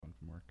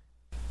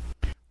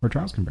Or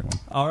Charles can bring one.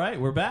 All right,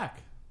 we're back.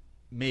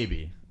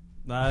 Maybe.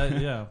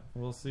 Yeah,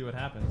 we'll see what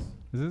happens.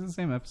 Is this the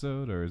same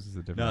episode or is this a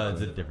different No,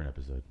 episode? it's a different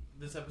episode.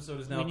 This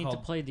episode is now We need called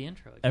to play the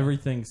intro again.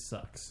 Everything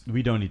Sucks.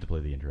 We don't need to play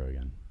the intro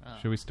again. Oh.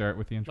 Should we start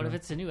with the intro? What if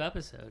it's a new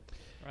episode?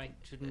 Right?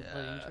 Shouldn't we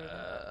play the intro?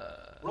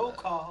 Roll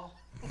call.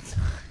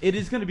 It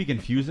is going to be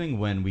confusing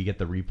when we get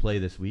the replay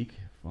this week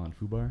on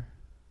Fubar.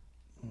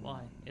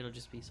 Why? It'll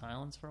just be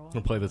silence for a while?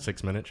 We'll play the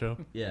 6-minute show.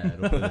 Yeah,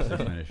 it'll play the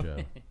 6-minute show.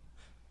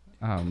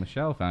 Oh,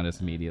 Michelle found us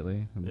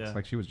immediately. It looks Yeah.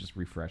 like she was just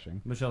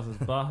refreshing. Michelle says,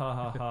 bah, ha,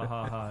 ha, ha,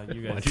 ha, ha.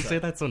 You guys Why'd you suck. say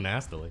that so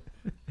nastily?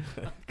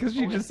 Because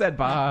she just said,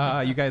 bah,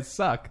 you guys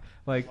suck.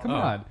 Like, come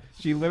on.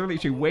 She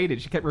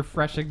waited. She kept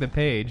refreshing the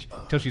page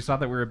until she saw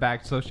that we were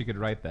back so she could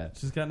write that.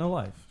 She's got no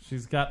life.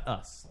 She's got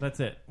us. That's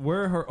it.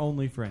 We're her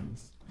only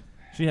friends.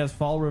 She has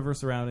Fall River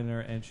surrounding her,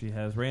 and she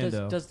has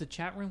Rando. Does the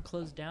chat room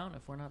close down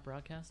if we're not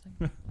broadcasting?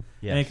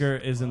 Yes. Anchor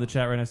is in the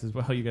chat right now. Says,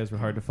 "Well, you guys were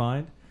hard to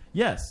find."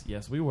 Yes,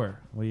 we were.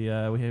 We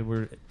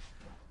were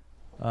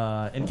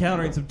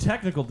encountering some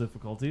technical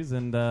difficulties,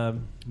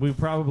 and we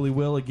probably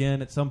will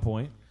again at some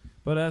point.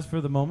 But as for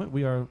the moment,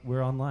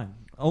 we're online.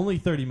 Only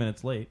 30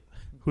 minutes late.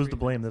 Who's to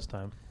blame this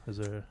time? Is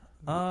there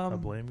a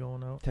blame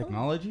going out?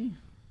 Technology?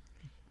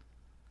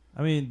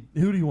 I mean,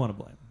 who do you want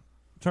to blame?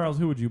 Charles,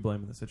 who would you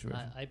blame in this situation?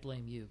 I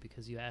blame you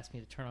because you asked me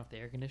to turn off the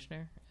air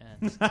conditioner,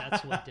 and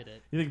that's what did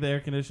it. You think the air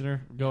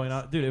conditioner going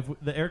on? Dude, if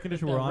the air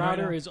conditioner The were on right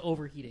router now, is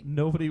overheating.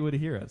 nobody would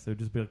hear us. They'd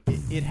just be like...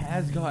 It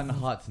has gotten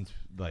hot since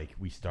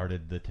we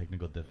started the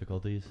technical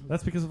difficulties.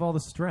 That's because of all the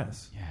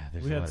stress. Yeah,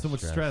 there's we a had lot so of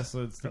much stress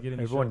so it's to get in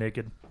the Everyone show.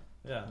 naked.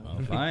 Yeah.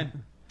 Well,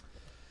 fine.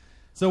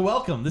 So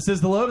welcome. This is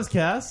the Lotus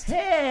Cast.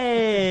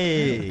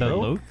 Hey! The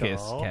Roll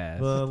Locust call.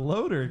 Cast. The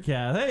Loader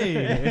Cast.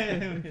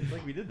 Hey! It's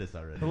like we did this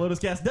already.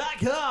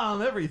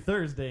 TheLotusCast.com every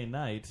Thursday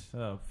night.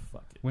 Oh,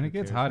 fuck it. When Who it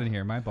gets cares? hot in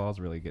here, my balls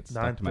really get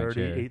stuck to my 9:30,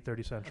 chair.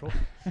 8:30 Central.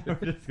 We're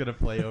just going to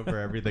play over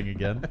everything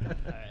again.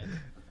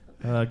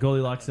 All right.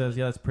 Goldilocks says,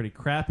 yeah, that's pretty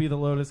crappy, the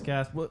Lotus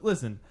Cast. Well,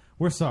 listen,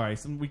 we're sorry.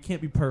 We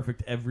can't be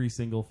perfect every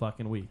single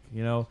fucking week.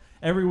 You know,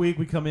 every week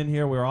we come in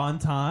here, we're on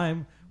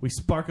time. We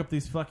spark up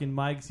these fucking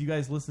mics. You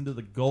guys listen to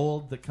the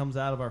gold that comes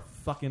out of our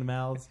fucking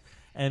mouths.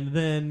 And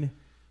then,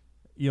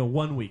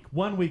 1 week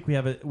we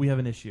have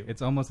an issue.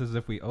 It's almost as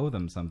if we owe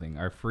them something.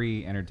 Our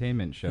free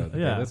entertainment show that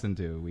Yeah. they listen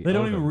to. They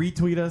don't owe even them.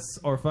 retweet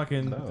us or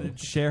fucking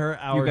share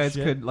our You guys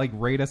shit. could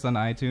rate us on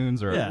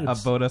iTunes or Yeah.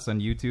 upvote us on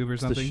YouTube or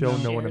It's the something. show no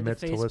Share one the admits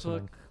to Facebook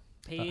listening.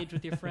 page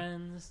with your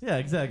friends. Yeah,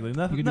 exactly.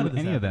 Nothing, You none can of do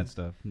this any of that happens.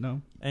 stuff. No.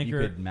 You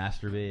Anchor, could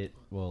masturbate.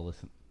 Well,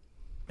 listen.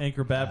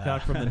 Anchor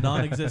Babcock from the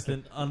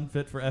non-existent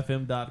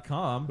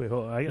unfitforfm.com. Wait,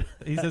 hold on.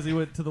 He says he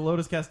went to the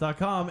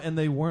lotuscast.com and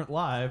they weren't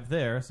live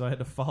there, so I had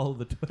to follow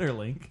the Twitter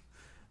link.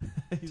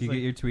 He's Do you like,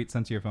 get your tweets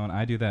sent to your phone?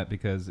 I do that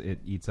because it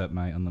eats up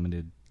my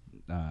unlimited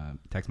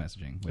text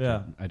messaging, which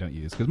Yeah. I don't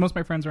use. Because most of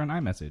my friends are on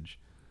iMessage.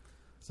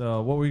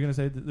 so what were you going to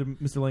say,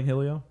 Mr.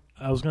 Langhilio?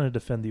 I was going to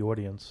defend the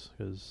audience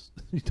because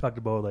you talked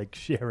about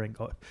sharing.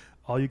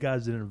 All you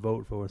guys didn't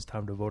vote for was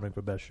time to voting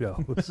for best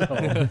show. So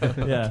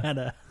Yeah.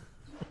 kinda.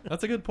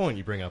 That's a good point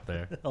you bring up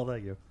there. Oh,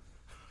 thank you.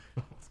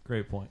 It's a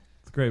great point.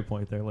 It's a great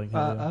point there,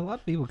 Langhilio. A lot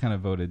of people kind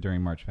of voted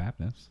during March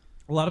Madness.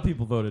 A lot of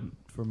people voted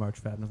for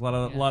March Madness. A lot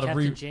of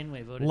Captain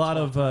Janeway voted. a lot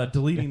 12 of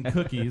deleting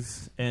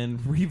cookies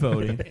and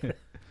revoting.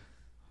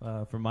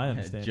 From my Yeah,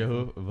 understanding,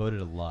 Joe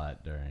voted a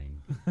lot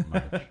during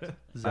March.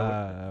 Is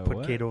that what put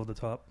what? Kate over the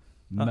top?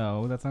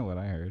 No, that's not what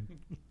I heard.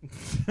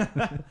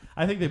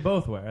 I think they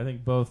both were. I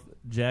think both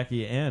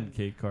Jackie and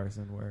Kate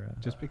Carson were.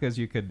 Just because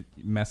you could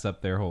mess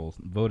up their whole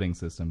voting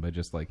system by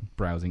just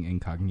browsing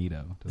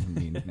incognito doesn't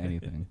mean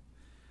anything.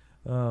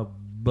 Oh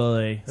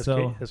boy!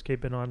 Has Kate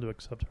been on to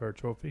accept her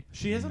trophy?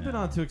 She hasn't been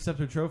on to accept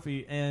her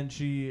trophy, and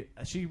she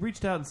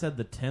reached out and said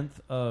the 10th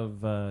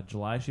of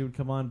July she would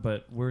come on,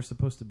 but we're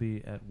supposed to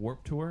be at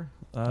Warp Tour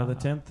the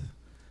 10th.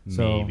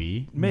 So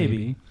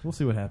maybe we'll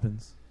see what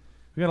happens.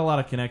 We got a lot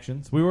of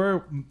connections. We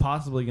were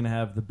possibly going to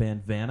have the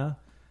band Vanna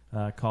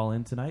call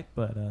in tonight,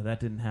 but that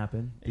didn't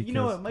happen. You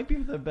know, it might be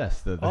the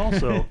best.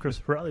 Also,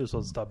 Chris Riley was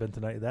supposed to stop in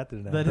tonight. That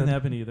didn't happen. That didn't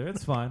happen either.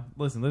 It's fine.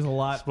 Listen, there's a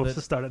lot Supposed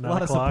to start at 9 a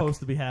lot o'clock. of supposed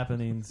to be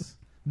happenings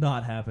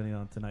not happening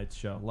on tonight's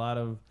show. A lot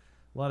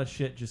of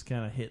shit just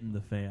kind of hitting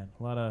the fan.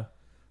 A lot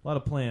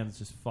of plans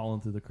just falling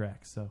through the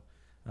cracks. So,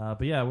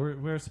 but yeah,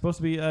 we're supposed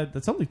to be.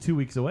 It's only 2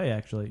 weeks away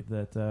actually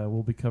that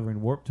we'll be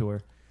covering Warp Tour.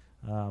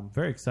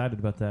 Very excited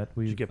about that.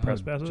 Did you get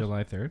press passes?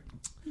 July 3rd?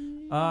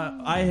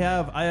 I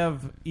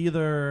have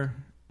either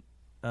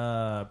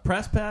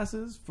press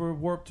passes for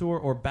Warp Tour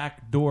or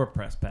backdoor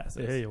press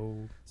passes.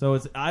 Hey-o. So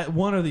it's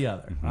one or the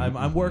other.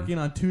 I'm working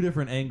on two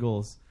different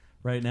angles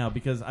right now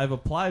because I've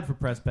applied for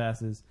press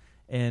passes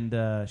and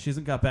she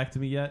hasn't got back to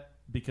me yet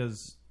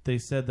because they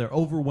said their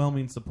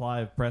overwhelming supply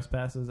of press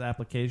passes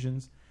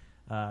applications.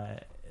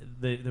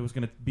 There was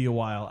going to be a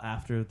while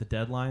after the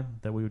deadline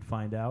that we would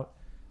find out.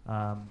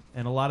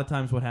 And a lot of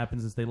times what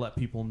happens is they let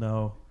people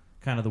know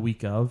kind of the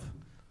week of,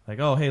 like,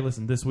 oh, hey,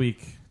 listen, this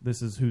week,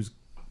 this is who's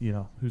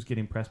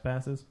getting press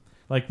passes.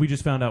 Like, we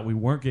just found out we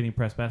weren't getting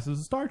press passes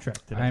to Star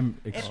Trek today. I'm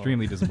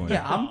extremely disappointed.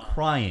 Yeah, I'm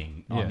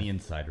crying on the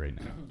inside right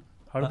now.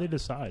 How do they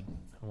decide?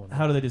 I wonder.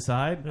 How do they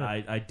decide? Yeah.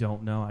 I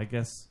don't know. I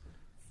guess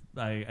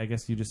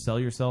you just sell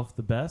yourself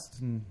the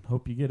best and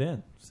hope you get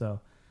in. So,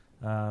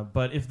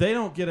 but if they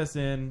don't get us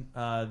in,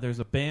 there's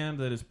a band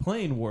that is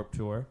playing Warped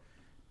Tour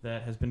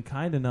that has been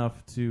kind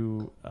enough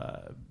to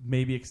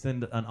maybe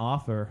extend an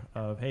offer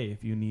of, hey,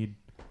 if you need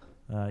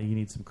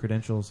some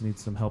credentials, need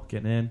some help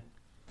getting in,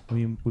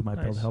 we might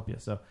be able to help you.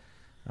 So,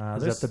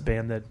 Is that the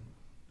band that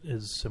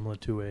is similar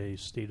to a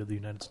state of the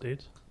United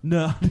States?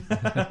 No,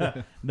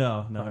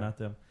 no, not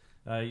them.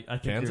 I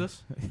think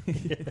Kansas?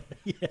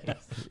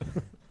 Yes.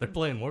 They're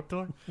playing Warped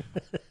Tour?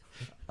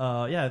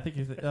 Yeah, I think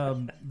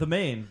the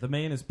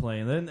main is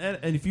playing.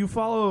 And if you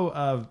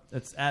follow,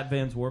 it's at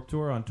Vans Warped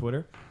Tour on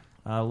Twitter.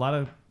 A lot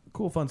of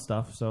cool, fun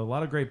stuff. So a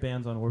lot of great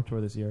bands on Warped Tour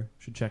this year.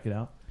 Should check it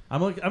out.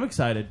 I'm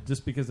excited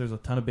just because there's a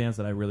ton of bands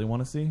that I really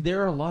want to see.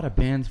 There are a lot of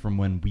bands from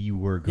when we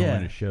were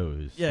going to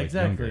shows. Yeah, like,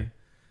 exactly. younger.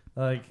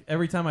 Like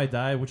Every Time I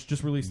Die, which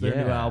just released their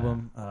new Yeah.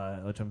 album,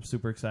 which I'm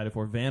super excited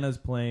for. Vanna's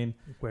playing.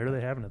 Where are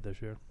they having it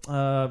this year?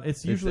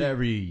 It's usually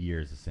every year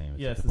is the same.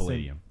 It's yeah, at it's the the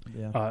Palladium.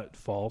 same. Yeah.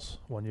 Falls.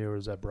 One year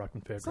was at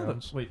Brockton It's not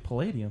Fairgrounds. wait,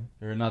 Palladium.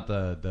 Or not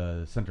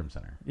the Centrum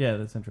Center. Yeah,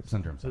 the Central.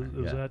 Centrum Center.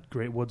 Was yeah. that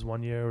Great Woods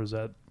one year? Or was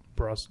that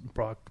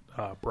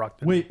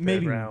Brockton? Wait,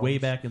 maybe Fairgrounds? way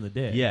back in the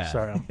day. Yeah.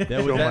 Sorry, I'm That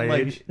was showing that, my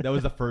like age. that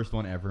was the first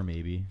one ever,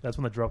 maybe. That's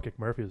when the Dropkick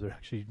Murphys are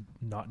actually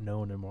not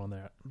known anymore on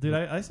that. Dude,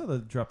 I saw the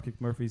Dropkick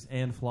Murphys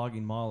and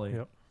Flogging Molly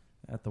Yep.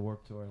 at the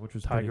Warped Tour, which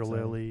was Tiger pretty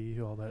exciting. Lily,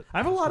 all that. I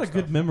have a lot of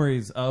good stuff.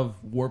 memories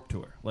of Warped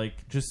Tour,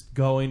 like just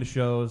going to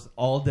shows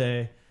all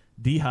day,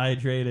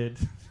 dehydrated.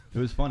 It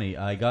was funny.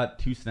 I got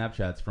 2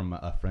 Snapchats from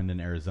a friend in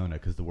Arizona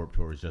because the Warped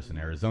Tour was just in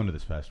Arizona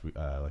this past week,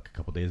 like a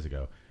couple days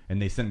ago,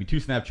 and they sent me 2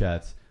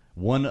 Snapchats.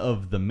 One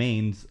of the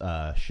Main's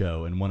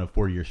show and one of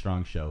 4 Year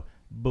Strong show,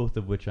 both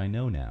of which I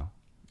know now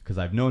because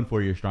I've known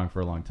 4 Year Strong for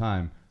a long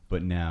time,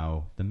 but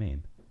now the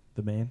Main.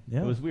 The main,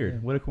 yeah, It was weird. Yeah.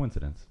 What a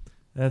coincidence.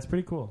 That's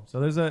pretty cool. So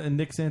there's a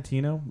Nick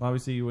Santino.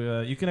 Obviously,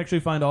 you can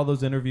actually find all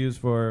those interviews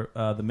for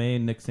the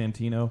main Nick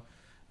Santino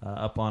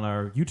up on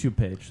our YouTube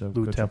page. So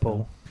Lou go check Temple. it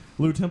out.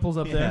 Lou Temple's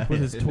up there Yeah.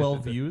 with his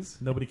 12 views.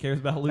 Nobody cares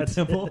about Lou That's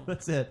Temple. it.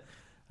 That's it.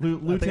 Lou I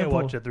think Temple.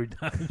 I watched it 3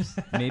 times.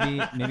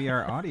 Maybe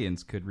our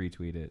audience could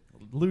retweet it.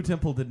 Lou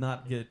Temple did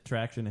not get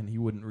traction, and he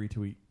wouldn't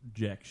retweet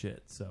jack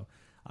shit. So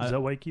Is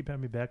that why you keep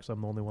having me back? Because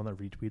I'm the only one that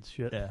retweets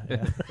shit.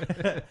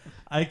 yeah.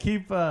 I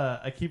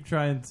keep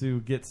trying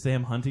to get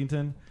Sam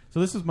Huntington. So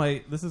this is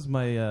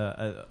my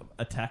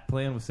attack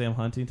plan with Sam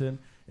Huntington.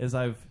 Is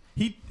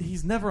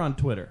he's never on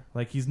Twitter.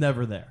 Like he's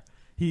never there.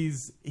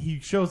 He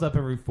shows up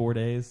every 4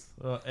 days,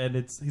 and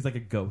he's like a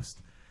ghost.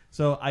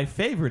 So I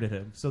favorited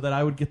him so that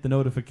I would get the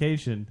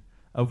notification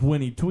of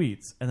when he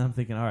tweets, and I'm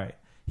thinking, all right.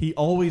 He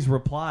always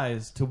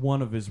replies to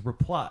one of his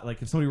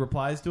Like if somebody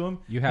replies to him,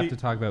 You have to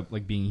talk about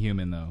like being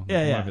human though. Yeah,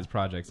 One yeah. of his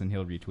projects, and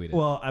he'll retweet it.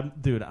 Well, I'm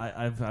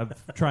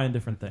trying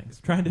different things,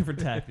 trying different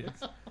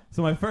tactics.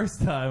 So my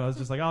first time, I was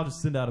just like, I'll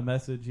just send out a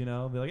message, be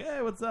like,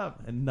 hey, what's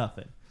up? And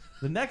nothing.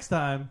 The next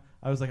time,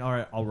 I was like, all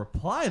right, I'll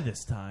reply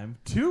this time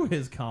to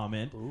his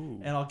comment,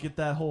 and I'll get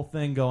that whole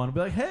thing going. I'll be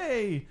like,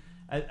 hey.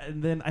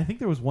 And then I think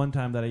there was one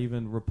time that I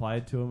even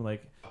replied to him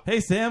like,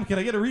 hey, Sam, can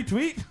I get a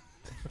retweet?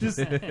 Just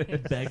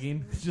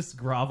begging, just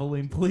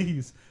groveling,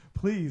 please,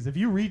 if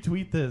you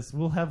retweet this,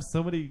 we'll have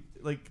so many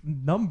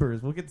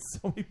numbers. We'll get so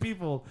many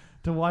people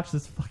to watch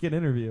this fucking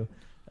interview.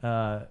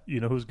 You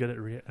know who's good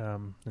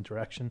at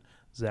interaction?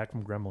 Zach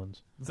from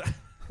Gremlins.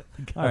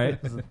 All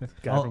right,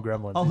 Guy from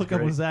Gremlins. I'll He's look up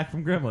great. with Zach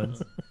from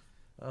Gremlins.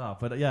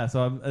 But yeah,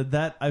 so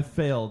I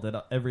failed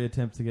at every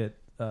attempt to get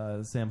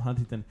Sam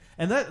Huntington,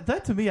 and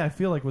that to me I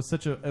feel like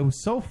it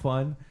was so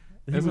fun.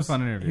 It was a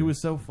fun interview. He was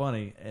so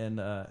funny,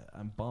 and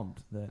I'm bummed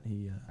that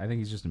he. I think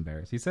he's just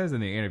embarrassed. He says in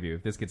the interview,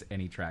 if this gets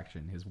any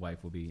traction, his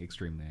wife will be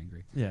extremely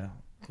angry. Yeah.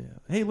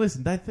 Hey,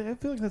 listen, I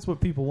feel like that's what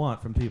people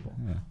want from people.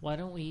 Yeah. Why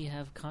don't we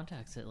have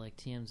contacts at like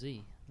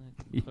TMZ?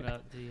 Put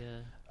out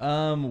the.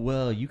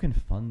 Well, you can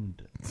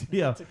fund.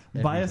 Yeah,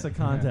 buy us a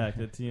contact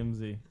at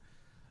TMZ.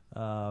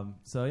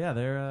 So yeah,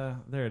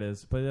 there it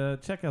is.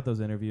 But check out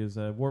those interviews.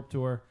 Warped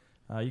Tour.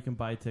 You can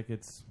buy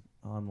tickets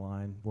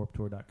online,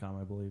 warptour.com,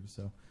 I believe.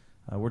 So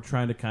we're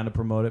trying to kind of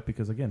promote it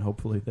because again,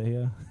 hopefully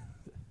they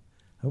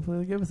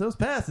give us those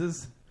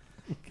passes.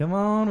 Come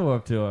on,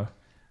 Warped Tour.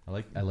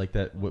 I like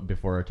that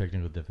before our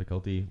technical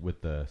difficulty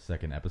with the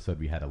second episode,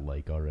 we had a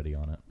like already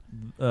on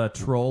it.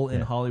 Troll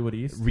in Hollywood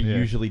East. We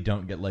usually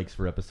don't get likes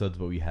for episodes,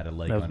 but we had a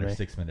like That was on our me.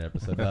 Oh,6-minute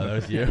episode. That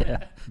was you.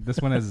 This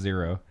one has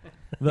 0.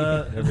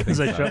 Because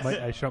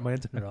I shut my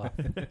internet off.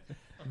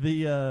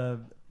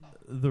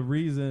 The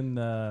reason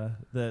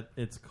that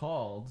it's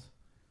called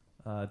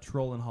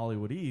Troll in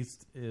Hollywood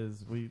East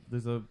is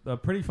there's a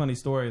pretty funny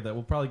story that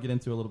we'll probably get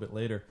into a little bit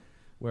later,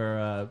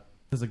 where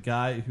there's a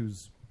guy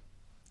who's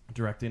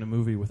directing a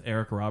movie with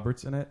Eric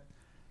Roberts in it,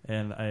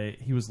 and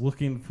he was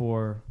looking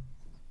for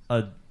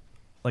a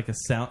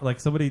sound like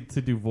somebody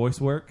to do voice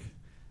work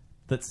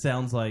that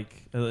sounds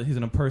like he's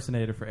an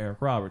impersonator for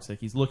Eric Roberts. Like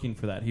he's looking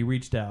for that. He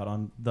reached out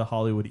on the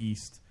Hollywood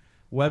East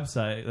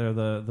website or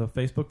the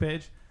Facebook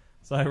page.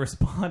 So I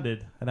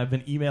responded, and I've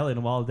been emailing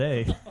him all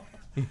day.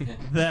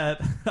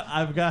 that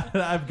I've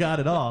got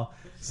it all.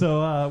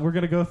 So we're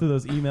gonna go through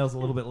those emails a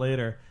little bit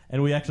later,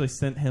 and we actually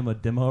sent him a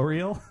demo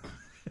reel,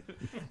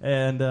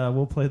 and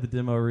we'll play the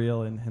demo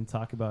reel and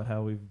talk about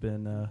how we've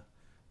been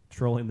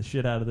trolling the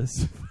shit out of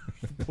this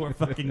poor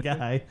fucking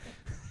guy.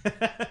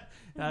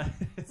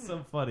 It's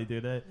so funny,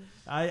 dude.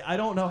 I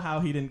don't know how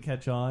he didn't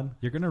catch on.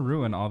 You're going to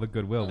ruin all the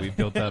goodwill we've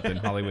built up in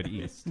Hollywood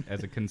East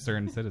as a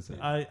concerned citizen.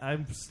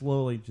 I'm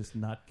slowly just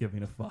not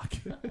giving a fuck.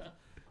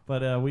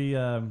 But we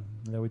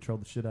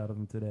trolled the shit out of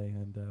him today,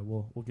 and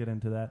we'll get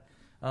into that.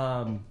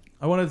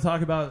 I wanted to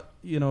talk about,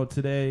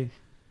 today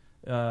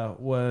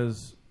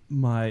was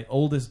my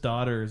oldest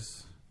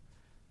daughter's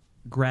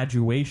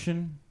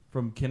graduation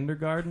from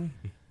kindergarten.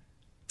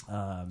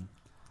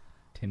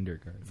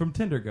 Kindergarten. From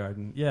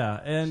kindergarten, yeah.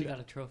 And she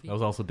got a trophy. That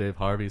was also Dave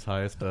Harvey's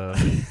highest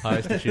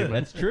achievement.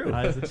 That's true.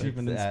 Highest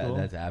achievement in school.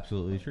 That's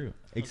absolutely true.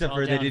 It's Except all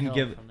for they didn't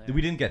downhill give. from there. We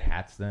didn't get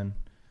hats then.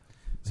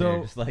 So-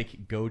 They're just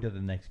like, go to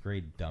the next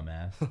grade,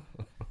 dumbass.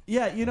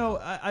 Yeah,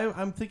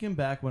 I'm thinking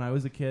back when I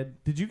was a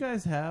kid. Did you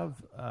guys have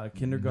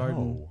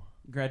kindergarten No.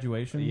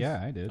 graduations?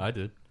 Yeah, I did. I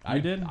did. I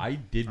did? I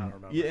didn't. I don't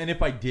remember. Yeah, and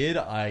if I did,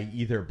 I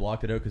either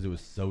blocked it out because it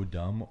was so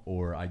dumb,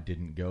 or I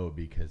didn't go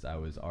because I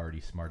was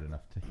already smart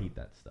enough to hate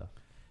that stuff.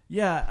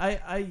 Yeah,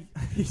 I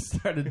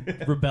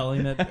started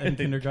rebelling in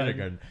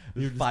kindergarten. I You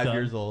was were just 5 done.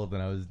 years old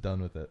and I was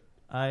done with it.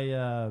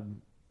 I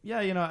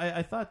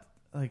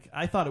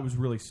thought it was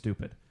really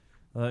stupid.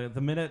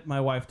 The minute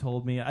my wife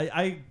told me,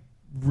 I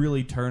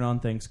really turn on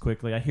things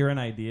quickly. I hear an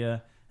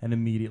idea and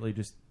immediately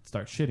just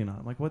start shitting on it.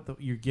 I'm like, what?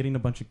 You're getting a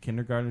bunch of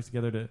kindergartners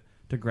together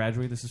to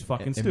graduate? This is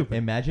fucking stupid.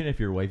 Imagine if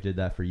your wife did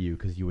that for you,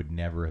 because you would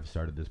never have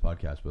started this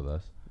podcast with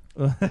us.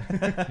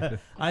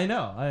 I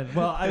know.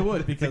 I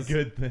would, because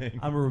good thing.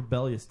 I'm a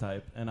rebellious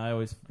type, and I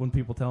always, when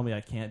people tell me I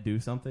can't do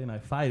something, I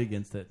fight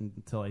against it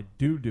until I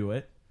do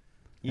it.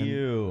 And-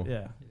 Ew.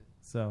 Yeah.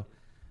 So,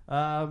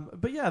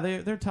 but yeah,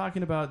 they're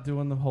talking about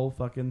doing the whole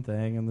fucking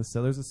thing, and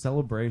there's a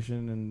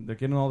celebration, and they're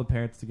getting all the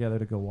parents together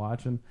to go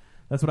watch, and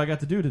that's what I got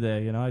to do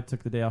today. I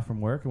took the day off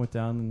from work and went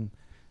down and.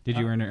 Did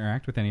you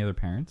interact with any other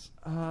parents?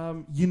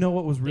 What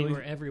was really? They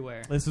were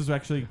everywhere. This is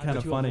actually How kind did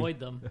of you funny. avoid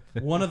them?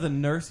 One of the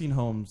nursing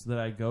homes that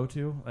I go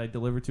to, I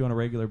deliver to on a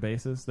regular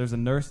basis. There's a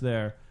nurse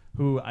there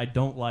who I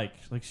don't like.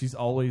 Like, she's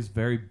always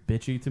very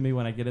bitchy to me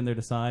when I get in there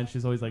to sign.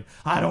 She's always like,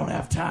 I don't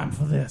have time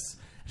for this.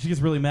 She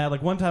gets really mad.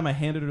 Like, one time I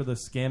handed her the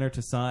scanner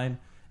to sign,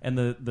 and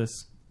the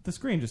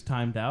screen just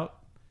timed out.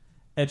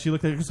 And she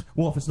looked at it and goes,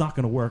 well, if it's not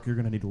going to work, you're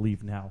going to need to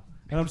leave now.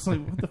 And I'm just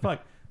like, what the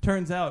fuck?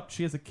 Turns out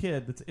she has a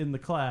kid that's in the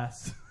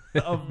class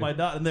of my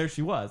daughter, and there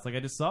she was. Like, I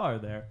just saw her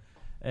there.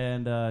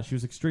 And she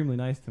was extremely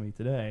nice to me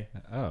today.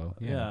 Oh,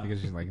 yeah. Yeah.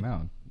 Because she's like,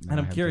 no. And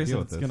I'm curious if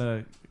it's going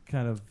to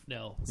kind of...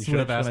 No. You should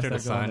have switch asked when her I to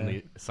start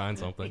going sign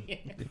something.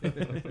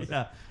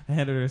 Yeah, I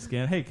handed her a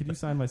scan. Hey, could you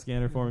sign my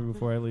scanner for me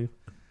before I leave?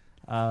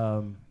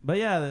 But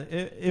yeah,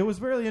 it was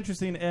really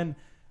interesting. And,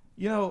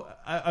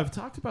 I've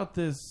talked about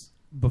this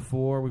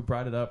before. We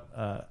brought it up,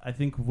 I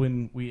think,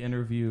 when we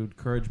interviewed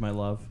Courage, My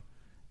Love.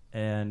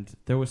 And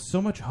there was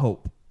so much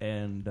hope.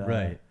 And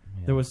Right.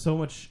 Yeah. there was so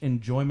much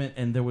enjoyment.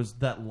 And there was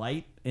that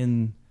light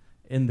in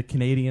the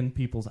Canadian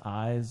people's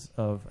eyes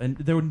and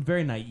they were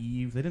very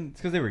naive. They didn't...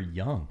 It's because they were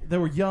young. They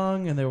were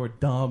young and they were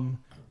dumb,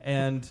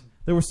 and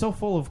they were so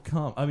full of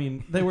cum. I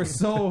mean, they were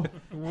so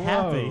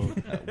happy.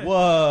 Whoa.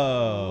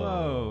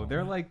 Whoa.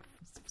 They're like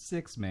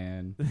 6,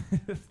 man.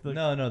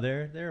 No,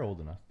 they're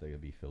old enough. They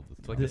could be filled with.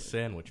 It's like a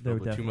sandwich They were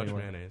filled with too much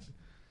definitely mayonnaise.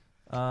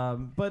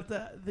 But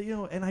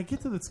and I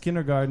get to this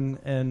kindergarten,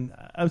 and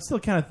I was still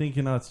kind of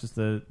thinking, oh, it's just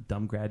a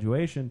dumb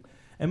graduation.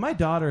 And my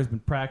daughter has been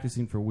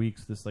practicing for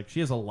weeks. She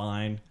has a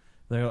line.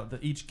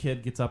 Each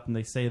kid gets up and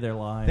they say their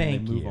line Thank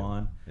and they move you.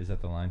 on. Is that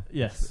the line?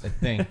 Yes.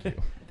 Thank you.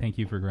 Thank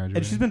you for graduating.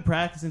 And she's been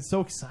practicing, so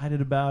excited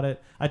about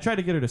it. I tried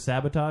to get her to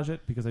sabotage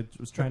it because I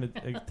was trying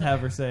to have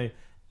her say,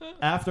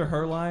 after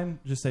her line,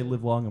 just say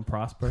live long and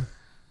prosper.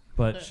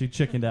 But she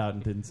chickened out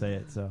and didn't say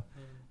it. So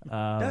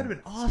That would have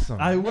been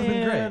awesome. I would have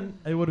been Man.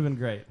 great. It would have been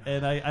great.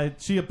 And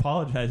she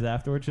apologized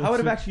afterwards. I would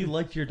have actually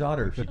liked your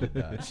daughter if she did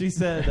that. She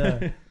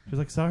said, she was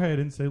like, sorry, I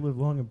didn't say live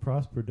long and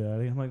prosper,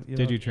 Daddy. I'm like,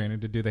 Did you train her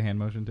to do the hand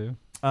motion too?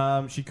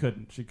 She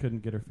couldn't. She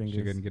couldn't get her fingers.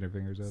 She couldn't get her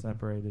fingers up.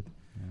 separated.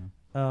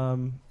 Yeah.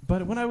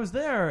 But when I was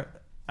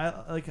there,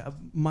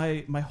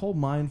 my whole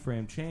mind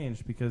frame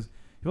changed because you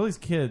have all these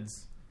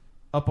kids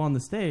up on the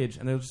stage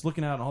and they're just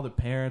looking out, and all the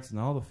parents and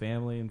all the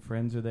family and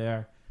friends are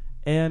there,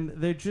 and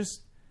they're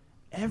just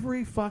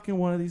every fucking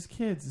one of these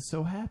kids is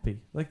so happy.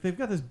 Like, they've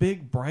got this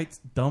big, bright,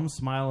 dumb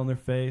smile on their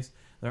face.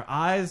 Their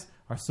eyes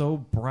are so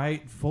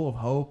bright, full of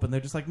hope, and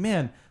they're just like,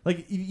 man,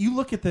 like you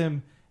look at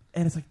them.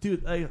 And it's like,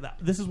 dude,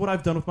 this is what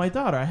I've done with my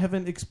daughter. I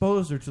haven't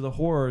exposed her to the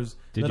horrors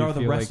that are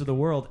the rest of the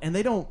world. And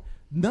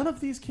none of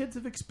these kids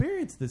have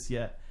experienced this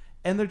yet.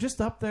 And they're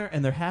just up there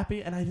and they're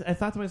happy. And I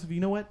thought to myself,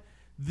 you know what?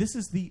 This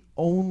is the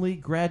only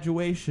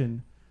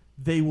graduation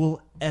they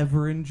will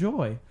ever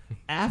enjoy.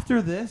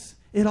 After this,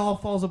 it all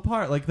falls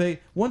apart.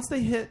 Like, once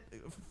they hit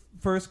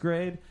first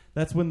grade,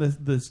 that's when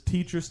the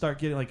teachers start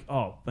getting like,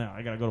 oh, man,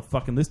 I got to go to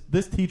fucking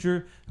this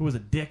teacher who was a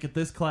dick at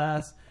this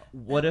class.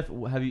 What if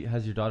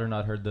has your daughter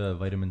not heard the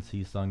Vitamin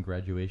C song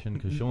Graduation?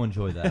 Because she'll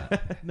enjoy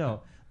that.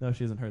 No,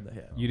 she hasn't heard that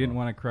yet. You didn't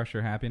want to crush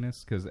her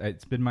happiness? Because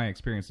it's been my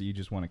experience that you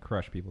just want to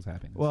crush people's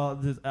happiness.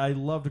 Well, I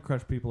love to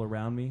crush people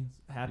around me,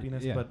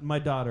 happiness, Yeah. but my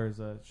daughter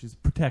she's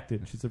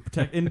protected. She's a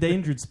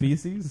endangered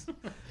species.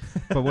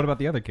 But what about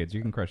the other kids?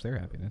 You can crush their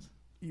happiness.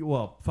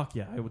 Well, fuck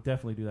yeah, I would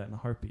definitely do that in a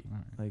heartbeat.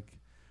 Right.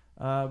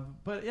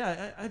 But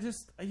yeah, I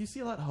just you see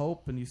a lot of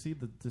hope, and you see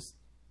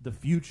the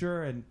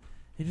future, and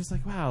you're just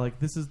like, wow, like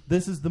this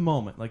is the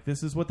moment, like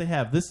this is what they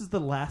have. This is the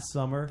last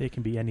summer. They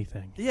can be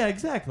anything. Yeah,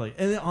 exactly.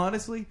 And then,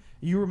 honestly,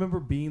 you remember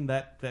being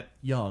that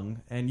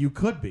young, and you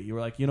could be. You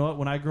were like, you know what?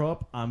 When I grow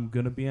up, I'm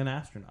gonna be an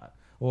astronaut,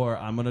 or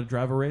I'm gonna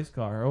drive a race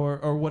car,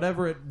 or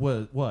whatever it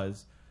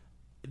was.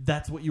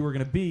 That's what you were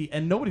going to be,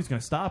 and nobody's going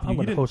to stop you. I'm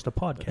going to You host a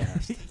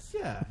podcast.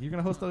 yeah, you're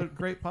going to host a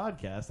great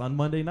podcast on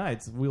Monday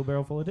nights,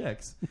 Wheelbarrow Full of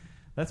Dicks.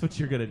 That's what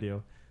you're going to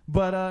do.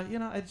 But,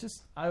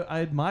 I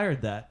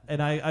admired that,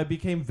 and I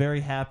became very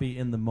happy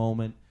in the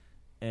moment,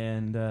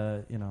 and,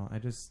 I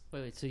just...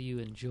 Wait, so you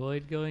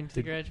enjoyed going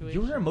to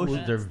graduation? Your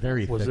emotions are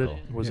very Was fickle.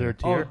 was there a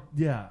tear? Oh,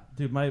 yeah.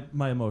 Dude, my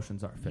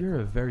emotions are fickle. You're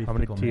a very How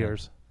many fickle man.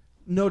 tears?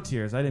 No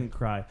tears. I didn't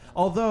cry.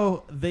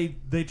 Although they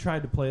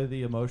tried to play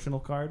the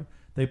emotional card.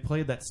 They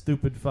played that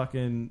stupid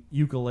fucking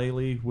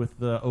ukulele with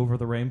the Over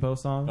the Rainbow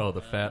song. Oh,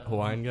 the fat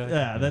Hawaiian guy?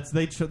 Yeah,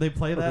 they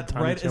play that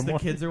Tiny right Tim as the one?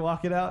 kids are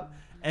walking out.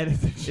 And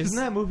it's just, Isn't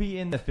that movie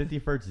in the 50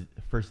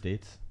 First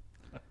Dates?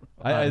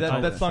 I'm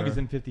That song sure. is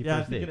in 50 Yeah, I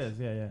First think Dates. it is.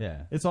 Yeah.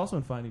 Yeah. It's also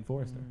in Finding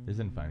Forrester. Is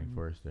in Finding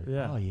Forrester.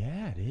 Yeah. Oh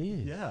yeah, it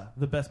is. Yeah,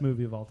 the best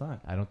movie of all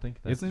time. I don't think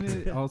that's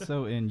Isn't it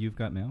also in You've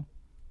Got Mail?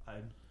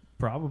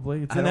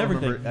 Probably. It's I in don't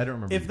everything. remember- I don't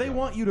remember If they exactly.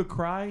 want you to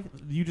cry,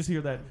 you just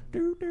hear that.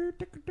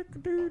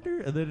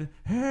 And then.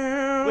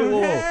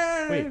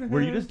 Wait,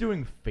 were you just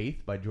doing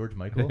Faith by George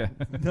Michael?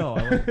 No,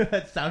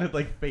 That sounded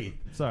like Faith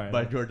sorry.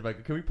 by George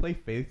Michael. Can we play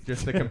Faith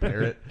just to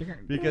compare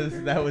it?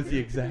 Because that was the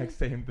exact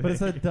same thing. But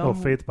it's a dumb. Oh,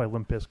 Faith by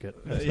Limp Bizkit.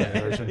 That's Yeah.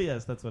 my version.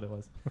 Yes, that's what it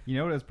was. You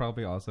know what it was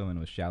probably also in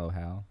was Shallow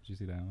Hal. Did you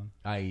see that one?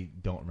 I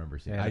don't remember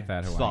seeing. Yeah, I the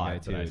fat Hawaiian saw guy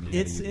it, too. but I It's didn't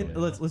It's see in. it.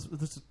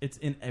 Let's. It's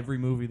in every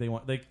movie they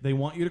want. They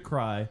want you to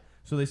cry,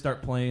 so they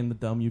start playing the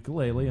dumb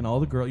ukulele, and all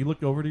the girl. You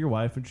look over to your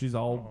wife, and she's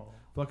all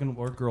fucking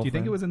or girlfriend. Do you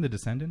think it was in The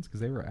Descendants?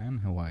 Because they were in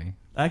Hawaii.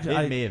 Actually?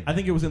 It may have I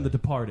think been. it was in The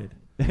Departed.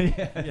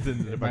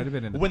 It might have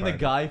been in The When the Departed.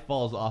 guy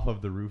falls off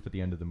of the roof at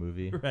the end of the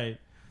movie, Right.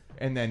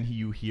 and then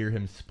you hear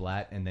him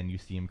splat, and then you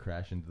see him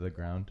crash into the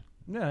ground.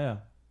 Yeah.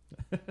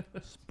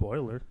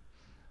 Spoiler.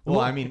 Well,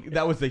 I mean,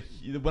 that was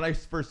when I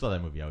first saw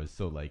that movie, I was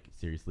so like,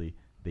 seriously,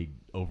 they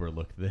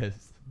overlooked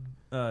this.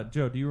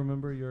 Joe, do you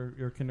remember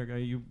your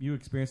kindergarten? You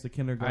experienced the I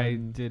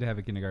kindergarten. did have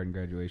a kindergarten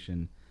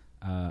graduation.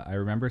 I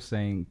remember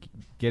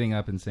getting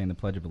up and saying the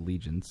Pledge of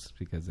Allegiance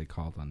because they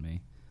called on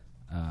me.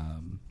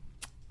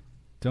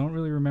 Don't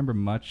really remember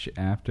much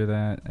after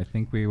that. I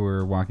think we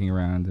were walking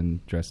around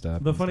and dressed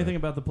up. The and funny stuff. thing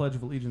about the Pledge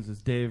of Allegiance is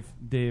Dave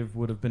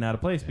would have been out of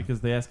place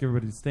because they asked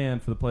everybody to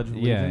stand for the Pledge of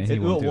Yeah, Allegiance, he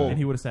won't do it. and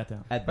he would have sat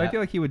down. At But I that- feel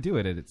like he would do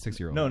it at a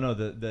 6-year-old. No, I No,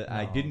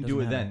 didn't do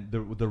it doesn't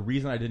then. The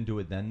reason I didn't do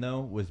it then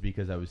though was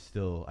because I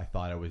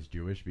thought I was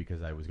Jewish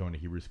because I was going to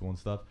Hebrew school and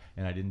stuff,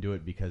 and I didn't do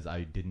it because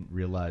I didn't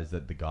realize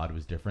that the God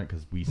was different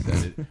because we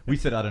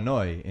said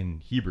Adonai in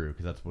Hebrew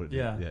because that's what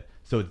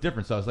so it's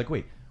different. So I was like,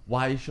 wait,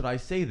 why should I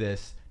say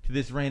this to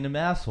this random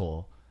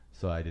asshole?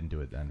 So I didn't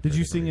do it then. Did for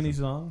you different sing any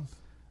reasons. songs?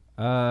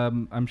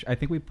 I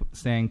think we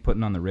sang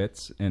 "Putting on the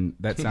Ritz," and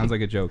that sounds like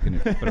a joke,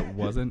 but it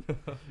wasn't.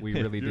 We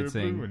really did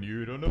sing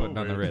 "Putting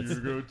on the Ritz."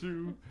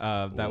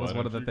 That was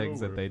one of the things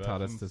that they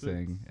taught us to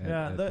sing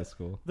at the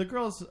school. The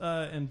girls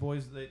and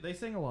boys they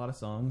sang a lot of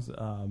songs.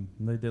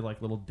 They did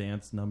like little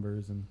dance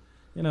numbers, and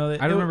I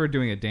don't remember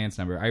doing a dance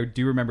number. I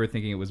do remember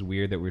thinking it was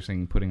weird that we were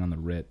singing "Putting on the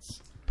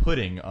Ritz."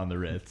 Putting on the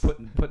Ritz.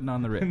 Putting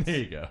on the Ritz. There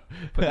you go.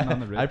 Putting on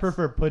the Ritz. I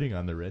prefer putting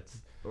on the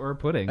Ritz. Or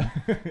pudding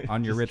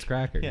on your Ritz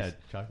crackers. Yeah,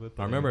 chocolate.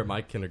 I remember at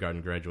my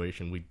kindergarten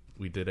graduation,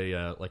 we did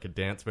a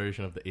dance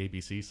version of the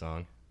ABC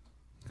song.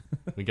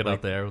 We get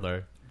out there with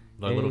our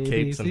little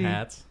capes and ABC.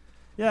 hats.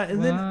 Yeah,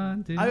 and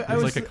then It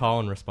was like a call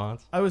and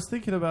response. I was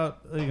thinking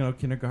about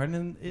kindergarten,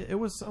 and it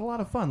was a lot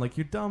of fun. Like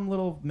your dumb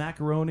little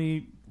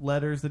macaroni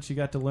letters that you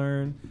got to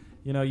learn.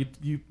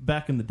 You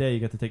back in the day,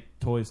 you got to take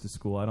toys to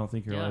school. I don't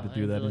think you're allowed to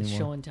do that like anymore.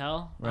 Show and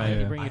tell. Right.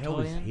 You bring I your toy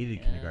always in.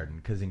 hated kindergarten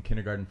because in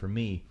kindergarten for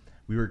me,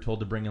 we were told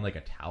to bring in like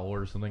a towel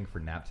or something for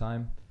nap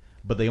time,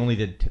 but they only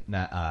did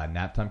nap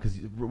time because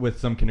with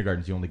some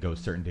kindergartens you only go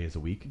certain days a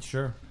week.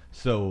 Sure.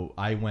 So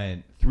I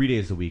went 3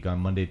 days a week on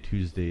Monday,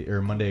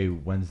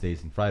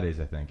 Wednesdays, and Fridays,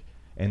 I think.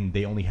 And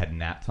they only had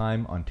nap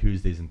time on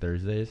Tuesdays and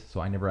Thursdays, so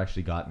I never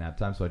actually got nap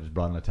time. So I just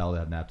brought in a towel to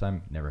have nap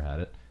time. Never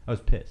had it. I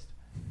was pissed.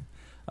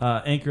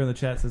 Anchor in the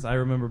chat says, I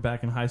remember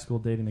back in high school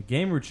dating a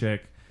gamer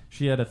chick.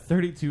 She had a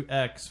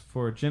 32X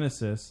for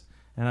Genesis,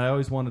 and I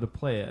always wanted to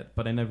play it,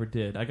 but I never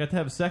did. I got to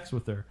have sex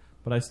with her,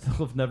 but I still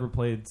have never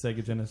played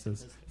Sega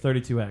Genesis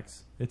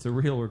 32X. It's a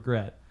real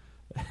regret.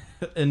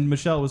 And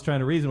Michelle was trying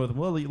to reason with him,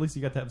 well, at least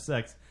you got to have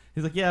sex.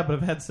 He's like, yeah, but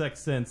I've had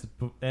sex since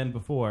and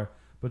before,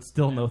 but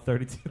still no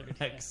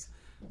 32X.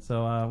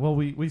 So,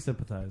 we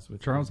sympathize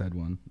with Charles had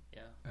one.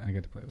 Yeah. I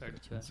got to play with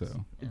it. 32X.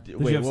 So Did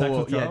you have sex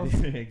with Charles?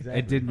 Yeah,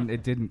 exactly.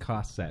 it didn't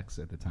cost sex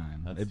at the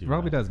time. That's It too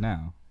probably bad. does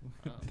now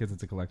because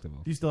it's a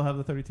collectible. Do you still have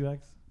the 32X?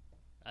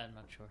 I'm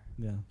not sure.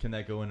 Yeah. Can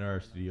that go in our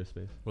studio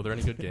space? Were there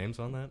any good games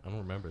on that? I don't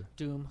remember.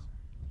 Doom.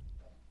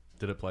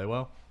 Did it play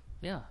well?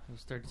 Yeah, it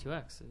was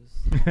 32X.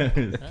 It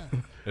was, yeah.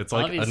 It's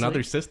like Obviously.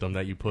 another system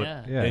that you put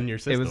Yeah, in your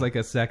system. it was like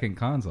a second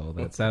console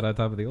that sat on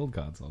top of the old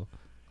console.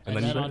 And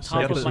then then you on got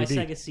top the of my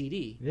CD. Sega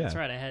CD. Yeah. That's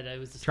right. I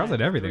was the Charles had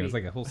Sega everything. 3. It was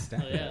like a whole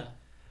stack. Oh yeah.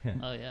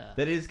 Oh yeah.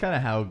 That is kind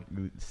of how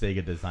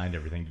Sega designed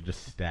everything to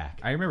just stack.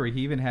 I remember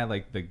he even had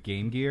like the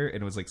Game Gear,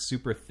 and it was like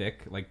super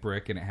thick, like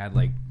brick, and it had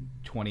like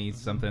 20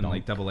 something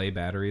like AA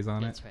batteries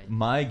on That's it. right.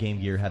 My Game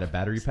Gear had a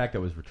battery pack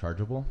that was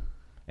rechargeable,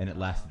 and it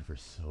lasted for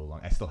so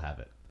long. I still have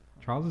it.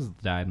 Charles has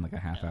died in like a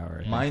half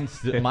hour.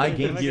 My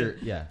Game Gear,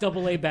 yeah.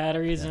 AA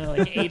batteries and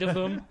like 8 of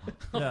them,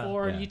 Yeah.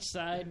 4 on Yeah. each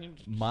side.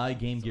 My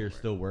Game Gear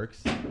still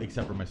works,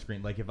 except for my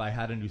screen. Like if I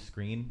had a new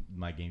screen,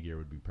 my Game Gear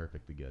would be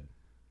perfectly good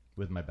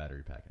with my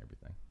battery pack and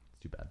everything. It's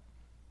too bad.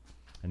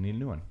 I need a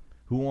new one.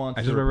 Who wants?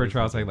 I to just remember replace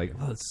Charles my saying Game like,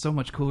 Gear? "Oh, it's so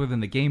much cooler than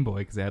the Game Boy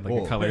because it had like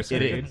Oh, a color it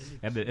screen is.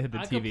 and the I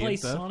TV could play and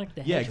stuff." Sonic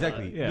the Yeah, Hedgehog.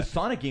 exactly. Yeah. The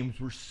Sonic games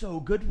were so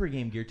good for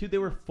Game Gear too. They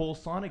were full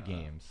Sonic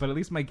games. But at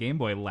least my Game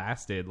Boy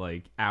lasted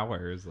like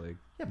hours. Like,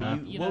 Yeah, but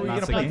not- you- You what know, were you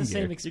it's gonna not play? the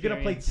same You're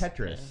gonna play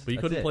experience. Tetris. But you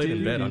That's couldn't it. play it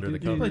in bed under the You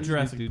play covers.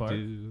 Jurassic Park.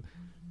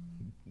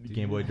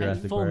 Game Boy And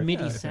Jurassic full Park.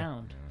 MIDI Yeah.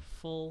 sound.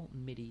 Full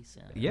MIDI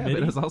sound. Yeah, but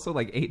MIDI? it was also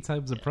like 8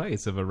 times the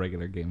price of a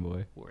regular Game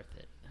Boy. Worth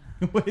it.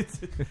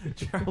 Wait,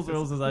 Charles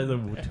rolls his eyes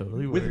and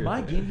totally With weird.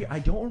 my Game Gear, I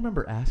don't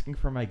remember asking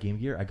for my Game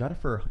Gear. I got it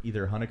for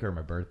either Hanukkah or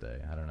my birthday.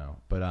 I don't know,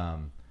 but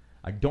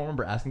I don't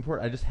remember asking for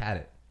it. I just had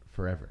it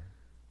forever.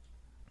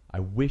 I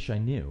wish I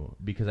knew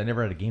because I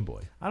never had a Game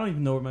Boy. I don't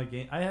even know where my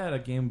game. I had a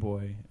Game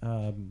Boy.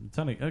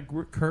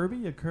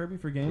 Kirby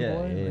for Game Yeah,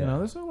 Boy. yeah, You yeah. know,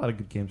 there's a lot of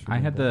good games for I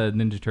Game had Boy. the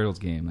Ninja Turtles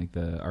game, like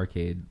the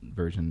arcade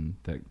version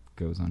that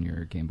goes on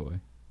your Game Boy.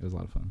 It was a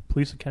lot of fun.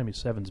 Police Academy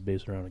 7 is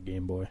based around a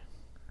Game Boy.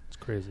 It's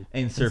crazy.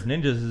 And Surf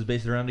Ninjas is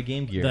based around a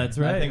Game Gear. That's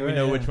I right, think we right,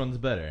 know yeah. which one's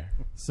better.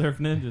 Surf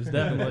Ninjas,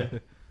 definitely.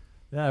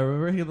 Yeah,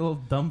 remember he little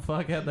dumb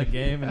fuck had the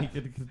game and he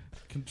could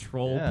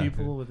control Yeah.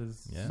 people with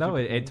his. Yeah. No,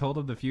 stupid it thing. told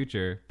him the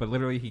future, but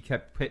literally he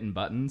kept hitting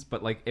buttons,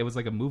 but like it was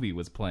like a movie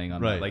was playing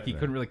on Right, it. Like he right.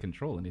 couldn't really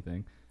control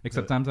anything.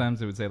 Except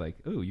sometimes it would say like,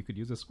 "Ooh, you could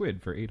use a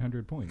squid for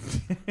 800 points."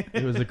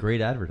 It was a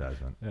great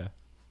advertisement. Yeah.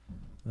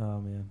 Oh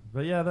man,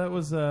 but yeah, that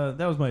was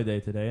my day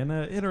today, and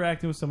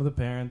interacting with some of the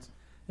parents,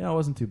 it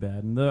wasn't too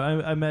bad. And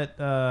I met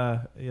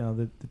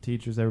the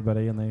teachers,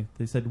 everybody, and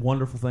they said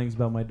wonderful things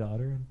about my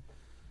daughter,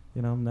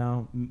 and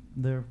now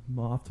they're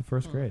off to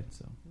first grade.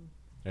 So,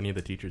 Any of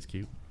the teachers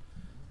cute?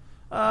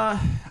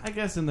 I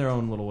guess in their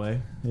own little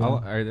way. Yeah.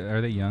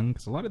 Are they young?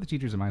 Because a lot of the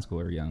teachers in my school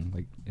are young,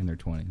 like in their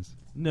 20s.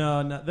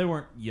 No, they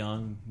weren't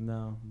young.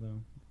 No.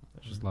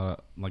 Just a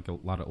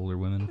lot of older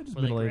women. Just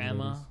Were they middle-aged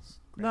grandmas? ladies.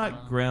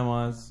 Not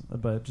grandmas,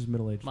 but just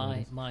middle-aged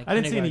ladies. My I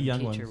didn't see any kindergarten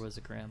young teacher ones. was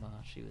a grandma.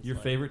 She was Your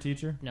like- favorite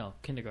teacher? No,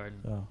 kindergarten.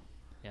 Oh.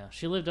 Yeah,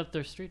 she lived up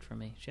their street from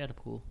me. She had a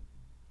pool.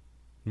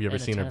 Have you ever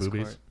and a seen her tennis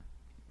boobies?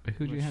 court.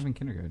 Who did you have in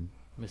kindergarten?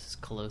 Mrs.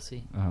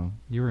 Colosi. Oh,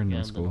 you were in Yeah,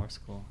 middle the school. North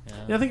school.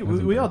 Yeah, I think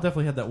Wasn't we all bad.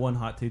 definitely had that one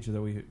hot teacher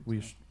that we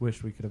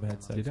wish we could have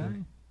had sex Did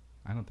with.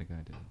 I don't think I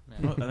did.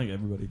 Yeah. I think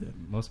everybody did.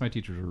 Most of my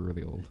teachers were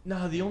really old.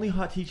 No, the only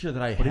hot teacher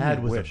that I do you had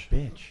mean was wish? a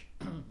bitch.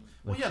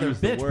 Well, yeah, she they're a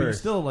was the bitch, but you're worst.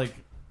 still like,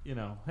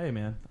 hey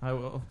man,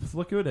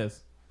 look who it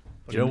is.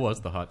 Joe was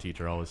the hot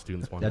teacher all his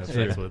students wanted That's to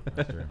have true. sex with.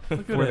 That's true.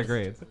 Look who For it the is.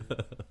 grades.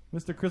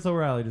 Mr. Chris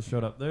O'Reilly just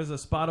showed up. There's a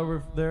spot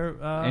over there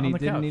And on he the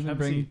didn't couch. even Have a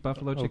bring seat.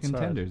 buffalo chicken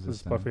Outside. tenders There's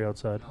this time. Buffy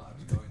outside.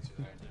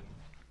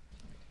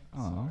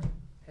 Aw.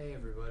 Hey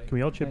everybody. Can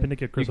we all chip in to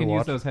get You Chris a can use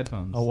watch? those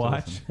headphones. A to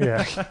watch.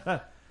 listen. Yeah.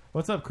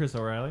 What's up, Chris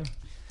O'Reilly?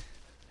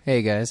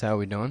 Hey guys, how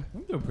we doing?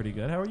 I'm doing pretty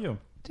good. How are you?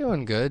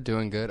 Doing good.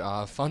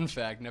 Fun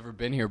fact, never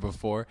been here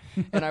before.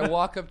 And I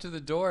walk up to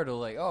the door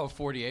to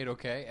 48,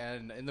 okay.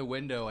 And in the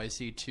window, I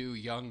see two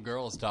young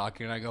girls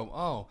talking, and I go,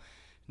 oh,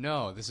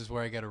 no, this is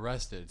where I get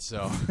arrested.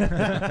 So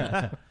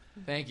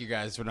thank you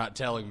guys for not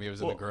telling me it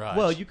was in the garage.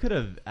 Well, you could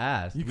have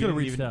asked. You We could have didn't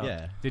reached even- out.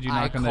 Yeah. Did you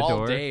I knock on the call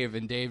door? Dave,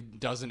 and Dave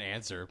doesn't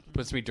answer.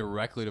 Puts me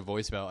directly to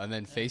voicemail, and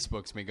then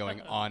Facebooks me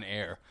going on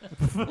air.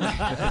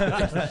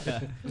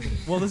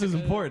 Well, this is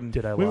important.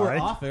 Did I We were lie?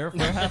 off air for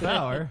a half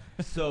hour.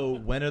 So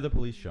when are the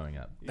police showing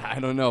up? I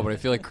don't know, but I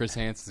feel like Chris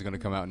Hansen's going to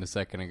come out in a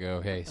second and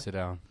go, hey, sit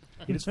down.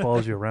 He just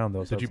follows you around,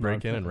 though. So Did you it's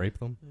break not- in and rape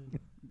them?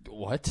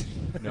 What?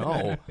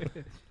 No.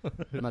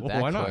 Not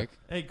that Why not? quick.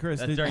 Hey, Chris.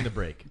 That's during the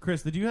break.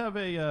 Chris, did you have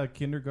a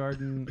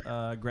kindergarten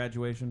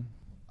graduation?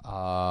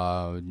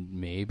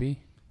 Maybe.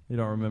 You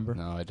don't remember?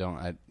 No, I don't.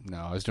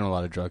 I was doing a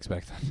lot of drugs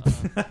back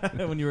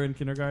then. When you were in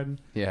kindergarten?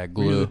 Yeah, Were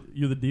glue.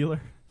 you the dealer?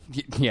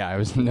 Yeah, I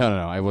was. No,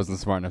 I wasn't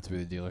smart enough to be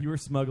the dealer. You were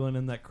smuggling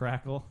in that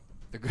crackle?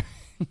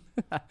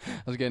 I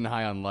was getting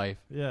high on life.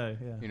 Yeah.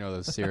 You know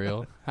those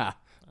cereal ha,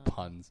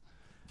 puns.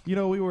 You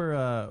know, we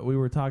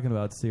were talking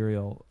about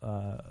cereal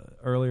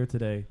earlier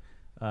today.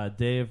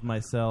 Dave,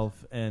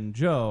 myself, and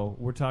Joe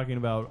were talking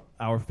about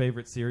our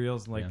favorite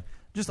cereals,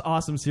 just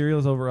awesome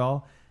cereals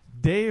overall.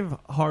 Dave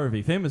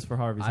Harvey, famous for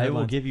Harvey's I will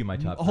headlines. give you my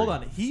top 3. Hold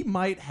on. He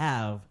might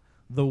have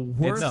the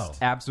worst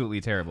It's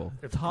absolutely terrible.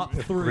 top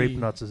If 3. Grape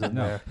Nuts is in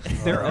there.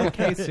 They're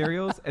okay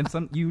cereals, and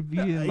some you'd be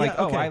like,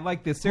 okay. oh, I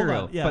like this cereal.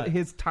 Hold on, yeah. But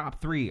his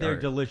top 3 They're are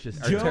delicious.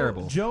 Are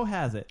terrible. Joe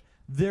has it.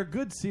 They're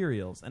good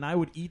cereals, and I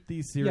would eat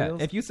these cereals.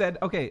 Yeah, if you said,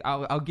 okay,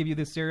 I'll give you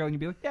this cereal, and you'd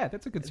be like, yeah,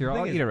 that's a good cereal.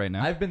 I'll eat it right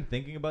now. I've been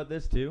thinking about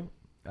this too.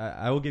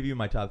 I will give you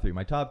my top 3.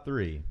 My top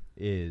 3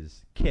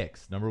 is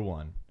Kix, number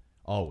 1,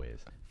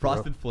 always.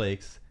 Frosted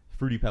Flakes,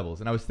 Fruity Pebbles.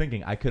 And I was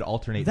thinking I could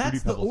alternate That's Fruity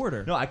the Pebbles.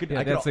 order. No, I could.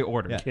 Yeah, that's the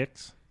order. Yeah.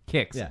 Kicks.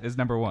 Kix Yeah. is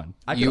number 1.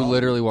 You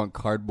literally want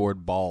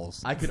cardboard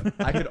balls. I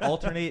could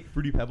alternate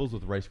Fruity Pebbles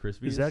with Rice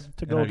Krispies. Is that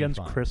to and go I'd be against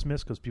fine.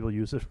 Christmas because people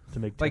use it to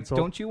make Like, tinsel?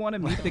 don't you want to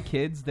meet the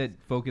kids that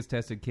focus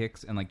tested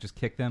Kix and like just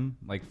kick them?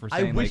 Like for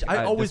I saying, wish like,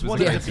 I always this was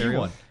wanted a to good be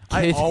cereal. one.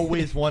 I Kid-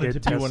 always wanted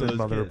Kid to be one of tested, those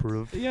mother kids.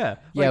 approved. Yeah,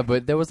 Yeah,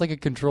 but there was like a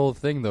controlled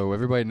thing though.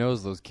 Everybody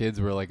knows those kids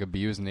were like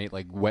abused and ate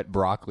like wet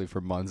broccoli for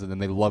months, and then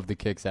they loved the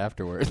Kicks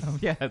afterwards.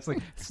 yeah. It's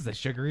like this is the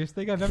sugariest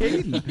thing I've ever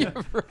eaten.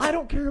 I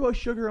don't care about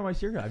sugar on my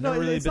cereal. I've No,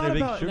 never really it's been not a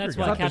big about- sugar That's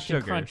guy. why not the Captain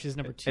sugar. Crunch is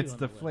number 2. It's on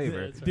the list.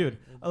 flavor. That's right. Dude,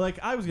 like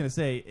I was gonna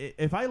say,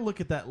 if I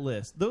look at that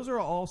list, those are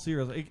all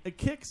cereals. A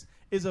Kix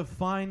is a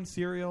fine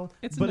cereal,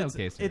 It's but an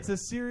okay cereal. it's a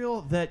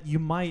cereal that you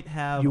might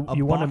have You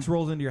a wanna- box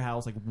rolls into your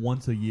house like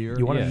once a year.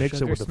 You want to Yeah. mix it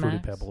Sugar with the Fruity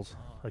Smacks? Pebbles.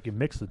 Like you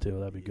mix the two,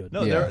 that'd be good.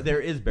 No, Yeah.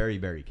 there is Berry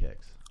Berry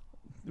Kicks.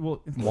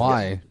 Well,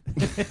 Why?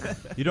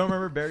 You don't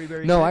remember Berry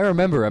Berry? No, Kicks? I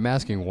remember. I'm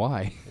asking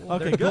why.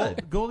 Okay, They're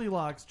good.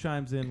 Goldilocks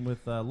chimes in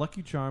with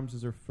Lucky Charms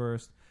is her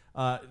first.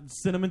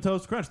 Cinnamon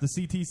Toast Crunch, the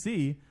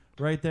CTC,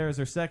 right there is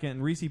her second,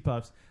 and Reese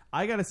Puffs.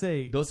 I gotta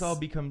say, Those all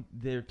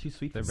they're too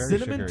sweet. They're very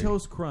Cinnamon sugary.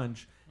 Toast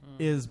Crunch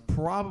is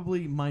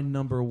probably my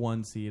number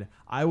 1 seed.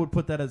 I would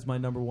put that as my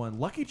number 1.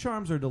 Lucky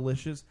Charms are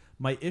delicious.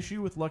 My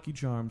issue with Lucky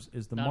Charms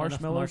is the Not enough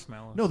marshmallows.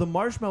 marshmallows. No, the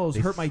marshmallows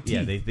hurt my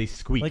teeth. Yeah, they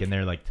squeak Like- and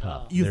they're like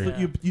tough. you,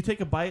 They're, you take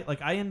a bite.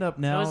 Like I end up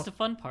That now. was the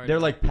fun part. they're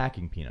like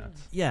packing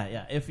peanuts.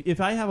 Yeah. If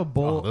I have a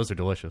bowl, Oh, those are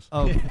delicious.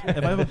 if I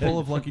have a bowl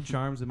of Lucky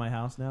Charms in my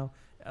house now,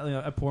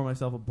 I pour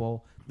myself a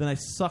bowl. Then I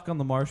suck on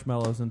the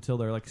marshmallows until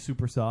they're like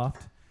super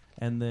soft,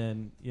 and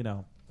then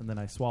and then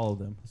I swallow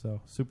them.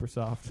 So super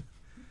soft.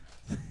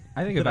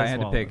 I think Then if I I had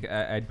to swallow pick,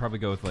 I'd probably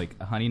go with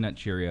like Honey Nut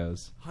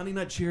Cheerios. Honey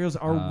Nut Cheerios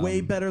are way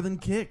better than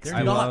Kix. They're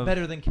I not love-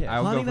 better than Kix. I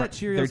would Honey go for- Nut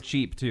Cheerios- They're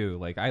cheap too.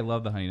 Like I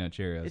love the Honey Nut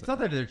Cheerios. It's not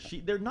that they're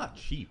cheap. They're not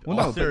cheap. Well,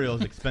 All no, but- cereal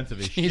is expensive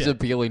as He's shit.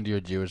 appealing to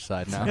your Jewish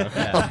side now.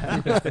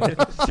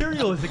 Yeah.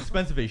 Cereal is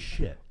expensive as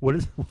shit. What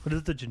is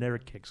the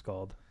generic Kicks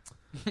called?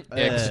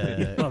 X.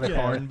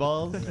 Corn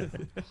balls.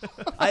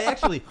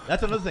 That's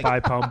another thing.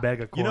 5-pound bag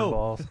of corn You know,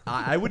 balls.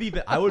 I would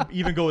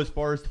even go as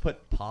far as to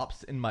put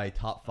Pops in my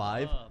top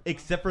 5,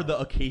 except for the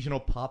occasional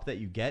Pop that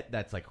you get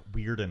that's like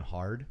weird and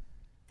hard.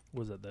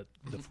 Was it the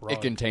frog?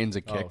 It contains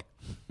a kick.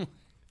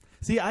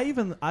 See,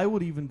 I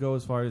would even go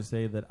as far as to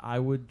say that I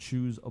would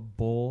choose a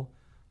bowl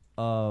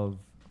of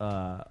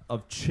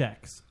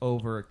Chex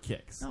over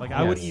Kix. Like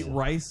I would yes. eat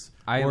rice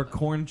I- or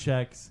corn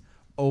Chex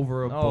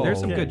over a bowl. There's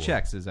some of good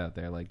Kix. Chex out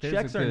there. Like there's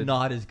Chex a are good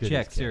not as good Chex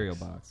as Kix. cereal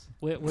box.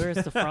 Where's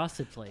the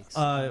Frosted Flakes?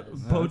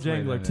 Bojangler,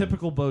 that's right.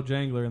 typical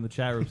Bojangler in the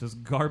chat room says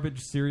garbage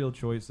cereal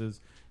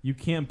choices. You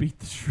can't beat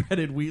the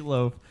shredded wheat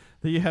loaf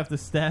that you have to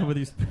stab with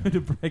your spoon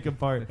to break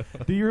apart.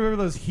 Do you remember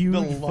those huge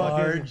The fucking...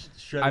 large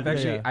shredded. I've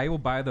actually Yeah. I will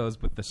buy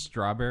those with the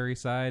strawberry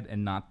side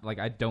and not like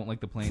I don't like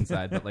the plain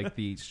side, but like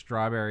the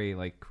strawberry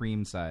like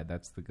cream side.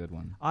 That's the good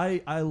one.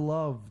 I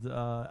loved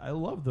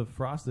the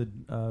frosted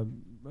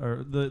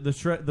or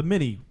the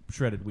mini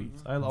shredded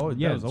wheats. That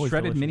was always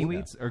shredded delicious. mini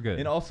wheats are good.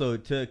 And also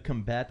to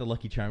combat the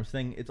Lucky Charms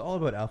thing, it's all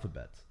about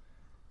alphabets,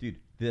 dude.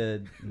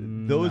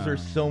 Those are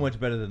so much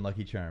better than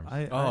Lucky Charms.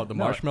 The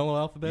marshmallow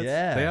alphabets?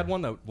 Yeah. They had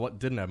one that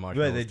didn't have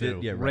marshmallows, they did, too.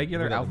 yeah. Right,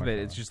 Regular without the alphabet,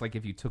 marshmallow. it's just like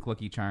if you took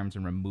Lucky Charms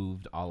and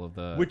removed all of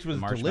the which was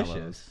marshmallows.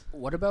 delicious.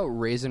 What about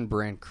Raisin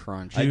Bran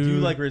Crunch? I do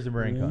Dude, like Raisin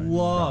Bran Crunch.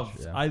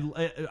 Loved.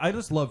 Yeah. I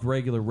just loved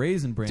regular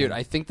Raisin Bran. Dude,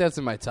 I think that's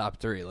in my top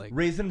 3. Like,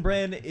 Raisin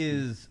Bran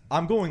is.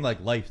 I'm going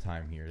like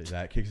lifetime here.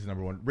 That Kicks is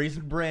number 1.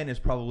 Raisin Bran is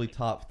probably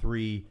top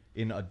 3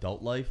 in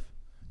adult life.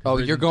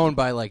 you're going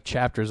by like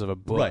chapters of a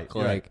book. Right,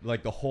 Like,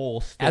 like the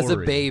whole story. as a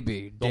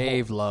baby, The whole-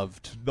 Dave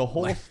loved. The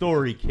whole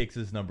story Kicks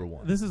is number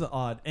 1. This is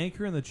odd.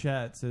 Anchor in the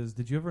chat says,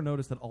 "Did you ever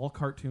notice that all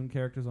cartoon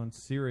characters on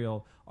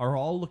cereal are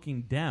all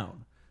looking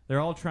down? They're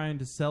all trying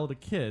to sell to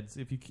kids.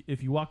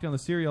 If you walk down the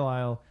cereal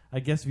aisle, I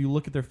guess if you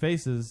look at their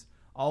faces,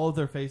 all of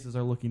their faces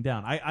are looking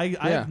down. I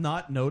have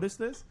not noticed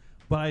this,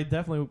 but I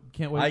definitely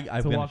can't wait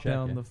I've to been walk to check,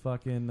 down yeah. the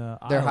fucking Their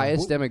aisle.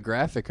 highest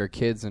demographic are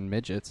kids and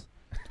midgets.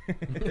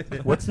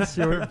 What's the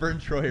cereal? Vern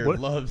Troyer What?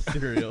 loves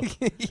cereal.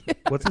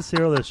 What's the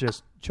cereal that's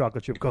just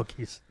chocolate chip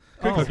cookies?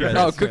 Cookie Crisp.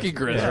 Oh, Cookie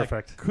Crisp.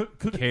 Perfect.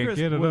 Cookie Can't Crisp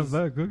get enough was,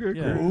 of that Cookie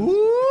yeah.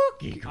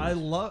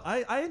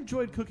 Crisp. I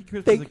enjoyed Cookie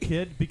Crisp as a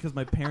kid because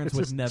my parents It's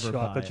would just never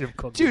buy chocolate it. chip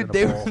cookies in Dude, a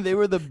they bowl. they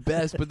were the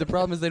best, but the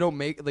problem is they don't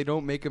make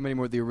them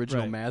anymore. The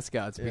original Right.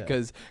 mascots Yeah.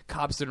 because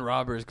cops and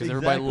robbers because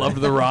Exactly. everybody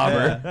loved the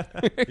robber.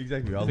 Yeah.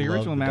 Exactly. The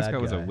original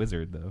mascot was a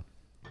wizard, though.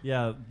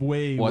 Yeah,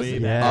 way Was way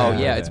it? back. Oh Yeah.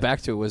 yeah, it's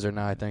back to a wizard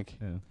now. I think.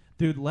 Yeah.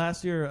 Dude,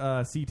 last year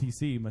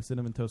CTC, my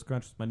Cinnamon Toast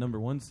Crunch, was my number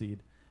 1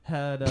 seed,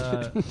 had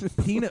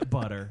peanut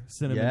butter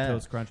Cinnamon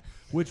Toast Crunch,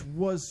 which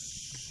was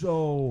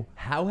so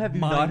How have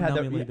you not had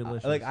that?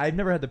 delicious. Like, I've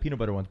never had the peanut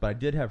butter ones, but I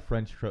did have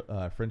French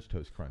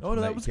Toast Crunch. Oh,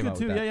 no, that was good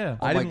too. Yeah.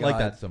 I didn't like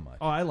God. that so much.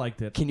 Oh, I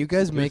liked it. Can you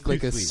guys make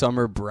like a sweet.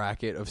 summer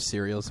bracket of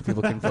cereals so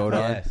people can vote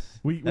on? Yes.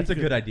 That's a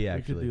good idea, We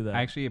actually. could do that.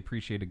 I actually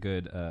appreciate a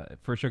good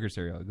for sugar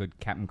cereal, a good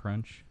Captain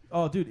Crunch.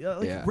 Oh, dude,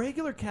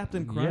 regular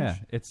Captain Crunch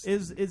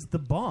is the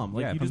bomb.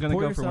 Like, yeah, you if I'm just gonna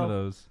pour go for one of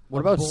yourself those. What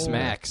about bowl.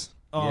 Smacks?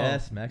 Oh, Yeah,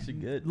 Smacks are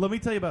good. Let me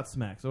tell you about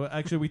Smacks. So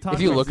actually, we talked.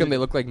 If you about look them, they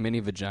look like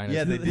mini vaginas.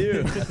 Yeah, they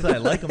do. That's why I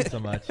like them so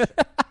much.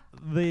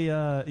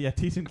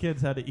 Teaching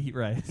kids how to eat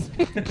right.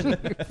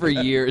 For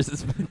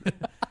years.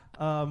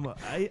 My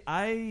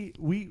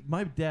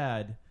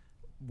dad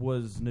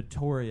was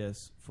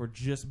notorious for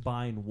just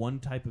buying one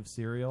type of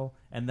cereal,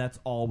 and that's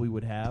all we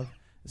would have.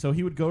 So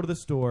he would go to the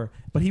store,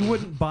 but he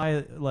wouldn't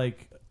buy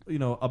like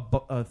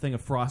a thing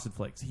of Frosted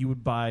Flakes. He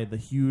would buy the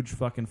huge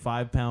fucking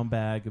 5-pound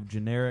bag of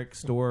generic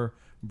store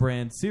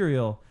brand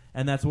cereal,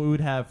 and that's what we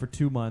would have for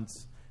 2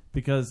 months.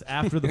 Because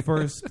after the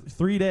first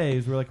 3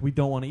 days, we're like, we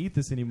don't want to eat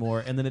this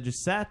anymore. And then it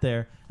just sat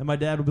there. And my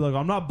dad would be like,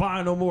 I'm not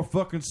buying no more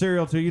fucking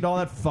cereal till you eat all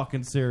that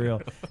fucking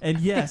cereal.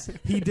 And yes,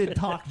 he did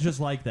talk just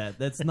like that.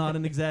 That's not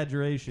an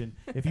exaggeration.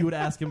 If you would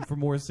ask him for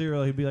more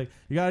cereal, he'd be like,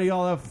 you got to eat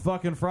all that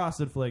fucking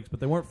Frosted Flakes. But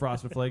they weren't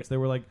Frosted Flakes. They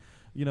were like,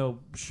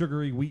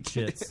 sugary wheat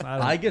shits.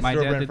 I get My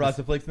store dad brand did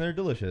Frosted Flakes, and they're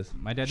delicious.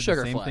 My dad did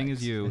Sugar the same thing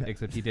flags. as you,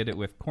 except he did it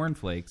with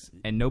cornflakes,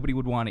 and nobody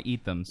would want to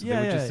eat them. So they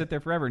would just sit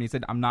there forever. And he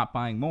said, I'm not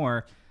buying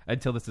more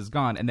until this is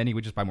gone. And then he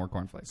would just buy more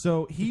cornflakes.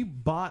 So he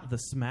bought the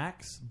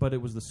Smacks, but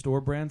it was the store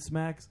brand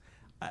Smacks.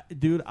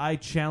 Dude, I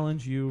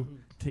challenge you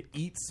to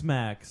eat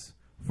Smacks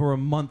for a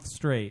month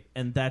straight,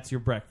 and that's your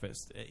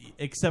breakfast.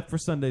 Except for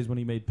Sundays when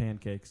he made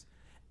pancakes.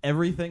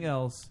 Everything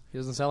else. He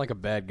doesn't sound like a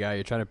bad guy.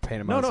 You're trying to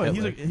paint him No, out as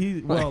no,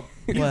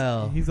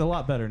 Hitler. he's a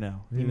lot better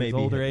now. He In may his be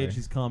older Hitler. age,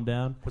 he's calmed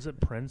down. Was it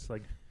Prince?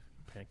 Like,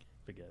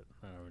 forget.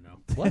 I don't know.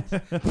 What?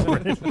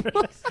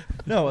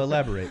 No,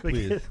 elaborate,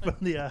 please. From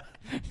the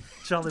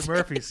Charlie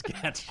Murphy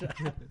sketch.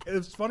 It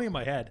was funny in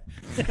my head.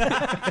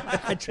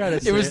 I tried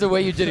to say It was the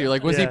way you did it. You're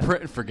like, was he Yeah.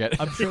 print?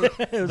 Forget. I'm sure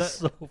It was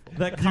so funny.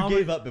 that You comedy,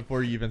 gave up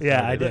before you even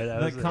started. Yeah, I did.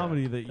 that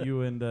comedy that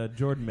you and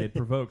Jordan made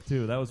provoked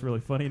too. That was really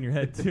funny in your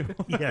head too.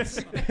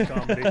 Yes,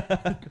 comedy.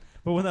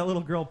 But when that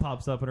little girl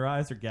pops up and her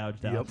eyes are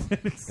gouged out,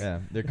 Yeah,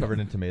 they're covered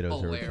in tomatoes or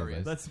Hilarious.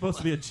 something. that's supposed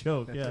to be a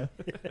joke. Yeah.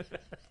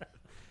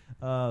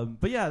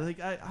 But yeah, like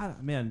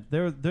man,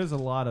 there's a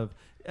lot of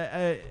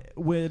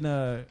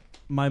when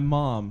my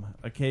mom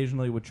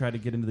occasionally would try to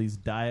get into these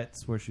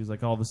diets where she's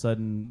like all of a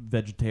sudden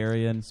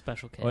vegetarian,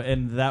 Special K.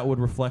 and that would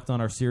reflect on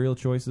our cereal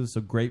choices.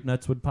 So grape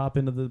nuts would pop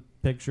into the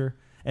picture,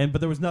 but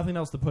there was nothing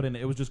else to put in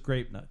it. It was just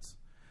grape nuts.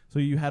 So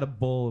you had a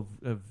bowl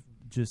of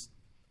just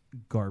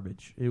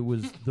garbage. It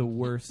was the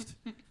worst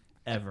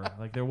ever.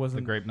 Like there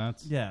wasn't The grape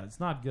nuts? Yeah, it's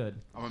not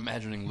good. I'm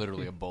imagining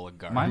literally a bowl of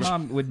garbage. My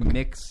mom would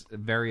mix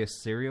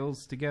various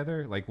cereals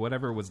together, like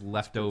whatever was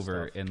left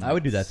over in I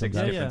would do that 6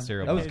 sometimes. different Yeah.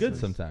 cereal That was boxes. good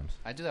sometimes.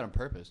 I do that on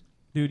purpose.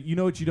 Dude, you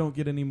know what you don't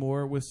get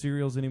anymore with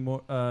cereals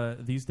anymore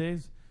these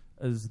days?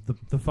 Is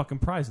the fucking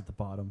prize at the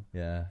bottom.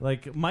 Yeah.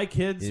 Like my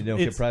kids, You don't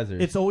get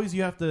prizers. It's always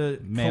you have to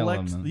Mail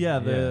collect, them. the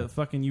Yeah.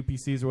 fucking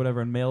UPCs or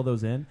whatever, and mail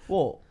those in.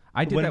 Well,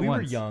 I did when that we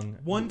once. were young.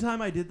 One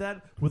time I did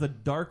that with a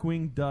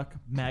Darkwing Duck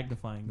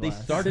magnifying They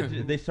glass. started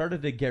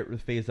to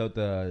phase out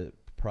the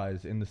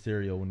prize in the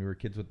cereal when we were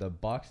kids with the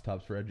box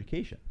tops for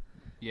education.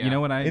 Yeah. You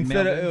know what I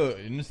Instead mailed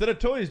in? instead of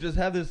toys, just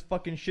have this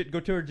fucking shit go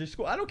towards your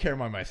school. I don't care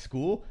about my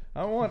school.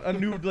 I want a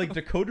new like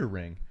decoder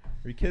ring.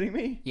 Are you kidding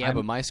me? Yeah,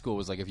 but my school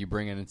was like, if you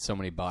bring in so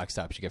many box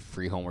tops, you get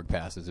free homework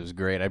passes. It was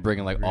great. I'd bring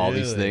in like all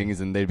these Really?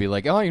 things, and they'd be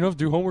like, "Oh, you don't have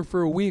to do homework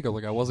for a week." I'm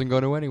like, I wasn't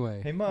going to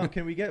anyway. Hey mom,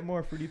 can we get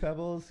more Fruity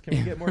Pebbles? Can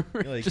we get more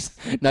like? Just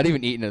not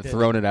even eating it,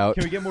 throwing it out.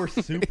 Can we get more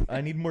soup? I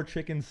need more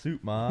chicken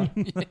soup, ma.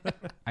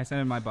 I sent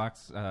in my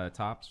box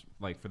tops,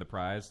 like for the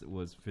prize,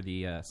 was for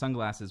the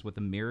sunglasses with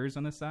the mirrors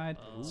on the side,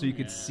 so you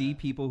could see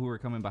people who were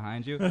coming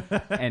behind you.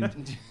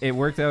 And it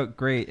worked out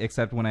great,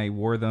 except when I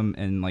wore them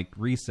in like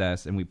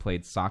recess and we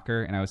played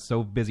soccer, and I was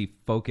so busy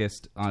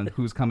focused on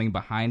who's coming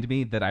behind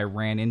me that I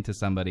ran into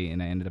somebody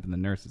and I ended up in the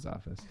nurse's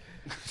office.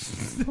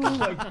 Oh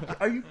my God.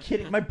 Are you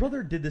kidding? My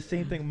brother did the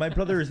same thing. My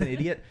brother is an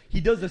idiot. He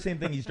does the same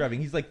thing. He's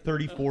driving. He's like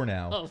 34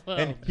 now, Oh, well,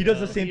 and he does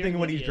the no, same you're thing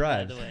when an he idiot,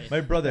 by drives. the way.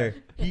 My brother,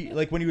 he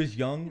like when he was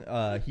young,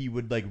 he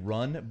would like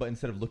run, but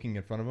instead of looking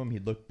in front of him,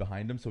 he'd look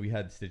behind him. So he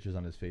had stitches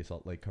on his face,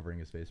 like covering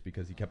his face,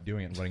 because he kept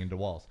doing it and running into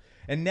walls.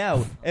 And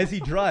now, as he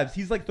drives,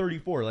 he's like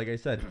 34, like I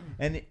said,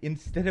 and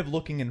instead of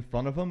looking in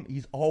front of him,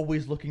 he's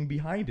always looking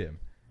behind him.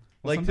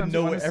 Well, Like to sometimes you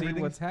know wanna see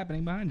everything. what's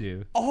happening behind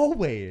you.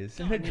 Always,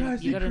 and it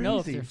drives you me gotta crazy. know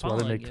if they're That's why they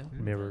following make you.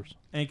 mirrors.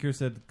 Anchor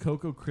said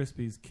Cocoa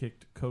Krispies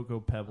kicked Cocoa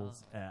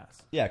Pebbles'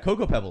 ass. Yeah,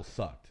 Cocoa Pebbles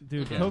sucked.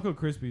 Dude, Cocoa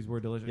Krispies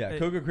were delicious. Yeah, Hey,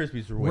 Cocoa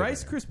Krispies were way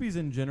Rice better. Krispies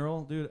in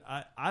general, dude,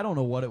 I don't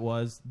know what it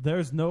was.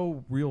 There's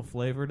no real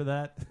flavor to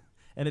that.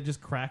 and it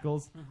just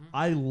crackles.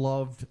 I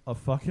loved a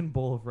fucking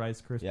bowl of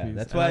Rice Krispies. Yeah,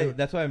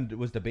 that's why I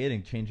was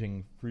debating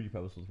changing Fruity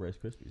Pebbles with Rice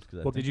Krispies.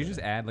 Well, did you just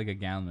add like a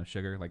gallon of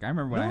sugar? Like I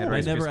remember when I had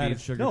Rice never Krispies.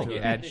 added sugar. No, to you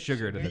it. add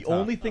sugar to the top. The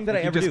only thing that I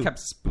ever just do kept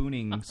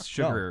spooning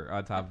sugar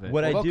on top of it.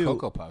 What about I do,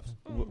 Cocoa Puffs?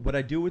 what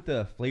I do with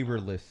the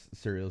flavorless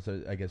cereals,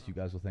 I guess you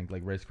guys will think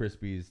like Rice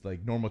Krispies,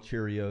 like normal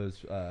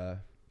Cheerios,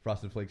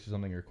 Frosted Flakes or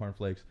something, or Corn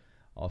Flakes.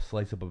 I'll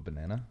slice up a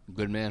banana.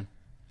 Good man.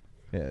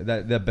 Yeah,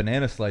 that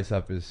banana slice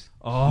up is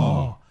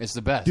It's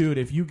the best. Dude,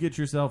 if you get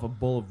yourself a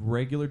bowl of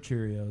regular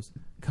Cheerios,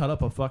 cut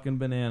up a fucking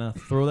banana,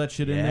 throw that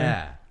shit in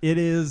there.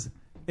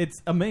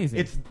 It's amazing.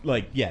 It's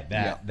like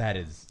that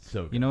is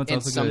so good. You know, it's and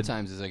also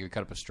sometimes it's like you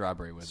cut up a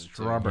strawberry with it. too.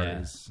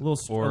 strawberries a little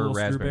or strawberry.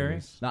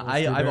 raspberries. No, Little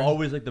I've strawberry.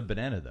 always liked the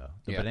banana though.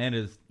 The Yeah. banana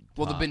is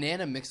Well, the top.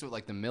 banana mixed with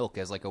like the milk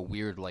has like a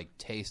weird like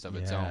taste of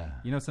its own.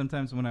 You know,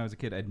 sometimes when I was a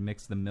kid, I'd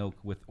mix the milk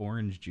with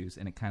orange juice,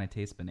 and it kind of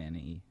tastes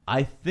banana-y.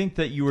 I think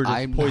that you were just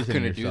I'm not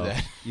poisoning going to do yourself.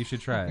 that. You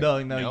should try it.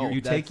 No,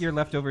 You take your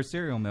leftover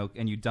cereal milk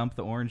and you dump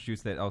the orange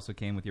juice that also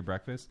came with your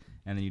breakfast,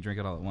 and then you drink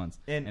it all at once,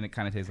 and it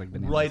kind of tastes like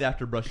bananas. right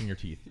after brushing your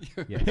teeth.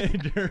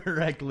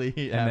 Directly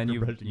and after then you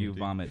brushing your teeth.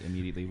 vomit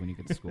immediately when you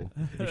get to school.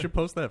 You should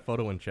post that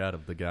photo in chat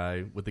of the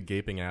guy with the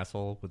gaping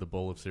asshole with a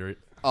bowl of cereal.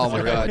 Oh my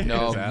cereal god, in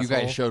no! his You asshole.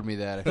 guys showed me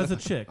that. That's a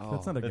chick. Oh,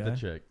 That's not a guy. That's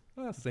a chick.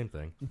 Well, same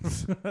thing.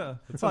 It's an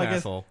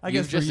asshole. I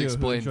guess You've just for you, who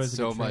explained enjoys a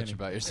so good much training.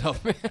 about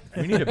yourself, man.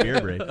 We need a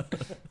beer break.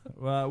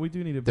 Well, we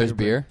do need a beer. There's break.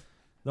 beer.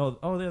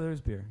 Oh, yeah,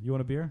 there's beer. You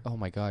want a beer? Oh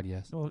my god,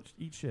 yes. Oh,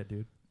 eat shit,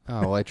 dude.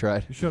 Oh, well, I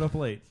tried. You showed up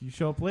late. You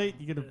show up late,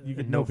 you get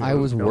No no beer. I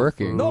was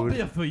working. No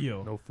beer for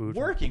you. No food.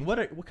 Working.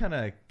 What kind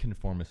of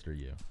conformist are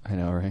you? I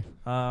know,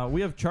 right?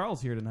 We have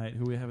Charles here tonight,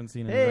 who we haven't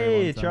seen in a very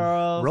long Hey, time.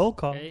 Charles. Roll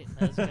call. Hey,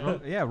 how's it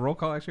going? Yeah, roll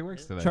call actually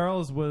works today.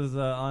 Charles was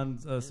on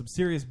some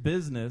serious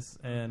business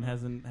and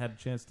hasn't had a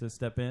chance to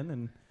step in,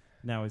 and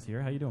now he's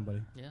here. How you doing,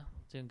 buddy? Yeah,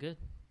 doing good.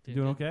 You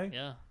doing good. okay?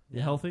 Yeah.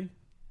 You healthy?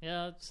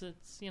 Yeah, it's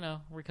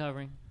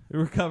recovering.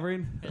 You're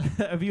recovering?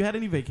 Have you had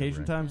any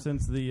vacation time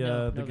since the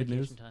No good vacation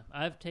news? time.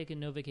 I've taken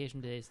no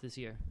vacation days this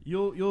year.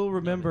 You'll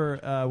remember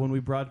when we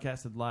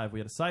broadcasted live, we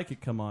had a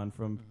psychic come on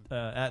from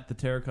at the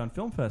Terracon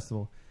Film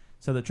Festival,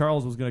 said that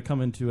Charles was going to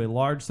come into a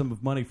large sum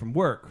of money from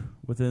work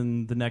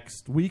within the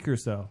next week or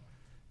so,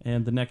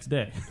 and the next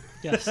day.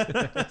 Yes.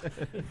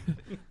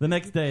 The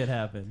next day it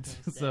happened.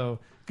 So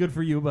good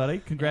for you, buddy.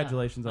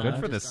 Congratulations on Good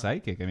that. for the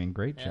psychic. I mean,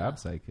 great Yeah. job,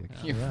 psychic.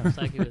 Yeah.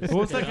 Psychic was What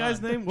was dead that guy's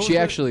on. name? What She was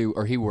actually,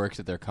 or he works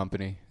at their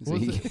company. What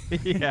was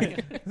Yeah,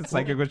 the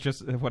psychic was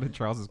just one of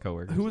Charles's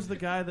coworkers. Who was the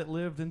guy that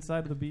lived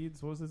inside the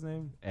beads? What was his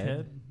name?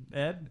 Ed.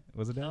 Ed?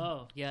 Was it Ed?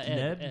 Oh, yeah,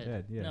 Ned? Ed.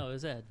 Ed, yeah. No, it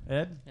was Ed.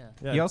 Ed? Yeah.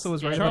 Yeah. He also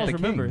was Yeah, right Charles about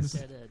the remembers.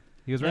 Kings. Ed.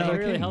 He was Yeah, right He about the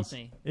really Kings. helped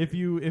me. If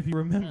you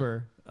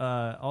remember,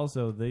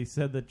 also they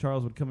said that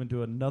Charles would come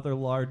into another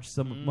large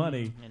sum of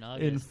money in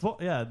August. full.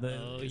 Yeah.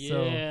 Oh,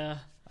 So yeah.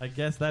 I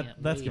guess Can't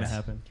that's wait. going to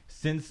happen.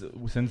 Since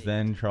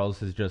then, Charles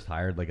has just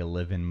hired like a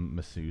live-in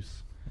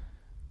masseuse.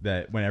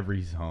 That whenever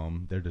he's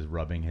home, they're just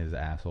rubbing his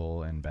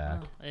asshole and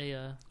back.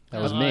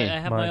 That was me. I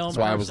have my own. That's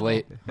why I was personal-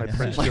 late. My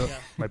Prince joke.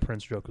 My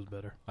Prince joke was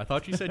better. I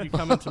thought you said you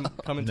come into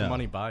No.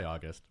 money by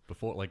August,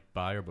 before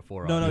by or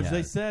before No, August.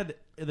 they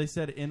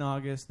said in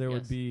August there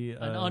would Yes. be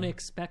An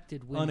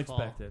unexpected windfall.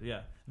 unexpected.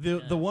 Yeah,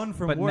 the one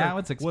from But work now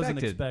it's wasn't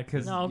expected, expected.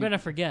 'cause No, I'm gonna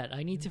forget.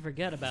 I need to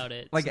forget about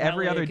it. Like so that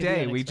every way it other can be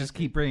day, we just unexpected.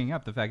 keep bringing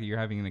up the fact that you're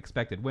having an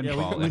expected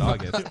windfall we- in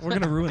August. We're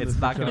gonna ruin It's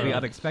this. not going to be Yeah.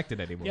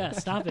 unexpected anymore. Yeah,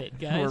 stop it,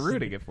 guys. We're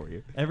rooting it for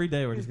you. Every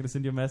day we're just gonna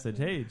send you a message.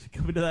 Hey, did you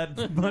come into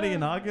that money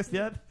in August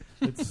yet?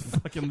 It's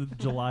fucking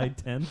July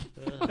 10th.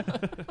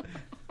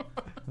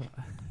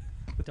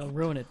 Don't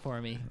ruin it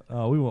for me.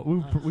 Oh, we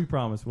won't. We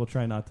promise we'll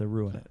try not to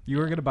ruin it. You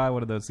were going to buy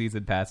one of those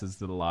season passes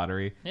to the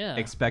lottery, Yeah.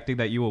 expecting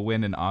that you will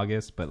win in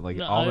August, but like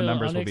No, all the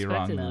numbers will be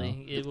wrong now.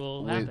 unexpectedly, it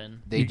will Wait,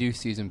 happen. They do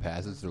season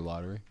passes through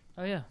lottery.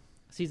 Oh yeah,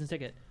 season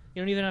ticket.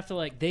 You don't even have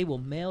to they will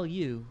mail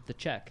you the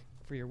check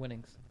for your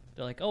winnings.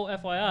 They're like, oh,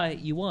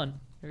 FYI, you won.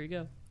 There you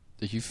go.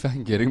 Are you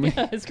fucking kidding me?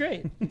 Yeah, it's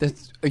great.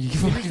 Are you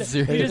fucking You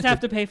serious? just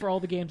have to pay for all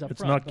the games up It's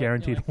front. not but,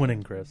 guaranteed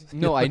winning, Chris.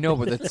 No, I know,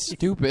 but that's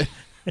stupid.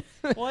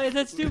 Why is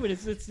that stupid?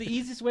 It's the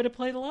easiest way to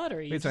play the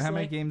lottery. Wait, It's so just how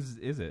many games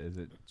is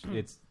it?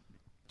 It's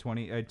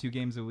 20, 2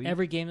 games a week?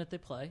 Every game that they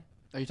play.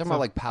 Are you talking about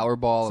like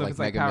Powerball, so like if it's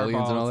like Mega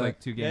Millions and Powerball, all it's that? like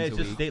 2 Yeah, games it's a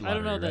just week. state I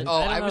don't know lottery, that- right? Oh,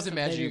 I don't I know was if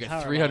they imagining do you get Powerball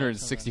or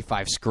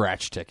 365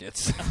 scratch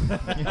tickets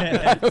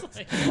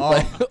all,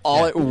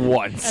 all at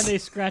once. And they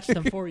scratch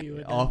them for you.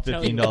 And all then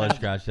tell you $15 what happened.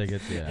 scratch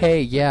tickets. Yeah.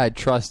 Hey, yeah,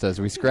 trust us.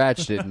 We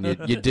scratched it, and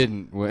you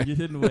didn't win. You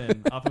didn't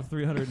win off of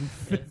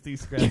 350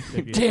 scratch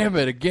tickets. Damn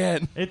it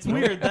again. It's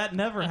weird. That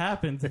never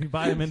happens if you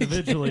buy them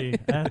individually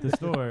at the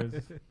stores.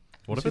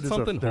 What if See, it's there's a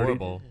something 30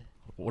 horrible?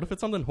 What if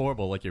it's something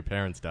horrible like your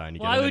parents die and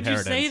you Why get an would you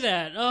inheritance? say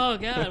that? Oh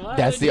God! Why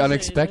That's would the you say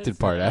unexpected that?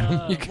 part,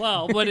 Adam.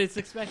 Well, but it's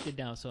expected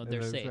now, so they're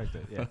It's safe.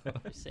 expected, yeah.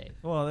 They're safe.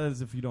 Well, that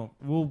is if you don't.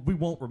 We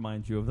won't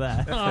remind you of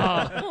that.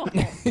 Oh.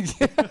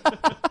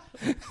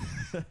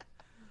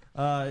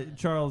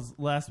 Charles,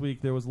 last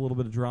week there was a little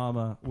bit of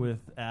drama with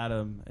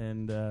Adam,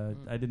 and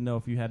I didn't know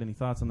if you had any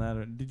thoughts on that.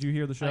 Or, did you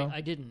hear the show?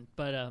 I didn't,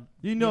 but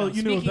you knew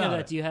speaking about of that,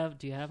 it.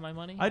 Do you have my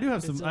money? I do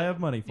have some. I have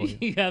money for you.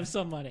 You have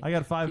some money. I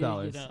got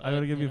 $5. I'm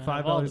going to give you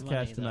 $5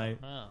 cash tonight.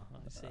 Oh,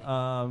 I see.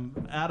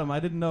 Adam, I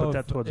didn't know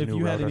if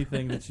you had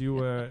anything that you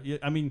were.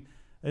 I mean,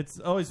 it's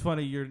always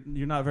funny. You're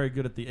not very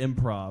good at the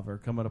improv or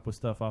coming up with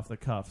stuff off the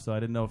cuff. So I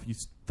didn't know if you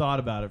thought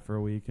about it for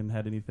a week and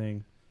had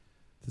anything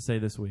to say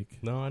this week.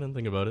 No, I didn't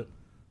think about it.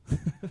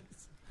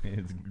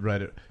 It's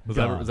right.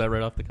 Was that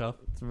right off the cuff?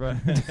 That's right.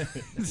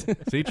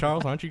 See,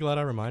 Charles, aren't you glad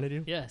I reminded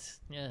you? Yes,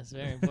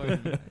 very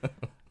important.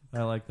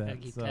 I like that. Gotta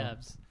keep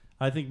tabs.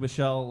 I think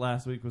Michelle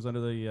last week was under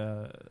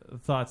the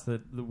thoughts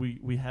that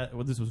we had.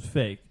 Well, this was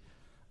fake.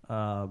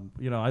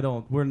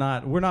 We're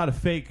not a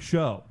fake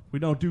show. We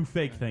don't do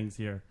fake things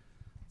here.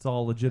 It's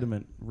all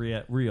legitimate,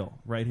 real,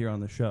 right here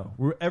on the show.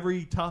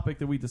 Every topic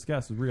that we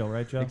discuss is real,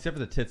 right, Joe? Except for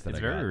the tits that I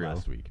got real.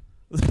 last week.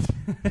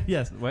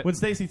 Yes. What? When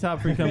Stacey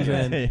Topfree comes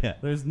in, Yeah.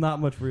 there's not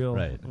much real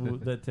Right.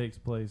 that takes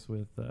place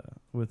with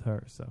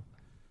her. So,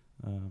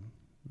 all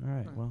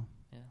right. Well,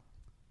 Yeah.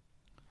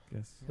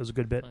 guess It was a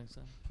good bit. Thanks,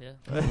 yeah.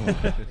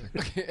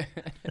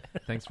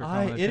 Thanks for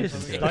calling It is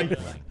attention to it.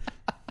 stifling.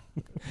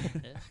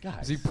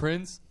 Is he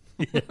Prince?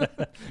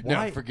 Why-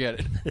 No, forget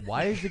it.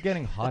 Why is it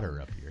getting hotter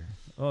up here?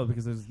 Oh,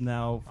 because there's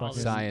now All fucking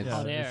this Science. yeah,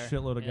 hot there's air. a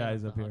shitload of Yeah,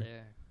 guys up hot here.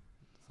 air.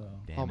 So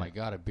Damn Oh my it.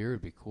 god, a beer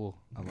would be cool.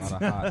 A lot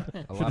of hot. A lot should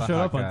have of showed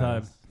hot up on time.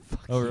 guys.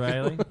 Oh,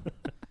 Riley.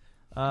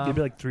 You'd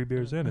be like 3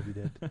 beers in if you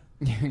did.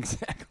 Yeah,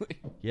 exactly.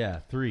 Yeah,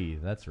 3.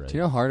 That's right. Do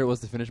you know how hard it was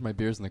to finish my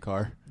beers in the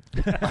car?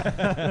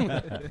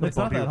 It's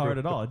not that hard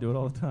at all. I do it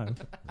all the time.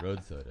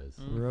 Road sodas.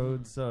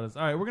 Road sodas.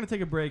 All right, we're going to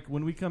take a break.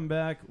 When we come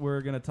back,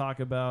 we're going to talk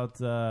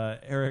about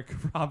Eric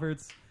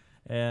Roberts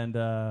and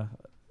our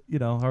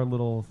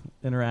little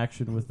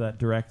interaction with that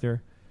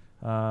director.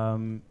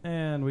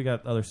 And we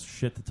got other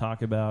shit to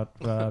talk about.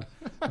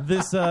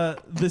 This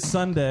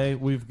Sunday,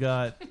 we've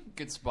got...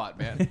 Good spot,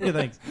 man. Yeah,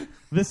 thanks.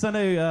 This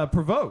Sunday,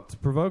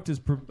 Provoked. Provoked is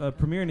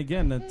premiering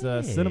again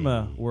at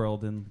Cinema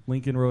World in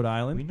Lincoln, Rhode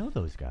Island. We know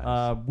those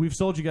guys. We've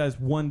sold you guys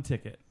 1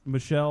 ticket.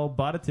 Michelle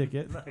bought a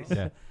ticket. Nice.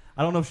 Yeah.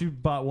 I don't know if she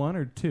bought 1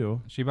 or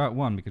 2. She bought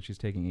 1 because she's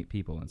taking 8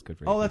 people, and it's good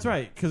for 8 Oh, that's people.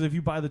 right. Because if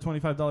you buy the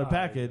 $25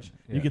 package,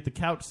 yeah. you get the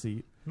couch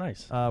seat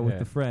Nice. with Yeah.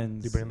 the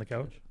friends. Do you bring the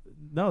couch?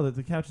 No,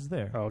 the couch is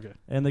there. Oh, okay.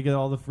 And they get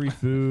all the free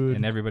food.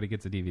 And everybody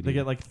gets a DVD. They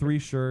get like 3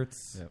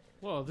 shirts. Yep.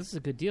 Whoa, this is a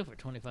good deal for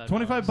 $25.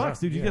 $25,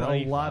 dude. You get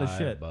a lot of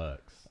shit.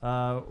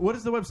 $5. What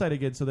is the website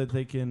again so that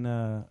they can...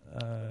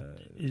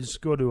 You just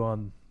go to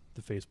on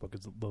the Facebook.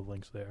 It's the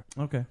link's there.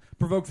 Okay.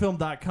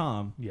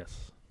 Provokefilm.com.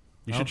 Yes.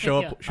 You I should don't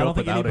show think- up. I Show don't up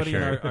think without a anybody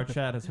in shirt. our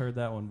chat has heard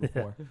that one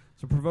before.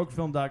 So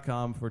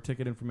provokefilm.com for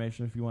ticket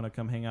information if you want to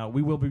come hang out.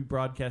 We will be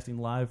broadcasting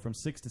live from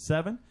 6 to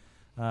 7.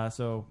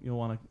 So you'll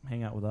want to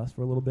hang out with us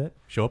for a little bit.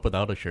 Show up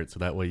without a shirt, so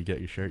that way you get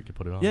your shirt, you can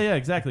put it on. Yeah,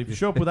 exactly. If you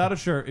show up without a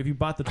shirt, if you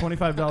bought the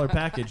 $25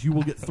 package, you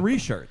will get 3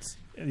 shirts.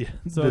 Yeah.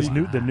 So There's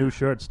the new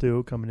shirts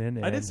too coming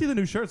in. I did see the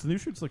new shirts. The new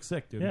shirts look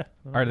sick, dude. Yeah.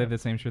 Are they the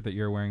same shirt that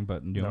you're wearing,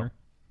 but newer?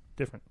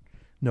 Different?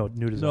 No,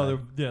 new design.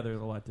 No, they're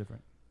a lot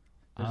different.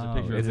 There's a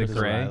picture is of it Chris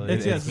gray? O'Reilly.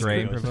 It's- yes, it's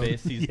gray. gray.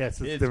 Face. He's- Yes,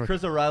 it's it's different.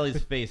 Chris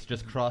O'Reilly's face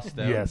just crossed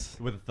out Yes.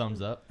 with a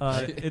thumbs up.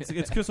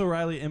 It's Chris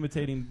O'Reilly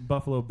imitating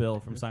Buffalo Bill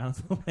from Silence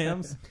of the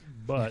Lambs.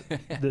 But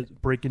the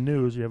breaking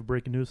news. You have a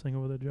breaking news thing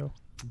over there, Joe?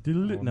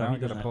 No, now he I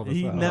gotta doesn't. pull this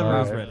He up. never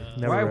is Alright. ready.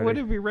 Never Why ready. would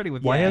it be ready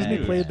with Why that hasn't he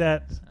news? played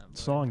that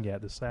song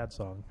yet? The sad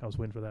song. I was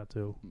waiting for that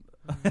too.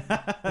 Throwing You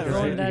that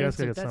guys into- gotta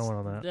get that's- someone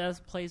on that. That's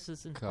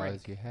places in Cause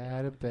break. you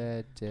had a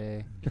bad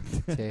day.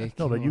 Take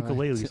No, the you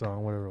ukulele out.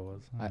 song, whatever it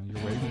was. Oh,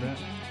 you're waiting for that?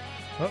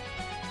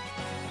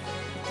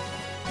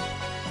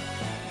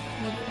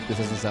 This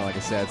doesn't sound like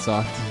a sad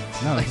song.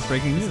 No, it's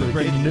breaking news.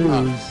 Breaking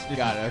news.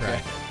 Got it.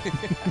 Okay.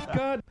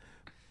 God.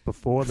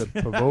 Before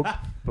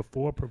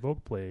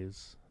Provoke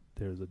plays,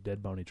 there's a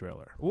Dead Bounty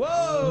trailer.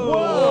 Whoa!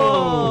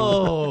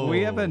 Whoa!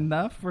 We have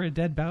enough for a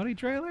Dead Bounty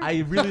trailer? I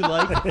really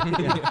like.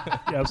 Yeah,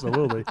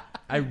 absolutely.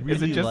 I really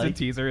Is it just a like.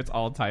 teaser? It's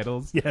all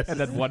titles? Yes. And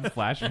then one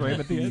flash frame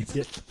at the end?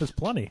 Yeah, there's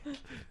plenty.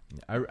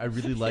 I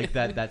really like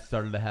that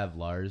started to have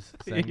Lars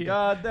saying, Yeah.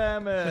 "God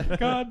damn it."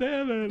 God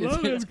damn it.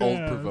 Love It's this old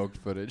guy. provoked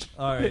footage.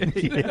 All right.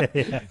 Yeah.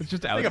 It's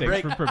just Take a outtakes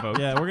break. from Provoke.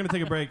 Yeah, we're going to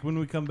take a break. When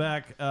we come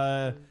back,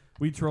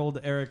 we trolled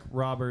Eric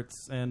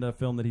Roberts and a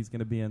film that he's going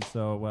to be in.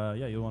 So,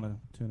 yeah, you'll want to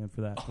tune in for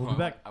that. We'll be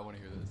back. I want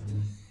to hear this.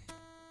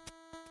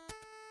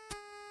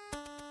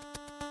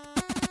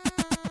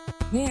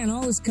 Man,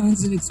 all this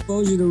constant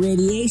exposure to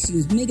radiation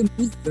is making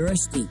me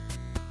thirsty.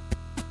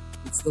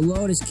 It's the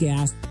Lotus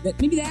Cast.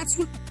 Maybe that's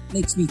what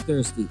makes me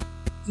thirsty.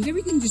 Did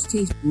everything just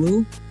taste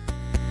blue?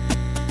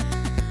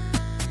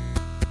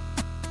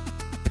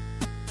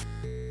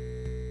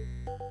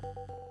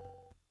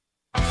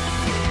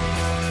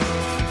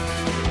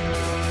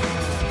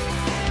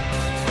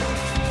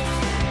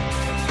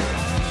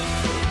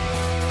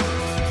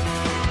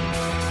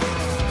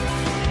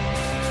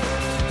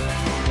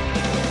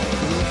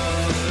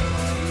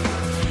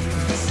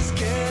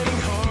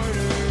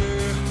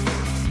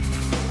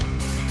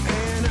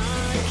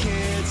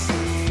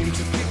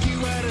 Pick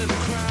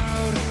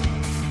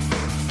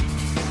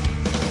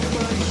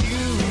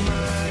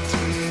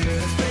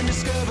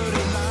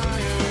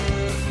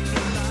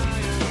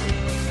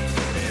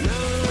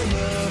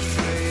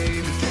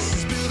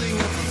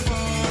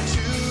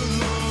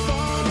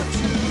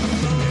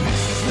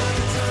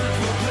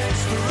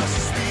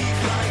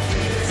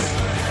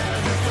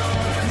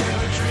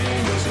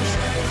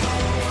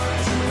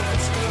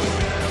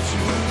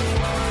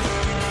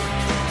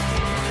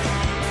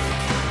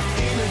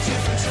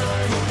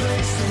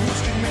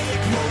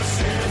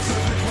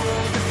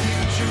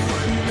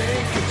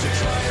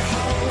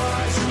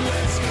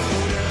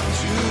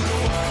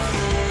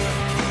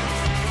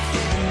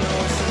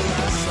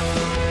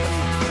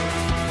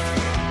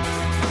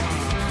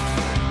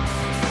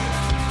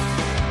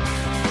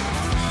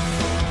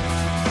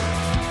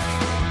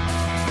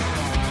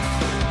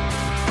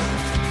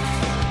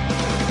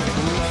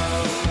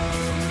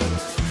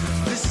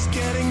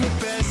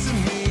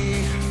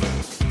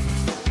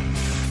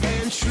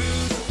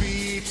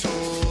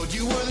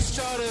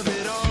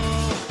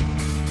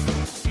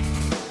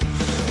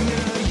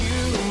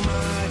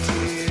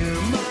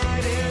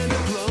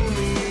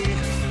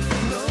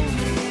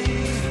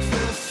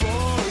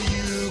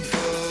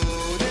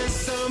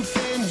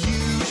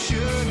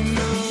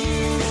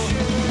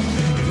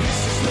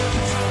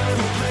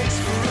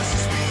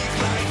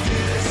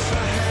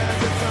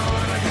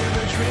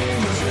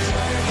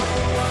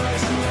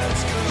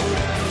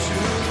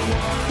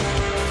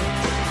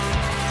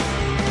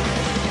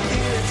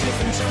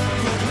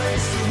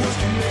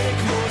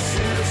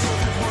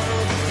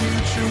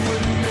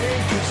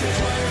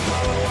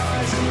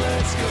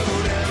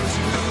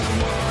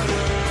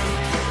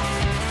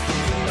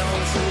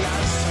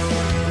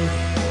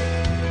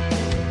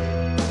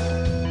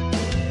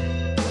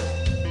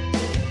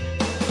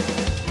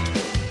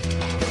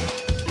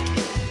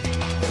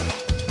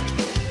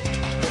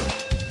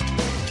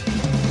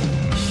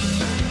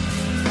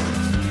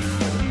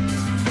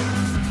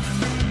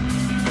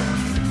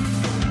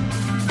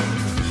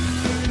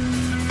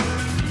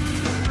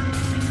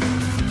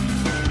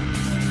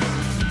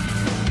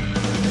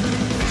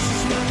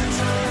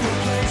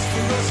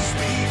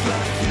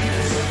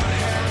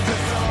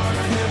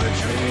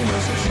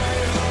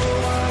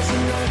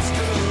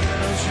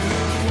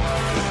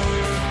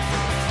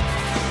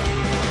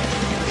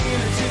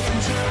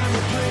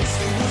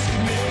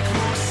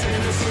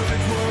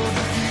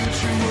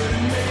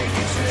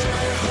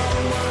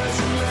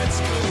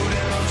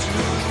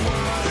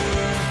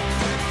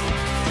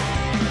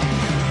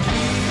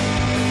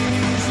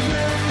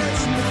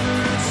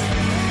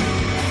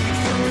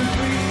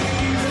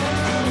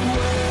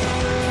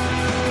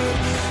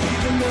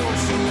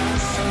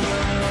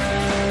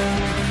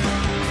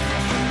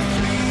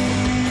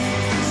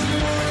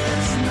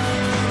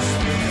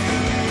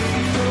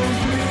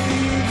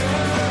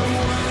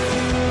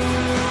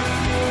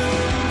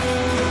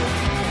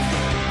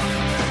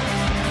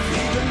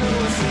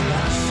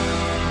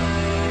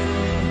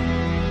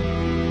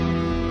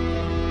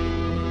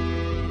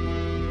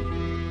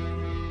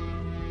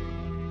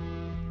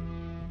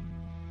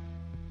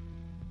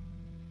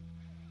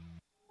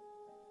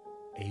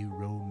A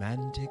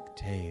romantic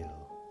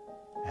tale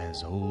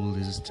as old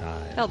as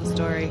time. Tell the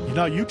story.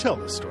 You tell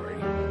the story.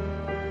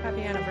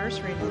 Happy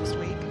anniversary next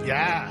week.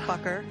 Yeah.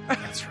 Fucker.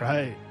 That's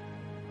right.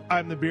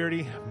 I'm the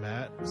Beardy.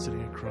 Matt,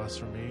 sitting across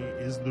from me,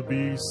 is the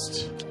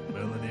Beast.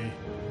 Melanie.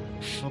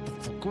 Shut the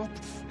fuck up.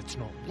 It's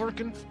not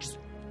working. Just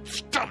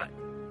stop it.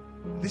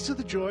 These are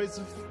the joys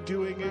of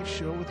doing a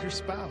show with your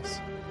spouse.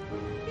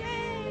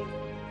 Yay!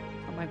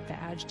 For my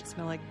badge to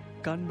smell like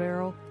gun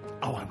barrel.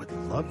 Oh, I would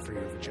love for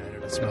your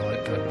vagina to smell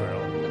like gun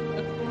barrel.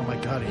 Oh my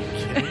God, are you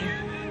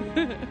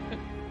kidding?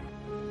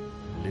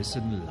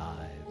 Listen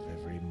live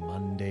every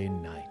Monday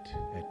night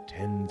at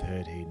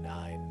 10:30,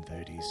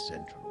 9:30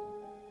 Central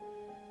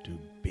to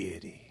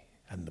Beardy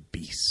and the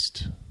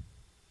Beast.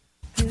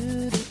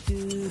 Oh,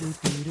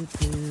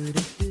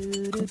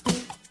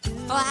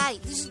 hi,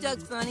 this is Doug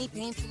Funny,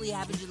 painfully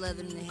average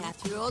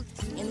 11-and-a-half-year-old,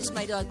 and this is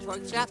my dog,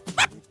 Porkchop.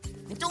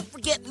 And don't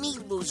forget me,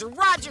 loser,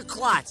 Roger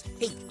Klotz.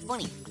 Hey,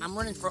 Funny, I'm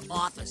running for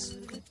office.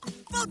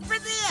 Vote for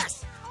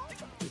this!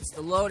 It's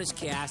the Lotus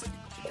Cast.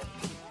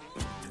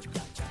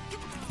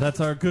 That's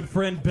our good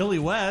friend Billy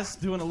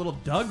West doing a little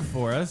Doug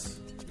for us.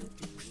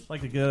 I'd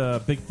like to give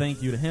a big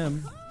thank you to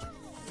him.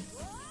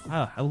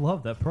 I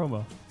love that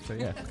promo. So,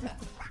 yeah.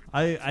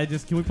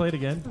 Can we play it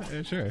again?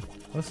 Sure.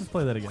 Let's just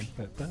play that again.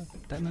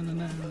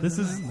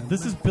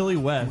 This is Billy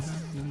West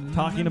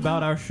talking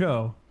about our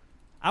show,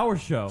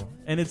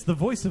 and it's the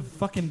voice of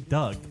fucking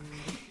Doug.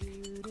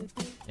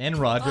 And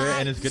Roger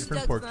and his good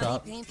friend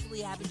Porkchop.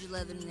 Painfully average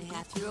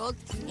 11-and-a-half-year-old,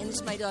 and this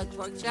is my dog,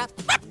 Porkchop.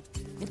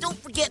 And don't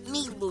forget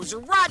me, loser,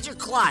 Roger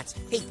Klotz.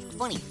 Hey,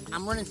 Funny,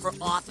 I'm running for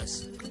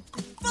office.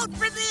 Vote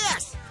for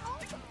this!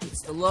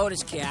 It's the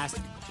Lotus Cast.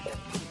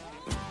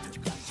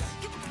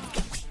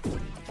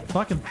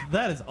 Fucking,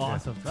 that is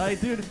awesome.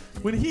 Dude,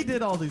 when he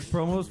did all these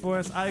promos for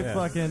us,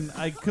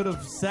 I could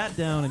have sat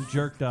down and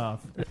jerked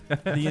off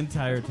the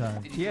entire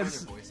time.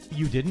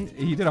 You didn't?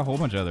 He did a whole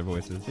bunch of other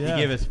voices. Yeah.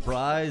 He gave us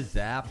Fry,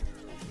 Zap,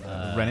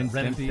 Ren and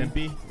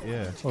Stimpy.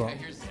 Yeah. Well,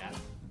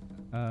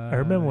 I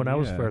remember when I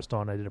was first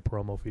on, I did a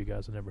promo for you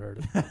guys. I never heard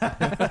it.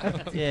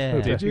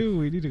 Yeah. Did you?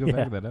 We need to go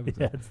back to that episode.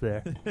 Yeah, it's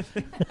there.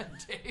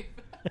 Dave.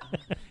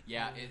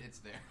 Yeah, it's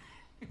there.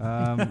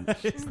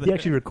 He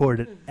actually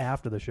recorded it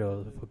after the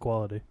show for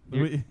quality.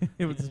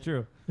 It was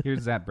true.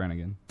 Here's Zap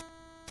Brannigan.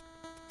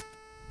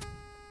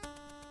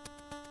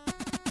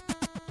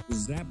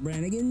 Zap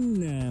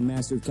Brannigan,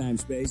 master of time,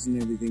 space,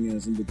 and everything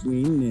else in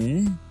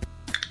between,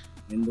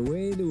 And the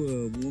way to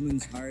a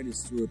woman's heart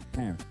is through her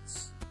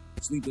parents.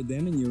 Sleep with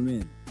them and you're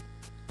in.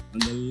 On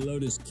the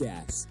Lotus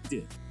Cast.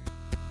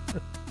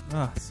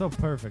 So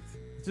perfect.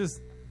 Just,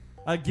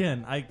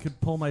 again, I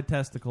could pull my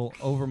testicle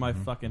over my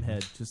fucking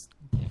head. Just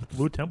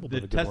Lou Temple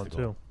did a good one,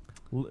 too.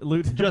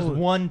 Just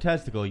one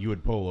testicle you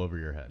would pull over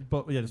your head.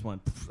 But yeah, just one.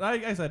 I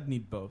guess I'd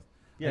need both.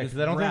 Yeah, because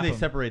I don't think they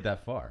separate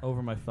that far.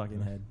 Over my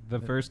fucking head. The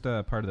first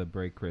part of the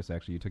break, Chris,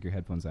 actually, you took your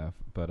headphones off.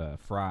 But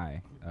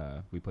Fry,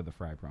 we played the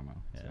Fry promo.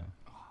 Yeah. So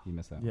you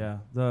missed that one. Yeah.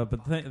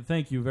 But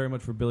thank you very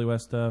much for Billy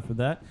West for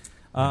that.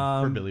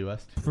 For Billy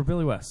West. For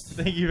Billy West.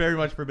 Thank you very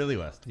much for Billy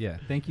West. Yeah.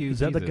 Thank you, Is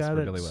that the Jesus, guy for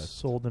that Billy West.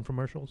 sold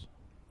infomercials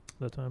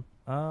that time?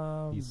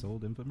 He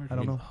sold infomercials? I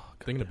don't know.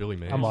 Thinking of Billy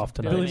Mays. I'm off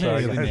tonight. Billy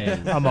Sorry, Mays.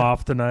 guys. I'm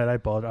off tonight. I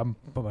apologize. I'm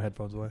put my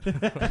headphones away.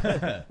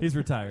 He's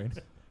retiring.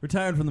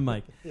 Retiring from the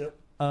mic. Yep.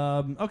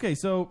 Okay,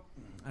 so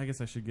I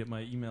guess I should get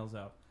my emails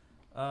out.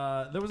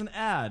 There was an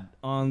ad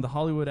on the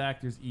Hollywood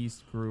Actors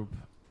East group.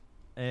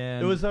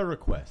 And it was a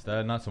request,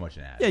 not so much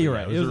an ad. Yeah, you're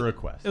right. It was a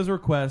request. It was a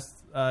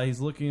request.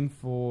 He's looking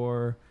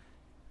for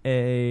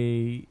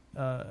a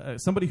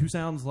somebody who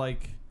sounds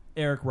like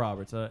Eric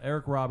Roberts,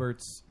 Eric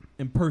Roberts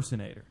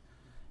impersonator,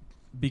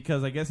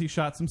 because I guess he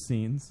shot some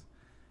scenes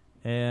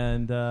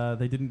and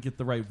they didn't get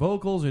the right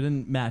vocals or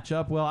didn't match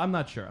up well. I'm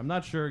not sure. I'm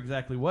not sure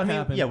exactly what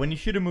happened. Yeah, when you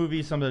shoot a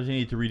movie, sometimes you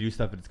need to redo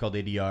stuff, but it's called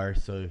ADR,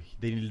 so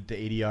they needed to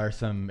ADR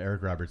some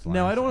Eric Roberts lines.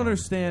 Now, I don't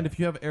understand if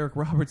you have Eric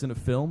Roberts in a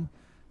film,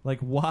 like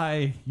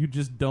why you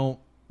just don't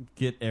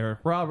get Eric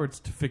Roberts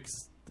to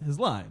fix his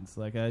lines.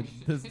 Like, I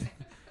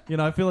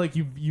feel like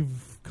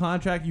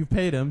you've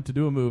paid him to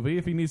do a movie.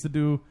 If he needs to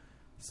do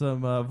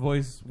some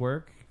voice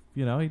work,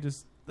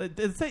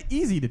 it's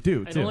easy to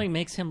do. It too. only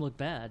makes him look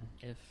bad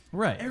if.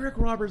 Right. Eric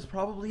Roberts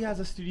probably has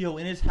a studio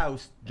in his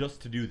house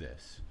just to do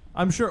this.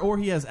 I'm sure, or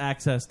he has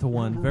access to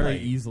one very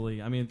Right. easily.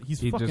 I mean,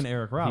 he's fucking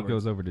Eric Roberts. He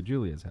goes over to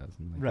Julia's house.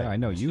 And like, Right. Yeah, I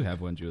know you have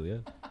one,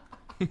 Julia.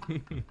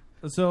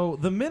 So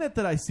the minute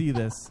that I see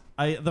this,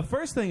 the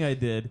first thing I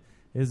did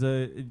is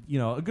a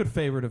good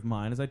favorite of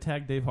mine is I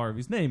tagged Dave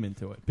Harvey's name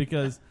into it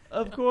because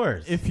of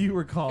course, if you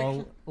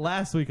recall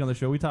last week on the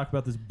show we talked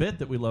about this bit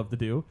that we love to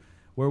do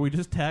where we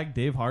just tag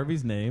Dave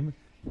Harvey's name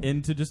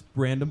into just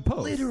random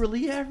posts,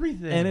 literally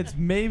everything, and it's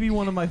maybe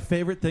one of my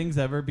favorite things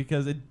ever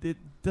because it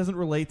doesn't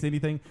relate to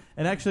anything,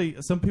 and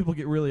actually some people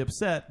get really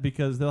upset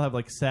because they'll have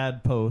like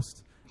sad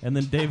posts. And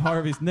then Dave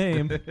Harvey's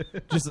name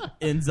just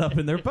ends up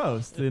in their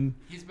post. And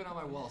he's been on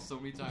my wall so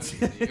many times.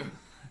 You.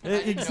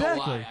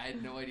 Exactly. I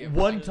had no idea.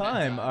 One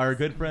time, our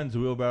good friends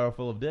Wheelbarrow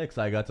Full of Dicks,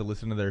 I got to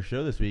listen to their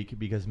show this week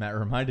because Matt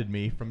reminded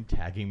me from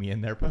tagging me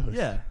in their post.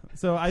 Yeah.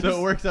 So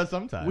it works out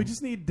sometimes. We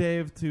just need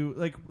Dave to,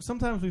 like,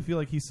 sometimes we feel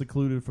like he's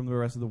secluded from the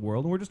rest of the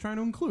world, and we're just trying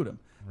to include him.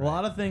 Right. A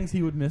lot of things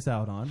he would miss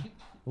out on.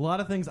 A lot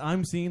of things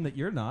I'm seeing that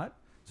you're not.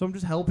 So I'm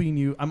just helping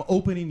you. I'm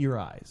opening your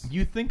eyes.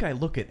 You think I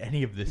look at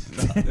any of this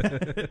stuff?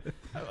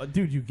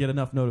 Dude, you get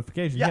enough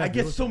notifications. Yeah, I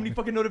get so many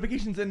fucking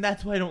notifications, and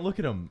that's why I don't look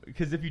at them.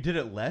 Because if you did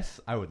it less,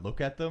 I would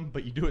look at them.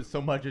 But you do it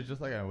so much, it's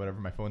just like, oh,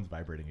 whatever, my phone's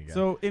vibrating again.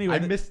 So anyway, I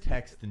miss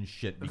text and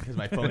shit because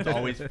my phone's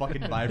always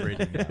fucking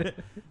vibrating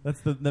now.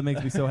 That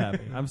makes me so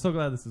happy. I'm so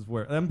glad this is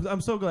work.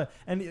 I'm so glad.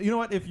 And you know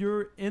what? If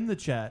you're in the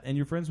chat and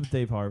you're friends with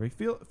Dave Harvey,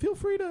 feel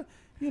free to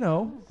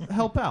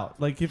help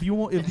out. Like if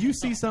you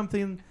see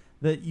something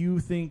that you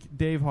think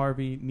Dave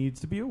Harvey needs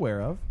to be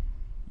aware of,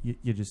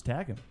 you just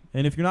tag him.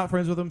 And if you're not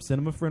friends with him, send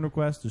him a friend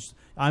request.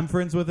 I'm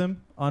friends with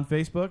him on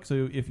Facebook,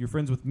 so if you're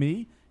friends with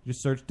me,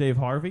 just search Dave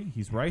Harvey.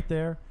 He's right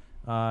there.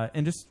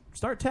 And just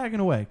start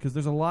tagging away, because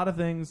there's a lot of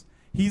things.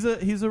 He's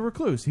a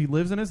recluse. He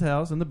lives in his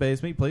house in the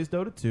basement. He plays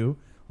Dota 2.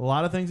 A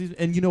lot of things.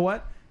 And you know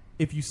what?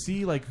 If you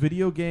see like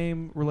video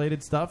game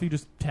related stuff, you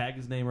just tag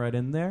his name right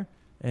in there.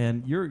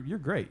 And you're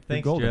great.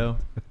 Thanks, Joe.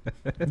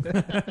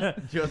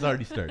 Joe's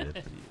already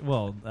started.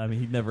 Well, I mean,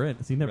 he never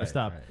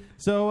stopped. Right.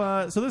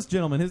 So this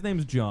gentleman, his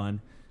name's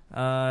John.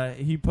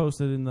 He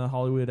posted in the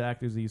Hollywood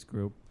Actors East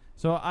group.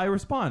 So I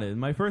responded.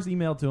 My first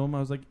email to him,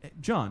 I was like, hey,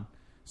 John,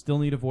 still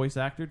need a voice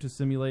actor to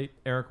simulate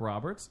Eric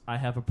Roberts. I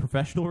have a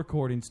professional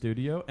recording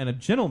studio and a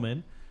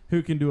gentleman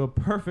who can do a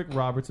perfect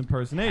Roberts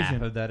impersonation.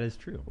 Half of that is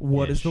true.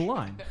 What is the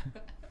line?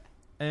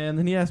 And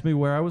then he asked me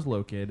where I was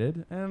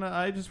located, and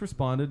I just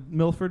responded,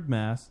 Milford,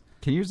 Mass.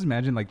 Can you just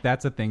imagine, like,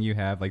 that's a thing you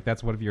have? Like,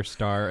 that's one of your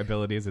star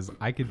abilities is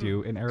I could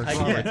do an Eric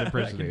Roberts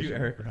impersonation. I can do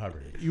Eric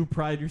Roberts. You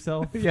pride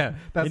yourself? Yeah,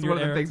 that's one of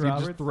the Eric things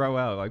Roberts? you just throw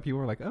out. Like, people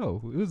are like, oh,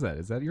 who's that?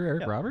 Is that your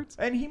Eric Roberts?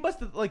 And he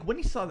must have, like, when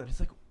he saw that, he's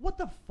like, what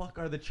the fuck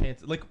are the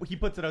chances? Like, he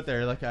puts it out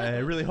there, like, I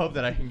really hope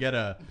that I can get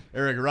a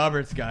Eric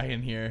Roberts guy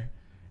in here.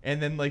 And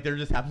then, like, there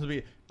just happens to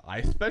be,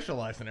 I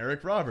specialize in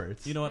Eric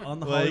Roberts. You know what? On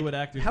the Hollywood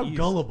Actors How East,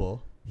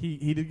 gullible.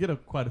 He did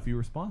get quite a few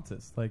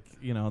responses. Like,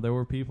 there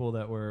were people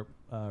that were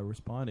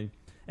responding.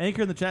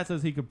 Anchor in the chat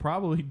says he could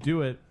probably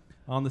do it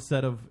on the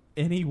set of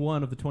any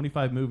one of the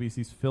 25 movies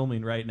he's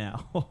filming right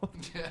now.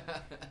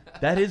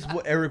 That is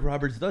what Eric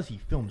Roberts does. He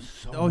films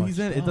so much he's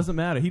in it. It doesn't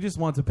matter. He just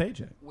wants a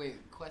paycheck. Wait,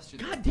 question.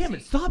 God damn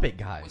it. Stop it,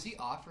 guys. Was he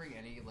offering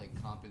any, like,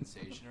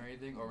 compensation or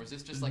anything? Or was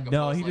this just like a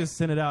No, false, he just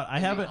sent it out.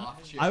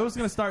 I was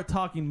going to start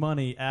talking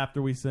money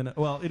after we sent it.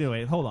 Well,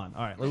 anyway, hold on.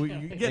 All right. We're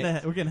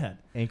getting ahead.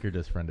 Anchor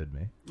just friended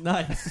me.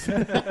 Nice.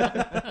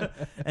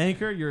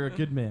 Anchor, you're a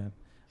good man.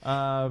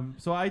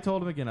 So I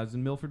told him again, I was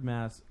in Milford,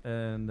 Mass,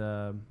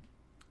 and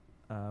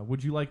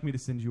would you like me to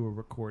send you a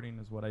recording,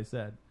 is what I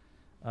said.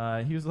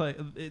 He was like,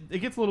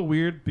 it gets a little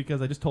weird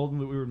because I just told him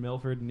that we were in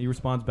Milford, and he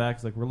responds back,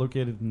 he's like, we're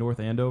located in North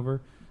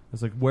Andover. I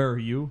was like, where are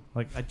you?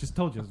 Like, I just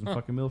told you I was in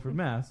fucking Milford,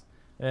 Mass.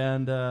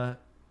 And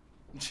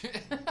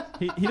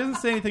he doesn't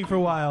say anything for a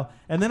while,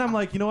 and then I'm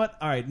like, you know what?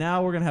 All right,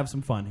 now we're going to have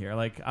some fun here.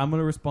 Like, I'm going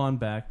to respond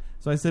back.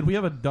 So I said, we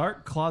have a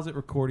dark closet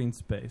recording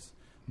space.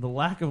 The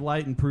lack of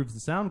light improves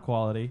the sound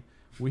quality.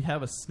 We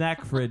have a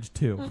snack fridge,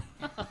 too.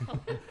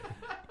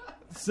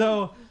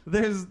 So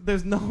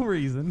there's no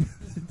reason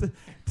to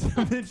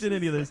mention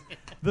any of this.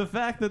 The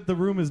fact that the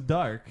room is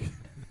dark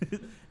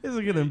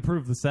isn't going to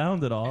improve the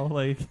sound at all.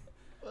 Like,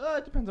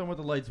 it depends on what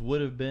the lights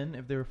would have been.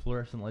 If they were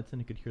fluorescent lights, then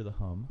you could hear the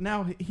hum.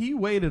 Now, he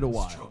waited a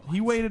while.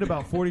 He waited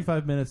about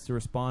 45 minutes to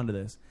respond to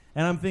this.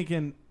 And I'm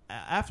thinking,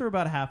 after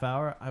about a half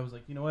hour, I was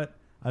like, you know what?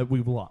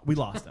 We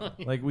lost him.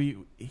 Like,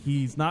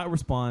 he's not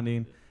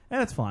responding,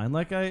 and it's fine.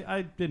 Like,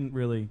 I didn't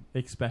really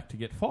expect to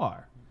get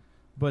far.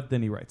 But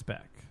then he writes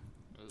back.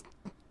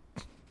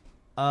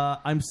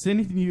 I'm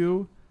sending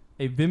you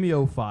a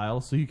Vimeo file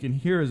so you can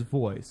hear his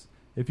voice.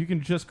 If you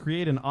can just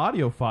create an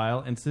audio file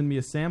and send me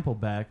a sample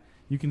back,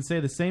 you can say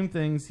the same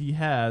things he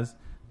has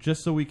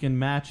just so we can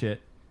match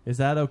it. Is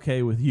that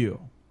okay with you?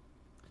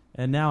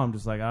 And now I'm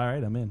just like, all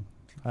right, I'm in.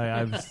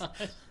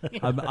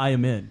 I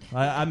am in.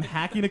 I'm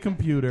hacking a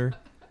computer,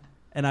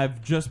 and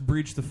I've just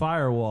breached the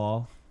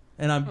firewall,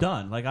 and I'm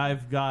done. Like,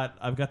 I've got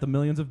the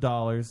millions of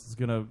dollars.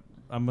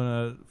 I'm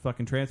gonna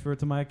fucking transfer it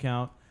to my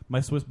account,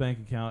 my Swiss bank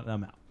account, and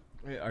I'm out.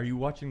 Wait, are you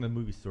watching the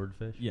movie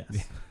Swordfish? Yes.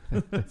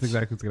 That's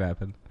exactly what's going to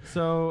happen.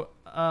 So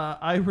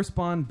I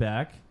respond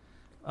back,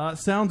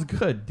 sounds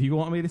good. Do you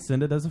want me to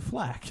send it as a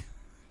FLAC?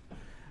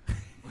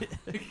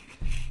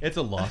 It's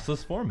a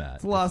lossless format.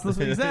 It's lossless,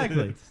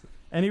 exactly.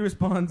 And he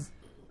responds,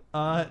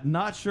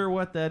 not sure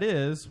what that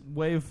is.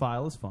 WAV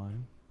file is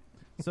fine.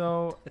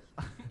 So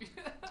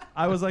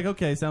I was like,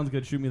 okay, sounds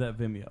good. Shoot me that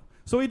Vimeo.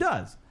 So he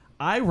does.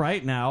 I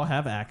right now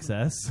have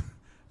access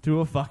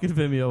to a fucking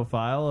Vimeo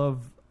file of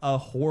a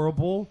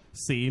horrible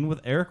scene with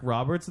Eric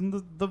Roberts, and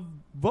the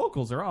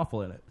vocals are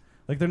awful in it.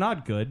 Like, they're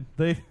not good.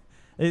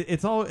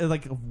 It's all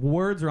like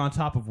words are on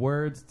top of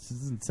words. It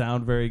doesn't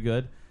sound very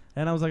good.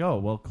 And I was like, oh,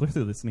 well,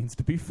 clearly this needs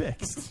to be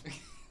fixed.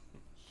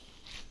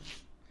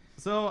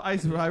 So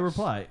I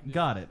reply,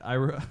 got it.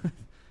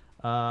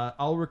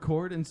 I'll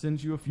record and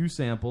send you a few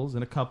samples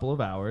in a couple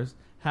of hours.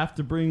 Have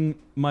to bring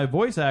my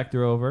voice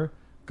actor over.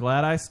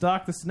 Glad I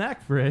stocked the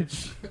snack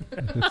fridge.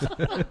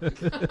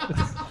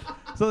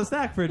 So the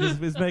snack fridge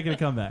is making a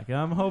comeback. And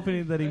I'm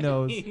hoping that he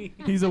knows,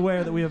 he's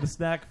aware that we have a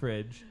snack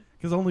fridge.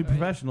 Because only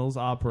professionals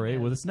operate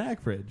with a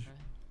snack fridge.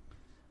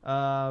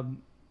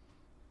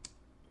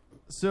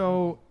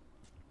 So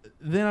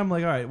then I'm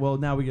like, all right, well,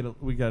 now we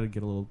got to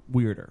get a little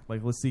weirder.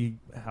 Like, let's see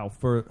how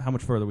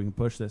much further we can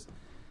push this.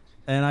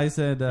 And I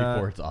said...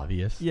 before it's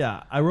obvious.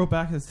 Yeah. I wrote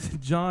back and said,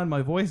 John,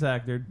 my voice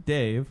actor,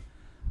 Dave,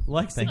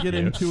 likes to get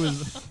into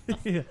his...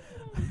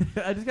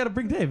 I just got to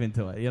bring Dave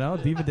into it, you know?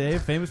 Diva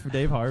Dave, famous for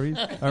Dave Harvey's...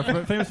 Or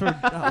famous for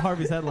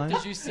Harvey's headlines.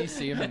 Did you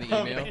CC him in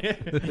the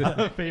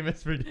email?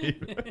 Famous for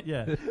Dave.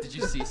 Yeah. Did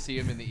you CC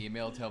him in the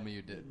email? Tell me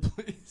you did,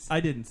 please.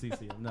 I didn't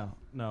CC him,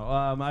 no.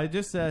 I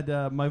just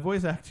said, my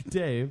voice actor,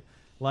 Dave,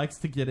 likes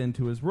to get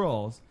into his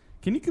roles.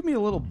 Can you give me a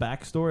little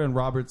backstory on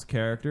Robert's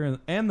character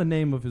and the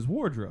name of his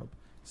wardrobe?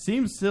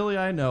 Seems silly,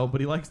 I know, but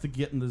he likes to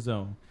get in the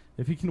zone.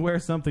 If he can wear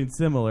something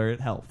similar,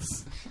 it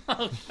helps.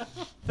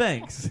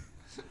 Thanks.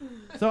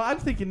 So I'm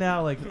thinking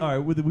now, like, all right,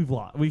 we've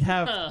lost. We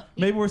have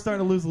maybe we're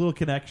starting to lose a little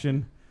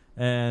connection,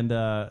 and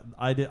I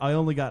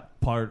only got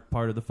part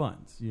of the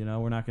funds. You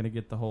know, we're not going to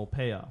get the whole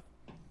payoff.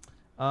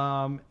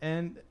 And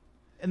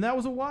that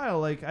was a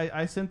while. Like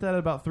I sent that at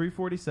about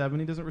 3:47.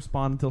 He doesn't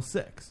respond until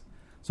 6.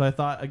 So I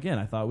thought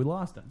we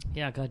lost him.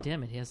 Yeah, God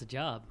damn it, he has a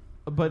job.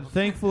 But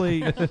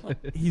thankfully,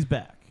 he's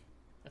back.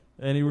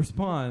 And he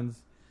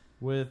responds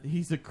with,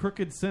 he's a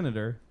crooked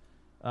senator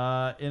in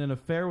an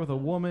affair with a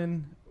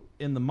woman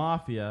in the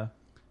mafia.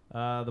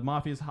 The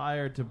mafia's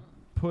hired to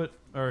put,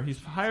 or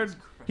he's hired,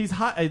 his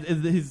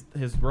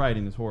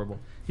writing is horrible.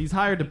 He's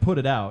hired to put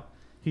it out.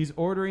 He's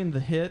ordering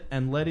the hit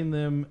and letting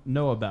them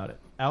know about it.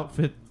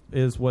 Outfit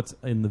is what's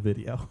in the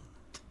video.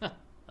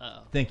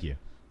 Thank you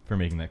for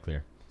making that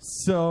clear.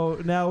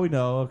 So now we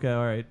know. Okay,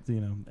 all right, you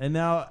know. And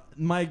now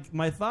my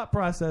thought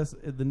process,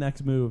 the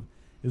next move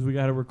is we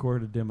got to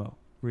record a demo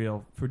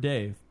reel for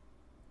Dave,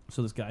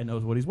 so this guy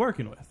knows what he's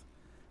working with,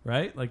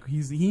 right? Like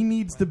he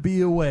needs to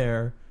be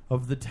aware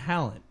of the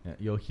talent. Yeah,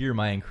 you'll hear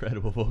my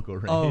incredible vocal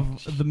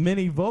range of the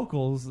many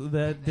vocals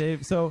that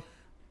Dave. So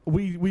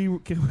we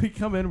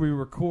come in, we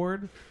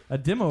record a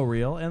demo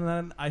reel, and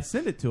then I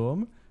send it to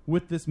him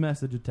with this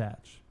message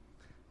attached.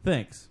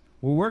 Thanks.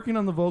 We're working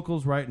on the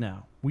vocals right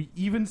now. We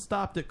even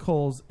stopped at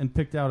Kohl's and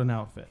picked out an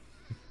outfit.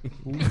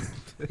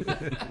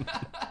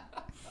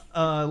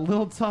 A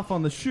little tough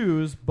on the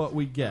shoes, but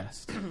we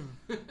guessed.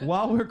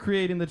 While we're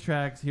creating the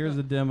tracks, here's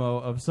a demo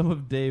of some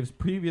of Dave's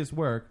previous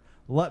work.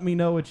 Let me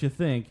know what you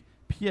think.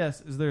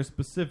 P.S. Is there a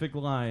specific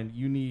line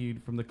you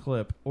need from the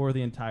clip or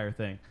the entire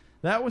thing?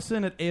 That was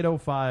sent at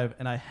 8:05,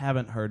 and I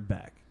haven't heard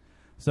back.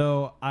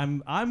 So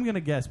I'm gonna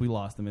guess we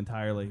lost him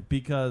entirely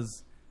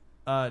because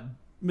Mr.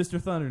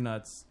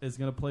 Thundernuts is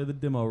gonna play the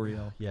demo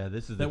reel. Yeah,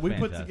 this is that we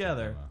put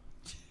together.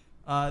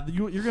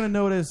 You're gonna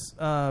notice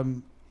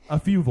a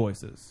few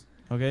voices.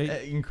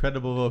 Okay,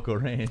 incredible vocal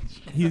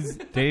range.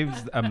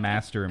 Dave's a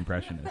master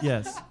impressionist.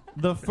 Yes,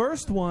 the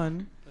first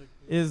one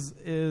is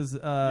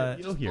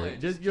you'll hear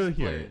it. You'll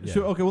hear it. Yeah.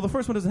 Sure, okay, well the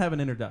first one doesn't have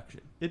an introduction.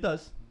 It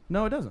does.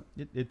 No, it doesn't.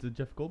 It's a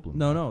Jeff Goldblum.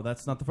 No,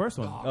 that's not the first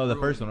one. Oh, the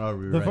first one. Oh,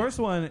 we're the first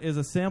one is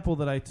a sample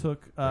that I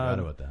took. Forgot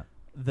about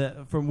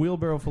that from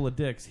Wheelbarrow Full of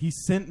Dicks. He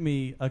sent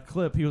me a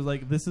clip. He was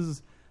like, "This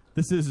is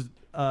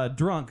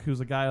Drunk, who's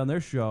a guy on their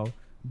show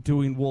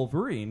doing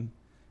Wolverine."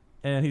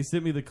 And he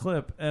sent me the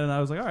clip, and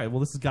I was like, all right, well,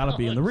 this has got to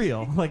be in the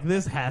reel. Like,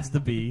 this has to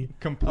be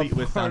complete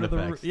with sound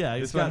effects. Yeah,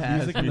 he's got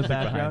music in the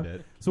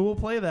background. So we'll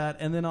play that,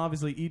 and then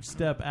obviously each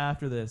step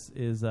after this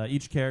is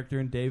each character,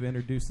 and Dave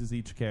introduces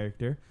each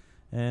character.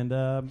 And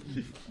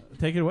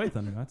take it away,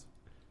 Thundernuts.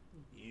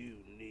 You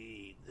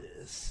need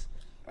this.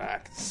 I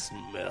can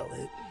smell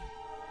it.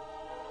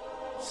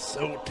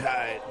 So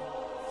tight.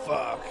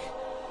 Fuck.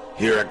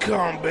 Here I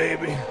come,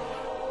 baby.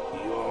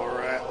 You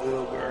alright,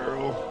 little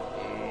girl?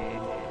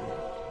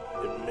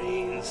 It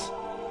means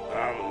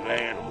I'm an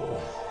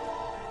animal.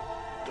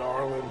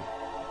 Darling,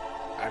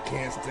 I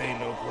can't stay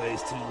no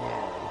place too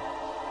long.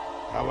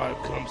 How about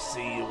I come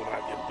see you when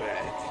I get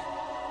back?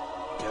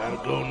 Gotta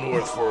go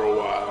north for a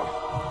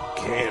while.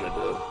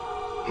 Canada.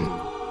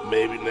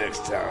 Maybe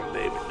next time,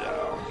 baby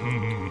doll.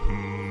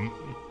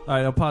 All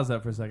right, I'll pause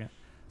that for a second.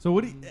 So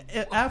what do you,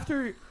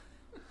 after...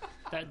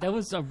 That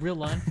was a real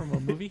line from a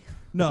movie?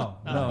 No.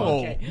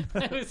 Okay.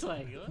 I was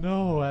like, what?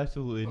 No,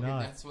 absolutely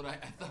not. That's what I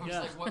thought. I was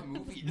like, what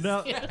movie is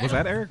No. that? Was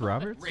that Eric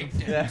Roberts?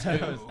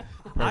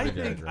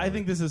 I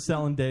think this is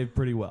selling Dave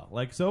pretty well.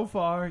 Like, so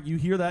far, you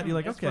hear that, you're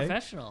like, That's okay.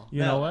 professional.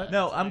 You know what?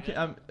 No, I'm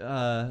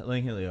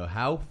Leo,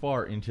 how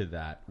far into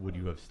that would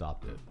you have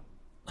stopped it?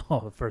 Oh,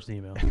 the first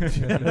email.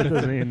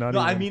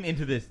 I mean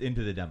into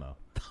the demo.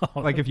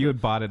 Like if you had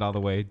bought it all the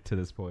way to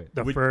this point.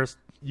 The first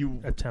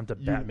attempt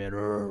at Batman.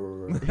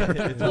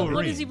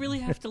 What does he really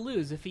have to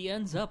lose if he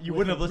ends up? You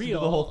with wouldn't have listened to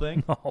the whole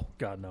thing? Oh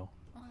God, no.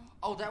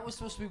 Oh, that was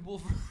supposed to be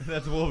Wolverine.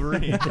 That's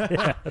Wolverine.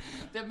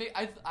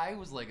 I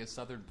was like a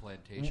Southern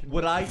plantation.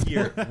 What I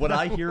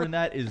hear in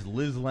that is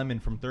Liz Lemon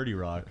from 30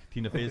 Rock,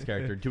 Tina Fey's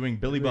character, doing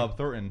Billy Bob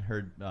Thornton,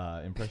 her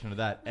impression of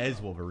that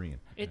as Wolverine.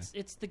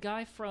 It's the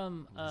guy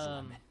from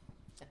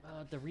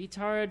the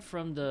retard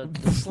from the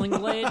Sling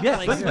Blade.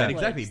 Yeah, Sling Blade,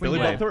 exactly. Billy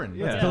Bob Thornton.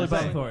 Yeah. Billy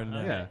Bob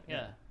Thornton.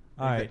 Yeah.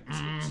 All right.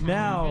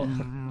 Now,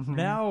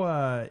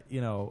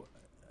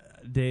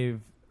 Dave.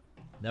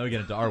 Now we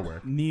get into our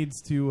work.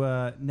 Needs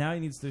to now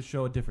he needs to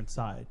show a different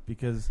side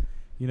because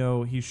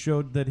he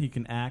showed that he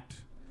can act.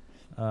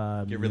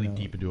 Get really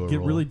deep into a role.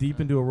 Get really deep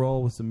into a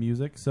role with some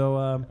music.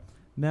 So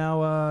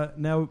now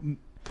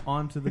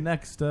on to the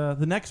next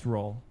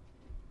role.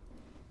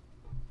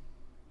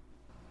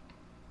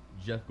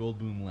 Jeff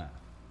Goldblum laugh.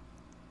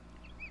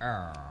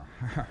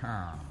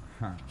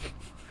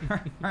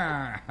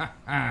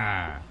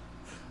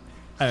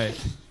 All right.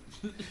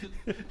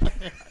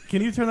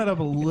 Can you turn that up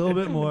a little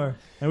bit more?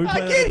 And I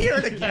can't hear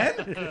it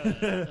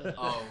again.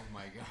 Oh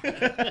my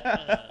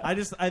god!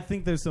 I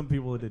think there's some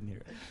people who didn't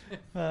hear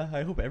it.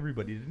 I hope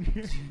everybody didn't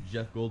hear it.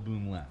 Jeff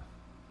Goldblum laugh.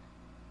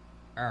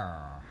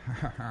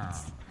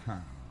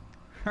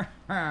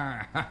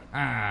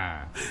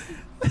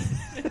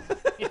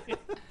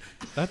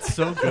 That's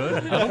so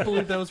good. I don't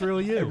believe that was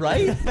really you.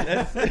 Right?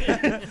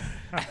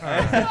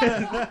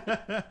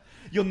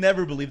 You'll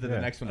never believe that the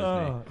next one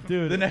is me.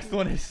 Dude. The next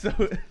one is so...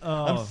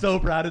 I'm so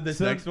proud of this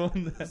next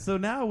one. So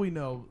now we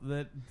know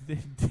that he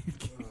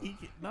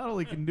not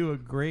only can do a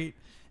great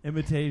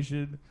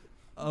imitation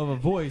of a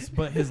voice,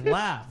 but his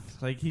laugh.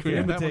 Like he can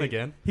imitate. That one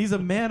again? He's a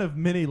man of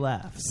many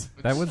laughs.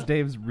 That was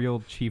Dave's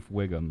real Chief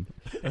Wiggum.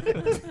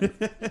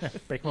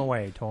 Break my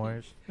way,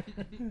 toys.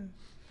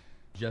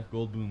 Jeff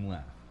Goldblum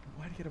laugh.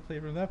 Why do you get to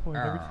play from that point?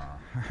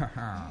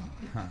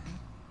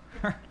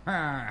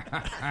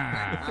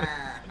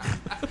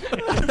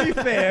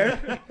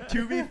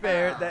 To be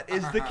fair, that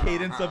is the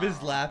cadence of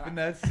his laugh in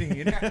that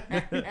scene.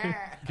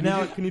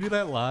 Can you do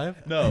that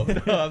live? No,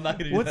 I'm not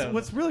going to do that.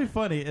 What's really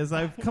funny is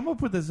I've come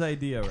up with this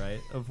idea,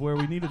 right, of where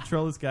we need to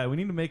troll this guy. We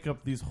need to make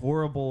up these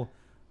horrible,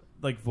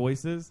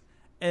 voices.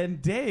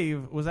 And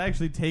Dave was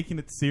actually taking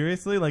it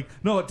seriously. Like,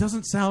 no, it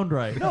doesn't sound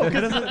right. No, it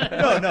doesn't.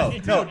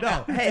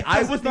 No. Hey,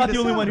 I was not the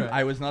only one.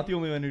 I was not the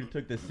only one who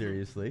took this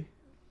seriously.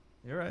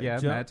 You're right. Yeah,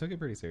 Matt took it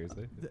pretty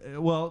seriously.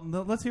 Well,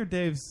 let's hear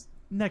Dave's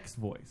next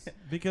voice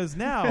because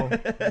now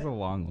it's a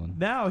long one.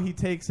 Now he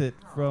takes it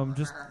from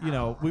just we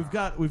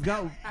have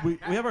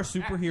our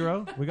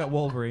superhero. We got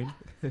Wolverine.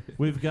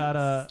 We've got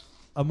a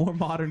more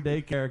modern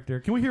day character.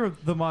 Can we hear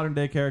the modern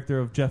day character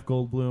of Jeff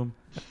Goldblum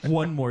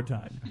one more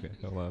time? Okay,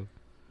 hello.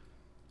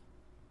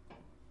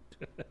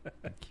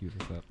 Cue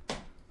this up.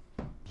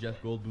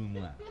 Jeff Goldblum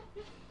laugh.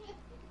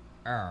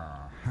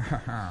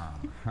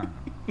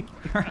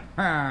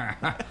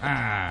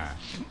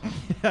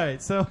 All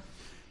right, so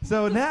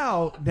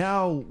now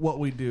what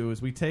we do is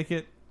we take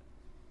it,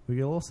 we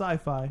get a little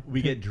sci-fi,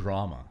 we get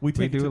drama, we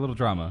do a little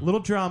drama,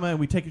 and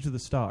we take it to the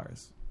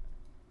stars.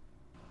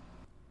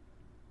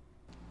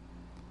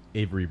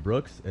 Avery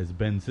Brooks as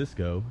Ben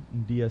Sisko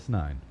in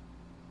DS9.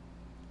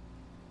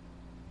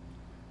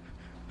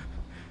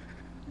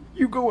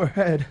 You go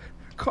ahead.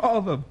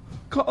 Call them.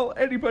 Call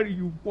anybody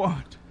you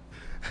want.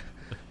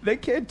 They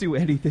can't do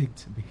anything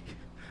to me.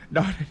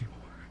 Not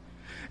anymore.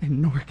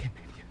 And nor can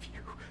any of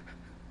you.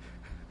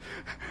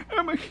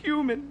 I'm a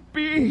human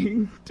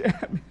being,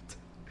 damn it.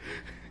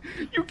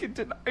 You can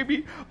deny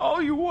me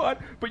all you want,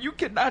 but you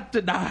cannot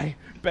deny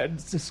Ben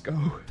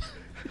Sisko.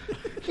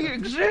 He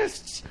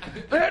exists.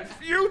 That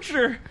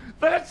future.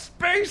 That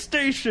space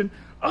station.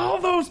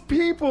 All those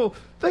people.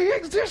 They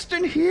exist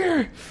in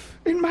here.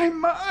 In my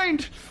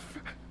mind.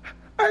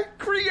 I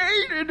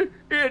created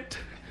it.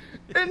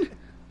 And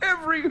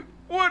every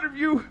one of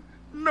you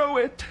know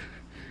it.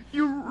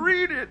 You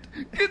read it.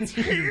 It's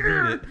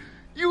here.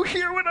 You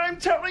hear what I'm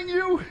telling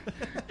you?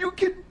 You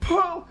can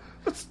pull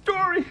a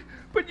story,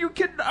 but you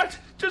cannot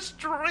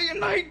destroy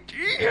an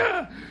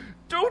idea.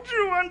 Don't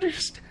you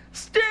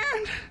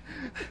understand?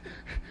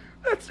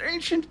 That's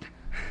ancient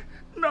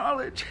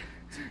knowledge.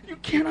 You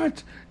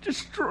cannot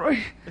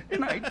destroy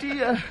an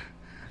idea.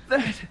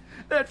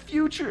 That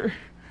future.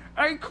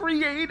 I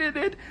created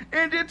it,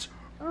 and it's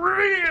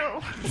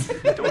real.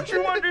 Don't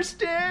you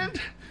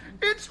understand?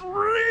 It's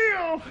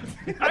real.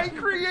 I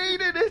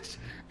created it,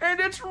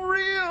 and it's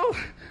real.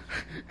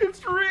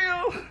 It's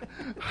real.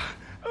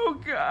 Oh,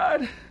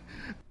 God.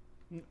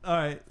 All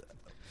right.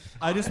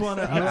 I just want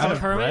to.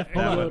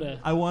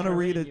 I want to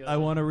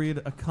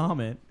read a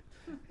comment.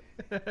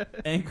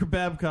 Anchor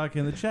Babcock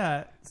in the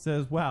chat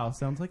says, "Wow,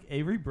 sounds like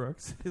Avery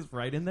Brooks is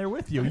right in there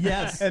with you."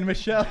 Yes, and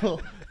Michelle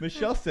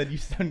said you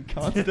sound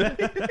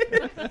constipated.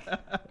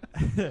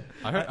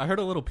 I heard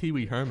a little Pee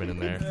Wee Herman in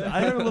there. I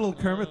heard a little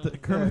Kermit the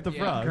Frog.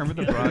 Kermit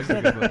the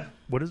Frog.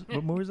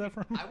 What movie is that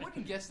from? I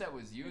wouldn't guess that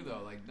was you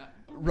though. Like,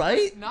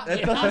 right? Not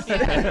I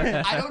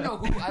don't know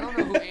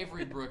who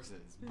Avery Brooks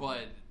is,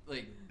 but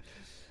like,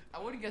 I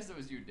wouldn't guess that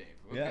was you, Dave.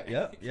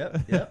 Okay?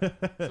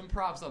 Yep. Some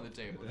props on the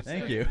table.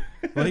 Thank you.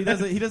 Well, he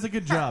does a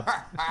good job.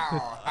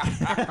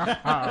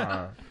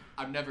 I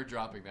I'm never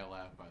dropping that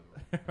laugh, by the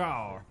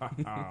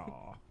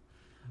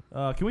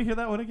way. Can we hear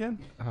that one again?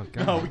 Oh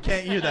God! No, we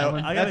can't hear that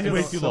one. I gotta hear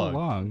way the, too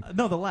long.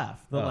 No, the laugh.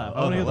 The laugh. I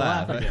Oh, want to hear the the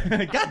laugh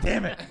again. God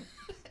damn it!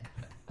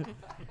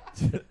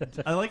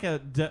 I like how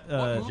Jeff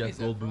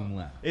Goldblum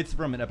laugh. It's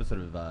from an episode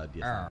of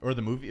DS9. Or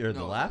the movie, or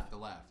the laugh? The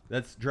laugh.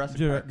 That's Jurassic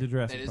Park. The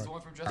Jurassic That is Park. the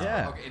one from Jurassic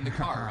Yeah. Park? Okay, in the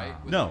car,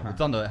 right? With No, the-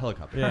 it's on the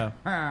helicopter. Yeah.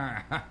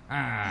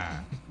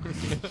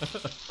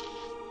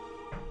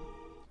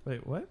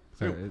 Wait, what?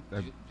 Sorry,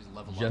 Just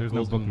level Jeff there's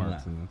no Goldblum bookmarks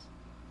laugh. in this.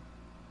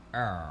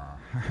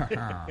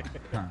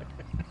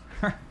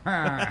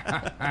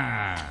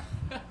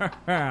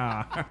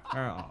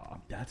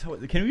 That's how.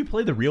 Can we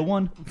play the real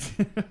one?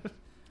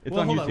 It's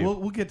on hold YouTube.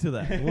 on. We'll get to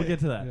that. We'll get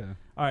to that. Yeah.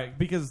 All right,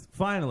 because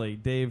finally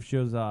Dave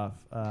shows off.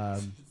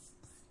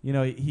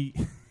 He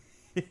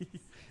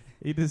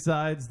he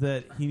decides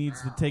that he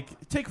needs to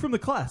take from the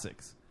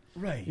classics.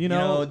 Right. You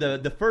know,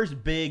 the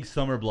first big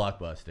summer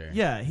blockbuster.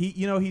 Yeah,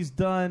 he's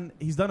done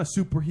a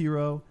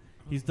superhero.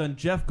 He's done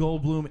Jeff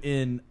Goldblum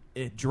in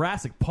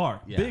Jurassic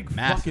Park. Yeah, Big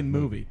massive fucking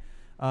movie.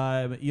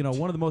 One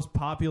of the most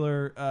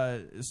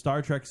popular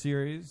Star Trek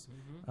series,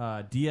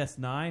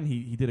 DS9.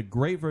 He did a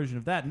great version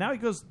of that. Now he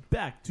goes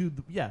back to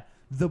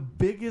the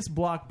biggest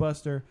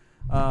blockbuster.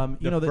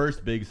 The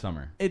first big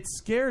summer. It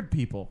scared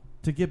people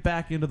to get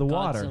back into the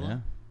water. Yeah.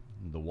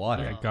 The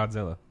water. Yeah,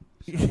 Godzilla.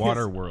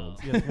 Water World.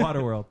 Yes,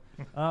 Water World.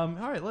 All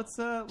right, let's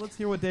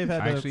hear what Dave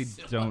had. I actually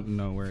don't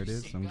know where it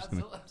is, so I'm just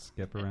gonna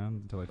skip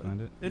around until I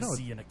find it. It's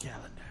See in a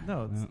calendar.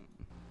 No.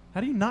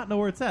 How do you not know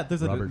where it's at?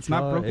 There's Robert It's not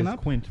Shaw broken is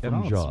up Quint at from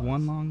all. Jaws. It's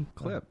one long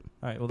clip.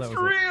 All right, well that was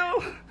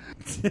Real.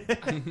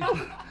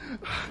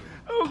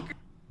 Oh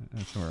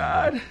That's where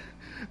God.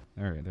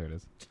 All right, there it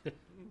is.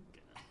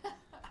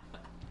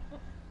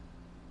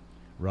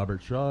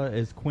 Robert Shaw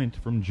is Quint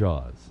from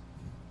Jaws.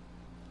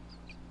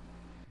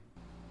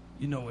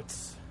 You know,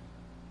 it's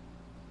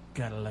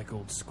kind of like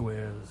old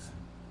squares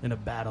in a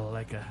battle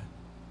like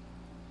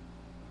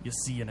you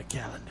see in a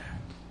calendar.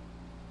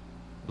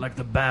 Like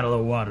the Battle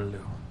of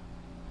Waterloo.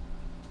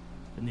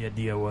 And the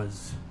idea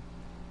was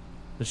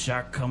the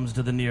shark comes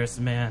to the nearest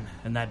man,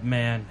 and that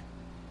man,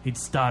 he'd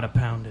start a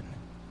pounding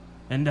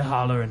and a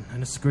hollering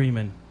and a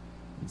screaming.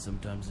 And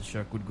sometimes the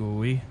shark would go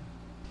away.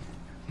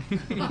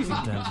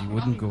 Sometimes he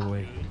wouldn't go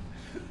away.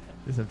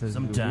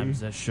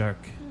 Sometimes that shark,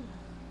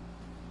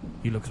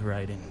 he looks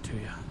right into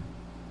you.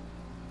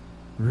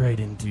 Right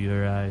into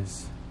your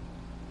eyes.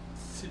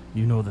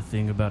 You know the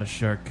thing about a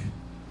shark.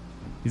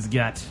 He's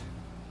got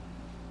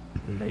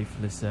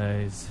lifeless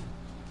eyes,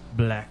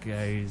 black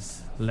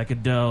eyes, like a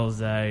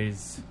doll's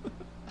eyes.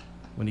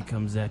 When he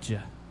comes at you,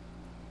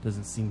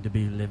 doesn't seem to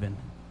be living.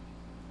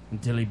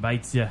 Until he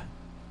bites you,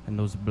 and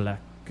those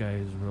black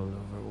eyes roll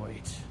over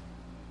white.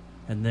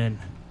 And then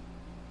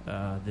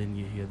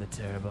you hear the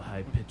terrible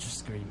high-pitched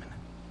screaming.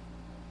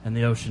 And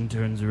the ocean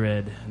turns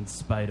red in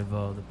spite of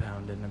all the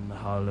pounding and the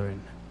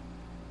hollering.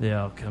 They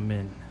all come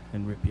in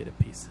and rip you to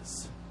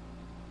pieces.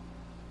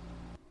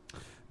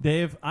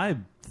 Dave,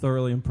 I'm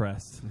thoroughly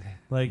impressed.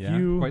 Like Yeah,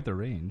 you, quite the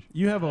range.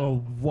 You have a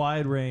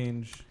wide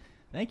range.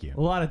 Thank you.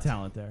 A lot of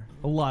talent there.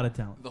 A lot of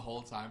talent. The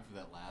whole time for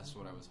that last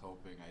one, I was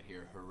hoping I'd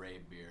hear "Hooray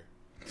Beer."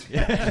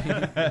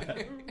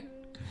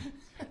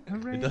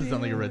 It does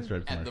sound like a Red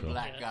Stripe And the commercial.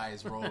 black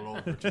guys roll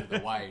over to the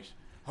white.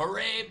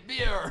 Hooray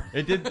Beer!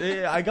 It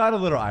did. I got a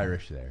little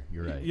Irish there.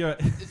 You're right.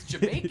 It's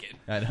Jamaican.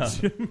 I know.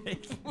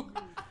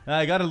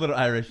 I got a little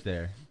Irish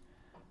there,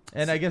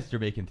 and I guess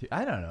Jamaican too.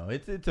 I don't know.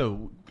 It's a.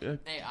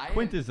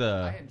 Quint is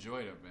a. I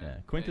enjoyed it, man. Yeah,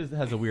 Quint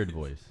has a weird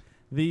voice.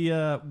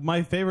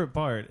 My favorite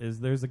part is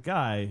there's a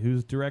guy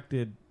who's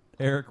directed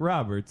Eric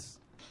Roberts,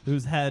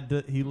 who's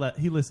had he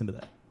listened to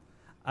that.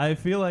 I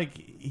feel like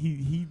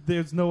he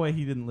there's no way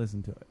he didn't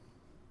listen to it.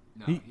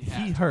 No,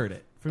 he heard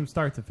it from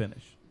start to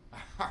finish.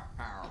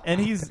 And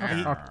he's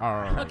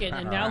Okay,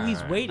 and now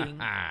he's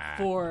waiting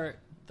for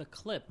the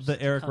clips. The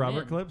to Eric come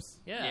Robert in. clips?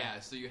 Yeah. Yeah,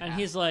 so you and have-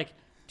 he's like,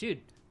 dude,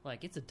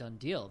 like it's a done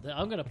deal.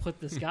 I'm gonna put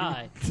this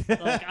guy.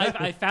 Like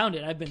I found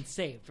it. I've been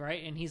saved,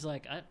 right? And he's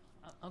like,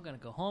 I'm gonna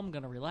go home. I'm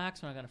gonna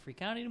relax. I'm not gonna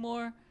freak out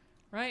anymore.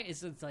 Right?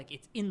 It's like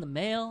it's in the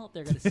mail.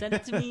 They're gonna send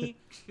it to me,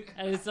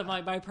 and it's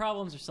my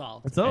problems are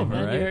solved. It's over,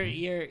 and then right?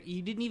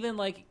 You didn't even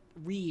like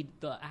read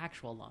the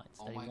actual lines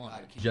Oh that my he wanted.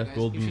 God! Can Jeff you guys,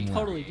 you Goldblum should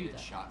totally create do it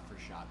that. shot for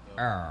shot, though.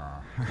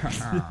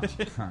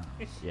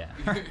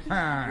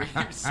 Yeah.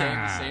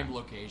 same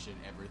location,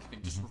 everything.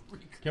 Just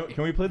recreate.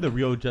 Can we play the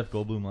real Jeff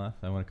Goldblum laugh?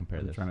 I want to compare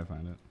I'm this. trying to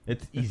find it.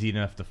 It's easy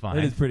enough to find.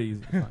 It is pretty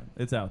easy to find.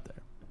 It's out there.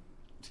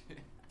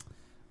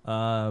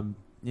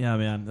 Yeah,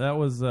 man, that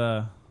was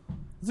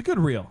it's a good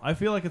reel. I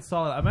feel like it's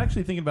solid. I'm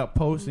actually thinking about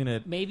posting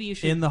it. Maybe you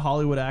should in the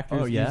Hollywood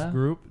Actors Oh, yeah? News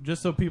group,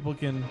 just so people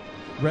can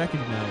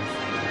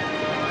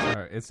recognize.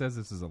 Sorry, it says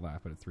this is a laugh,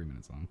 but it's 3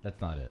 minutes long.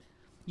 That's not it.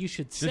 You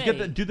should Just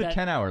say do the that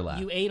 10-hour laugh.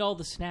 You ate all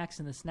the snacks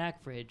in the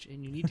snack fridge,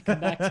 and you need to come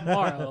back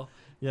tomorrow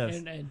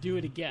Yes. and do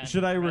it again.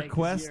 Should I right? 'Cause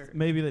request you're-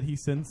 maybe that he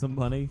send some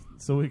money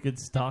so we could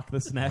stock the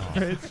snack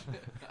fridge?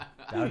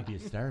 That would be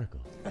hysterical.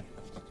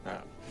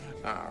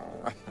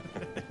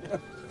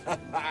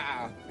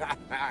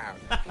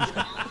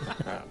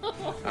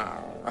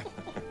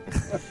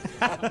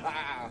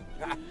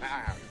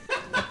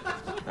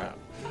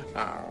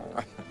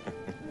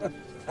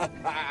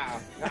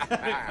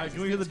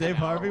 we hear the Dave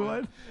Harvey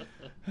one?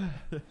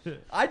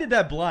 I did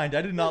that blind.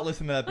 I did not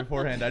listen to that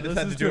beforehand. I just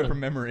had to do it from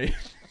memory.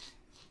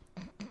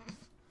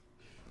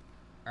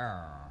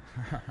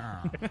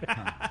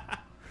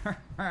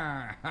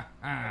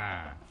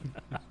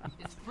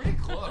 It's pretty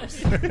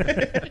close.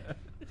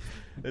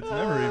 It's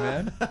memory,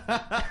 man.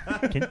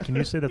 Can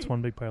you say that's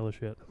one big pile of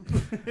shit?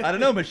 I don't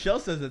know. Michelle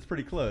says it's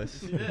pretty close.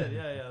 She did,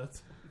 yeah.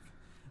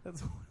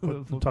 That's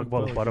talk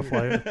about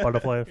butterfly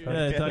effect.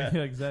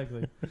 Yeah,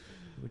 exactly.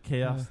 The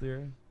chaos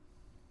theory.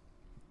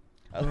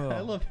 I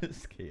love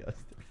his chaos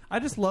theory. I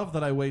just love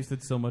that I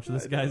wasted so much of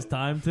this guy's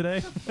time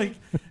today. Like,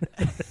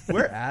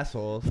 we're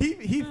assholes.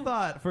 He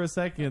thought for a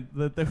second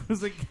that there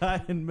was a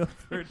guy in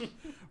Milford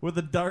with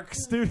a dark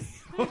studio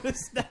with a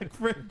snack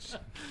fridge.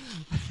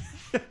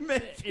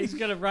 He's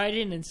gonna write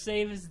in and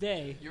save his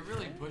day. You're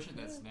really pushing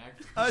that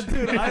snack fridge.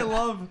 Dude, I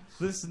love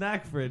the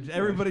snack fridge.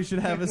 Everybody should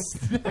have a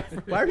snack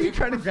fridge. Why are you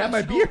trying to grab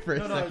my beer for a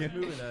No, I was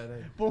second? moving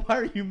that. But why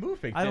are you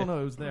moving? I don't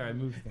know. It was there. I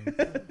moved things.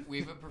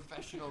 We have a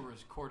professional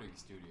recording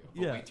studio,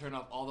 but Yeah. we turn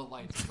off all the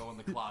lights and go in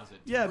the closet.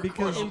 Yeah, to because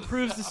record all it this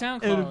improves the stuff.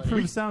 sound It quality.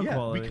 improves sound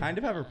quality. We kind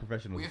of have a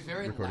professional We have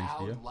very recording loud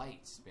studio.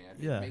 lights, man.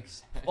 Yeah. It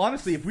makes sense.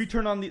 Honestly, if we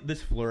turn on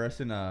this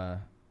fluorescent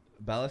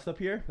ballast up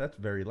here, that's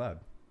very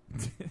loud.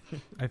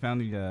 I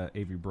found the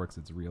Avery Brooks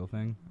It's Real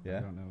thing. Yeah?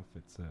 I don't know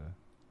if it's...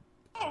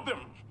 All them.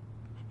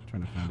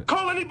 trying to find it.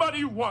 Call anybody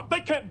you want.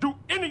 They can't do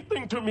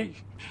anything to me.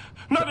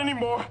 Not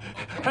anymore.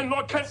 And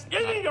nor can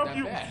any of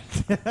you.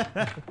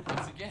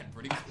 Once again,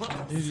 pretty close.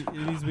 It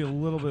needs to be a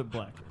little bit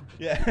blacker.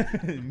 Yeah,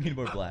 you need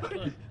more black.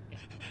 A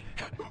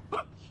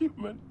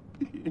human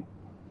being.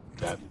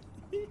 That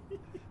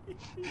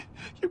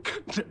you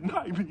can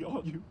deny me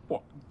all you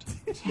want,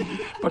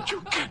 but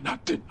you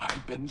cannot deny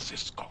Ben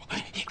Sisko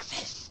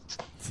exists.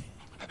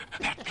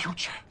 That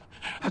future,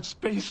 that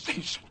space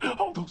station,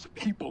 all those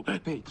people,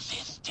 they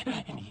exist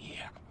in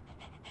here.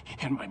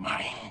 In my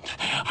mind,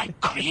 I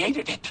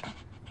created it.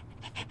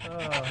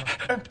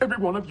 And every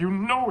one of you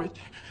know it.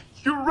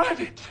 You read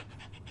it.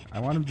 I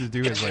want him to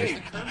do it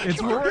like...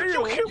 It's You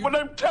real! hear what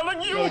I'm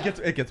telling you? No,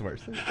 it gets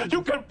worse.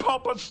 You can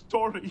pop a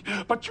story,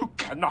 but you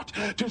cannot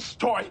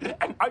destroy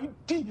an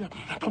idea.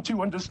 Don't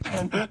you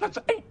understand? That's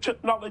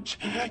ancient knowledge.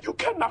 You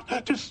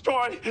cannot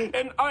destroy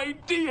an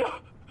idea.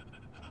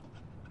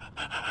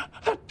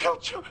 That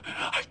future,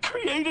 I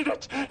created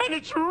it, and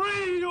it's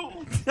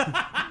real.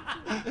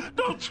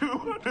 Don't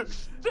you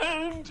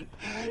understand?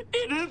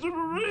 It is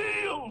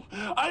real.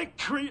 I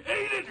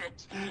created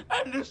it,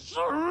 and it's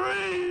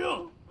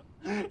real.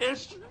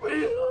 It's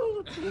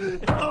real.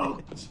 Oh,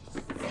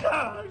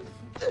 God.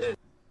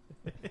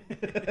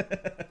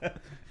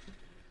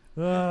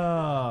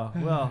 Oh,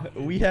 well,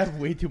 we have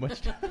way too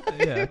much time.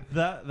 Yeah,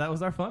 that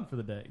was our fun for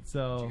the day.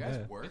 So, Did you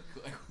guys work?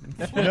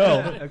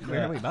 No,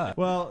 clearly not.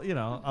 Well, you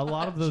know, a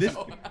lot of those.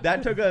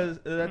 That took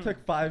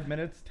 5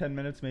 minutes, 10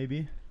 minutes,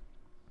 maybe.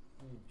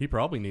 He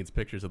probably needs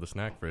pictures of the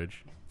snack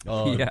fridge.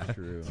 Oh, Yeah.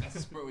 true.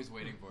 That's what he's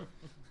waiting for.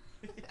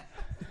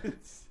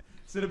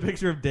 Send a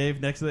picture of Dave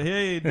next to the.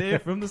 Hey,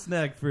 Dave from the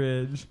snack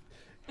fridge.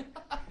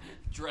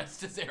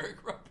 Dressed as Eric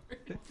Roberts.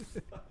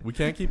 We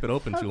can't keep it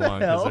open too the long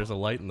because hell? there's a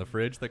light in the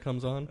fridge that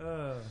comes on,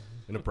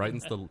 and it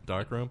brightens the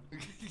dark room.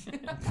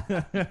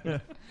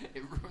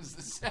 It ruins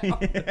the sound.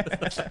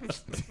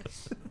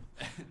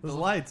 Those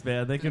lights,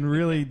 man, they can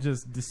really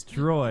just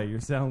destroy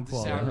your sound The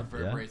quality. sound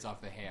reverberates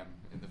off the ham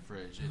in the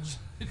fridge.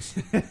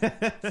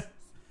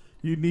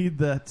 You need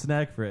the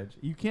snack fridge.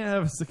 You can't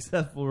have a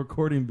successful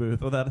recording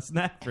booth without a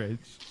snack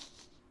fridge.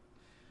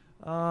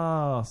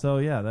 Oh, so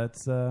yeah,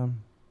 that's. Well,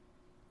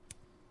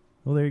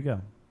 there you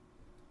go.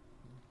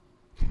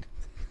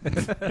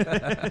 Good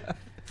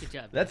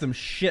job. That's some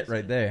shit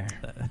right there.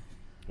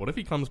 What if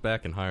he comes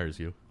back and hires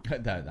you?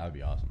 that would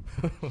be awesome.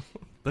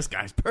 This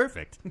guy's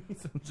perfect.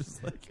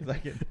 Just like,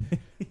 Like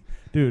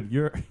dude,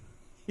 your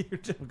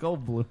Jeff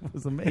Goldblum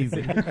was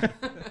amazing.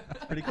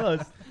 pretty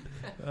close.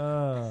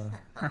 I'm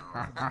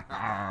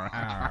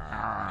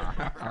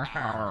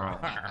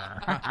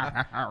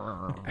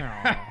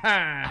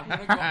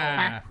gonna go home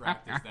and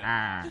practice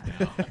that.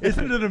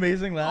 Isn't it an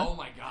amazing laugh? Oh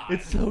my god.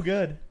 It's so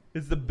good.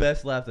 It's the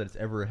best laugh that's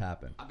ever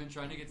happened. I've been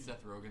trying to get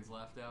Seth Rogen's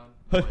laugh down.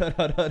 But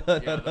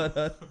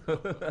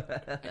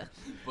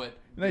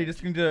No, you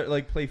just need to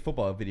like play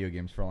football video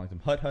games for a long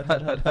time. Hut hut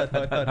hut hut hut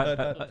hut hut hut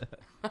hut.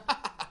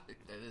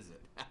 that is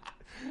it.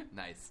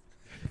 Nice.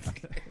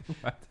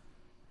 What?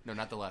 No,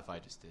 not the laugh I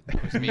just did.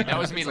 That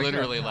was me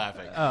literally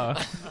laughing. Oh,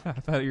 I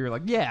thought you were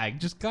like, yeah, I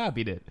just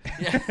copied it.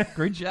 Yeah.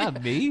 Great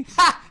job, me.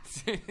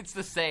 It's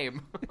the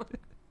same.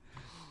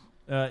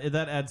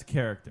 That adds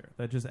character.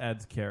 That just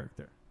adds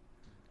character.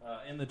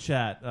 In the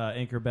chat,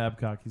 Anchor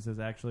Babcock, he says,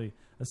 actually,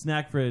 a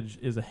snack fridge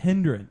is a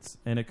hindrance,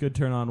 and it could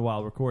turn on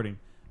while recording.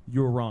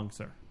 You're wrong,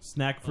 sir.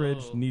 Snack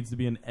fridge needs to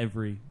be in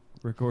every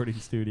recording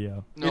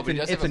studio. No, but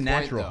it's a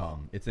natural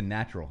hum. It's a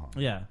natural hum.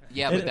 Yeah.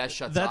 Yeah, but that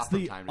shuts off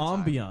from time to time.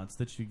 That's the ambiance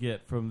that you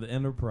get from the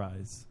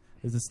Enterprise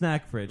is a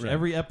snack fridge. Right.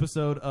 Every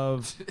episode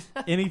of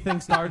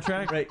anything Star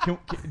Trek. Right,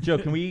 Joe?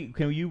 Can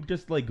you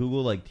just like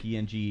Google like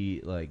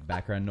TNG like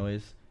background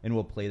noise and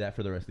we'll play that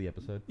for the rest of the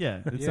episode.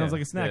 Yeah, it sounds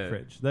like a snack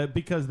fridge. That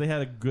because they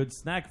had a good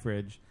snack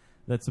fridge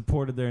that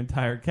supported their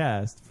entire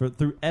cast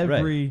through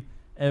every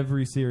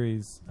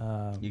series.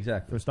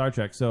 Exactly for Star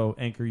Trek. So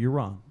Anchor, you're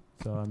wrong.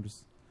 So I'm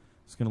just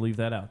going to leave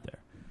that out there.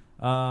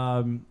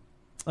 All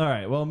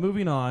right. Well,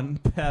 moving on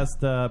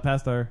past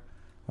our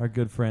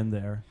good friend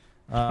there.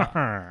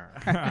 I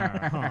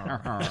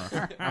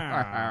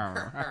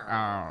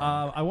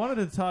wanted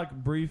to talk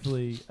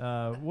briefly.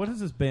 What is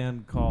this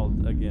band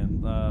called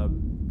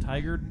again?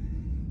 Tiger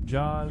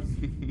Jaws.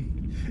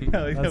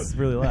 That's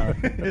really loud.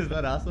 Is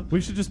that awesome?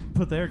 We should just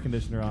put the air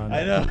conditioner on.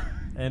 I know.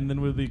 And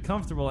then we'll be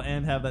comfortable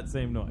and have that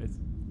same noise.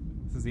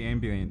 This is the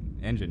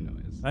ambient engine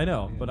noise. I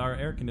know, but our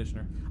air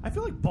conditioner. I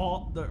feel like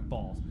balls.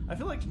 I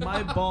feel like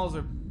my balls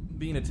are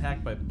being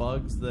attacked by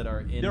bugs that are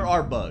in. There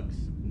are bugs.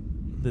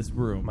 This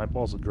room. My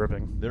balls are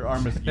dripping. There are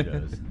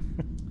mosquitoes.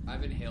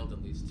 I've inhaled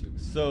at least 2.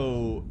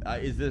 So,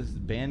 is this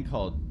band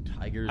called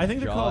Tiger's Jaw? I think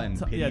they're called and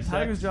Pity Sex?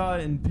 Tiger's Jaw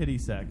and Pity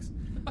Sex.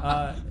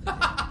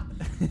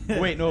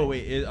 Wait,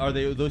 are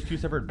they those two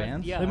separate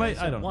bands? Yeah, they might.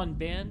 so I don't know. one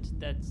band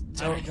that's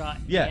Tiger Jaw.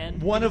 Yeah,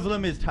 and one of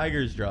them is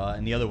Tiger's Jaw,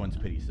 and the other one's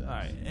Pity Sex. All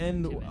right,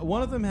 and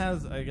one of them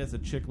has, I guess, a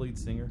chick lead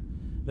singer.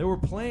 They were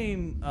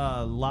playing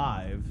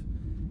live,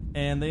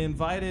 and they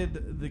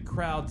invited the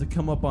crowd to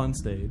come up on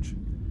stage.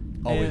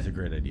 Always a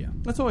great idea.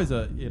 That's always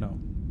I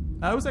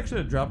was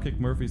actually at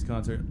Dropkick Murphys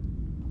concert,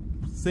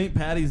 St.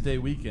 Patty's Day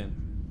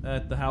weekend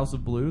at the House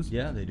of Blues.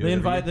 Yeah, they do.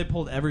 They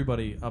pulled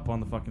everybody up on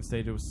the fucking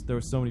stage. There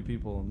were so many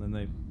people, and then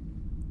they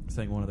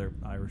sang one of their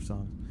Irish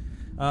songs.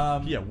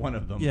 One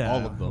of them. Yeah,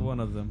 all of them. One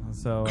of them.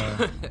 So,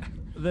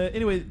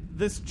 anyway,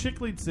 this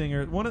chick lead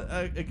singer,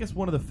 I guess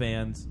one of the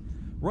fans,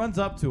 runs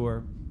up to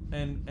her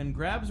and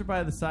grabs her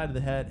by the side of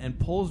the head and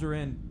pulls her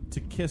in to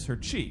kiss her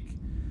cheek,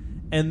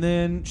 and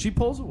then she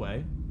pulls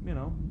away.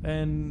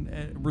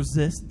 And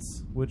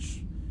resists,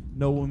 which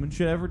no woman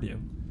should ever do.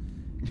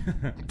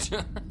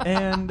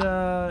 and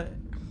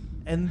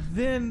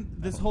then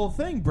this whole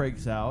thing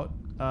breaks out,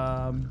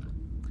 and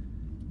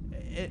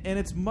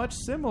it's much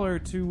similar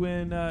to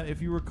when, if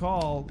you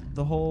recall,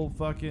 the whole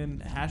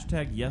fucking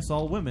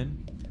 #YesAllWomen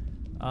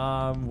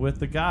with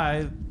the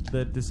guy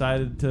that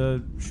decided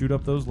to shoot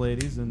up those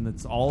ladies, and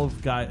it's all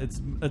of guy. It's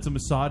a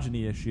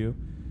misogyny issue,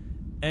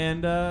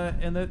 and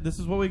this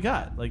is what we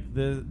got. Like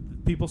the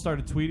people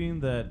started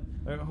tweeting that.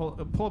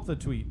 Pull up the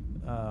tweet.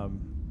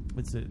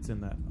 It's in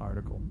that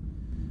article.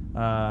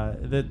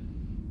 That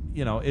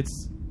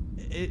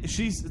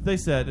they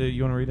said.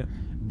 You want to read it?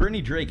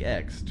 Bernie Drake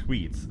X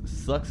tweets: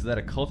 "Sucks that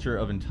a culture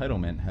of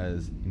entitlement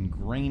has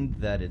ingrained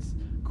that it's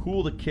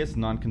cool to kiss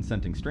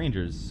non-consenting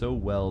strangers so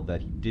well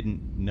that he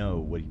didn't know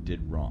what he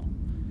did wrong."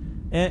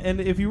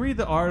 And if you read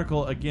the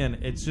article again,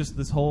 it's just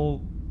this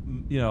whole,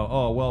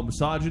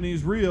 misogyny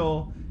is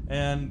real,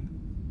 and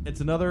it's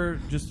another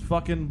just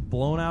fucking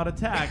blown out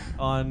attack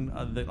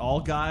on that all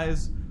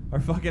guys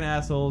are fucking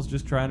assholes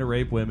just trying to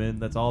rape women.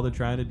 That's all they're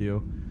trying to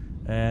do.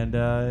 And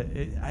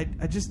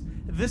I just,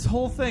 this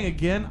whole thing,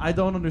 again, I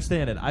don't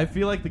understand it. I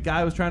feel like the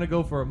guy was trying to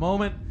go for a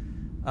moment.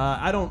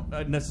 I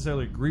don't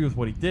necessarily agree with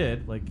what he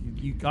did. Like,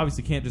 you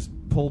obviously can't just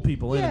pull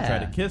people in and try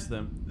to kiss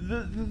them.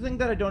 The thing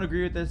that I don't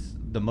agree with this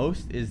the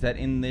most is that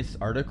in this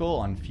article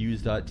on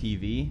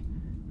Fuse.tv,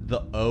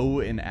 the O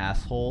in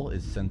asshole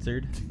is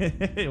censored.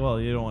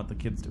 Well, you don't want the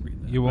kids to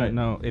read that. You won't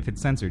know. If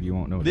it's censored, you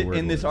won't know what the word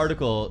in this was.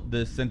 article,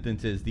 the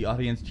sentence is, the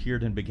audience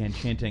cheered and began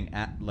chanting,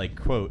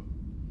 quote,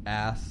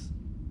 ass,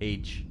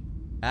 H,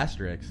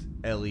 asterisk,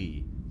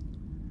 L-E.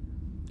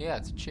 Yeah,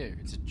 it's a cheer.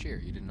 It's a cheer.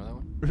 You didn't know that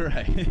one?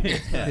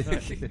 Right.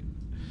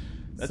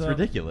 That's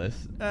ridiculous.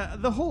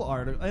 The whole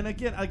article, and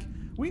again,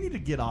 we need to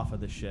get off of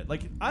this shit.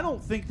 Like, I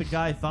don't think the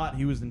guy thought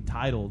he was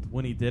entitled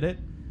when he did it.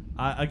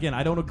 Again,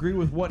 I don't agree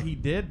with what he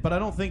did, but I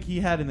don't think he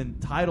had an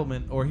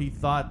entitlement or he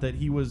thought that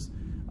he was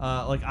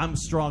I'm a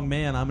strong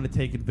man, I'm going to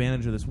take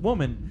advantage of this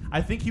woman.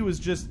 I think he was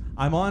just,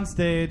 I'm on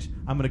stage,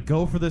 I'm going to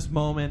go for this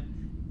moment.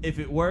 If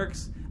it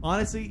works,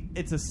 honestly,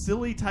 it's a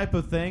silly type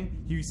of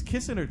thing. He's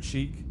kissing her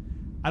cheek.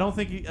 I don't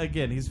think,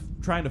 he's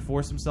trying to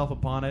force himself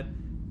upon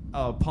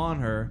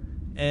her.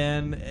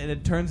 And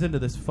it turns into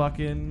this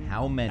fucking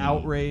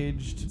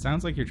outraged. It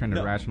sounds like you're trying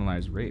to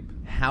rationalize rape.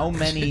 How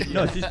many?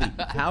 No, seriously.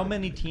 How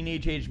many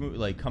teenage age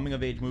coming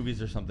of age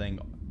movies or something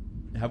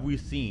have we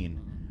seen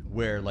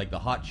where the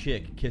hot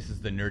chick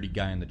kisses the nerdy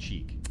guy on the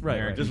cheek,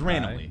 right? Just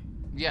randomly.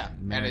 Yeah,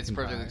 American and it's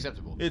perfectly Pie.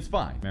 acceptable. It's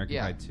fine. American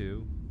Pie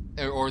 2.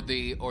 Or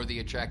the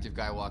attractive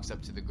guy walks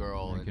up to the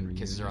girl and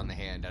kisses her on the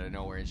hand out of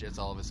nowhere, and it's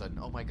all of a sudden,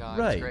 oh my god,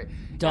 right. it's great.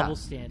 Double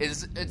standard.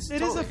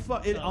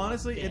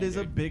 Honestly, it is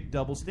a big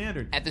double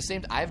standard. At the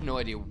same time, I have no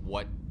idea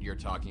what you're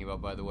talking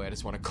about. By the way, I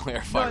just want to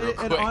clarify real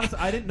quick. And honestly,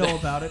 I didn't know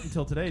about it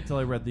until today, until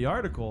I read the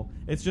article.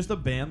 It's just a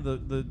band.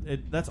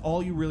 That's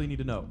all you really need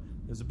to know.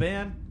 There's a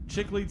band,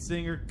 chick lead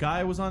singer,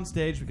 guy was on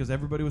stage because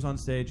everybody was on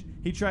stage.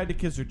 He tried to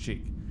kiss her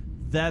cheek.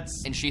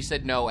 And she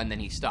said no, and then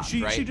he stopped,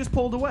 right? She just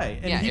pulled away.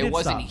 And it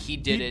wasn't stop. he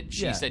did it,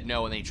 she said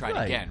no, and then he tried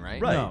again,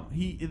 right? No,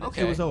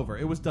 it was over.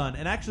 It was done.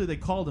 And actually, they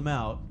called him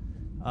out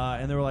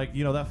and they were like,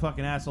 that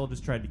fucking asshole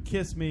just tried to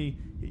kiss me.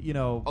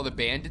 Oh, the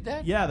band did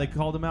that? Yeah, they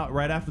called him out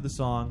right after the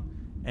song,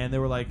 and they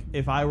were like,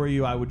 if I were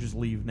you, I would just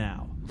leave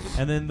now.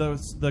 And then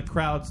the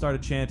crowd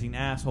started chanting,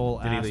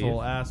 asshole,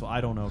 asshole, asshole. I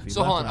don't know if he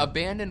So left hold or on, a not.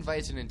 band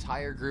invites an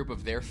entire group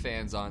of their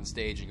fans on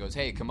stage and goes,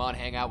 hey, come on,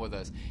 hang out with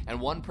us. And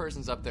one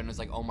person's up there and is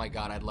like, oh my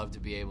God, I'd love to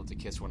be able to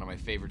kiss one of my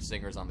favorite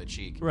singers on the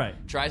cheek. Right.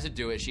 Tries to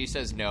do it. She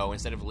says no.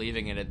 Instead of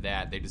leaving it at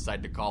that, they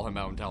decide to call him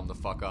out and tell him to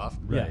fuck off.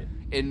 Right.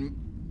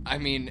 And, I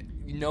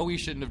mean, he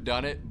shouldn't have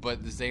done it, but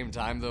at the same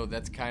time, though,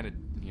 that's kind of,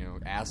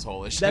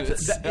 asshole-ish.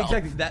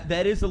 Exactly.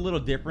 That is a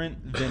little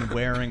different than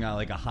wearing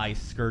a high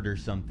skirt or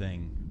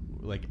something.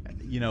 Like,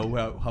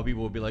 how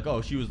people would be like,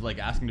 oh, she was like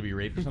asking to be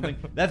raped or something.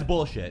 That's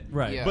bullshit.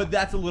 Right. Yeah. But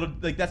that's a little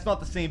that's not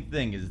the same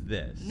thing as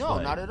this. No,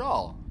 Like, not at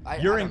all.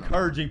 You're I don't know.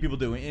 encouraging people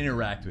to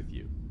interact with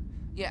you.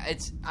 Yeah,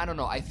 I don't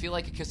know. I feel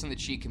like a kiss on the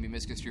cheek can be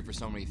misconstrued for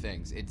so many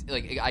things. It's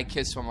like I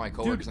kiss some of my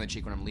coworkers on the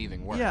cheek when I'm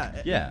leaving work.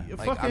 Yeah.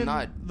 Like, Fucking, I'm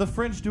not. the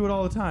French do it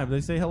all the time. They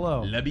say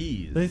hello. La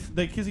bise.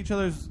 They kiss each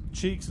other's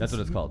cheeks. That's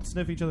what it's called.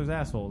 Sniff each other's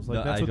assholes. Like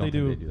No, that's I what don't they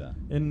think do, they do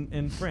that.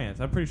 in France.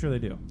 I'm pretty sure they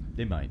do.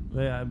 They might.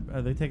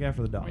 They take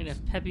after the dogs. I mean,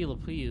 if Pepe Le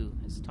Pew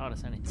has taught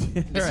us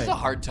anything. This is a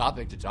hard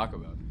topic to talk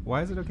about.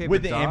 Why is it okay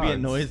with for the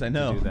ambient dogs noise? I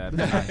know. to do that,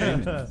 but not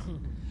humans?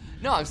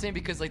 No, I'm saying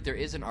because there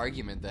is an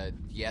argument that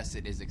yes,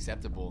 it is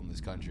acceptable in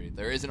this country.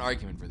 There is an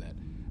argument for that.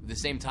 At the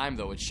same time,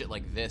 though, it's shit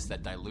like this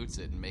that dilutes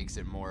it and makes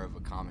it more of a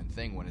common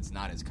thing when it's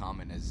not as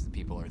common as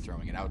people are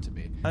throwing it out to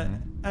be.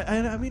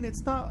 I mean,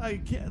 it's not.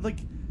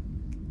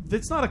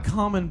 It's not a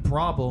common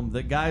problem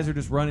that guys are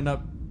just running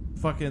up.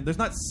 Fucking. There's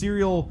not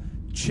serial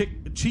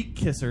cheek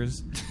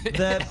kissers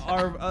that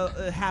are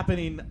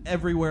happening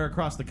everywhere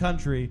across the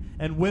country,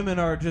 and women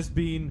are just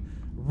being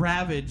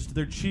ravaged.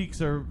 Their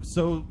cheeks are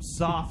so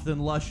soft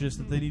and luscious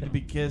that they need to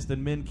be kissed,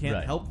 and men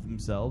can't help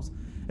themselves.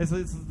 This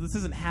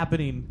isn't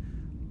happening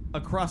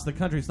across the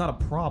country. It's not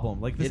a problem.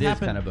 Like this It is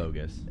happened, kind of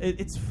bogus.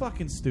 It's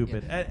fucking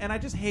stupid, and I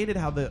just hated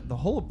how the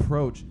whole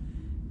approach.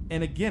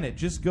 And again, it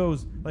just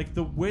goes like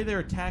the way they're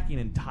attacking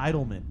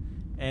entitlement,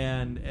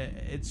 and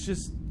it's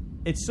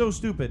so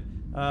stupid.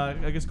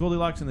 I guess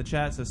Goldilocks in the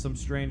chat says some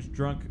strange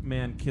drunk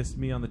man kissed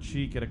me on the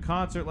cheek at a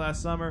concert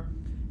last summer,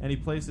 and he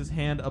placed his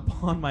hand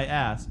upon my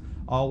ass,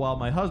 all while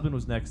my husband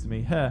was next to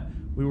me.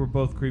 We were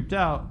both creeped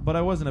out, but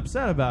I wasn't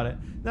upset about it.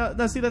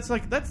 Now see,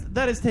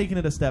 that is taking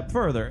it a step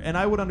further, and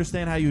I would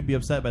understand how you'd be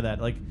upset by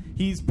that. Like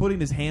he's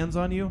putting his hands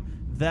on you.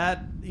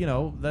 That's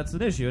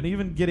an issue, and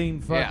even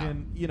getting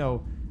fucking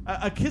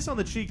a kiss on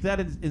the cheek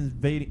that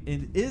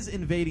is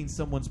invading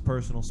someone's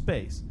personal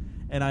space.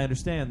 And I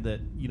understand that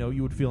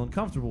you would feel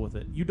uncomfortable with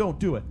it. You don't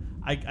do it.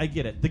 I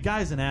get it. The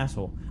guy's an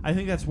asshole. I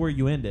think that's where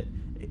you end it.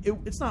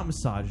 It's not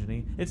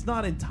misogyny. It's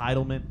not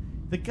entitlement.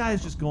 The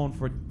guy's just going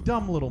for a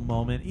dumb little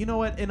moment. You know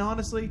what? And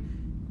honestly,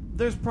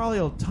 there's probably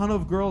a ton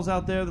of girls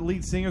out there, the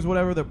lead singers,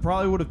 whatever, that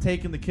probably would have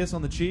taken the kiss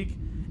on the cheek,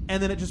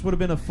 and then it just would have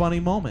been a funny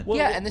moment.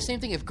 And the same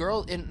thing if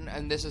girls,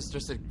 and this is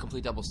just a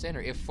complete double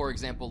standard. If, for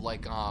example,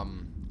 like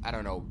I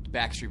don't know,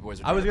 Backstreet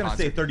Boys. I was going to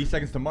say 30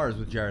 Seconds to Mars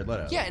with Jared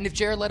Leto. Yeah, and if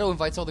Jared Leto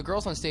invites all the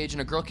girls on stage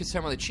and a girl kisses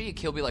him on the cheek,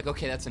 he'll be like,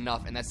 okay, that's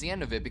enough, and that's the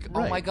end of it. Because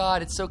oh my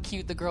god, it's so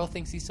cute. The girl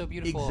thinks he's so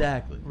beautiful.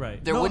 Exactly.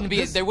 Right. They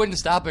wouldn't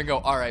stop and go,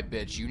 all right,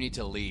 bitch, you need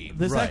to leave.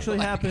 This actually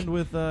happened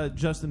with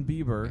Justin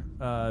Bieber.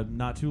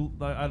 Not too.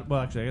 Well,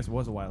 actually, I guess it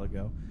was a while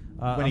ago.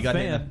 When he got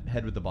hit in the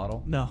head with the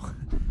bottle? No.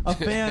 A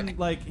fan,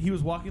 he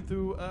was walking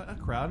through a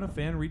crowd, and a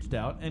fan reached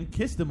out and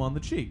kissed him on the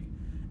cheek.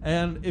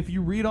 And if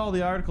you read all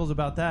the articles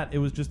about that, it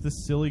was just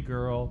this silly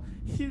girl.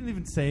 He didn't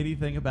even say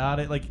anything about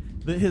it. Like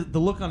the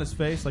look on his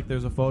face, like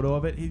there's a photo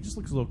of it. He just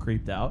looks a little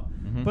creeped out.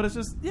 Mm-hmm. But it's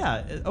just,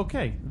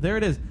 okay, there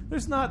it is.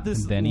 There's not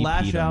this Then he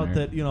lash peed on out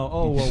her.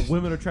 that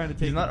women are trying to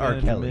take. He's not R.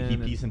 advantage of Kelly. He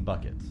men pees in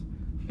buckets.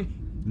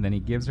 And then he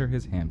gives her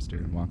his hamster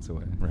and walks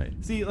away. Right.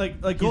 See, like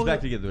he's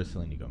back together with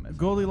Selena Gomez.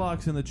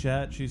 Goldilocks in the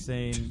chat, she's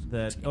saying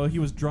that he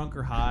was drunk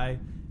or high,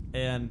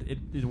 and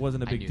it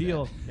wasn't a big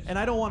deal. And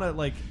I don't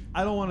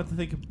want to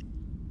think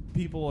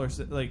people are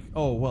like,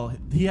 oh well,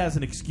 he has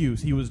an excuse.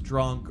 He was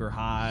drunk or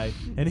high,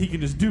 and he can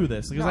just do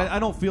this. Because I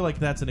don't feel like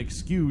that's an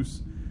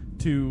excuse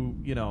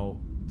to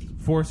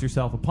force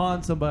yourself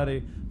upon somebody.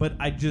 But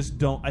I just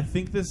don't. I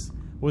think this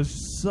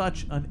was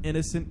such an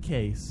innocent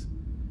case,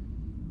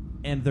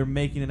 and they're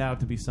making it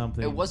out to be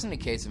something. It wasn't a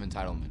case of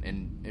entitlement,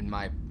 in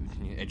my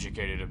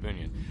educated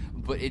opinion.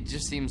 But it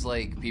just seems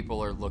like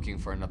people are looking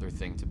for another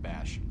thing to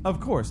bash.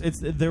 Of course,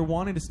 they're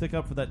wanting to stick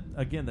up for that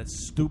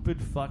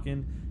stupid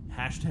fucking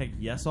hashtag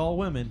yes all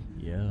women.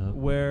 Yeah.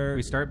 Where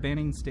we start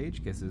banning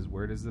stage kisses,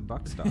 where does the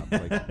buck stop?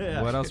 Like,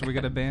 what else are we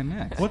gonna ban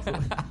next?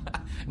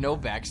 No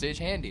backstage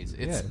handies.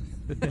 It's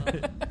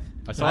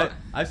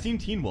I've seen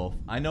Teen Wolf.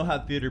 I know how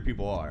theater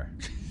people are.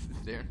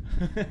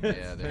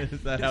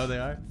 Is that how they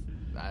are?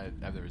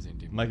 I've never seen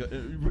Teen Wolf. Michael,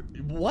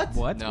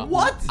 what? No.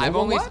 What?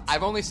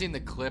 I've only seen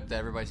the clip that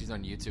everybody sees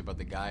on YouTube about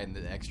the guy and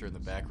the extra in the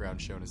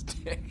background showing his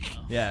dick.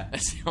 Yeah,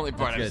 that's the only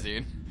part I've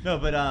seen. No,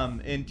 but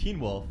in Teen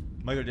Wolf,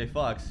 Michael J.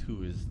 Fox,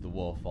 who is the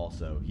wolf,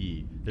 also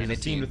there's a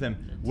scene with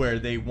him where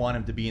they want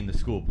him to be in the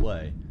school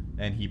play,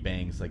 and he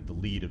bangs like the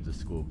lead of the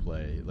school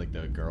play, like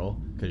the girl,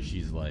 because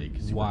she's like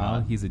super Wow,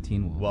 hot. he's a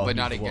teen wolf. Well, but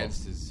not he's a wolf.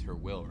 against her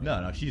will, right?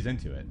 No, she's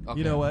into it. Okay.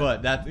 You know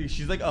what? But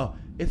she's like, oh,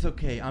 it's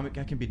okay. I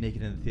can be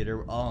naked in the theater.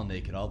 We're all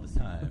naked all the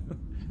time.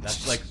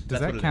 That's like. Does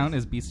that count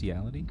as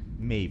bestiality?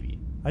 Maybe.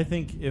 I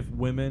think if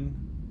women,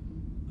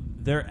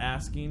 they're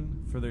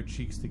asking for their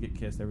cheeks to get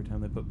kissed every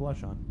time they put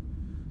blush on.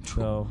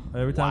 So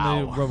every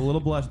time they rub a little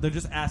blush, they're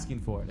just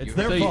asking for it. It's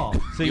their fault.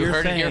 So you you're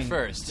heard saying, it here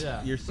first.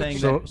 Yeah. You're saying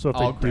so that if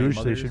all they douche,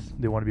 grandmothers-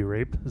 they want to be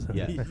raped?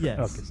 Yes. Yes.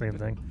 Okay, same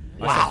thing.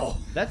 Wow.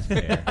 That's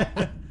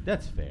fair.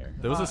 That's fair.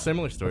 There was a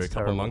similar story a That's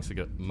couple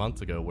terrible.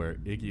 months ago where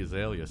Iggy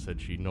Azalea said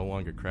she no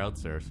longer crowd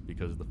surfs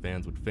because the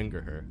fans would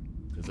finger her.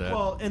 Is that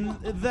Well, and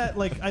that,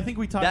 like, I think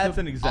we talked. That's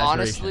an exaggeration.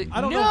 Honestly, I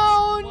don't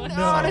no, know.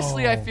 no.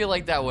 Honestly, I feel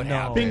like that would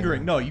happen.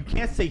 Fingering. No, you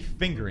can't say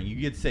fingering.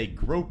 You could say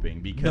groping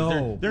because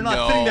No. they're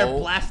not sitting there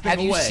blasting Have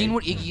away. you seen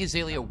what Iggy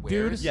Azalea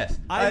wears? Yes,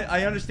 I-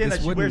 I understand this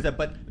that she wears wouldn't-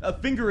 that,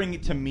 but fingering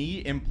to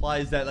me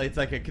implies that it's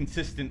like a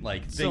consistent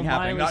like thing So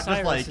happening, Miley not just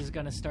Cyrus like. is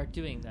going to start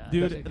doing that.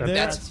 Dude,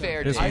 That's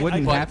fair, This Dave.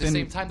 wouldn't But at happen- the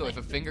same time, though, if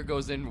a finger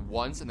goes in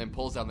once and then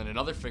pulls down, then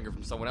another finger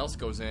from someone else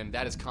goes in,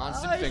 that is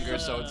constant finger,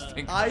 so it's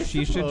finger.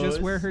 She should just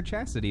wear her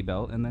chastity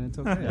belt, and then it's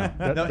okay. Yeah,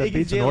 that No, beats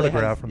an Azalea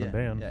autograph has- from the yeah,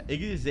 band. Yeah,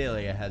 Iggy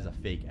Azalea has a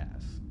fake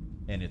ass,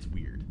 and it's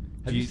weird.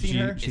 Have She- you seen she-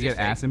 her? she Is get it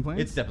fake? ass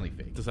implants? It's definitely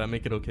fake. Does that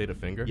make it okay to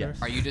finger Yes.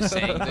 her? Are you just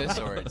saying this,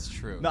 or it's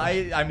true? No,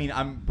 I mean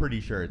I'm pretty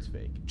sure it's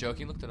fake.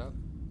 Joking, looked it up.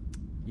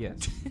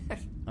 Yes.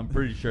 I'm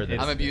pretty sure that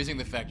I'm it's abusing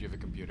the fact you have a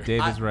computer.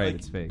 Dave is I- right. like-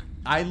 It's fake.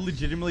 I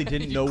legitimately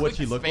didn't You know what clicked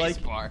she looked like.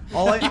 space bar.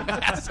 All You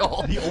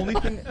asshole. The only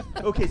thing.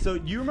 Okay, so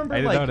you remember I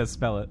didn't like know how to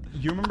spell it.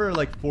 you remember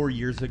like 4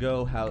 years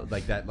ago how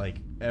like that like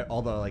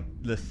all the like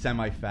the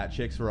semi-fat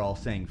chicks were all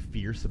saying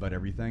fierce about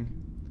everything.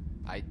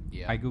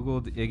 I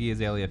googled Iggy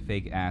Azalea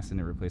fake ass and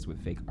it replaced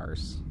with fake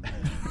arse.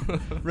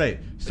 Right.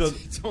 So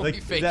It's only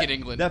like fake that, in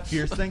England. That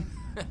fierce thing,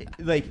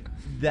 like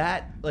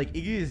that, like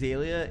Iggy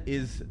Azalea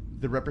is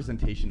the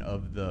representation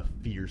of the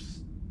fierce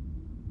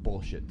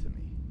bullshit to me.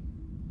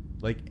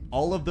 Like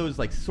all of those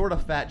like sort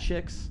of fat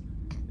chicks,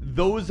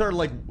 those are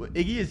like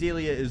Iggy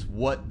Azalea is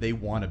what they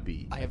want to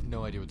be. I have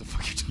no idea what the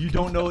fuck you're talking You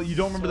don't know? about. You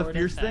don't remember the Sorta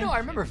fierce fat thing? No, I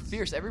remember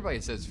fierce. Everybody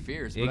says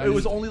fierce. But It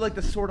was only like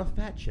the sort of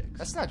fat chicks.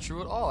 That's not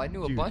true at all. I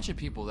knew a Dude. bunch of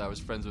people that I was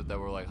friends with that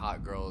were like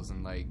hot girls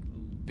and like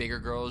bigger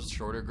girls,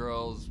 shorter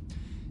girls,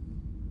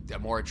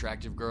 more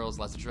attractive girls,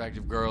 less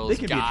attractive girls, They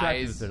can be attractive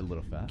guys, if they're a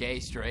little fat. gay,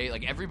 straight.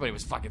 Like everybody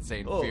was fucking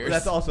saying Oh, fierce.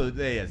 that's also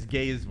yes.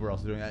 Gays were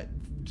also doing that.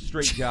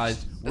 Straight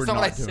guys were That's not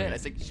not what I doing said. it. I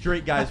said-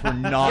 Straight guys were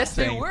not. Yes,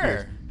 they saying were.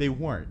 fierce. They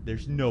weren't.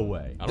 There's no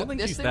way. I don't think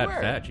Yes, she's they that were.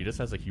 fat. She just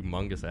has a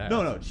humongous ass.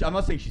 No, I'm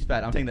not saying she's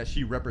fat. I'm saying that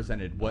she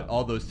represented what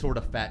all those sort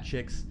of fat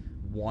chicks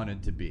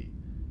wanted to be.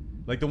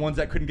 Like the ones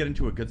that couldn't get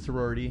into a good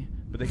sorority,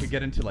 but they could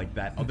get into like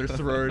that other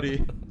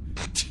sorority.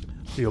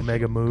 The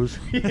Omega Moose.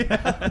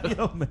 The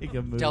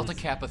Omega Moose. Delta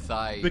Kappa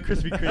Thigh The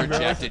Krispy Kreme girls.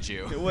 rejected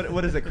you.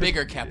 What is it?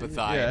 Bigger Kappa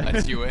Thigh Yeah.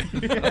 lets you in.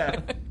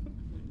 Yeah.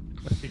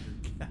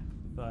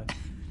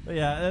 But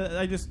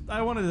yeah,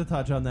 I wanted to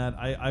touch on that.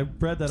 I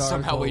read that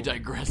Somehow article. we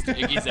digressed to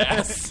Iggy's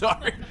ass.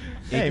 Sorry.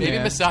 Hey, Maybe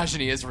man.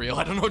 misogyny is real.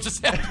 I don't know what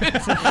just happened.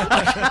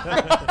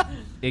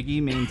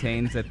 Iggy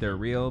maintains that they're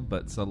real,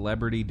 but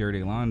Celebrity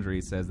Dirty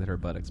Laundry says that her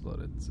butt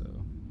exploded. So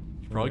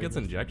She probably gets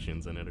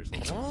injections in it or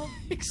something.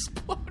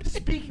 Exploded.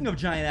 Speaking of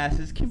giant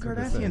asses, Kim what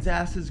they Kardashian's say.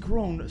 ass has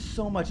grown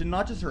so much, and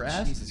not just her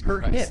ass, Jesus her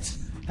Christ.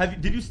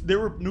 hips. There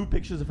were new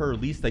pictures of her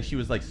released, like she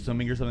was like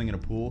swimming or something in a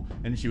pool,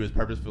 and she was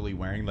purposefully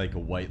wearing like a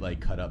white like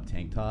cut up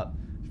tank top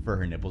for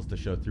her nipples to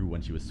show through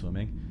when she was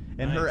swimming,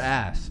 and her Nice.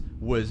 ass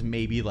was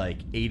maybe like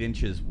 8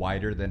 inches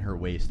wider than her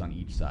waist on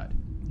each side.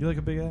 You like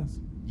a big ass?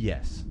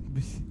 Yes,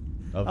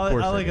 of I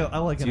course. like do. I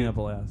like an Do you-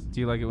 ample ass.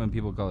 do you like it when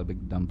people call it a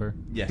big dumper?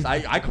 Yes,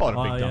 I call it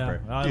a big Oh, yeah.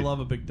 dumper. I Dude, love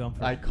a big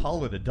dumper. I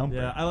call it a dumper.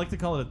 Yeah, I like to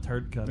call it a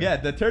turd cutter. Yeah,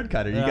 the turd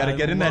cutter. You Yeah, got to I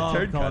get in that love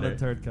turd calling cutter. it a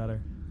turd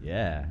cutter.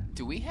 Yeah.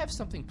 Do we have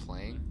something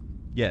playing?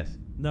 Yes.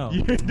 No.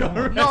 You don't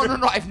remember?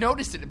 No. I've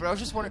noticed it, but I was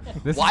just wondering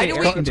This why is do the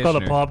we? air It's called a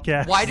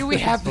conditioner. podcast. Why do we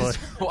have That's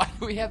this? why. Why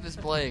do we have this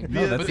playing?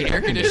 No, that's with the the air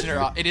air conditioner.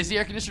 conditioner. It is the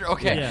air conditioner.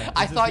 Okay, Yeah,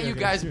 I it's just thought the you air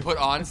guys conditioner.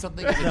 put on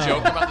something as a No.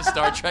 joke about the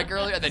Star Trek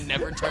earlier and then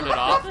never turned it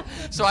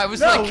off. So I was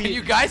No, like, we- can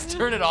you guys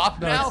turn it off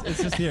No, now?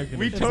 it's just the air We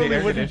conditioner. totally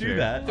air wouldn't do conditioner.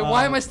 that. Then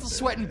why am I still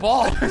sweating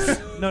balls?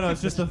 No,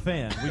 it's just the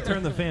fan. We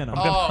turn the fan on.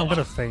 Oh. I'm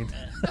gonna faint.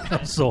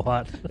 I'm so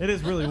hot. It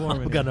is really warm in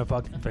I'm here. gonna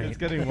fucking faint. It's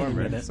getting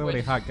warmer. There's so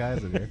many hot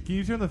guys in here. Can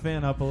you turn the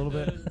fan up a little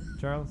bit,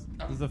 Charles?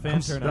 Does the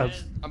fan turn up?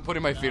 I'm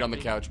putting my feet on the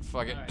couch.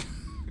 Fuck it.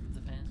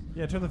 The fan.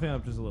 Yeah, turn the fan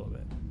up just a little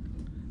bit.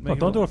 No,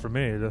 don't do it for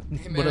me.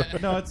 man.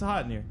 No, it's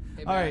hot in here.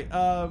 Hey, All man.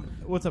 right,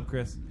 what's up,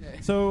 Chris? Hey.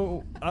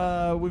 So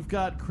we've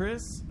got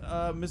Chris,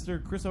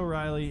 Mr. Chris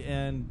O'Reilly,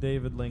 and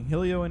David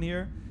Langhilio in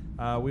here.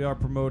 We are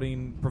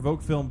promoting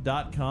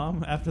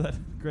ProvokeFilm.com after that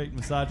great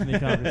misogyny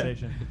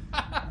conversation.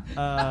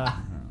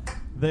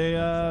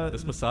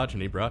 This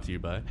misogyny brought to you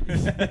by.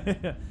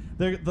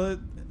 The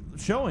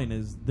showing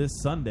is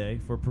this Sunday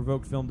for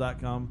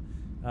ProvokedFilm.com.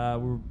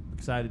 We're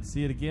excited to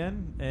see it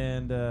again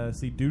and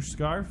see Douche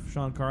Scarf,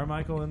 Sean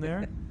Carmichael in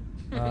there.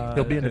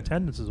 He'll be in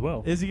attendance as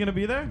well. Is he going to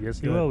be there? Yes,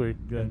 he Good. will be.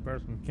 Good. In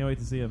person. Can't wait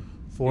to see him.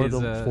 Four of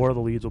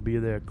the leads will be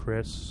there: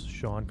 Chris,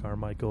 Sean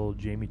Carmichael,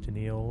 Jamie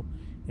Tennille,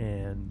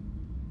 and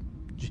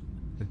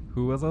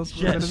who was else?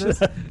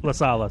 La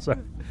Sala, sorry.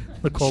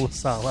 Nicole La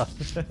Sala.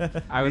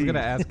 I was going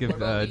to ask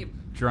if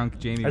drunk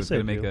Jamie was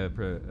going to make a...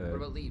 what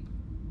about Lieb?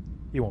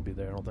 He won't be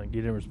there, I don't think. He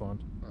didn't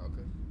respond. Oh,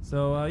 okay.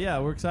 So, yeah,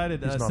 we're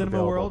excited. Cinema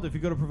available. World, if you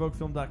go to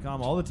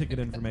ProvokedFilm.com, all the ticket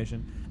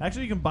information.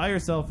 Actually, you can buy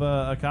yourself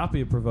a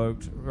copy of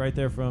Provoked right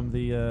there from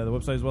the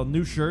website as well.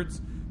 New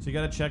shirts, so you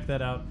got to check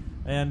that out.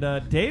 And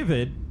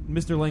David,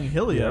 Mr.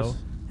 Langhilio, Yes.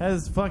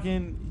 has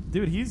fucking...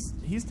 Dude, he's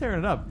tearing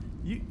it up.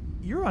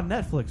 You're on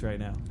Netflix right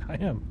now. I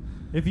am.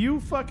 If you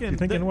fucking... Do you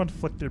think anyone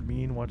flicked their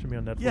bean watching me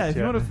on Netflix? Yeah, if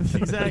you want to...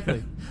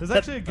 Exactly. There's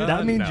actually a good...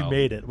 That means you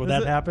made it. When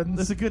that happens...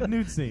 There's a good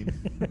nude scene.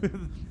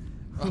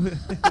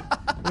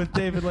 with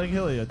David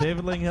Langhilio.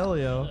 David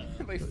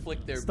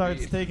Langhilio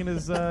starts taking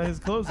his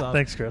clothes off.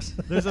 Thanks, Chris.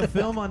 There's a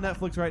film on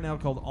Netflix right now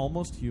called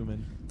Almost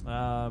Human.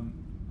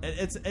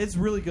 It's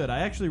really good. I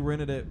actually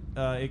rented it.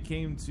 It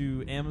came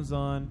to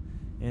Amazon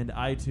and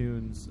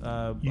iTunes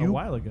a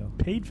while ago.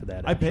 Paid for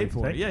that? I paid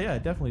for it. Yeah, I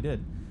definitely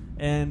did.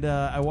 And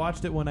I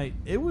watched it when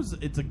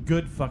it's a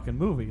good fucking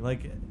movie.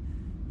 Like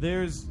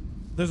there's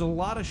a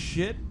lot of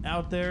shit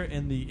out there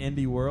in the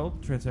indie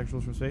world,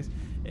 transsexuals from space,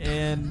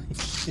 and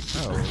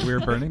we're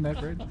burning that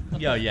bridge.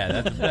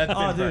 Yeah, that's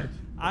oh, dude,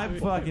 I'm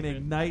fucking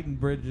igniting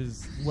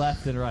bridges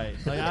left and right.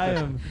 Like I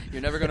am.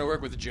 You're never gonna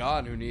work with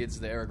John, who needs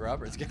the Eric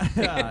Roberts guy.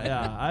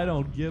 yeah. I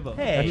don't give a.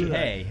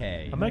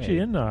 Hey. I'm actually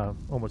in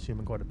Almost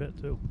Human quite a bit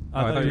too.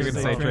 I thought you were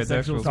gonna say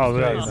transsexuals. Oh,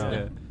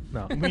 right,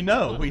 no. We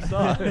know. We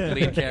saw.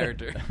 Lead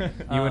character.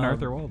 You and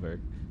Arthur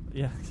Wahlberg.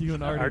 Yeah, you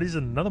and Artie. Artie's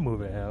in another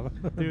movie I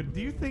have. Dude, do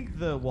you think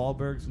the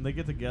Wahlbergs, when they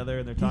get together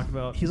and they're talking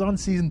about... He's on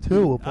season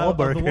 2 of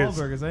Wahlbergers. The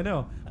Wahlbergers, I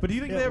know. But do you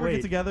think they ever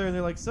get together and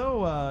they're like,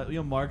 so,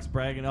 Mark's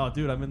bragging, oh,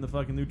 dude, I'm in the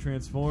fucking new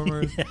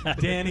Transformers. Yeah.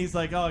 Danny's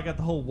like, oh, I got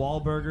the whole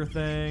Wahlburger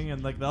thing.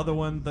 And, like, the other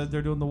one,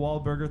 they're doing the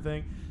Wahlburger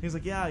thing. He's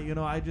like, yeah,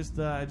 I just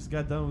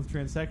got done with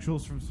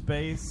Transsexuals from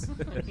Space.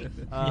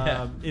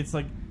 It's,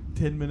 like,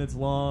 10 minutes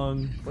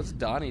long. What's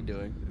Donnie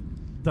doing?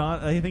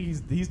 I think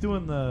he's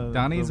doing the...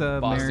 Donnie's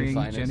marrying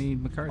Finest. Jenny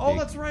McCarthy. Oh,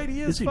 that's right.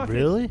 He is he fucking...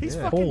 really? He's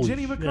Yeah. fucking Holy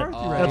Jenny shit.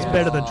 McCarthy right That's now.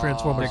 better than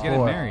Transformers They're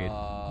 4. getting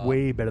married.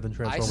 Way better than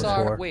Transformers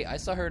 4. I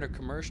saw her in a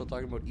commercial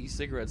talking about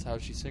e-cigarettes, how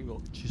she's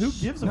single. Who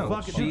gives a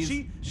fuck?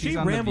 Dude, she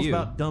rambles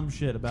about dumb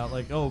shit about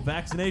like, oh,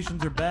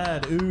 vaccinations are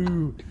bad.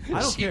 Ooh,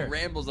 I don't care. She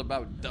rambles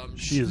about dumb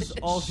shit. She is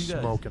That's all she does.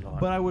 smoking hot.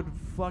 But I would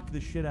fuck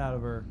the shit out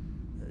of her.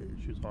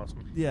 She was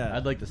awesome. Yeah,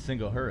 I'd like to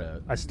single her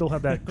out. I still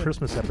have that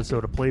Christmas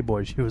episode of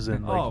Playboy she was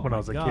in when I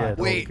was a kid.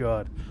 Wait. Oh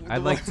god.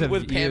 I'd like to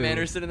with Pam view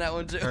Anderson in that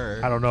one too.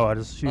 I don't know.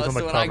 She was on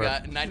the the cover. one I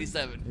got in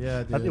 '97.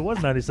 Yeah, dude. It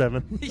was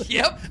 97.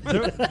 Yep.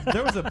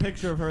 There was a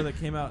picture of her that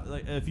came out.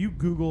 Like, if you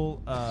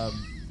Google,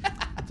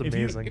 It's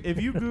amazing.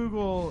 If you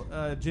Google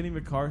Jenny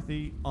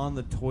McCarthy on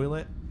the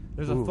toilet,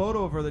 there's a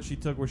photo of her that she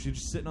took where she's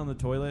just sitting on the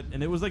toilet,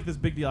 and it was like this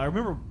big deal. I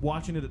remember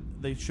watching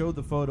it. They showed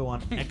the photo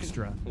on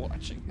Extra.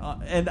 Watching.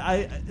 And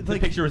The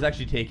picture was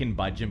actually taken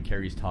by Jim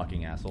Carrey's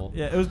talking asshole.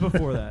 Yeah, it was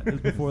before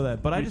that.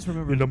 But I just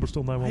remember Your number's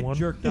still 911? I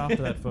jerked off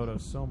to that photo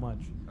so much.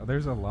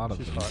 There's a lot of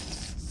She's them. hot.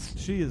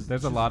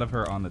 There's a lot of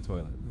her on the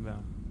toilet. No.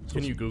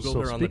 Can you Google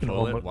her on the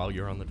toilet while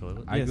you're on the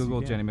toilet? I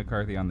Googled Jenny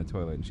McCarthy on the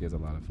toilet, and she has a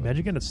lot of fun.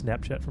 Imagine getting a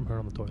Snapchat from her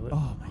on the toilet.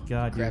 Oh my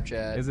god, dude.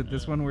 Snapchat. Is it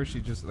this one where she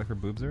just like her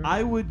boobs are?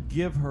 I would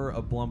give her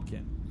a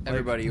Blumpkin.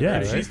 Everybody,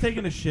 if she's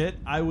taking a shit,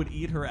 I would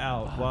eat her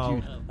out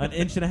while an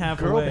inch and a half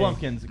away. Girl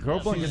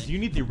Blumpkins, you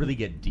need to really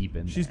get deep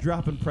in there. She's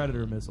dropping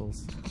Predator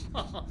missiles.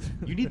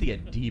 You need to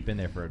get deep in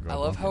there for a girl. I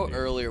love how dude.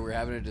 earlier we're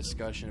having a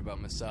discussion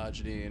about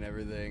misogyny and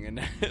everything,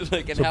 and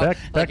So how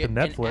back to an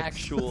Netflix.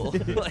 actual.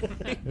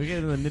 We get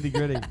into the nitty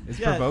gritty.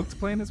 Is Provoked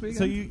playing this weekend?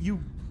 So you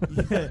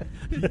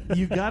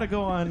gotta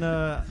go on.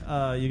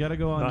 You gotta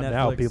go on Not Netflix.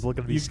 now. People are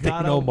going to be sticking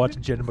home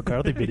watching Jenny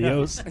McCarthy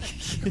videos.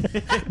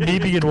 Me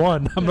being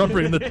one. I'm not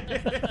bringing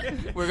the.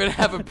 We're gonna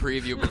have a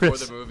preview before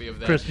the movie of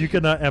that. Chris, you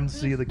cannot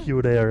MC the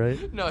Q&A, all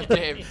right? No,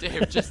 Dave,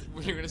 just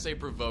you're gonna say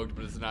Provoked,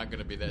 but it's not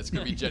gonna be that. It's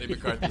gonna be Jenny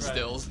McCarthy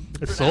stills.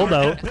 It's sold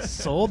out.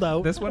 Sold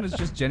out. This one is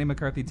just Jenny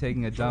McCarthy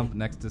taking a dump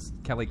next to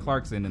Kelly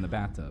Clarkson in the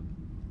bathtub.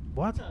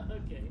 What?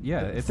 Okay.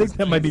 Yeah, I think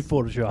that might be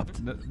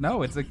photoshopped.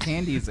 No, it's a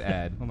Candy's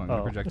ad. Hold on, I'm going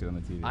to project it on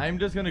the TV. I'm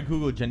just going to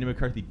Google Jenny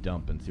McCarthy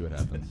dump and see what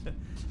happens.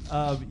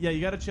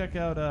 You got to check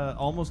out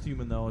Almost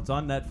Human, though. It's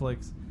on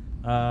Netflix.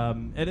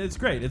 And it's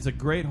great. It's a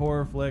great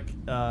horror flick.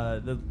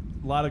 A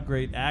lot of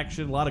great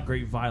action, a lot of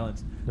great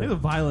violence. I think the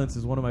violence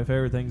is one of my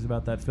favorite things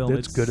about that film.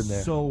 It's good in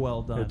there. So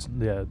well done.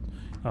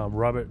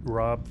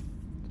 Rob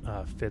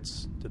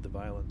Fitz did the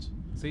violence.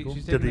 See,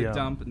 she's taking a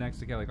dump next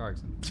to Kelly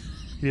Clarkson.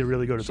 He did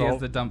really good. She has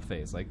the dump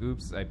face, like,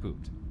 oops, I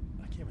pooped.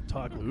 I can't even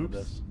talk about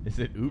this. Is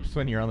it oops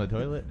when you're on the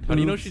toilet? How do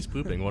you know she's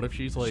pooping? What if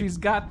she's like... She's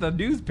got the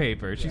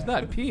newspaper. She's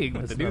not peeing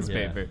with the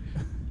newspaper.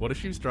 What if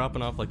she's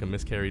dropping off like a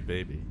miscarried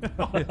baby?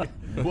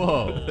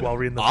 Whoa. While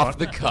reading the Off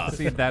the cuff.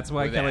 See, that's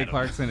why Kelly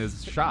Clarkson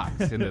is shocked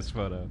in this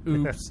photo.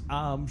 Oops,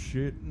 I'm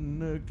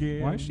shitting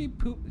again. Why is she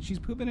poop? She's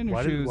pooping in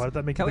her shoes. Why did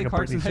that make Kelly you think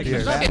of Clarkson's Britney taking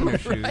a Spears? bath in her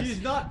shoes.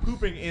 She's not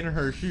pooping in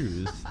her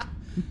shoes.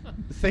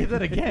 Say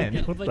that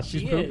again. But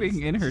She's she pooping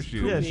is. in her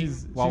shoes. Yeah,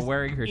 she's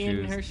wearing her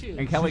in shoes. her shoes.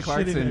 And Kelly She's shitting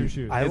in her Clarkson.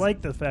 shoes. I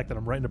like the fact that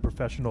I'm writing a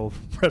professional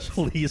press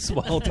release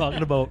while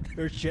talking about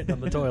her shit on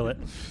the toilet.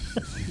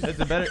 It's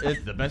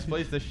the best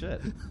place to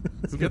shit.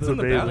 Who gets in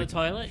the amazing. On the bath?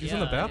 toilet? She's yeah, in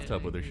the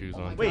bathtub with her shoes Oh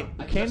my on. Wait,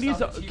 I just Candies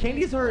saw the TV.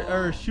 Candies are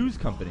a shoes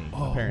company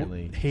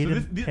apparently.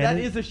 Hayden- that Hayden-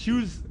 is a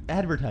shoes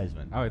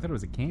advertisement. Oh, I thought it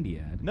was a candy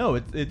ad. No,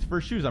 it's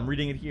for shoes. I'm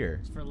reading it here.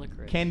 It's for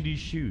licorice. Candy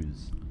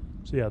shoes.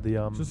 So yeah,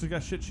 the So she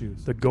got shit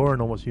shoes. the gore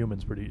in Almost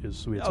Human's is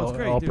sweet. It's Oh, it's all,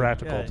 great, all dude.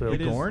 practical Yeah, too.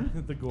 it is.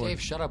 Gorn? The Gorn.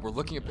 Dave, shut up. We're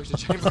looking at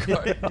pictures of James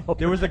McCarthy.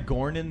 There was a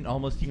Gorn in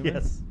Almost Human.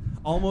 Yes.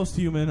 Almost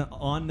Human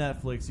on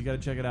Netflix. You got to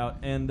check it out.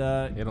 And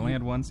It only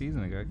had one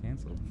season. It got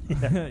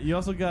canceled. you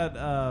also got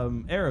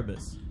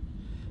Erebus.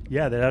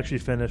 Yeah, they actually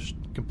finished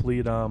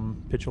complete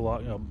Picture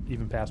Lock,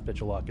 even past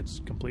Picture Lock.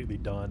 It's completely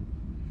done,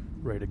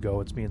 ready to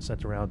go. It's being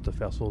sent around to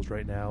festivals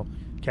right now.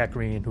 Kat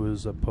Green, who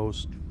is a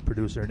post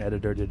producer and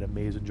editor, did an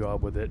amazing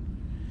job with it.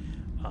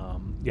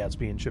 Yeah, it's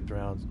being shipped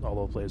around all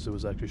over the place. It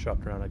was actually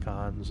shopped around at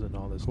cons and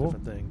all this Cool.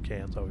 different thing.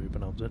 Cans, however you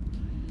pronounce it.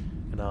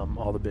 And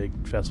all the big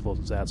festivals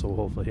and that. So we'll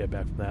hopefully hear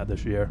back from that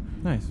this year.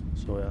 Nice.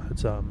 So yeah,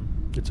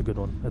 it's a good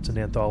one. It's an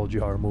anthology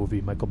horror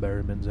movie. Michael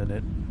Berryman's in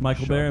it.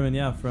 Michael Sure. Berryman,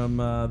 yeah, from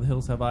The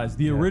Hills Have Eyes.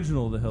 The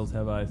original The Hills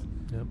Have Eyes.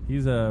 Yep.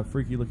 He's a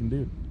freaky looking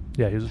dude.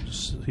 Yeah,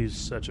 he's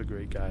such a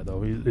great guy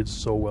though. He's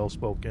so well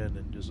spoken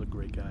and just a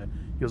great guy.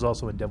 He was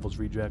also in Devil's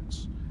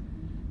Rejects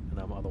and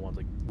other ones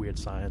like Weird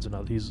Science and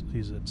other. He's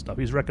in stuff.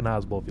 He's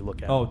recognizable if you look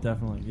at him. Oh,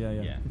 definitely.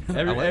 Yeah.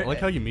 I like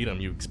how you meet him.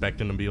 You expect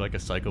him to be like a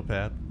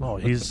psychopath. Oh,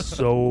 he's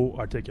so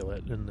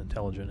articulate and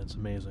intelligent. It's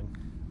amazing.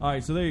 All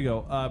right, so there you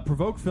go.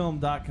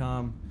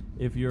 Provokefilm.com.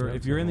 If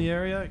you're in the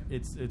area,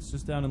 it's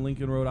just down in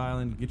Lincoln, Rhode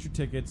Island. Get your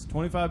tickets.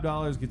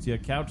 $25 gets you a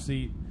couch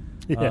seat,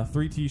 Yeah.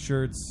 3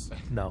 T-shirts.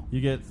 No. You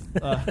get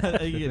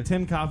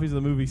 10 copies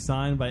of the movie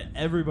signed by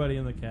everybody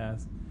in the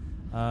cast.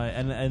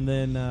 And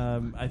then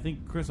I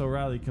think Chris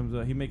O'Reilly comes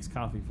out. He makes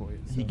coffee for you.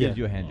 So. He gives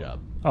you a hand job.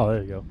 Oh,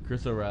 there you go.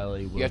 Chris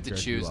O'Reilly will You have to jerk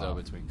choose, though,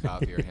 off. between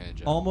coffee or hand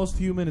job. Almost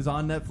Human is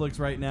on Netflix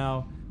right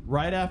now.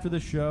 Right after the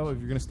show, if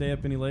you're going to stay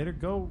up any later,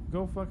 go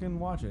fucking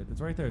watch it. It's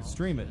right there.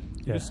 Stream it.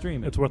 Yeah, Just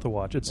stream it. It's worth a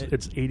watch. It's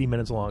 80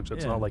 minutes long, so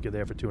it's Yeah. not like you're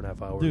there for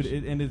 2.5 hours.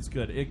 Dude, and it's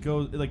good. It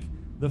goes like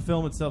the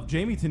film itself.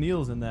 Jamie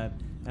Tennille's in that,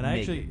 and I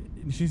actually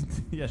she's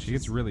She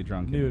gets really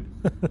drunk. nude.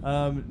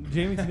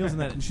 Jamie Tennille's in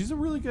that, and she's a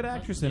really good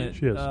actress in it.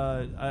 She is.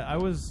 I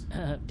was.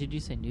 Did you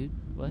say nude?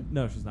 What?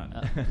 No, she's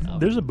not.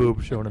 There's a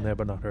boob shown in there,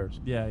 but not hers.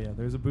 Yeah.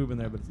 There's a boob in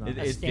there, but it's not.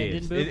 It's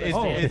stand-in Dave's. boob?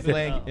 It's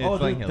Lang dude,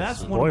 Hill's.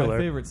 that's one of my Spoiler.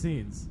 favorite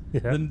scenes.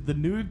 Yeah. The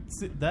nude.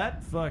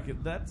 That's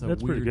that's a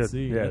That's pretty weird good.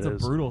 scene. Yeah, that's it a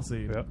is. brutal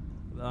scene.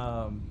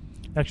 Yeah.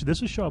 Actually,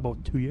 this was shot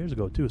about 2 years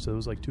ago too, so it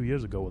was like 2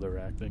 years ago with her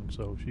acting.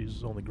 So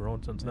she's only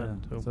grown since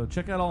then too. So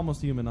check out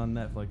Almost Human on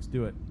Netflix.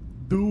 Do it.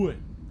 Do it.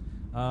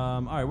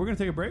 All right, we're going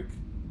to take a break.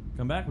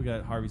 Come back. We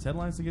got Harvey's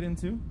headlines to get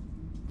into.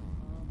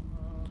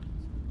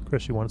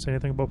 Chris, you want to say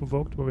anything about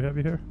Provoked while we have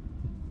you here?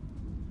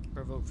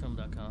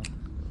 Provokefilm.com.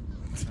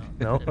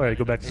 No? All right,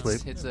 go back to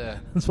sleep. It's a.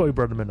 That's why we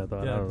brought him in, I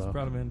thought. Yeah, I don't just know.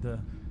 brought him into.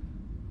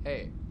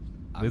 Hey.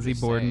 I'm Lizzie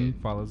just Borden saying,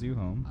 follows you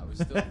home. I was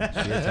still.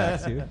 She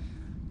attacks you.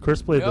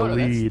 Chris played No, the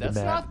that's- lead that's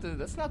in that.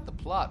 That's not the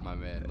plot, my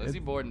man. Lizzie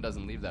Borden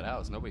doesn't leave that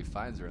house. Nobody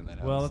finds her in that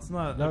house. Well, it's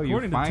not. No, you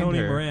according to find Tony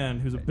her. Moran,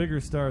 who's a bigger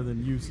star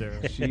than you,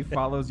 Sarah. She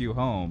follows you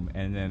home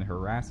and then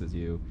harasses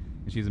you,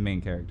 and she's a main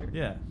character.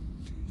 Yeah.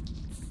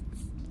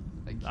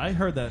 I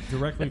heard that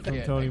directly from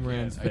Tony I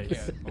Moran's can't.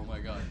 face. Oh my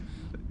god.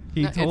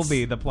 He No, told it's-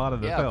 me the plot of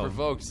the yeah, film.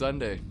 Provoked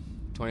Sunday,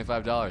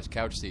 $25,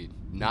 couch seat,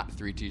 not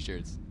 3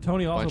 T-shirts.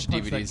 Tony also bunch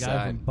punched of that DVDs guy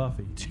signed. from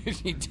Buffy. Dude,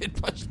 he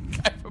did punch the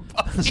guy from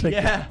Buffy. It's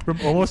like, from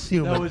Almost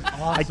Human. That was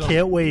I awesome.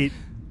 can't wait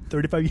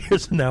 35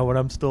 years from now when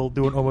I'm still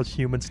doing Almost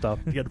Human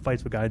stuff to get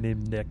fights with a guy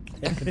named Nick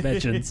at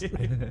conventions.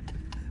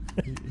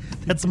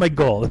 That's my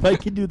goal. If I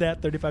can do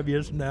that 35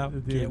 years from now,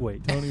 Dude, can't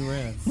wait. Tony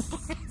Moran.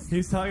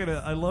 He's talking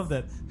to. I love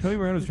that. Tony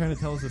Moran was trying to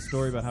tell us a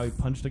story about how he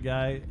punched a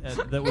guy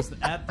that was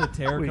at the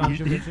Terrorcon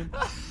convention.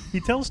 He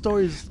tells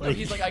stories No, like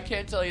he's like, I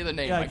can't tell you the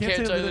name. Yeah, I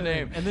can't tell you the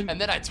name. And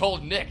then I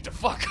told Nick to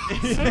fuck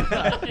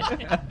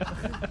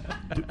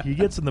Dude, he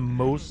gets in the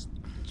most.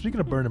 Speaking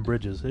of burning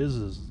bridges, his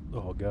is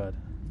god.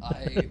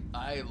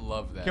 I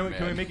love that.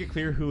 Can we make it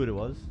clear who it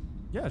was?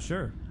 Yeah,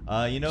 sure.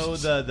 You know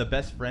the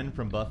best friend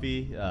from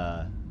Buffy.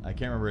 I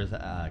can't remember his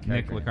character.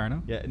 Nick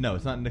Locarno? Yeah, no,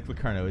 it's not Nick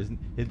Locarno.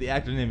 The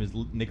actor's name is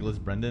Nicholas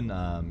Brendan.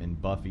 In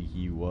Buffy,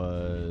 he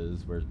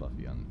was. Where's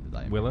Buffy on his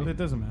IMDb? Willow? It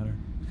doesn't matter.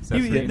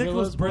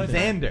 Nicholas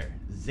Brendan.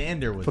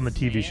 Xander was From the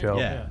TV show.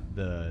 Yeah,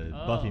 the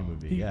Buffy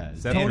movie. Yeah,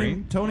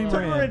 Tony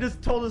Moran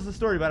just told us the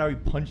story about how he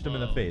punched him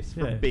in the face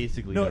for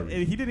basically no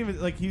reason. He didn't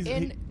even like.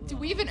 And did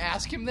we even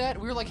ask him that?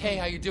 We were like, "Hey,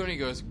 how you doing?" He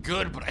goes,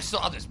 "Good, but I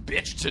saw this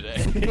bitch today."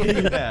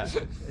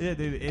 Yeah,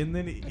 dude. And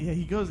then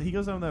he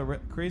goes on that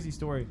crazy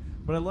story.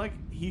 But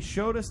he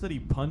showed us that he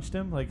punched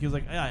him. Like he was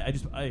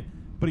like,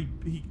 but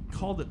he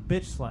called it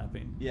bitch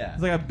slapping. Yeah.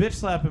 It's like I bitch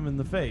slap him in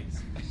the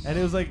face. And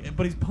it was like,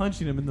 but he's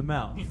punching him in the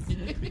mouth.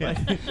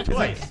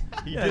 Twice.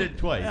 He did it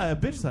twice. Yeah, a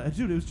bitch slap.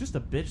 Dude, it was just a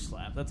bitch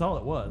slap. That's all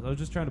it was. I was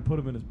just trying to put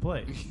him in his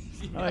place.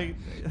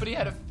 But he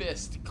had a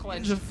fist,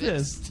 clenched It's a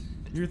fist.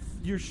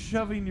 You're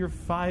shoving your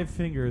 5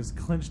 fingers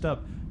clenched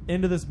up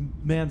into this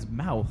man's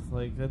mouth.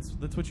 Like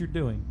that's what you're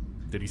doing.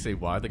 Did he say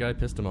why the guy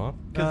pissed him off?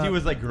 Because he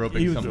was like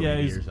groping some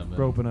lady or something.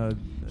 Groping a.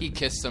 He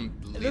kissed some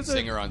lead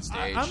singer on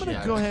stage. I'm going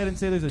to go ahead and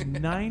say there's a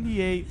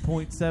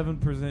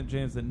 98.7%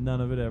 chance that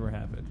none of it ever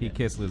happened. He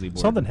kissed Lizzie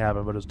Borden. Something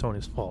happened, but it was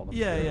Tony's fault.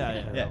 Yeah.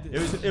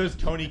 It was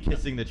Tony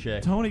kissing the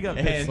chick. Tony got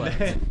bitch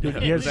slapped.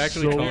 It was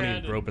actually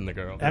Tony groping the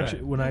girl.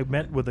 Actually, when I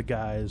met with the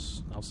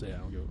guys, I'll say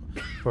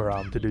for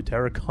to do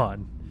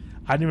TerraCon,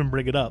 I didn't even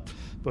bring it up,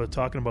 but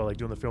talking about like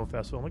doing the film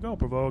festival, I'm like, oh,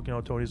 Provoke,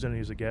 Tony's in,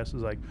 he's a guest.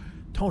 It's like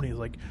Tony's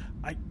like,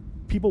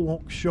 people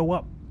won't show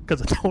up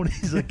because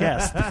Tony's a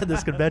guest at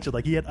this convention.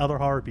 Like he had other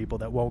horror people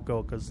that won't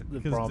go because the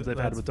problems they've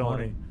had with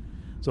Tony. Funny.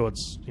 So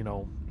it's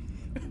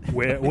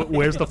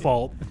where's the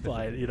fault?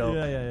 Like,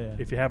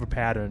 if you have a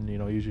pattern,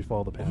 you usually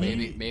follow the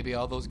pattern. Maybe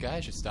all those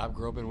guys should stop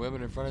groping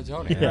women in front of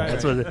Tony. Yeah,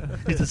 that's what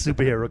he's a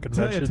superhero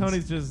convention.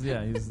 Tony's just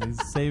he's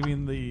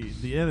saving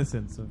the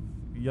innocence of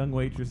young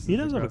waitresses. He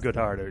does have a good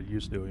heart, or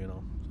used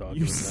to, So I'll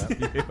give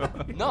him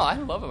that. No, I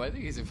love him. I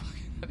think he's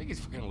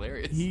fucking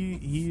hilarious.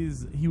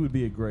 He would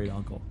be a great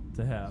uncle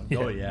to have.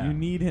 Oh yeah, you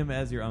need him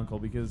as your uncle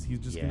because he's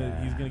just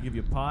gonna give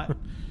you pot.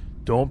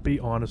 Don't be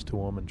honest to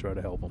him and try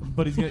to help him.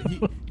 But he's gonna.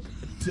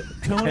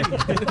 Tony,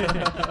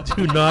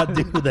 do not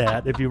do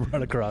that if you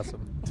run across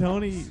him.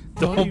 Tony,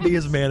 don't be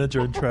his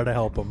manager and try to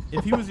help him.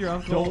 If he was your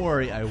uncle, don't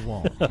worry, I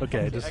won't.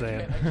 Okay, just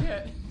saying. I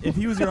can't. If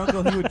he was your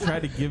uncle, he would try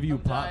to give you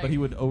pot, but he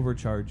would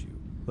overcharge you.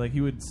 Like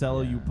he would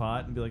sell you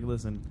pot and be like,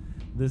 "Listen,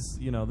 this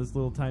this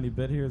little tiny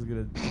bit here is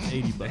gonna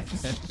 $80." Like,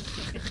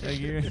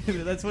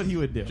 that's what he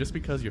would do. Just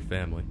because you're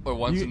family. Or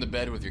once in the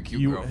bed with your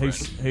cute girlfriend.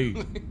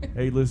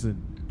 Hey,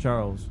 listen,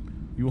 Charles.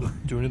 You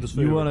want a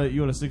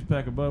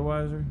 6-pack of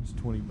Budweiser? It's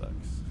 $20.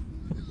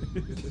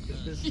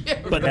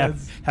 But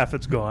half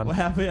it's gone.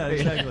 Well,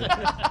 exactly.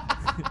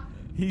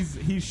 He's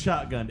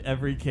shotgunned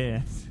every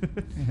can.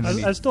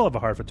 I still have a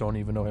heart for Tony,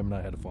 even though him and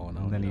I had a falling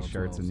out. And then he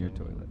sharts in your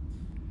toilet.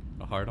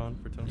 A hard on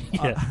for Tony?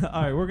 Yeah.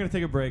 All right, we're going to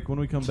take a break. When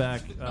we come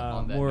back,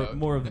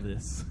 more of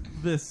this.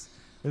 This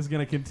is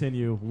going to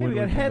continue. Hey, we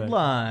got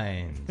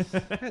headlines.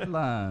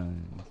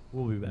 Headlines.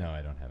 We'll be back. No,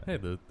 I don't have it. Hey,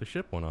 the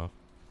ship went off.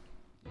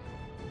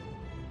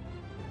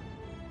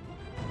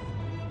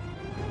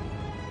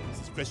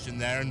 This is Christian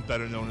Nairn,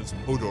 better known as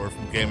Hodor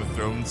from Game of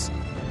Thrones,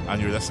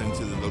 and you're listening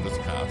to the Lotus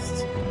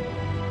Cast.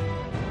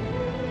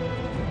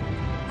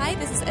 Hi,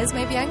 this is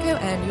Esme Bianco,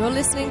 and you're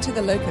listening to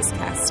the Locust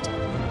Cast.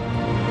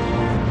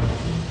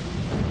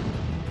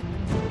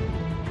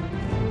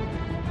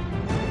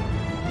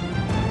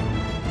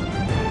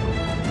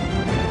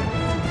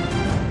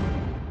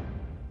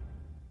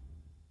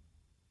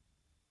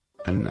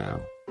 And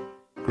now,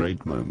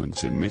 great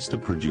moments in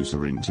Mr.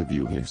 Producer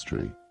interview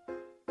history.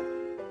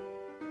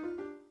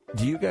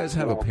 Do you guys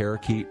have a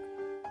parakeet?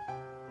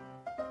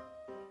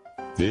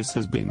 This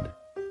has been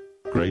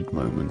great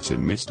moments in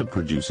Mr.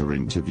 Producer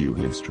interview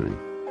history.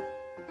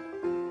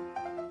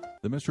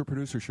 The Mr.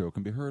 Producer Show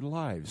can be heard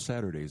live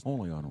Saturdays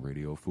only on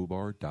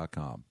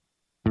RadioFubar.com.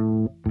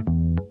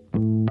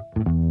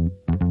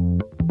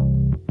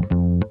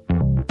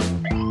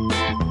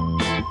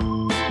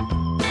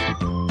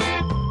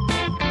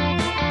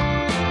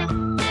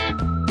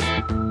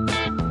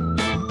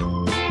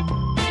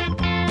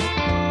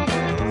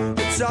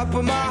 Top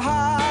of my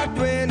heart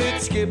when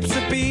it skips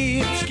a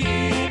beat.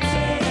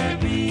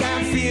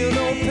 Can't feel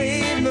no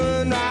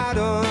pavement right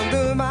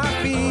under my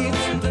feet.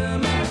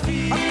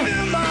 I'm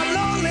in my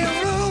lonely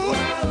room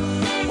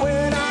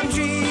when I'm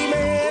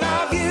dreaming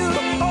of you.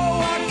 Oh,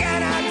 what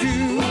can I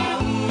do?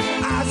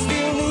 I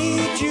still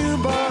need you,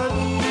 but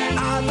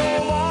I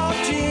don't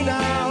want you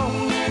now.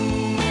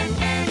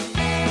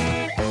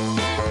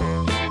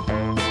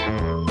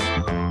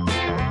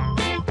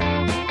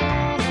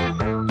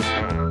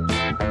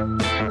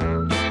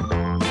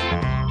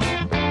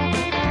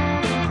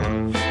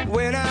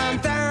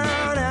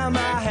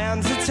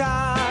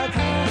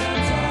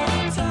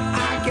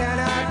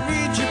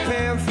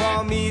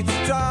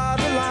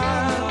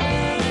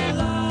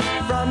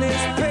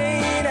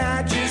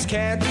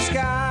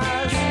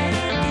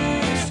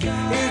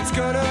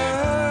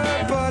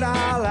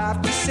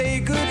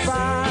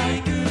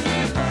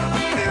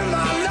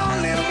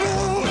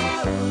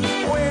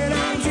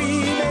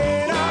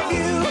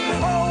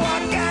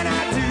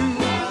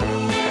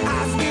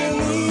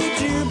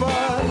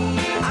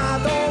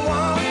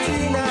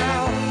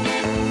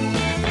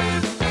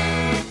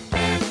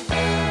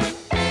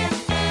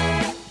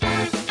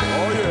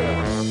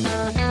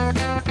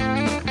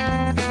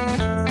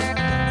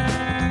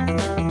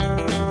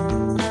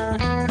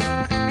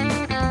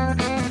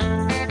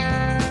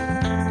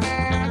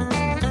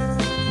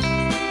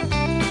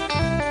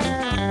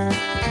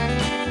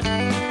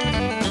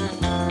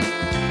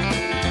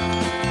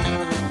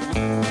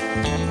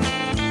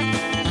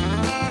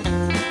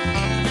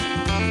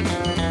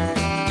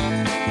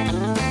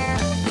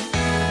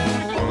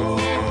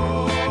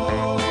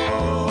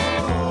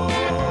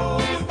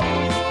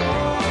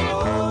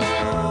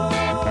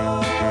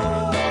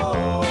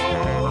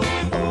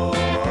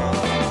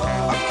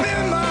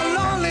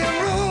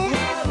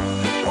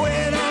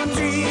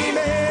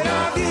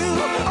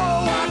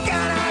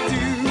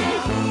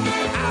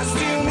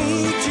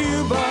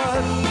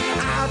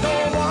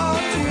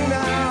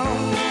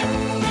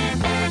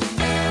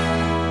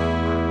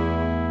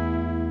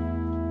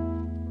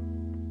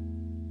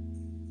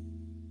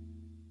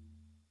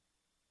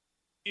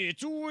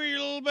 It's a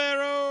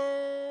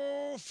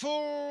wheelbarrow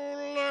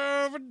full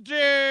of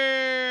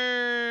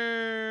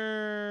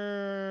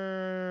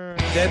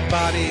dead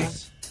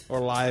bodies or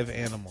live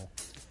animal.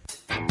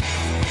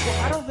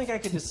 Well, I don't think I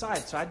could decide,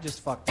 so I'd just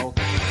fuck both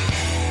of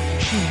them.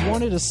 She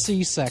wanted a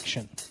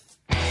C-section.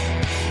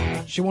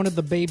 She wanted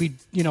the baby,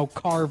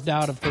 carved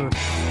out of her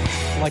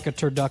like a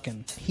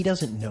turducken. He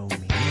doesn't know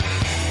me.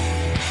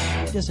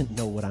 He doesn't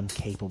know what I'm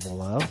capable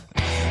of.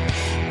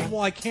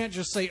 Well, I can't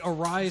just say,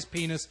 arise,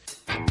 penis,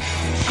 and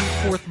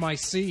shoot forth my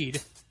seed.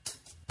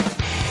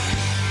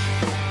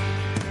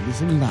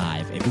 Listen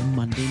live every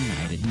Monday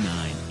night at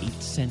 9, 8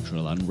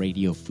 Central on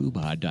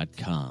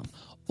RadioFubar.com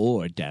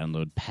or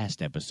download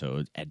past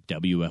episodes at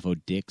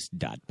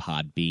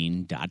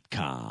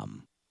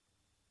wfodix.podbean.com.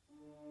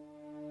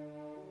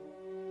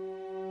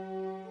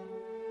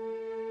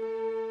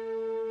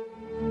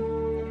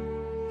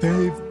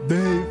 Dave.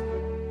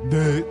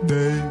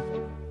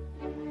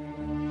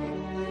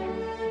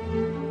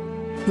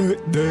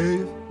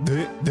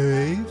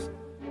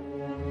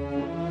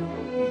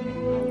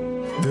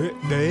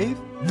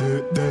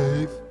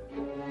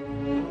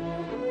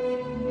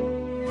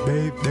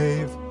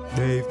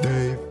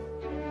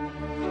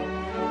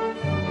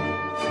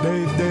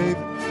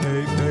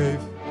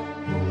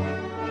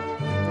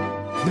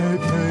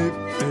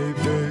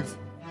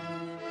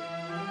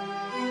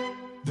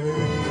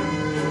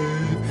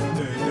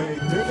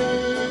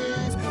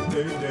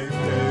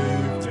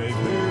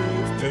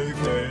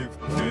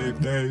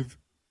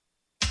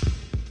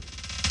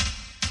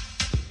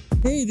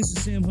 Hey, this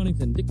is Sam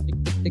Huntington. Dick.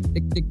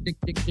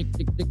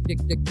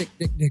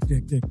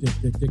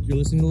 You're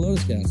listening to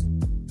Lotus Cast.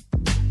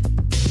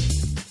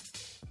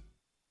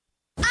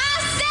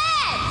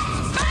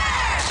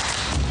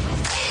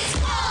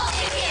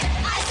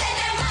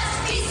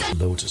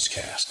 Lotus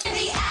Cast. In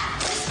the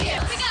atmosphere.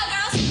 Here we go,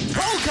 girls.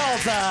 Roll call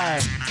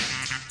time.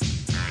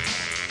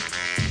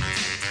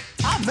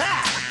 I'm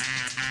Matt.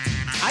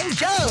 I'm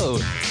Joe.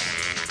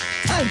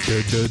 I'm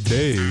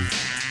Dave.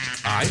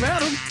 I'm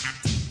Adam.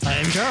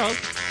 I'm Charles.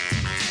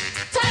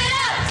 Turn it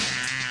up.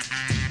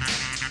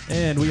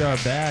 And we are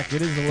back.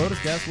 It is the Lotus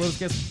Cast,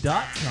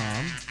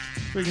 lotuscast.com.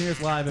 We can hear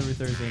us live every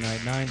Thursday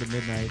night, 9 to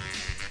midnight.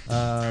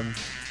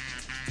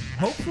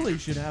 Hopefully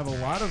should have a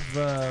lot of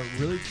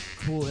really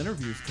cool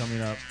interviews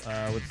coming up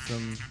with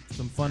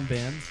some fun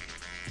bands.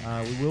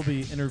 We will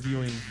be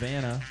interviewing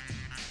Vanna,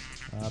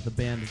 the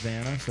band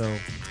Vanna, so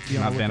be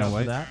on the lookout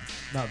for that.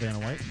 Not Vanna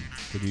White.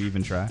 Did you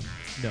even try?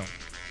 No.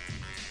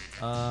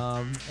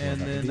 And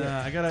then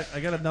I got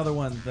another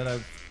one that I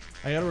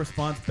got a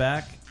response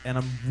back, and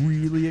I'm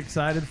really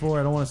excited for.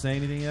 I don't want to say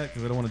anything yet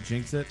because I don't want to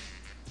jinx it.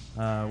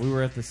 We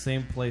were at the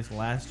same place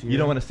last year. You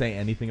don't want to say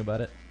anything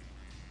about it?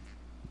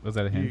 Was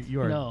that a hint?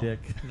 You are No. a dick.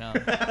 No.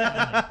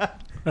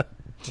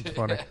 That's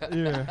funny.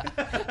 Yeah.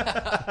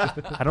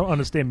 I don't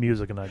understand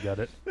music, and I got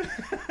it.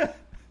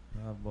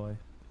 Oh boy.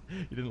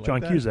 You didn't like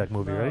John that? Cusack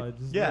movie, No, right? I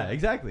just- Yeah,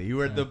 exactly. You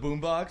were at the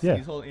boombox. Yeah.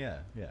 He's holding, yeah.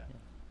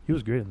 He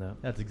was great in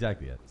that. That's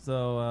exactly it.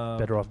 So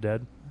Better Off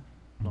Dead.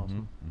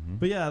 Awesome.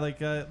 But yeah, like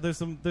there's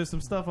some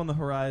stuff on the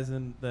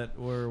horizon that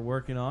we're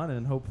working on,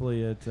 and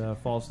hopefully it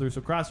falls through.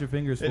 So cross your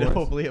fingers for And us.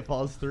 hopefully it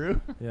falls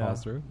through. Yeah.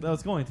 Falls through. No,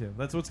 it's going to.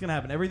 That's what's going to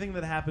happen. Everything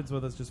that happens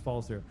with us just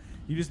falls through.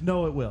 You just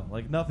know it will.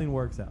 Like nothing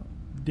works out.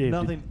 Dave,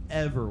 nothing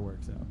ever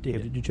works out.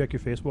 Dave, did you check your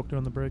Facebook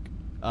during the break?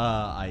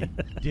 I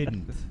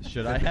didn't.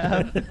 Should I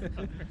have?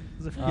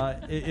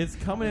 It's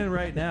coming in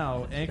right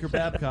now. Anchor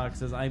Babcock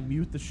says, I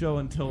mute the show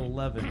until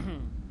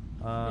 11.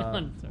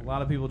 A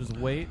lot of people just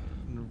wait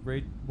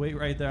right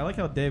there. I like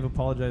how Dave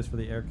apologized for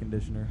the air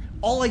conditioner.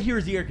 All I hear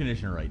is the air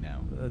conditioner right now.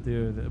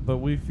 Dude, but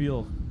we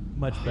feel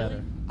much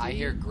better. I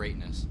hear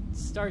greatness.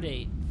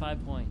 Stardate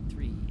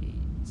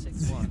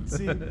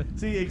 5.3861.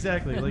 See,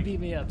 exactly. Like, beat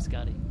me up,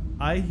 Scotty.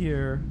 I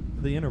hear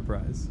the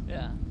Enterprise.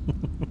 Yeah.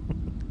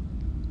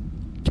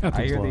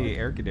 I hear the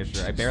air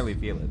conditioner. I barely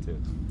feel it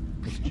too.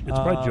 It's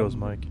probably Joe's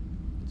mic.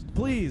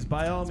 Please,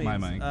 by all It's means,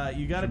 my mic.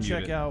 you got to Mute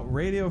check it. out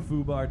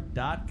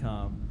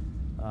RadioFubar.com.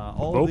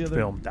 All the other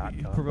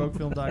Provokefilm.com.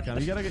 Provokefilm.com.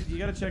 You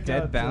gotta check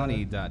out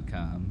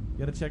Deadbounty.com. You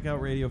gotta check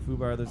out Radio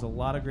Fubar. There's a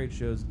lot of great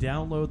shows.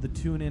 Download the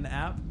TuneIn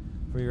app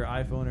for your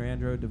iPhone or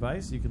Android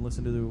device. You can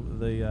listen to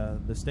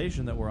the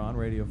station that we're on,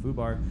 Radio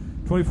Fubar,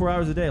 24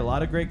 hours a day. A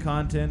lot of great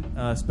content,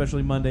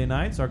 especially Monday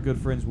nights. Our good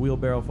friends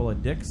Wheelbarrow Full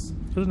of Dicks.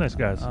 Those are nice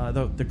guys.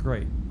 They're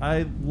great.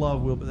 I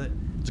love Wheelbarrow.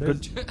 It's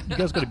good. You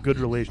guys got a good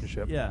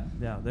relationship. Yeah.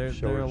 They're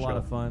a lot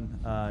of fun.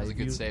 That was a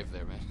good save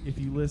there, man. If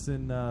you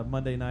listen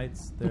Monday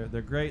nights,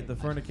 they're great. The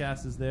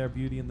Furnicast is there.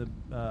 Beardy and the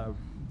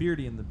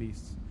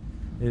Beast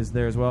is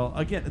there as well.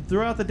 Again,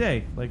 throughout the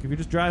day. Like if you're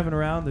just driving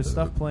around, there's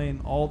stuff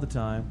playing all the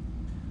time.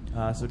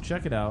 So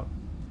check it out.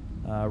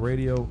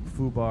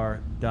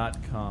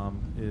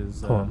 RadioFubar.com is.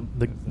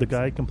 The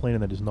guy complaining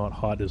that he's not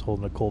hot is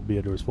holding a cold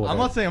beer to his forehead. I'm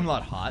not saying I'm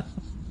not hot.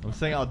 I'm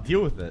saying I'll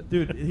deal with it,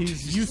 dude.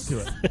 He's used to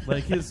it.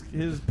 Like his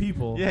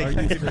people Yeah, are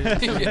used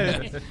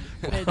to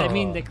it. I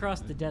mean, they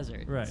crossed the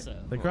desert, Right. So.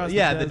 They crossed the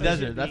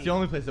desert. That's the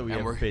only place that we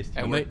And ever we're, faced.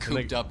 and we're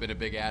cooped up in a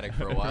big attic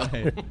for a while.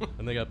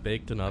 And they got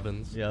baked in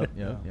ovens. Yep.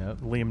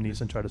 Liam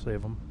Neeson tried to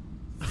save him.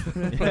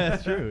 Yeah,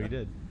 that's true. He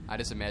did. I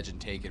just imagine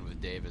Taken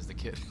with Dave as the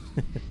kid.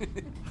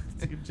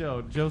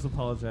 Joe's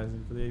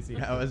apologizing for the AC.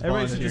 I was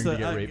Everybody should volunteering just, to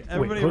get raped.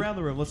 everybody Wait, around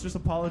the room, let's just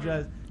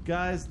apologize.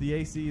 Guys, the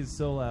AC is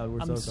so loud. We're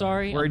I'm so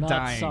sorry. We're I'm not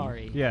dying.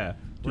 sorry. Yeah.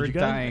 We're you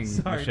guys- dying,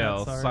 Sorry, Michelle.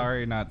 not sorry.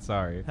 Sorry, not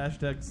sorry.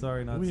 Hashtag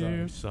sorry, not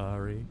We're sorry.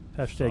 sorry.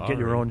 Hashtag get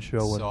your own show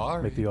and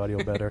Sorry. make the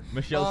audio better.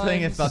 Michelle's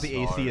saying it's not the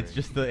AC; it's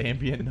just the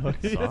ambient noise.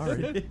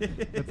 Sorry.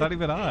 It's not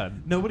even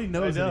on. Nobody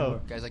knows I know.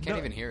 anymore. Guys, I can't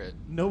even hear it.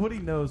 Nobody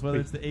knows whether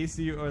it's the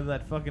AC or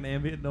that fucking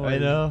ambient noise I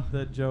know.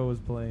 that Joe was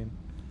playing.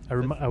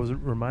 I was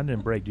reminded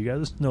in break. Do you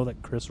guys know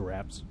that Chris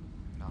raps?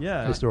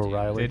 Yeah. Mr.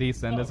 O'Reilly. Did he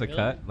send us a really?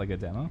 cut, like a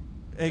demo?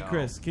 Hey,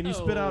 Chris, can you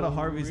spit out a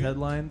Harvey's really?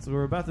 headlines?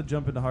 We're about to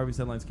jump into Harvey's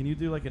headlines. Can you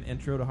do like an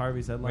intro to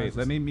Harvey's headlines? Wait,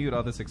 let me mute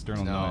all this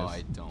external No, noise.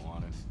 I don't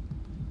want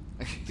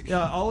to.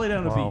 Yeah, I'll lay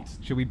down a Wow.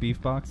 beat. Should we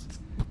beef box?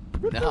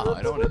 No,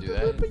 I don't want to do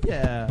that.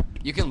 Yeah.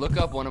 You can look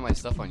up one of my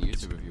stuff on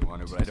YouTube if you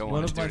want to, but I don't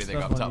want to do anything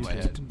off the top of my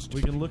head.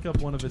 We can look up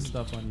one of his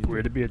stuff on YouTube.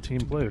 Way to be a team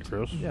player,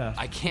 Chris. Yeah.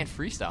 I can't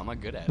freestyle. I'm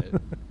not good at it.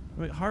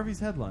 Wait, Harvey's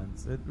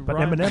headlines. But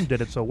Eminem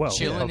did it so well. How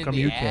Chilling in come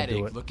the you can't do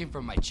attic, it? looking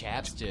for my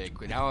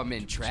chapstick. Now I'm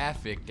in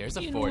traffic. There's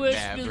a In Ford West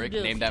Maverick.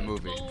 Philadelphia, Name that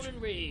movie. born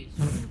and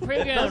raised.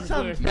 Playground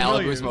for-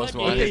 Malibu's Most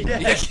Wanted.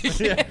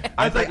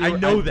 I was like, I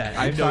know that.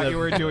 I know thought that. you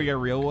were doing a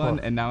real one,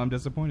 and now I'm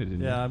disappointed in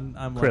you. Yeah,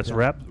 I'm Chris,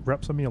 like that.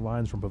 rap some of your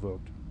lines from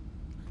Provoked.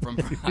 From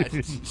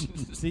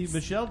See,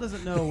 Michelle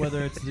doesn't know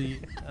whether it's the.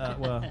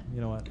 Well, you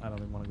know what? I don't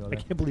even want to go I there.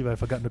 can't believe I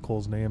forgot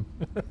Nicole's name.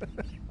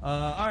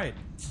 All right.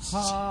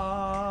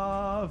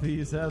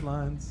 Harvey's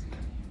headlines.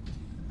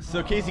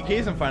 So Casey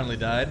Kasem finally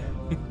died.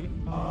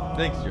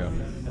 Thanks, Joe.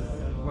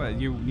 What?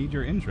 You need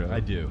your intro. I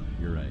do.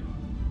 You're right.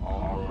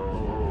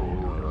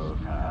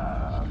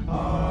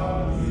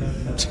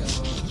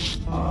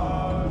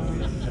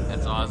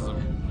 That's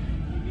awesome.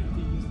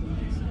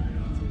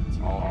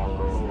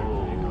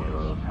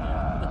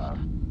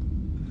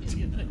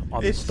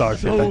 On It's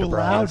Starship so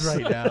Enterprise.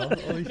 loud right now.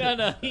 Holy No,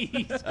 no.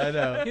 He's, I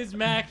know. His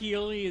Mac, he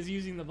only is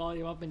using the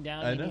volume up and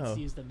down. I He needs know. to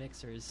use the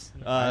mixers.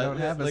 I don't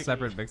have a like-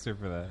 separate mixer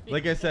for that.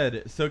 Like I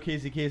said, so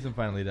Casey Kasem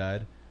finally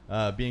died.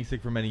 Being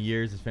sick for many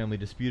years, his family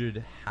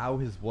disputed how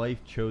his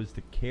wife chose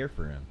to care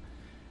for him,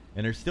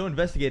 and are still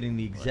investigating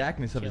the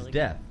exactness of his killing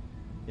death.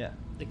 Yeah,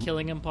 The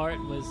killing him part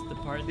was the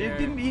part there.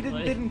 he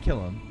like- didn't kill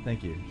him.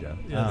 Thank you, Joe.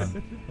 Yes.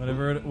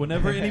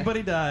 Whenever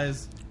anybody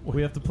dies,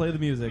 we have to play the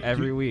music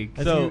Every week.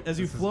 As So- you, as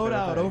you This is float fair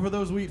out play. over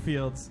those wheat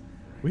fields,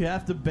 we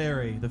have to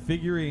bury the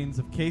figurines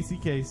of Casey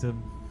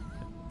Kasem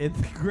in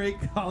the Great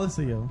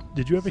Coliseum.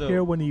 Did you ever So-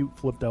 hear when he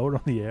flipped out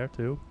on the air,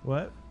 too?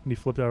 What? When he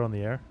flipped out on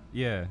the air?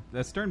 Yeah,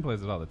 Stern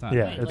plays it all the time.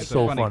 Yeah, Wait, it's like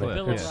so a funny funny. clip.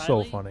 Bill It's Yeah. so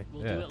O'Reilly? funny.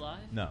 We'll Yeah. do it live?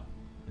 No,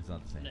 it's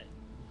not the same. No.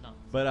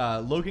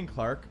 But Logan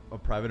Clark, a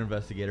private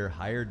investigator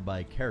hired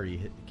by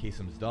Carrie,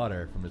 Kasem's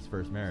daughter from his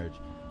first marriage,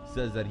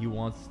 says that he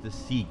wants to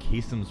see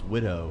Kasem's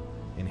widow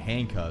in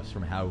handcuffs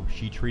from how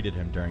she treated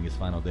him during his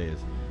final days,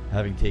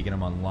 having taken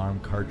him on long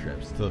car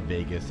trips to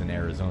Vegas and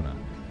Arizona.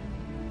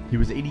 He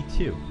was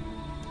 82. Do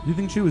you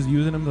think she was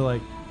using him to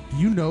like, do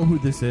you know who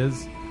this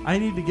is? I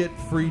need to get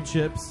free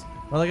chips.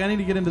 Or like, I need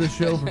to get into the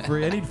show for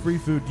free. I need free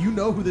food. Do you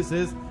know who this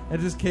is? And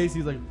just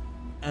Casey's like,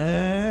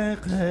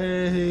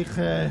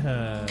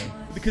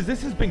 Because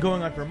this has been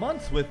going on for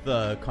months with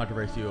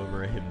controversy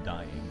over him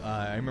dying.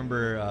 I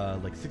remember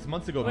like 6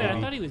 months ago, Wait, maybe,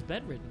 I thought he was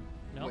bedridden.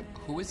 No? Wait,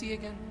 who is he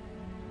again?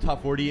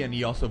 top 40, and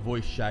he also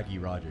voiced Shaggy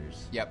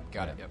Rogers. Yep,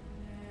 got it. Yep.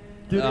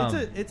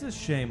 Dude, it's a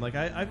shame. Like,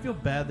 I feel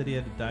bad that he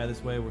had to die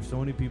this way, where so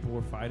many people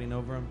were fighting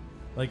over him.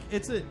 Like,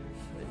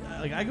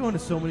 I go into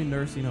so many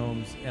nursing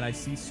homes and I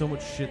see so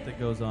much shit that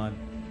goes on,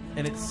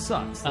 and it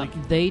sucks.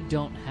 Like, they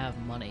don't have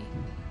money.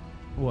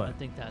 What? I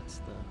think that's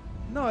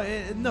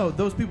the. No,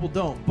 those people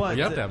don't. But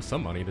You have to have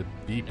some money to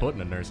be put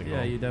in a nursing home.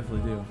 Yeah, you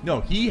definitely do. No,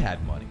 he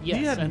had money.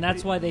 Yes, and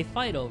that's why they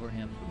fight over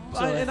him.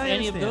 So if I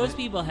any of understand those it.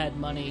 people had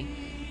money,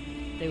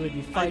 they would be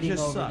It fighting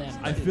just over sucks.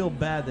 them. I feel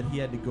bad that he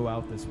had to go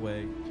out this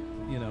way.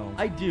 You know.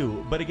 I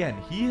do, but again,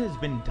 he has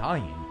been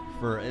dying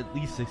for at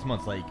least 6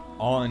 months, like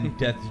on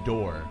death's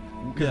door.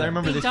 Because I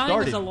remember this dying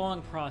started. is a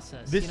long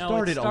process. This you know,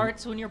 started it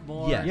starts when you're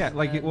born. Yeah,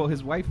 like and well,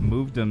 his wife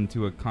moved him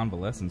to a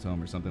convalescence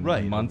home or something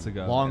Right, months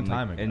ago, long and,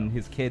 time like, ago. and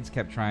his kids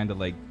kept trying to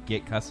like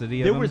get custody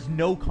of There him. was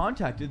no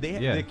contact.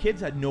 The kids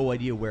had no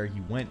idea where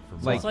he went for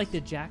So months. it's like the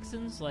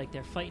Jacksons, like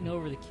they're fighting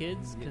over the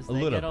kids because A they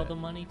little get all bit. the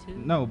money too.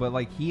 No, but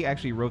like he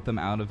actually wrote them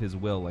out of his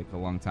will like a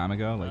long time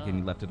ago, like and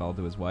he Oh. left it all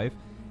to his wife.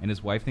 And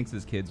his wife thinks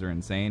his kids are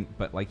insane,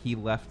 but like he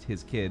left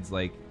his kids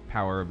like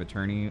power of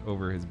attorney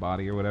over his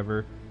body or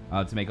whatever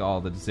to make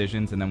all the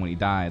decisions. And then when he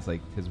dies, like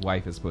his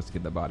wife is supposed to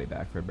get the body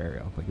back for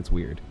burial. Like it's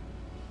weird.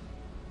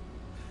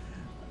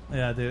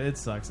 Yeah, dude, it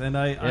sucks, and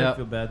I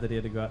feel bad that he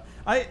had to go out.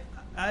 I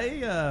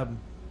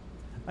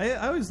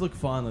always look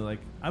fondly. Like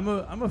I'm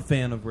a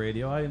fan of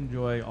radio. I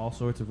enjoy all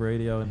sorts of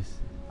radio, and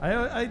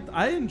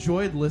I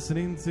enjoyed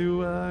listening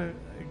to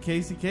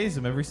Casey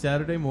Kasem every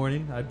Saturday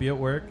morning. I'd be at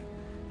work.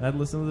 I'd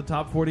listen to the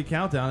Top 40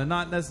 Countdown, and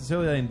not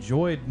necessarily I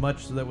enjoyed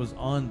much that was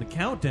on the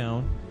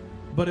countdown,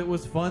 but it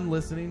was fun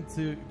listening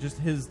to just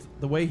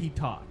the way he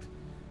talked.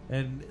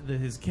 And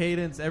his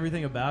cadence,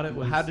 everything about it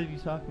was... How did you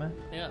talk, man?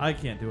 Yeah. I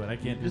can't do it. I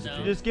can't do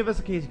it. Just give us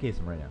a Casey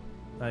Kasem right now.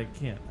 I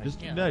can't. Just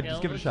give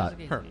it a shot.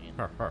 You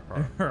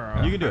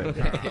You can do it.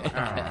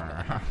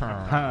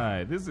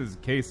 Hi, this is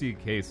Casey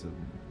Kasem.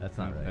 That's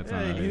not right. That's Yeah,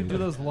 not you right. can do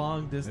those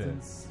long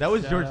distance. That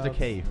was George shout-outs.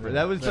 Takei.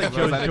 That was like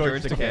Was that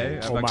George George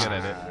Takei. Takei? I'm not good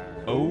at it.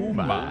 Oh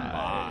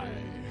my.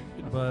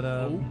 But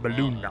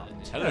balloon knot.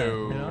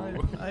 Hello. You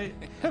know, I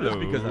Hello. Just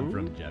because I'm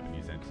from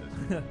Japanese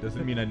ancestry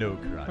doesn't mean I know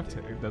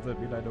karate. Doesn't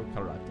mean I know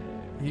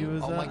karate. he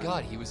was. Oh my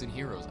God, he was in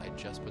Heroes. I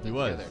just put that He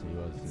was. together. He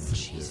was.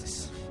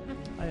 Jesus.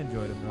 I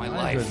enjoyed him. Though. My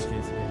I life. enjoyed the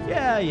Casey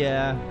Kasem.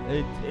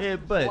 Yeah.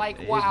 But Like,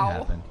 it wow.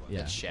 happened.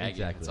 Yeah, It's Shaggy.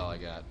 exactly. That's all I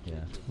got. Yeah.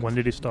 When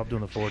did he stop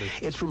doing the 40?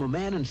 It's from a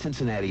man in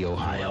Cincinnati,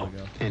 Ohio,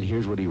 and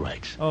here's what he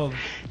writes. Oh,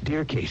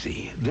 Dear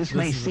Casey, this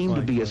may is a seem to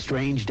fine be a clip.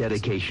 strange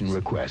dedication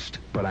request,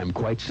 but I'm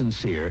quite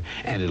sincere,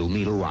 and it'll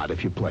mean a lot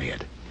if you play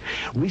it.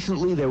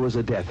 Recently, there was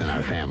a death in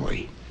our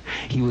family.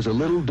 He was a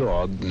little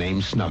dog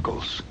named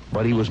Snuggles,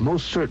 but he was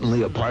most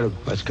certainly a part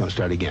of... Let's go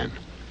start again.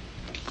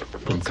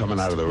 From coming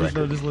out of the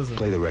record. Just listen.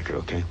 Play the record,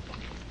 okay?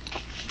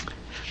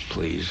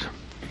 Please.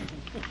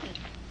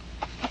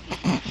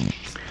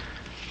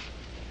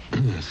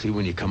 See,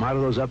 when you come out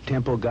of those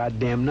up-tempo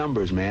goddamn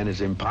numbers, man,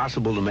 it's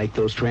impossible to make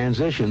those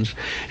transitions,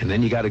 and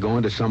then you got to go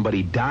into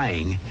somebody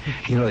dying.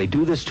 You know, they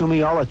do this to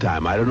me all the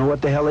time. I don't know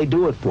what the hell they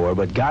do it for,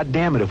 but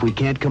goddamn it, if we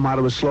can't come out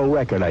of a slow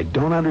record, I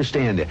don't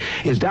understand it.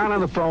 Is Don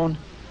on the phone?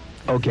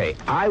 Okay,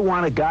 I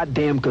want a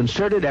goddamn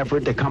concerted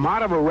effort to come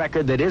out of a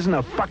record that isn't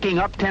a fucking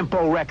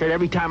up-tempo record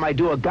every time I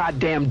do a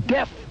goddamn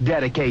death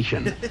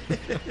dedication.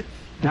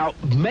 Now,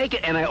 make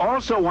it, and I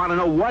also want to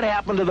know what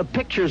happened to the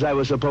pictures I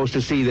was supposed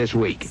to see this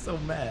week. so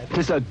mad.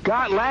 This is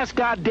last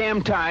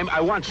goddamn time. I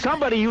want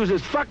somebody to use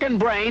his fucking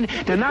brain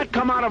to not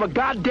come out of a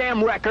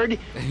goddamn record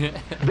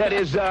that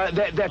is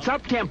that's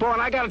up tempo, and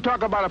I got to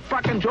talk about a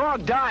fucking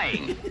dog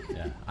dying.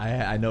 Yeah.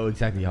 I know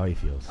exactly how he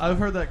feels. I've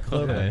heard that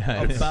clip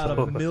Okay. about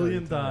So a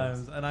million many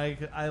times, and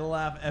I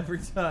laugh every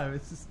time.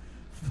 It's just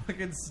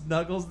fucking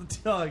Snuggles the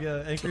dog.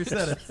 Anchor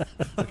said it.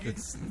 Fucking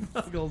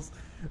Snuggles.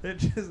 It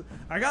just,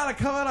 I gotta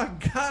come out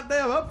a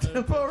goddamn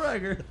up-tempo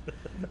record.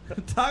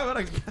 Talk about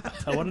a goddamn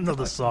I want to know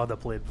the song that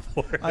played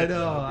before. I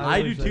know.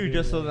 I do too,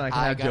 just so that I can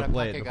have Joe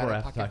play it pocket, before I got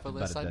a have to talk pocket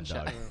about full a of dead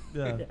dog.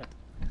 sunshine. Yeah.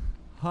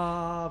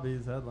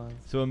 Hobbies headlines.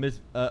 So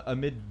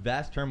amid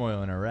vast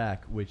turmoil in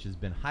Iraq, which has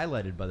been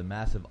highlighted by the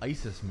massive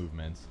ISIS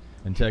movements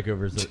and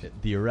takeovers,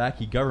 the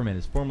Iraqi government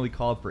has formally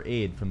called for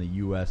aid from the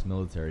U.S.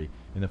 military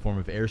in the form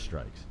of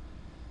airstrikes.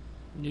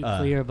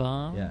 Nuclear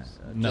bombs? Yeah.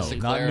 Just No, to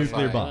not clarify,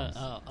 nuclear bombs.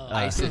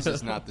 ISIS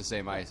is not the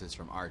same ISIS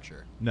from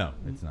Archer. No,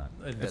 it's not.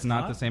 It's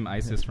not the same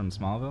ISIS from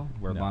Smallville,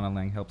 where No. Lana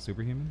Lang helped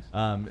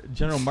superhumans?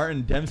 General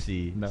Martin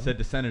Dempsey said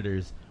to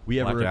senators, "We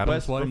have Black a request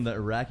Adam's wife? from the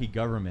Iraqi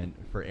government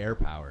for air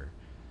power.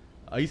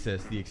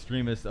 ISIS, the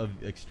extremist of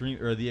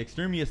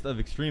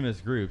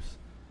extremist groups,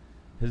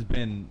 has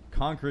been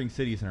conquering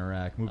cities in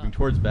Iraq, moving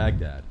towards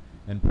Baghdad.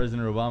 And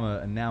President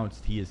Obama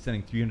announced he is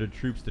sending 300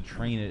 troops to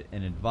train it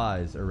and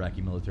advise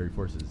Iraqi military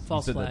forces."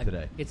 False he said flag. that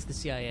today. It's the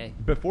CIA.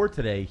 Before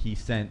today, he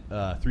sent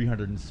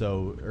 300 and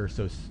so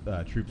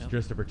troops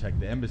just to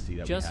protect the embassy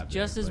that we have there.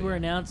 Just as But, we're yeah.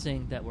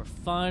 announcing that we're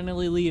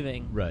finally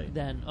leaving, Right.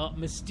 then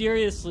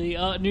mysteriously,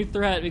 new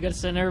threat, we got to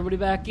send everybody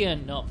back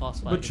in. No,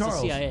 false flag. But It's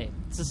Charles- the CIA.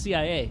 It's the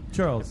CIA.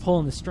 Charles. They're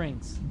pulling the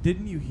strings.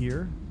 Didn't you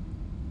hear?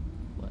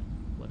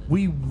 What is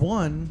We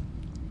won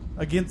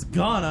against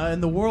Ghana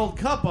in the World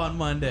Cup on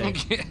Monday.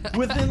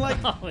 Within like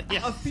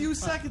a few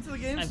seconds of the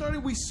game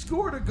started, we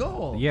scored a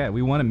goal. Yeah,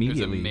 we won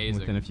immediately amazing.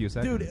 within a few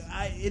seconds.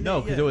 Dude,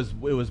 No, because it was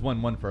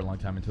 1-1 for a long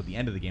time until the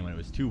end of the game when it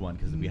was 2-1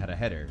 because we had a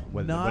header.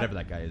 Whatever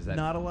that guy is.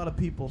 Not a lot of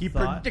people He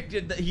thought.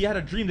 predicted that he had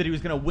a dream that he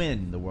was going to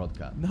win the World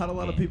Cup. Not a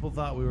lot of people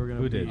thought we were going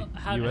to. Who did?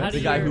 How US? do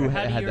The guy your- who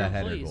how do had your that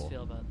header employees goal.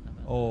 feel about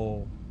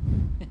Oh.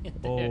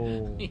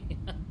 Oh.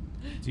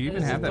 Do you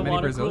even Is have it that the many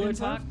water Brazilians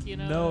cooler left? talk, you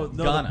know? No,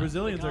 Ghana. the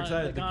Brazilians are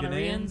excited. The The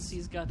Ghanaians, Ghanaians.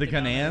 he's got The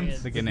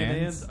Ghanaians? The The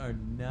Ghanaians? Ghanaians are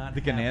not. The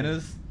happy.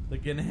 Gananas? The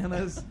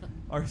Gananas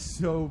are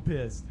so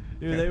pissed.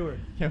 Dude, they were.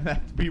 Can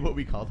that be what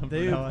we call them?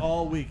 They from now on?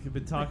 all week have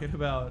been talking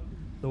about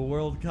the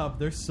World Cup.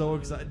 They're so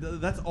excited.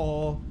 That's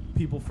all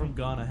people from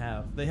Ghana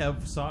have. They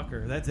have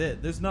soccer. That's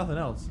it. There's nothing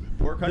else.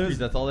 Poor countries,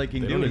 that's all they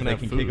can do is they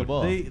can kick a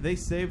ball. They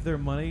save their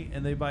money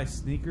and they buy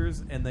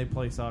sneakers and they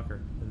play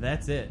soccer.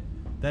 That's it.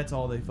 That's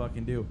all they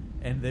fucking do.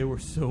 And they were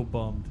so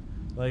bummed.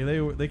 Like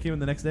they came in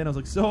the next day and I was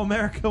like, "So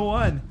America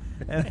won,"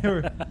 and they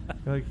were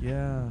like,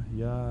 "Yeah.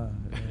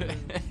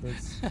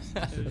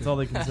 That's all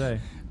they can say."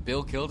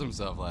 Bill killed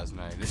himself last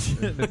night.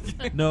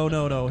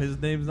 No. His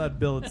name's not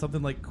Bill. It's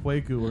something like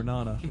Kwaku or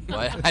Nana. Well,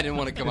 I didn't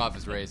want to come off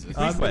as racist.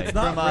 It's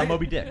not from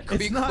Moby Dick.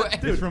 It's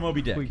not, dude, It's from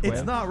Moby Dick.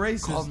 It's not Called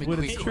racist me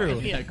when it's Queequeg. true.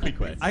 Yeah,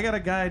 Queequeg. I got a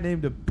guy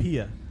named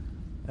Pia,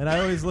 and I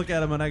always look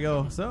at him and I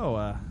go,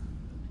 "So,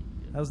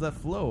 how's that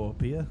flow,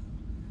 Pia?"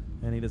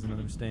 and he doesn't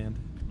understand.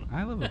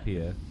 I love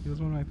Apia. He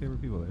was one of my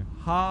favorite people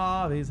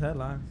there. These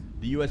headlines.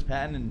 The U.S.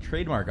 Patent and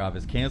Trademark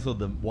Office canceled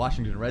the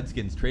Washington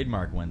Redskins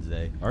trademark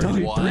Wednesday.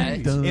 What?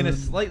 In a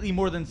slightly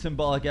more than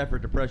symbolic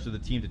effort to pressure the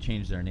team to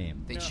change their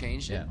name. They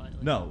changed it?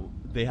 No,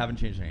 they haven't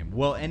changed their name.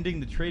 Well,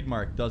 ending the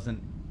trademark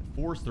doesn't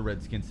force the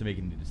Redskins to make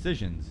any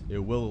decisions. It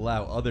will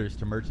allow others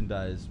to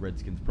merchandise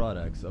Redskins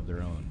products of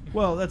their own.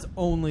 Well, that's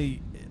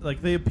only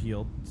they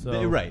appealed.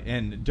 So Right,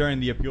 and during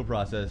the appeal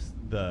process,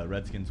 the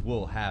Redskins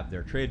will have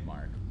their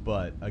trademark.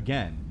 But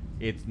again,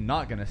 it's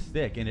not going to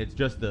stick, and it's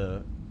just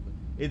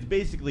it's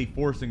basically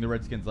forcing the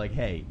Redskins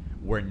hey,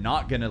 we're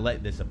not going to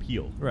let this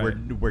appeal. Right.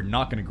 We're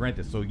not going to grant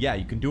this. So yeah,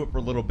 you can do it for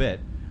a little bit,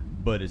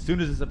 but as soon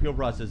as this appeal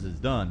process is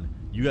done,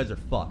 you guys are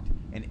fucked,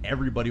 and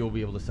everybody will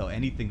be able to sell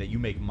anything that you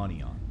make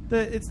money on.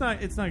 It's not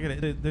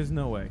gonna. There's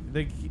no way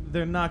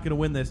they're not gonna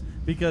win this,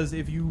 because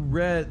if you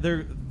read,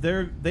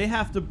 they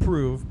have to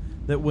prove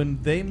that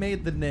when they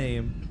made the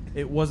name,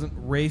 it wasn't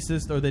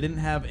racist, or they didn't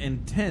have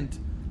intent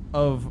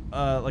of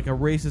a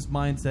racist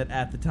mindset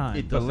at the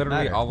time. But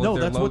literally all of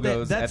their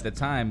logos at the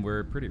time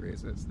were pretty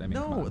racist. I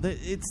mean,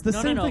 it's the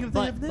same thing that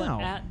they have now.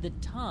 But at the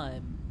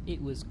time,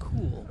 it was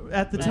cool.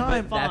 At the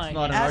time, that's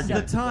not an argument.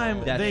 At the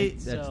time,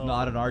 that's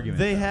not an argument.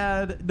 They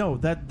had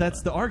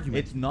that's the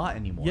argument. It's not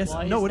anymore. Yes,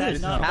 Why no, is it that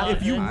is. not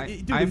If you I'm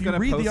if you gonna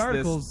read post the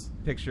articles,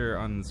 this picture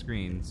on the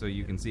screen so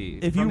you can see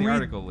if from you the read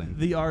article link.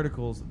 the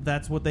articles,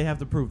 that's what they have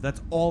to prove.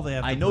 That's all they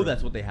have. I to know prove.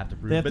 that's what they have to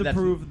prove. They have but to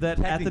prove that at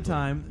the technically,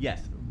 time.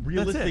 yes,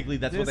 realistically,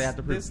 that's what they have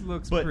to prove. This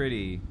looks But-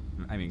 pretty.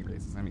 I mean,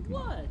 racist. I mean, come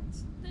on. What?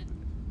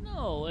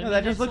 No, No,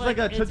 that just looks like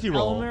a Tootsie it's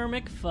Roll. Elmer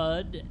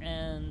McFudd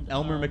and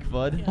Elmer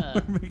McFudd? Yeah.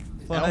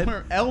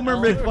 Elmer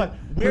McFudd.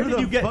 Where Who did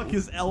the you get? fuck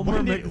is Elmer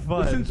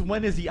McFudd? Since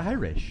when is he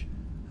Irish?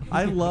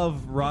 I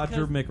love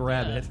Roger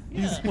McRabbit.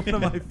 yeah. He's one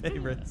of my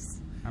favorites.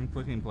 I'm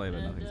clicking play,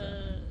 but nothing's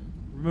happening.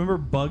 Remember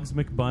Bugs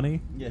McBunny?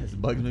 Yes,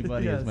 Bugs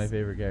McBunny Yes. is my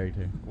favorite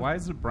character. Why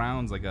is the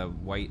Browns like a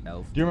white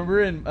elf? Do you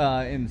remember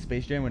in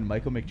Space Jam when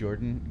Michael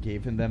McJordan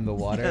gave him them the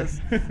water?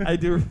 Yes, I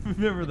do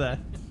remember that.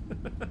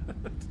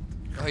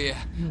 Oh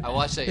yeah, I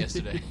watched that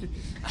yesterday.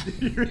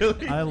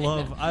 Really? I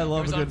love It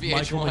was a on good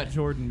Michael VH1.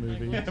 McJordan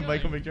movie. Yeah,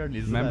 Michael McJordan.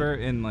 He's the Remember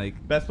best. in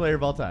like Best player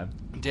of all time.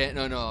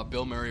 No,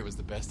 Bill Murray was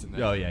the best in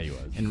that. Oh yeah, he was.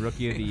 in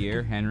Rookie of the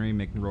Year, Henry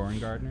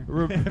Gardner.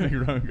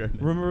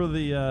 Remember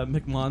the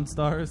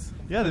McMonstars?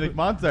 Yeah, the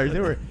McMonstars. They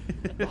were,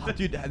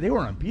 they were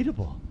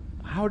unbeatable.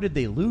 How did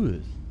they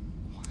lose?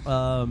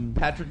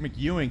 Patrick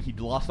McEwing, he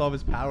lost all of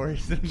his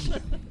powers.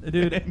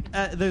 Dude,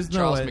 there's no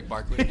Charles way.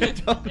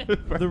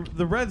 McBarkley.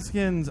 The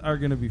Redskins are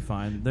going to be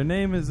fine. Their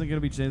name isn't going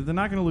to be changed. They're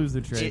not going to lose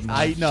their trademark.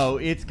 I know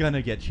it's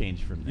gonna get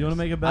changed from this. You want to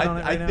make a bet on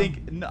it right I now?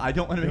 think no, I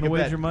don't want to You make a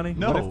wanna bet. wager money?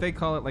 No. What if they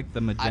call it like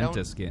the magenta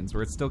don't- skins,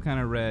 where it's still kind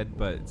of red,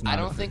 but it's not? I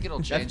don't think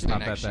it'll change in the not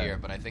that next bad. year,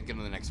 but I think in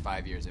the next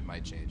 5 years it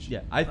might change.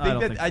 Yeah, I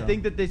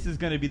think that this is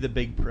going to be the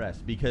big press,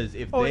 because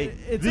if Oh, they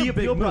it's the a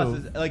big appeal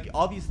move. process,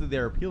 obviously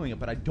they're appealing it,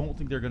 but I don't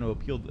think they're going to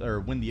appeal or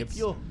win the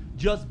appeal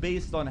just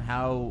based on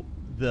how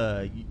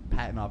the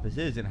patent office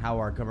is and how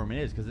our government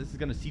is, because this is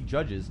going to see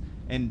judges,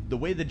 and the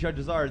way the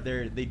judges are,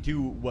 they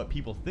do what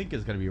people think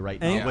is going to be right,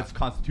 not what's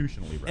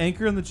constitutionally right.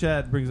 Anchor in the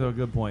chat brings up a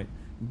good point.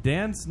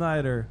 Dan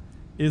Snyder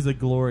is a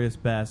glorious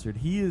bastard.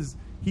 He is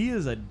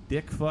a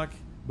dick fuck,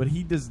 but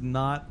he does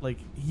not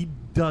he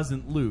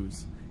doesn't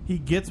lose. He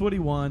gets what he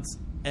wants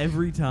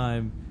every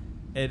time,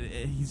 and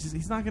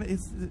he's not gonna.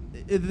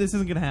 This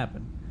isn't gonna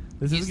happen.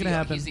 This isn't gonna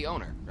happen. He's the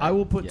owner. Right? I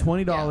will put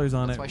 $20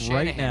 on That's it why right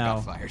Shanahan now.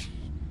 got fired.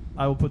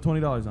 I will put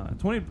 $20 on it.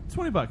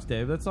 $20,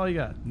 Dave. That's all you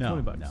got. No,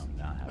 $20. No,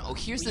 here's Well,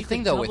 the you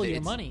thing could though with double it. your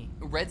It's- money.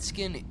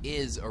 Redskin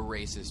is a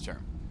racist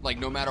term. Like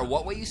no matter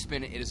what way you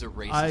spin it, it is a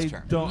racist I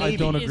term. don't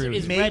agree with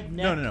Is you. redneck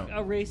No.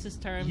 a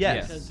racist term?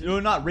 Yes, Because no,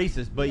 not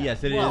racist, but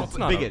yes, it is Well, it's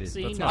not bigoted.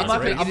 See, That's no, not I'm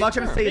not racist.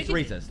 going to say it's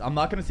Bigoted. racist. I'm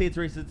not going to say it's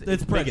racist.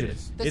 It's bigoted.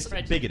 prejudice. That's It's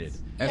prejudice. bigoted.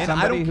 As And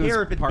somebody I don't who's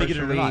care if it's bigoted or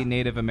partially not.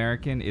 Native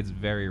American, it's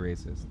very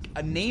racist.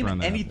 Name Thrown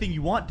that out anything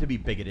you want to be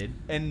bigoted,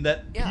 and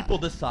that Yeah. people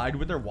decide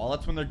with their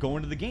wallets when they're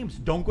going to the games.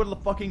 Don't go to the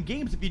fucking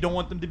games if you don't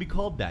want them to be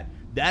called that.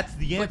 That's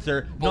the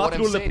answer. but Not what to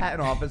I'm go to the saying-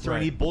 patent office or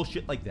Right. any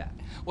bullshit like that.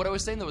 What I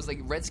was saying though was like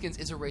Redskins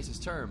is a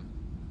racist term.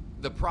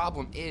 The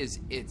problem is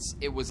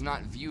it was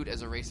not viewed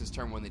as a racist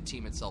term when the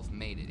team itself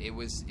made it. It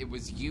was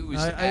used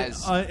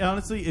as I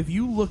honestly, if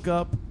you look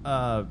up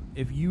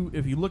if you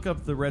look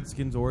up the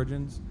Redskins'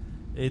 origins,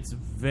 it's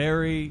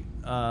very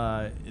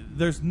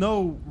there's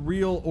no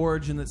real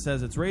origin that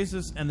says it's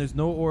racist, and there's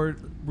no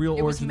real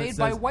it was origin made that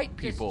by says white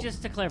people.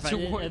 Just to clarify,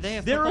 are they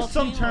a There are football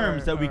some team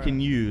terms or- that we or can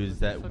use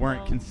that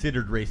weren't football?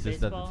 considered racist at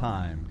the Baseball?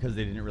 time because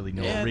they didn't really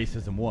know Yeah. what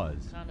racism was.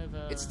 Kind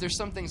of There's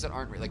some things that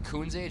aren't like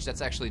Coon's age.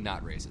 That's actually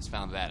not racist.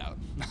 Found that out.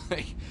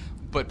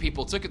 But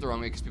people took it the wrong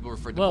way because people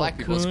referred to Whoa, black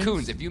people as Coons?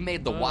 Coons. If you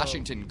made the Whoa.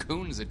 Washington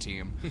Coons a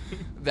team,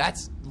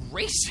 that's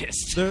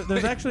racist.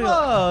 there's actually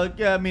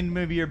Yeah, I mean,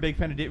 maybe you're a big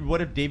fan of Davy.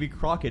 What if Davy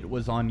Crockett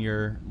was on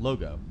your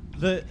logo?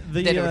 the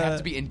then it would have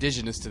to be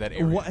indigenous to that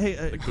area.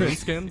 Hey,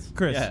 Chris, Coonskins?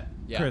 Chris, Yeah.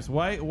 Yeah. Chris,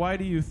 why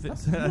do you think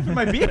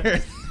My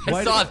beard. I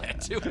Why saw do-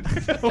 that too.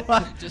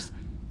 Just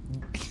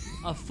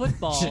a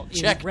football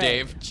Check, is red.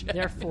 Dave. Check.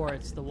 Therefore,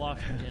 it's the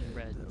Washington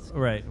Reds.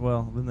 Right.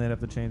 Well, then they'd have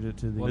to change it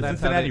to the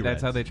Cincinnati Reds.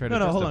 That's how they try to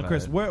No, hold on, justify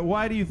Chris. it.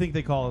 Why do you think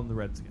they call them the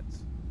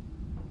Redskins?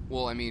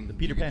 Well, I mean,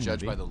 Peter you can Pan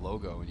judge movie. by the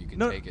logo, and you can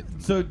No. take it.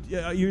 From So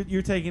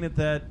you're taking it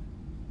that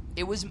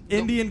it was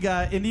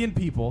Indian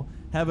people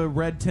have a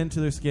red tint to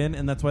their skin,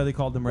 and that's why they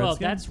called them Well,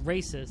 Redskins. that's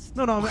racist.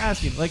 No, I'm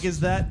asking. Like, is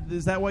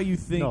that why you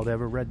think? No, they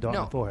have a red dot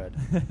on the forehead.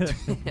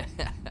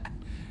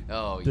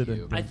 Oh, Did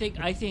you. I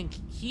think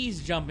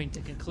he's jumping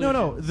to conclusions.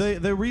 No.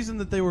 The reason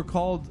that they were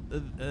called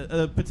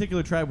a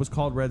particular tribe was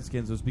called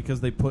Redskins was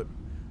because they put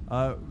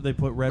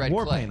red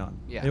war clay. paint on.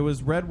 Yeah. It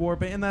was red war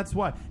paint, and that's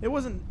why it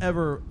wasn't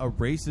ever a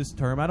racist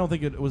term. I don't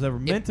think it was ever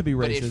meant to be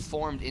racist. But it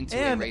formed into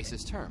And a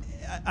racist term.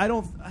 I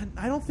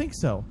don't think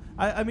so.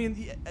 I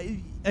mean,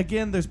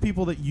 again, there's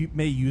people that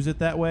may use it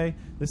that way.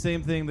 The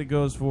same thing that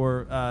goes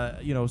for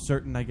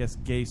certain, I guess,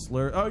 gay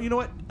slur. Oh, you know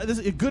what? This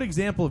is a good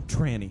example of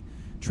tranny.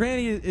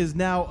 Tranny is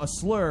now a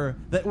slur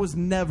that was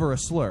never a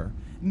slur.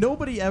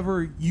 Nobody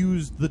ever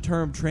used the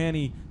term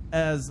tranny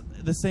as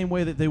the same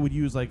way that they would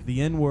use like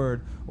the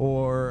N-word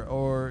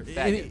or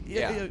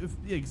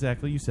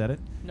exactly, you said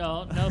it.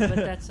 No, but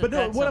that's But no,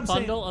 that's what a I'm saying-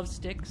 bundle of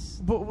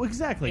sticks. But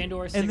exactly,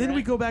 And/or a and then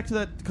we cigarette. go back to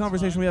that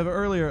conversation we had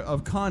earlier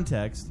of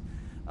context.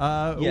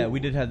 Yeah,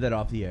 we did have that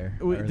off the air.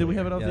 Did we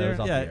have it off Yeah, the that air? was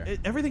off Yeah, the air.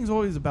 everything's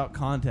always about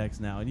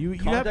context now, and you have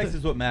Context to,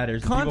 is what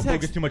matters. Context People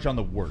focus too much on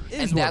the word.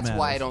 And that's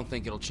why I don't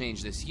think it'll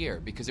change this year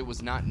because it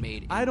was not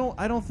made. I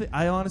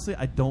honestly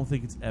don't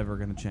think it's ever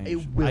going to change.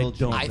 It will I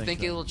don't I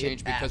think so. it'll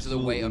change It because of the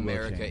way absolutely will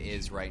America change.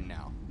 is right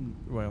now.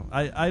 Well,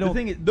 I don't. The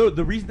thing is,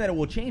 the reason that it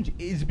will change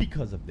is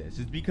because of this.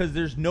 Is because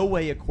there's no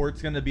way a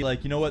court's going to be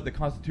like, you know what, the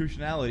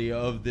constitutionality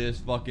of this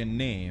fucking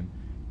name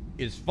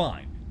is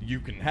fine. You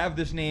can have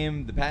this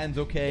name, the patent's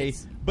okay,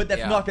 but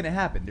that's not going to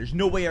happen. There's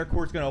no way our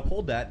court's going to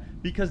uphold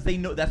that because they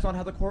know that's not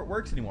how the court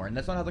works anymore, and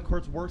that's not how the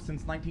court's worked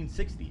since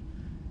 1960.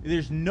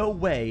 There's no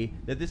way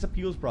that this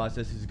appeals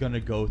process is going to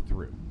go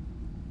through.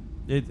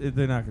 They're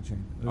not going to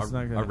change. It's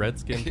not gonna Are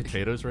Redskin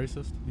potatoes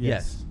racist?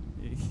 Yes.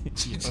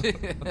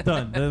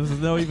 Done.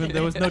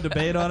 There was no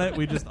debate on it.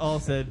 We just all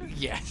said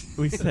yes.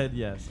 We said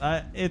yes.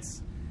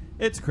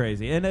 It's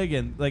crazy. And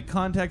again, like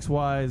context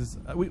wise,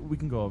 we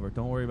can go over it.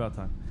 Don't worry about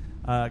time.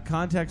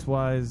 Context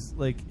wise,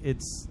 like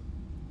it's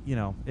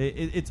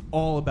it's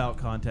all about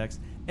context.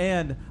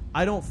 And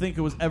I don't think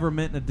it was ever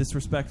meant in a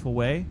disrespectful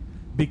way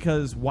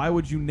because why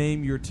would you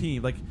name your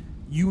team? Like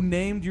you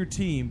named your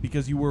team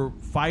because you were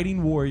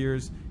fighting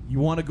warriors. You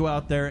want to go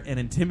out there and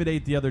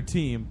intimidate the other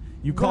team.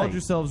 You called Right.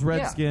 yourselves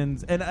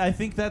Redskins, and I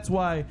think that's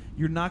why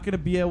you're not going to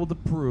be able to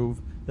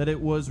prove that it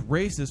was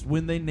racist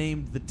when they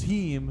named the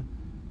team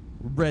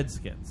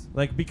Redskins.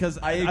 Like because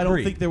I don't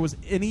agree. think there was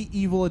any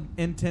evil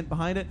intent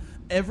behind it.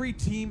 Every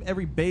team,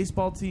 every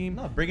baseball team.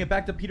 No, bring it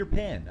back to Peter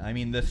Pan. I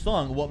mean, the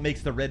song "What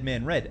Makes the Red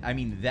Man Red." I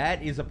mean,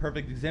 that is a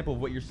perfect example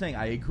of what you're saying.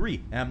 I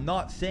agree, and I'm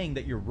not saying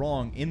that you're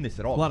wrong in this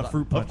at all. A lot of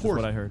fruit punch is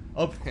what I heard.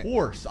 Of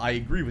course, I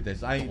agree with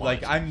this. I'm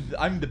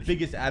the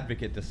biggest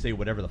advocate to say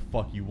whatever the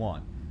fuck you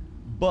want.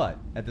 But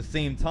at the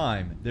same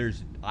time,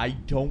 I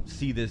don't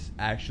see this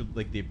actually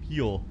like the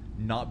appeal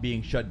not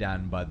being shut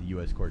down by the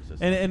U.S. court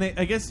system. And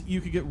I guess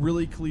you could get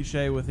really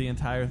cliche with the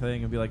entire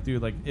thing and be like,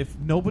 dude, like if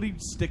nobody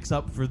sticks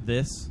up for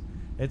this,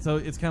 it's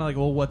kind of like,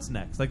 well, what's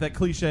next? Like that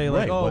cliche,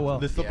 like, Right, oh what's well,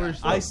 the slippery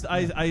slope?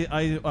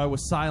 I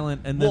was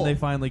silent, and then they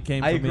finally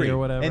came I for agree. me or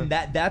whatever. And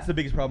that's the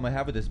biggest problem I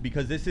have with this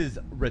because this is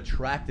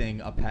retracting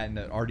a patent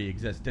that already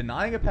exists.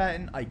 Denying a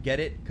patent, I get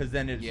it because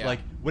then it's like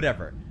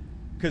whatever.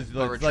 Because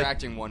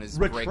retracting one is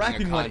breaking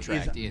a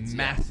contract. Is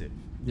massive.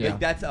 Yeah. Like,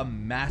 that's a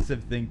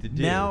massive thing to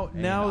do. Now,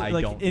 and I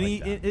like don't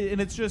any, like that. and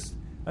it's just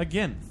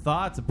again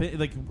thoughts.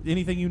 Like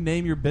anything you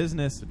name your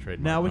business,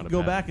 now we can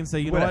go back and say,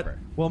 you know what?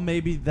 Well,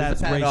 maybe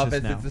that's patent racist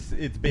office, now. it's You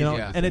know, basically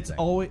the and same it's thing.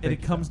 always and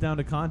it comes down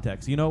to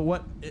context. You know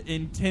what?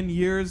 In 10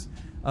 years,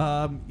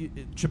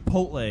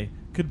 Chipotle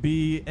could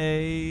be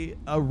a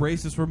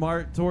racist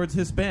remark towards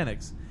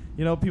Hispanics.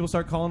 You know, people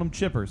start calling them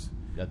chippers.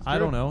 That's I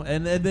true. don't know.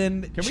 And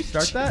then Can we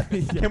start that?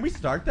 Yeah. Can we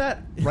start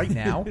that right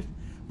now?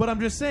 But I'm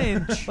just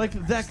saying, like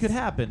that could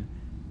happen.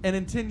 And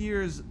in 10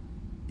 years,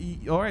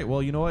 all right.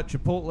 Well, you know what?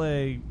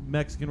 Chipotle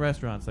Mexican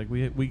restaurants, like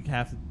we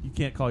have to. You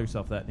can't call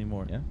yourself that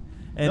anymore. Yeah.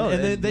 And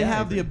No, they I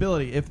have the agree.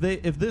 ability. If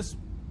this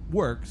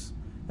works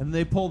and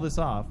they pull this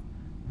off,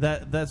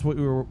 that's what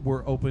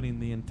we're opening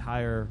the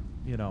entire.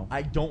 You know.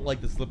 I don't like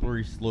the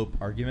slippery slope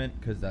argument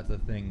because that's a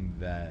thing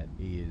that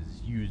is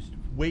used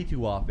way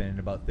too often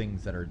about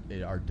things that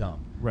are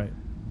dumb. Right.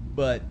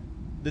 But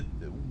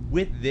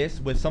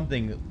with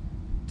something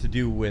to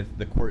do with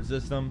the court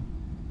system,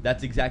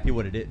 that's exactly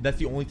what it is. That's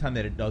the only time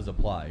that it does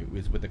apply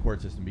is with the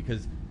court system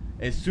because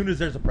as soon as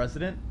there's a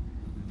precedent,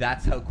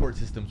 that's how court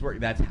systems work.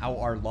 That's how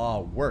our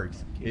law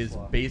works is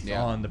based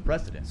on the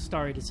precedent.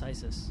 Stare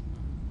decisis.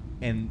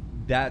 And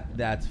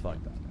that's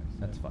fucked up.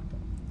 That's fucked up.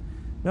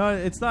 No,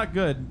 it's not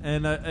good,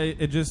 and I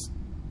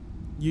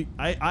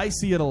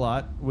see it a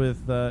lot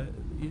with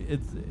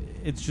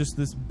it's just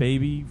this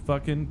baby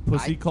fucking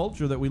pussy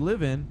culture that we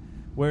live in,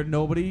 where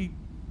nobody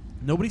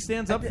Nobody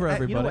stands up for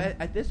everybody. You know,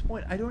 at this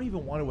point, I don't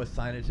even want to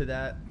assign it to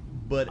that.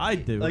 But I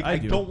do. Like, I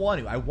do. don't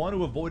want to. I want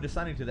to avoid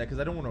assigning to that because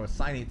I don't want to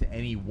assign it to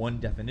any one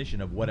definition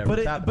of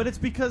whatever's happening. But it's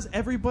because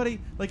everybody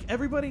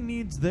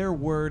needs their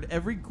word.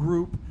 Every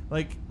group,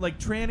 like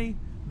tranny,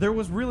 there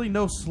was really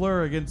no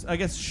slur against, I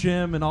guess,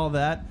 shim and all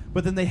that.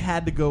 But then they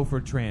had to go for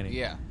tranny.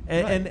 Yeah.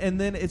 And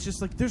then it's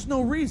just like there's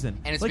no reason.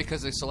 And it's like,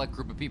 because a select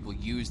group of people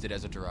used it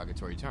as a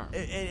derogatory term.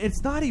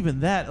 It's not even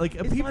that. Like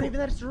it's people, not even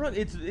that it's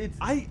derogatory. It's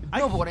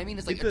no, but what I mean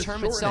is like it's a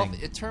term shortening.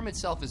 itself. A term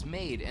itself is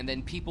made, and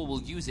then people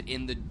will use it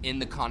in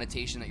the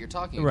connotation that you're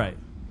talking about. Right.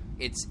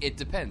 It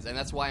depends, and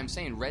that's why I'm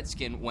saying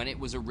Redskin. When it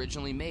was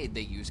originally made,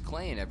 they used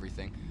clay and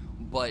everything,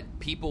 but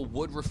people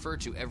would refer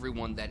to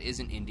everyone that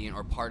isn't Indian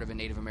or part of a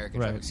Native American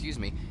tribe,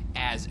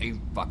 as a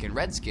fucking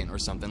Redskin or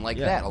something like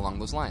that along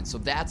those lines. So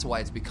that's why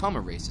it's become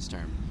a racist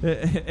term.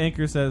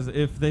 Anchor says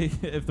if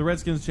the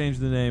Redskins change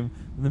the name,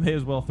 then they may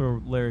as well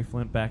throw Larry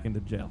Flint back into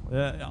jail.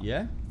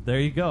 Yeah. There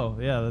you go.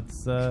 Yeah,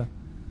 that's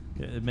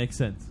it makes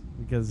sense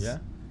because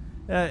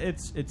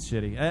it's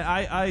shitty.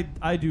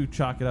 I do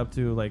chalk it up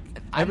to like.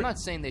 I'm not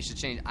saying they should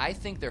change. I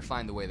think they're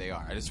fine the way they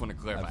are. I just want to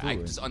clarify.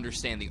 Absolutely. I just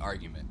understand the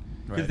argument.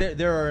 Because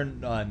there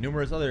are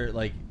numerous other,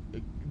 like,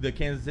 the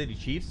Kansas City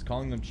Chiefs,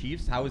 calling them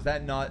Chiefs, how is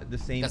that not the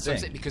same That's thing? what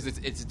I'm saying, because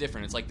it's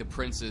different. It's like the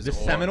Princes. The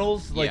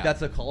Seminoles,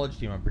 that's a college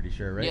team, I'm pretty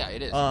sure, right? Yeah,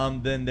 it is.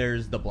 Then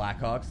there's the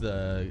Blackhawks,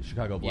 the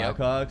Chicago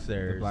Blackhawks.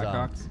 There's The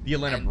Blackhawks. The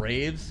Atlanta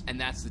Braves.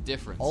 And that's the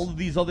difference. All of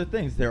these other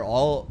things, they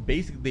all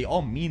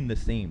mean the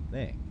same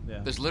thing. Yeah.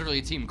 There's literally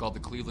a team called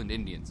the Cleveland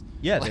Indians.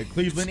 Yeah, the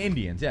Cleveland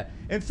Indians, yeah.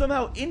 And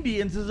somehow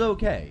Indians is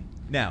okay.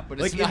 Now, but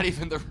it's not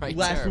even the right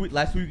term.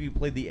 Last week we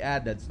played the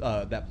ad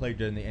that played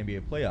during the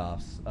NBA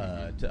playoffs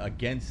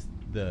against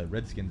the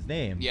Redskins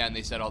name. Yeah, and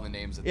they said all the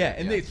names.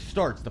 It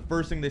starts. The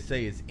first thing they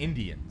say is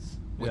Indians,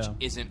 which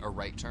isn't a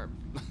right term.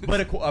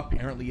 But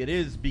apparently it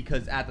is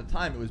because at the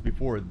time it was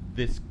before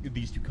these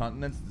two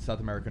continents,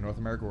 South America and North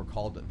America, were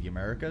called the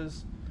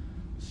Americas.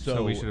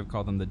 So we should have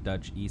called them the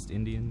Dutch East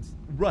Indians.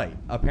 Right.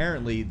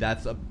 Apparently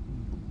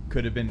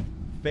could have been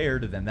fair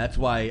to them. That's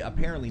why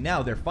apparently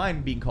now they're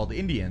fine being called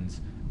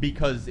Indians.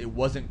 Because it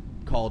wasn't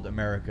called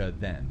America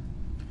then.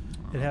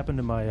 It happened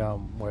to my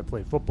where I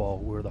played football.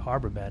 We were the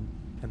Harbor Men,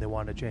 and they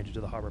wanted to change it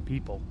to the Harbor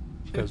People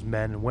because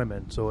men and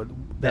women. So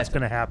that's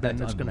going to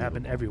happen. It's going to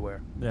happen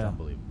everywhere. Yeah,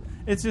 unbelievable.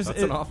 It's just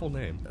an awful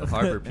name, the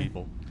Harbor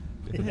People.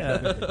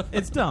 Yeah,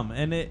 it's dumb,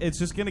 and it's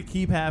just going to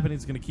keep happening.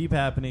 It's going to keep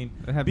happening.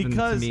 It happened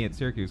to me at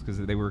Syracuse because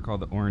they were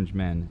called the Orange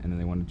Men, and then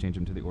they wanted to change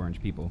them to the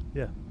Orange People.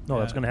 Yeah, no,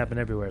 that's going to happen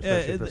everywhere.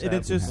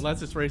 It's just that's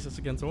just racist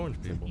against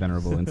orange people.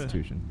 Venerable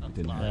institution.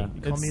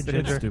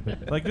 It's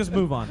stupid. Like, just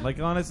move on.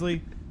 Like,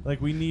 honestly, like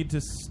we need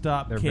to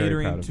stop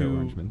catering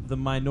to the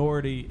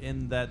minority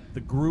in that the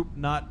group,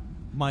 not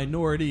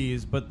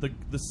minorities, but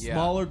the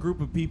smaller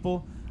group of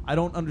people. I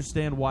don't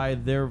understand why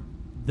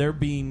they're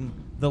being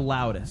the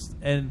loudest,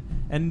 and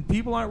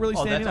people aren't really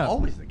standing up. That's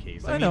always the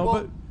case. I know,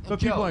 well, but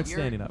Joe, people aren't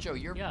standing up. Joe,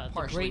 you're the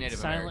partially great Native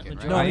silent American,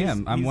 right? No, I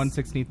am. I'm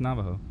 1/16th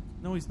Navajo.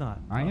 No, he's not.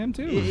 I am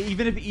too.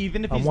 Even if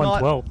I'm he's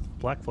not 1/12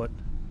 Blackfoot.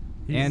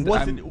 And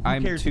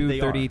I'm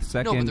 2:30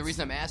 seconds. No, but the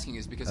reason I'm asking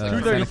is because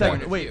 2:30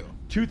 seconds. Wait,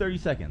 2:30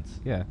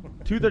 seconds. Yeah,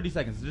 2:30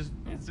 seconds. Just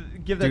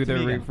give that to to the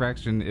me.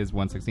 refraction is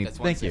 1/16th.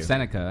 Thank you.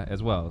 Seneca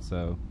as well.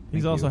 So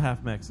he's also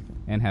half Mexican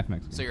and half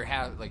Mexican. So you're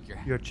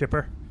a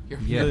chipper.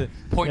 You're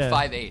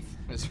 0.58.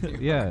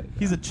 Yeah,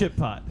 he's a chip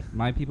pot.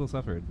 My people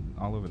suffered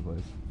all over the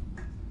place.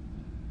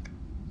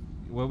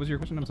 What was your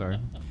question? I'm sorry.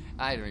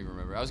 I don't even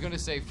remember. I was going to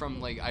say from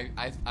like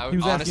I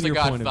was honest to your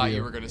God point of thought view.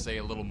 you were going to say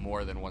a little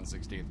more than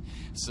 1/16th.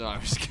 So I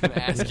was going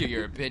to ask you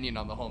your opinion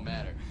on the whole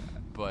matter.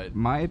 But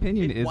my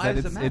opinion is that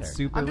it's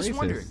super I'm just racist.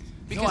 wondering.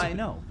 Because, No, I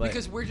know, but-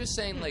 because we're just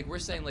saying like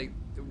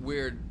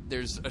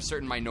there's a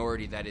certain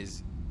minority that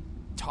is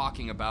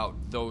talking about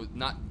those,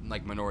 not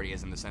like minority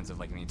as in the sense of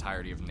like the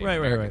entirety of Native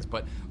Americans,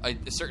 but a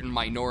certain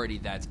minority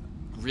that's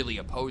really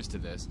opposed to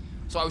this.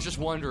 So I was just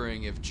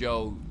wondering if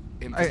Joe.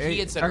 He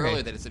had said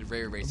earlier that it's a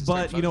very racist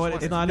But term, so you know I what?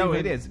 was It's wondering. not No,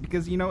 even. it is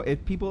because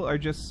if people are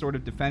just sort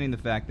of defending the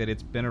fact that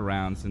it's been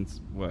around since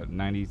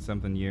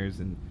 90-something years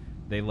and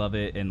they love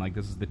it and like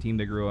this is the team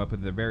they grew up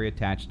with, they're very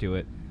attached to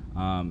it,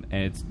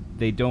 and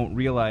they don't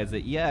realize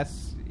that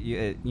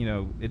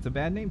it's a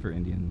bad name for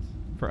Indians,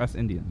 for us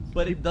Indians.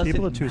 But it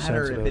People are doesn't too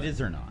matter sensitive. if it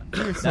is or not.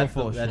 You're so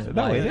full of shit.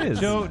 No, it is.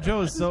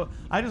 Joe is so.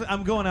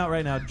 I'm going out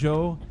right now.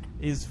 Joe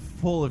is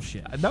full of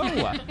shit. No,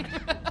 I'm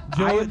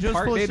Joe's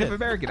part full of Native shit.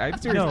 American. I'm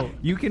serious. No.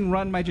 You can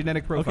run my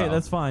genetic profile. Okay,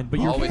 that's fine. But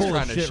you're Always full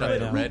trying of to shit shut right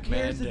the now. red Who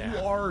cares man if you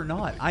down. are or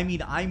not? I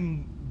mean,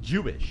 I'm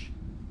Jewish.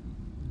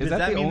 Is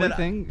that the only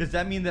thing? Does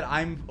that mean that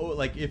I'm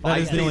like if That I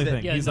is the say only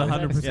that thing. He's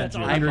 100% Jewish.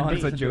 I'm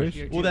 100%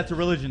 Jewish. Well, that's a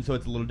religion, so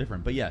it's a little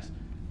different. But yes,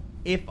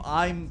 if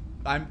I'm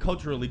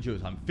culturally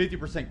Jewish, I'm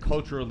 50%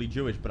 culturally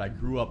Jewish, but I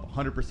grew up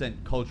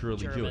 100% culturally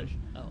German.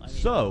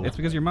 Jewish. Oh, it's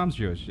because your mom's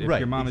Jewish. If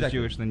your mom is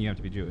Jewish, then you have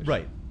to be Jewish.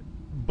 Right.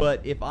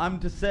 But if I'm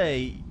to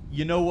say,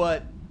 you know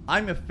what?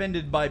 I'm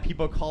offended by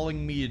people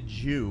calling me a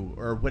Jew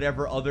or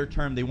whatever other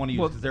term they want to use.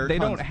 Well, 'cause they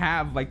don't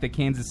have like the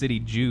Kansas City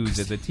Jews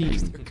as a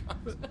team.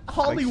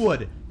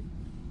 Hollywood.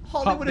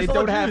 Hollywood They is all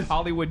don't have Jews.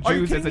 Hollywood Are you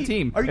Jews as kidding a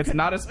team. me? Are you It's kid-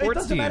 not a It sports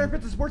doesn't team. matter if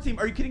it's a sports team.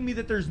 Are you kidding me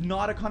that there's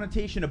not a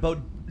connotation about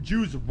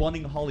Jews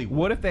running Hollywood?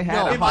 What if they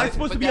had? Am I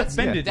supposed to be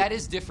offended? That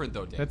is different,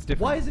 though, Dave. That's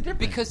different. Why is it different?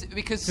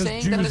 Because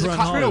saying that Jews there's a run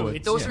Hollywood,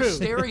 Hollywood. those Yeah. are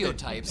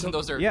stereotypes and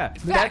those are Yeah,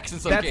 facts in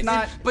some that's cases.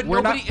 not. But we're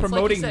nobody, not it's like you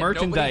promoting said, nobody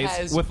merchandise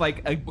has- with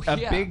like a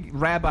Yeah. big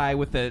rabbi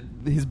with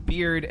his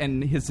beard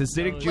and his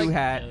Hasidic Jew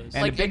hat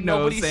and a big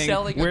nose saying,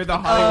 "We're the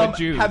Hollywood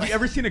Jews." Have you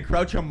ever seen a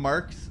Groucho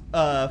Marx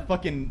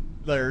fucking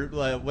or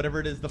whatever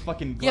it is, the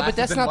fucking Yeah, but glasses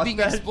that's and not being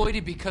mustache?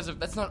 exploited because of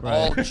that's not Right.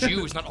 all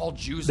Jews. Not all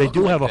Jews. They look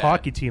do like have a that.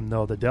 hockey team,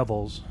 though, the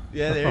Devils.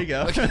 Yeah, there you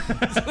go.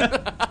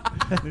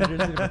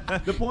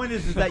 The point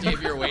is that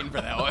Dave, you're waiting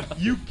for that one.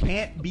 You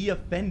can't be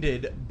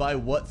offended by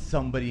what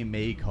somebody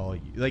may call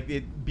you. Like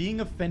being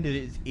offended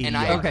is idiotic. And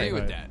I agree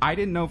with that. I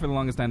didn't know for the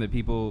longest time that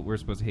people were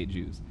supposed to hate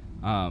Jews.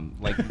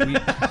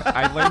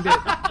 I learned it.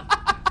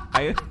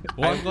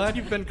 Well, I'm glad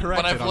you've been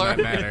corrected on that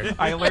matter.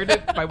 I learned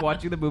it by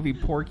watching the movie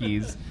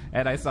Porky's,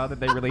 and I saw that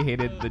they really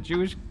hated the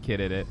Jewish kid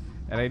in it,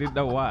 and I didn't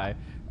know why.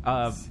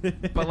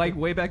 But like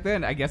way back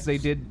then, I guess they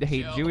did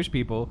hate Jewish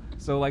people.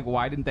 So like,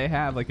 why didn't they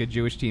have like a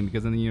Jewish team?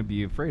 Because then you'd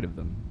be afraid of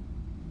them.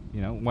 You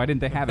know, why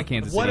didn't they have a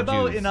Kansas City What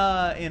about Jews? in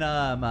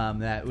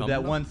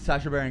that one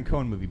Sacha Baron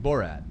Cohen movie,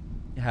 Borat?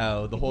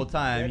 How the whole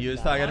time he was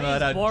talking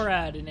about how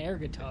Borat and air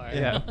guitar.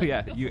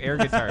 Yeah, you air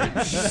guitar.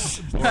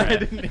 I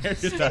didn't air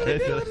guitar.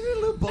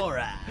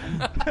 Borat.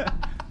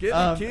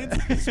 Get it,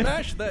 kids.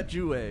 Smash that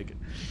Jew egg.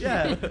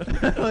 Yeah,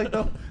 like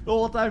the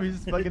whole time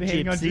he's fucking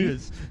hating on Gypsy.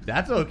 Jews.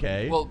 That's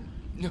okay. Well,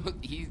 no,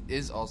 he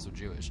is also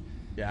Jewish.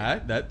 Yeah,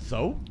 that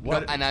so No,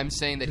 what? and I'm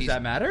saying that Does he's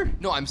that matter?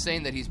 No, I'm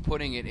saying that he's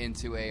putting it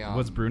into a.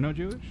 Was Bruno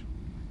Jewish?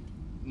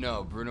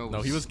 No, Bruno was.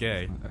 No, he was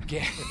gay.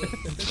 Gay.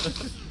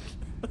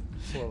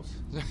 Close.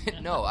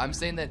 No, I'm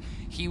saying that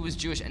he was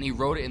Jewish, and he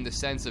wrote it in the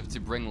sense of to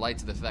bring light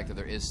to the fact that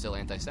there is still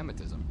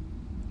anti-Semitism.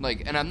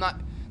 Like, and I'm not.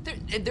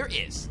 There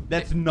is.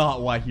 That's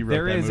not why he wrote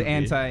There that is movie.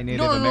 anti-Native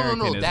No,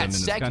 Americanism that in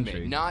this segment,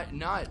 country. not.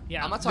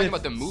 Yeah. I'm not talking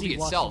about the See movie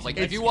Washington itself. Like,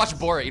 if you watch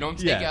Borat, you don't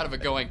take Yeah. out of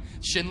it going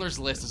Schindler's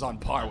List is on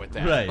par with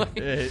that. Right.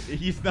 Like,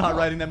 He's not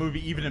writing that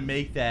movie even to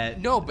make that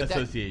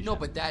association.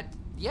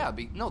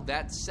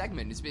 That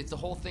segment it's the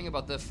whole thing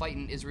about the fight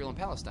in Israel and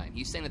Palestine.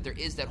 He's saying that there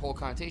is that whole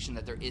connotation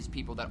that there is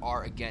people that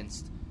are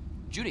against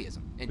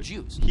Judaism and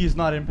Jews. He's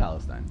not in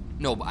Palestine.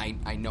 No, but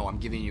I know. I'm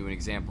giving you an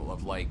example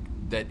of like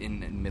that in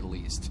the Middle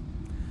East.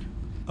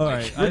 All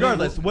right.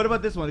 Regardless, what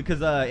about this one?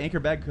 Because Anchor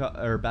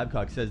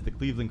Babcock says the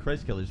Cleveland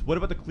Christ Killers. What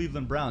about the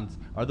Cleveland Browns?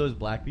 Are those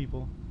black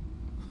people?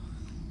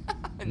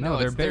 No,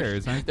 they're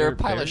bears. aren't They're they? a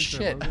pile of Bears?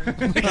 shit.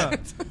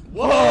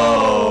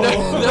 Whoa!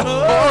 They're a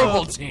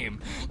horrible team.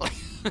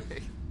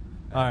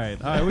 All right.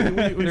 We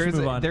There should is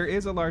move on. there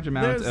is a large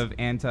amount There's- of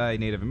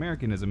anti-Native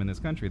Americanism in this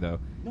country, though.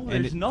 No,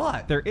 And there's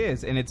not. There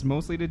is, and it's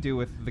mostly to do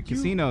with the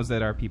casinos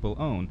that our people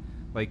own.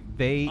 Like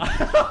they.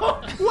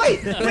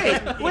 Wait!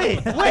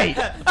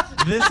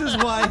 This is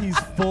why he's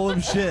full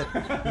of shit.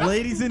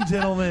 Ladies and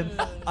gentlemen,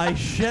 I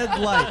shed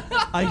light.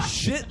 I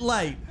shit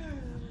light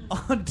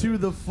onto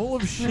the full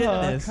of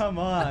shitness. Oh, come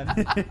on.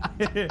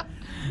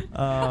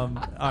 All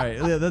right.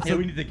 Yeah, that's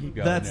we need to keep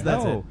going. That's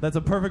it. That's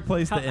a perfect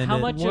place to end How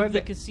it. much of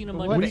the casino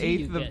money One do you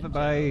eighth get? of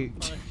by.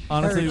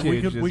 Honestly,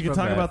 we heritage could is talk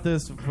from that. about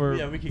this for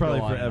Yeah, we could probably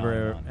go on and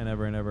forever on. and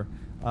ever and ever.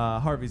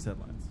 Harvey's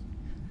headlines.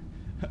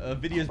 A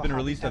video's been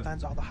released of.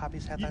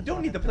 You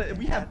don't need to play.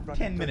 We have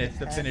 10 minutes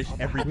to finish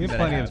everything. We have that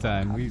plenty of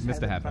happened. time. We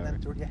missed a half hour.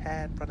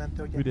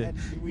 We did.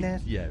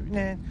 Yeah. We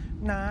did.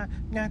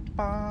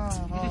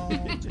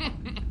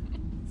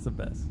 It's the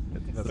best.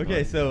 That's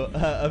Okay, fun. so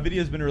a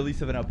video's been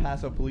released of an El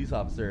Paso police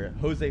officer,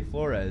 Jose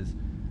Flores,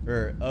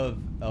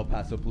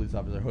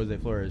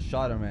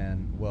 shot a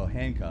man while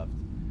handcuffed.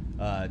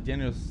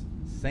 Daniel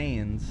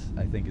Saenz,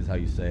 I think is how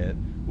you say it,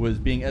 was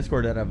being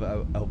escorted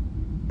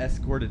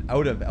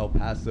out of El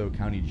Paso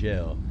County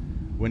Jail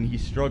when he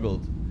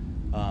struggled.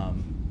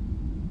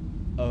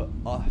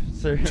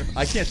 Officer,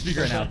 I can't speak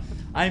right now.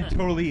 I'm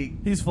totally.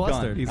 He's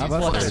flustered. Gone. He's I'm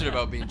flustered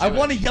about being I Jewish.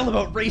 want to yell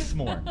about race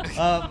more.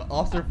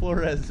 Officer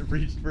Flores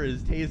reached for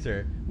his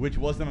taser, which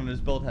wasn't on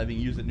his belt, having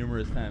used it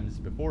numerous times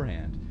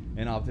beforehand,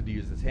 and opted to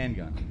use his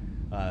handgun.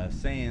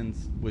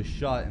 Saenz was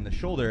shot in the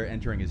shoulder,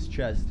 entering his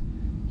chest.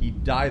 He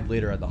died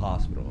later at the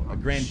hospital. A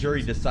grand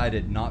jury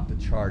decided not to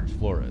charge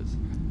Flores.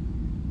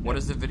 What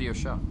does the video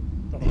show?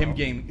 Him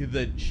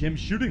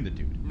shooting the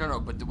dude. No,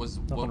 but what was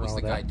wrong the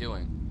with guy that.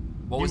 doing?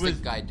 What was the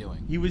guy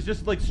doing? He was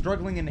just like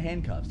struggling in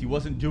handcuffs. He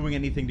wasn't doing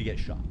anything to get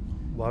shot.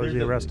 Why was he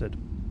arrested?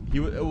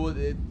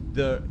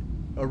 The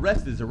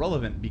arrest is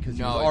irrelevant because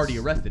he No, was already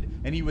it's- arrested,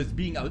 and he was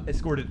being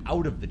escorted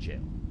out of the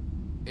jail.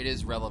 It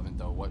is relevant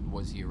though. What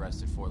was he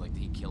arrested for? Like,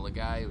 did he kill a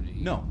guy? Or did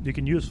he... No, You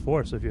can use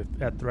force if you're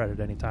at threat at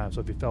any time. So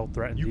if you felt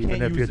threatened, you even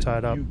can't if use you're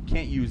tied up, You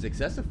can't use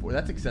excessive force.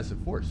 That's excessive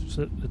force.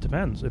 so it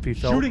depends. If he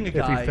felt Shooting a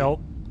guy- if he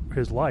felt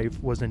his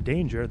life was in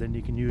danger, then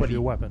you can use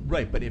your weapon.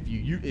 Right, but if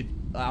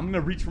I'm gonna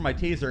reach for my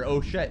taser.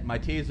 Oh shit, my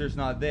taser's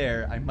not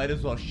there. I might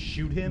as well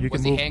shoot him.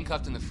 Was he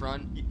handcuffed in the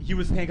front? He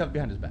was handcuffed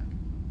behind his back.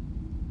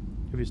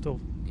 If you still,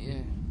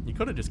 Yeah. You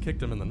could have just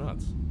kicked him in the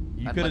nuts.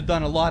 You could have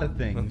done a lot of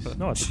things.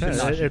 No, it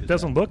depends. It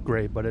doesn't look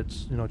great, but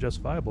it's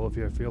justifiable if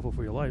you're fearful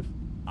for your life.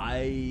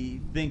 I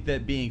think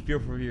that being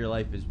fearful for your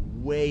life is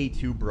way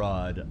too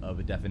broad of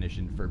a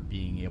definition for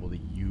being able to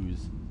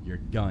use your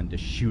gun to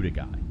shoot a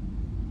guy.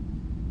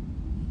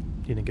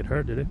 He didn't get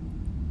hurt, did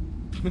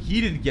he?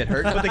 He didn't get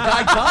hurt, but the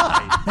guy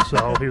died.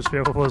 So he was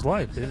fearful for his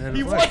life.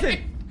 He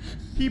wasn't.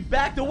 He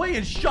backed away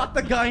and shot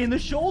the guy in the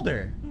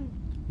shoulder.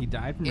 He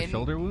died from a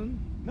shoulder wound?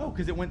 No,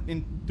 because it went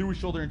in through his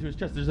shoulder into his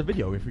chest. There's a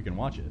video if we can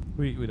watch it.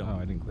 We don't. Oh,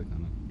 I didn't click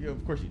on it. Yeah,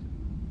 of course you did.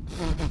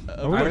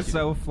 I was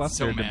so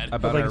flustered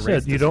about like our I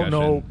race said, you don't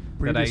know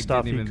that I previous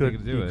stuff. didn't He even could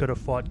think to do it. have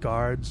fought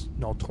guards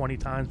 20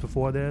 times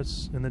before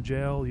this in the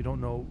jail. You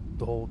don't know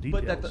the whole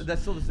details. But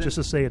that's still the same. Just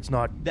to say it's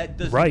not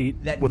doesn't-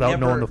 right that without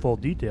never- knowing the full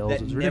details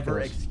That is never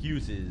ridiculous.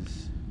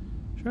 excuses.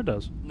 Sure it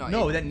does.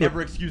 No, that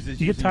never excuses.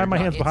 You could using tie your my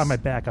gun. hands behind my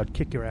back, I'd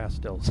kick your ass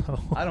still. So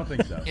I don't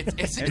think so.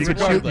 It's And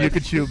you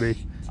could shoot me.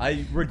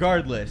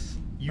 Regardless,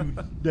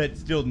 that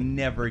still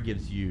never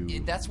gives you.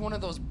 That's one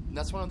of those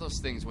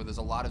things where there's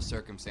a lot of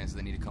circumstances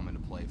that need to come into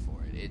play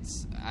for it.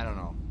 It's I don't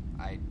know.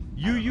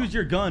 You use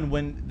your gun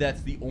when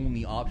that's the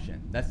only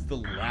option. That's the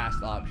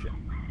last option.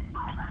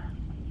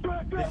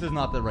 This is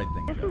not the right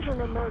thing.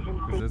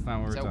 Joe. Is this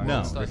not what we're talking No,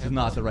 about? this is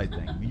not the right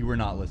thing. You were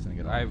not listening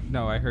at all.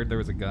 No, I heard there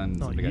was a gun.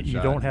 No, somebody got you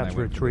shot, don't and have I to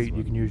went for this retreat. You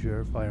one. can use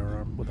your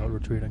firearm without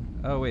retreating.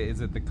 Oh wait,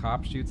 is it the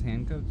cop shoots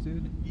handcuffs,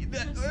 dude?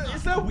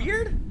 Is that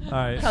weird? All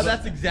right. How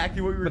that's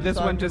exactly what we were. But this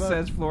one talking just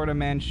about? says Florida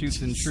man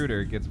shoots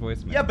intruder gets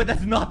voicemail. Yeah, but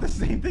that's not the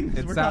same thing. As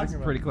It we're sounds talking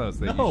about. pretty close.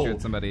 That No. you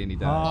shoot somebody and he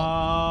dies.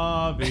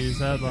 Hobbies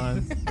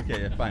headlines.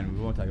 Okay, yeah, fine.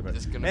 We won't talk about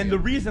it. gonna And be the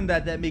reason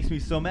that makes me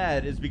so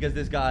mad is because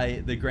this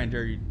guy, the grand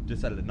jury,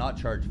 decided to not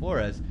charge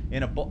Flores.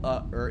 In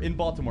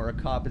Baltimore, a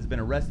cop has been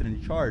arrested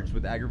and charged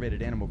with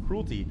aggravated animal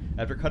cruelty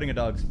after cutting a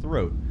dog's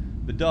throat.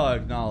 The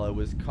dog, Nala,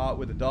 was caught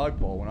with a dog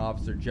pole when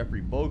Officer Jeffrey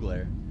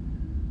Bolger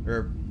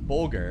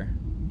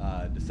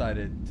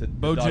decided to...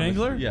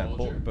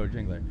 Bojangler?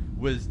 Bojangler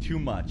was too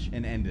much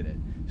and ended it.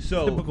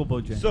 So Typical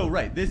Bojangler. So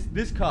right,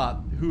 this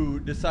cop who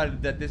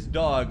decided that this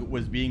dog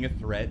was being a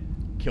threat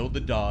killed the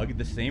dog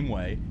the same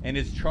way and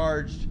is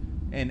charged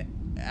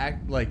and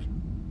act like,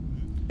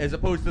 as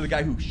opposed to the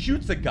guy who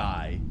shoots a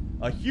guy,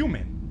 a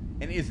human,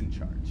 and isn't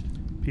charged.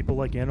 People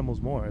like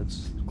animals more.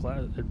 It's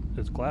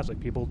classic.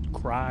 People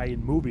cry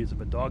in movies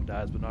if a dog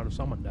dies, but not if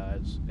someone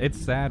dies.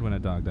 It's sad when a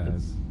dog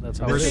dies. That's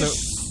how we're it so,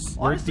 is.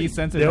 we're Honestly,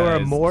 desensitized. there are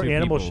more to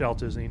animal people.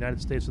 shelters in the United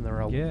States than there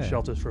are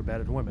shelters for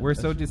battered women. We're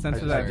so That's- I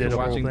desensitized did to a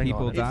whole watching thing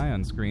people on it. die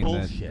on screen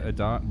bullshit. that a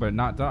dog, but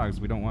not dogs.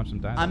 We don't watch them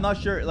die. I'm not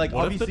sure. Like, What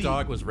if obviously, the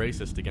dog was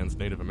racist against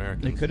Native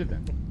Americans? They could have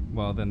been.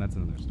 Well, then that's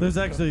another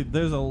story.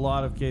 There's a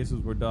lot of cases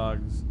where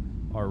dogs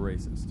are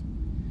racist.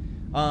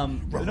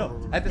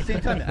 No. At the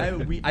same time,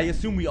 I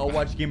assume we all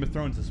watched Game of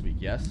Thrones this week.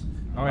 Yes.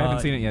 Oh, I haven't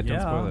seen it yet. Don't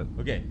spoil it.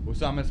 Okay. Well,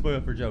 so I'm gonna spoil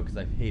it for Joe because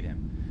I hate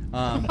him.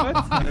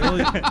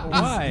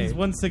 Why? He's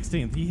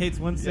 1/16. He hates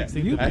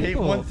 1/16. I hate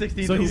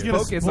 1/16. So he's gonna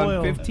focus spoil.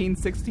 on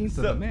 15/16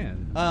 of the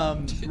man.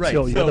 Right.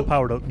 Joe, you have the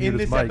power to mute in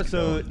his this mic,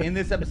 episode, in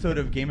this episode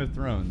of Game of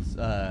Thrones,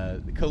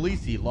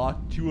 Khaleesi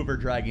locked 2 of her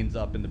dragons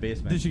up in the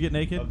basement. Did she get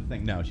naked? Of the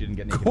thing. No, she didn't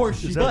get naked. Of course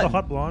she Is did. that the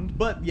hot blonde?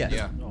 But yes,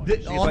 Yeah. on but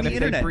the if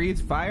internet, they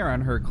breathed fire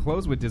on her,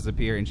 clothes would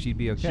disappear and she'd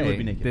be okay. She would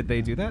be naked. Did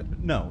they do that?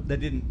 No, that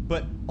didn't.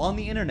 But on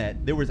the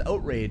internet, there was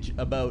outrage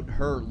about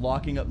her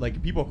locking up,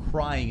 like people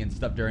crying and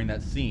stuff during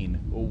that scene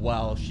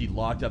while she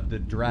locked up the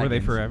dragons. Were they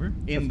forever?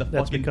 In the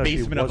That's fucking because she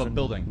basement of a wasn't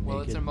building? Well,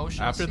 it's an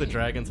emotional. After the scene.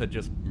 dragons had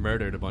just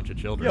murdered a bunch of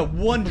children. Yeah,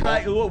 one of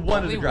the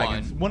Only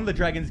dragons. One of the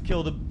dragons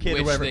killed a kid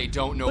Which or whatever. they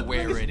don't know But the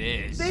where thing it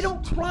is. They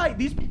don't cry.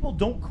 These people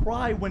don't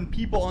cry when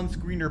people on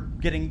screen are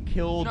getting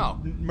killed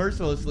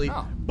mercilessly.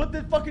 No. But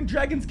the fucking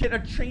dragons get a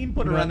chain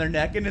put You know around their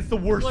neck, and it's the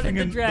worst What thing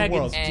did in the the dragons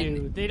world. do?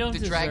 And They don't the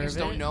deserve dragons it.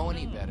 don't know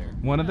any better.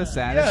 One of the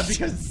saddest.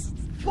 Yeah, because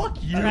fuck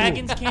you.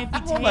 Dragons can't be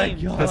tamed. Oh my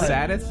god. The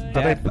saddest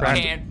death.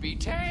 Can't be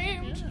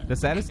tamed. The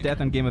saddest death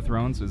on Game of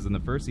Thrones was in the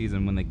first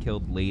season when they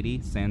killed Lady,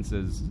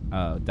 Sansa's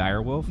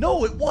direwolf.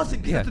 No, it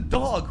wasn't. Because Yeah. it's a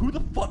dog. Who the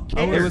fuck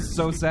cares? It was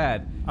so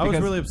sad. I was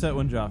because- really upset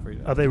when Joffrey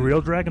died. Are they real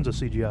dragons or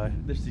CGI?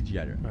 They're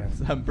CGI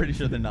dragons. I'm pretty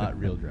sure they're not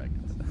real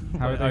dragons.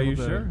 How Are they you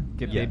able to sure?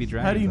 Get Yes. baby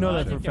dragons. How do you know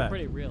alive? that for a I think they're fact?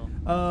 pretty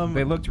real.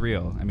 They looked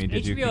real. I mean,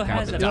 did you HBO count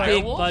has the a dog?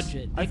 big direwolves?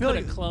 budget. They I feel could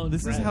like have cloned.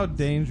 this is how dragons.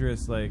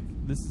 dangerous. Like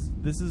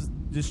this is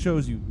just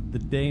shows you the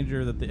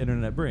danger that the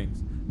internet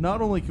brings.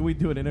 Not only can we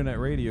do an internet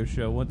radio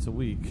show once a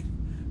week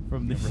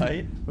from the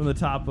Right? from the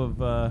top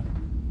of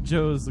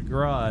Joe's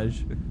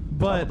garage,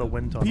 but of the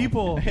wind tunnel.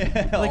 people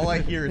All I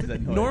hear is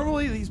that noise.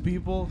 normally these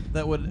people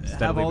that would have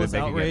Steadily all been this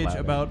making it outrage louder.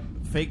 about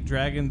fake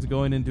dragons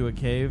going into a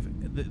cave,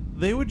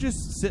 they would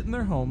just sit in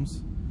their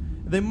homes.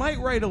 They might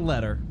write a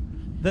letter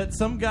that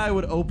some guy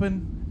would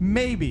open,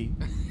 maybe,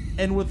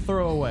 and would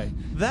throw away.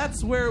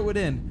 That's where it would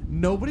end.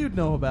 Nobody would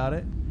know about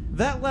it.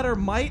 That letter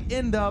might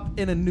end up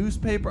in a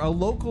newspaper, a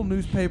local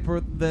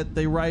newspaper that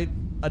they write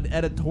an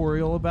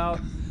editorial about,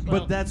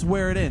 Well- but that's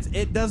where it ends.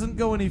 It doesn't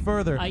go any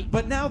further.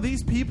 But now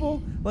these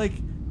people, like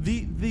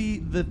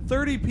the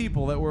 30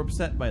 people that were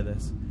upset by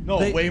this. No,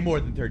 they- way more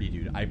than 30,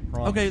 dude. I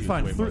promise. Okay, you it's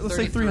fine. way more. Let's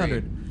say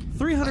 300.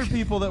 300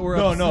 people that were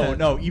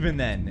No. Even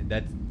then,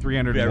 that's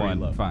 301. very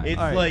low. Fine. It's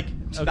All right. like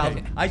Okay.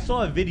 1,000. I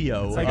saw a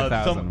video It's like of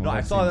 1,000. some. Well, I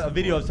I've saw seen a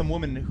video some of some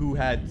woman who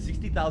had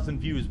 60,000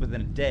 views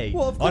within a day.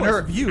 Well, of on course,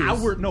 her views.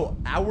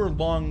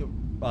 hour-long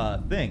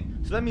thing.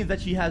 So that means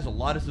that she has a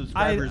lot of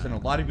subscribers and a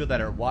lot of people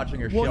that are watching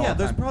her show. Well, yeah, all the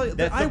there's time probably.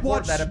 that I support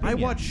watch. that I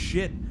opinion. watch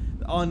shit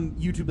on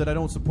YouTube that I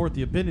don't support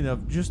the opinion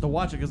of just to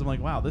watch it because I'm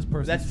like, wow, this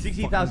person. That's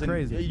 60,000.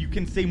 Crazy. You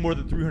can say more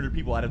than 300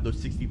 people out of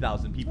those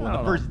 60,000 people in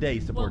the first day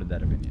supported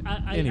that opinion.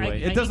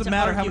 Anyway, it doesn't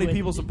matter how many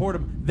people support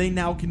them. They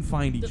now can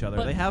find each other.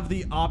 but- They have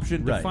the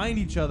option to Right. find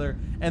each other,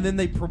 and then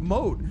they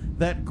promote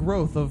that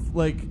growth of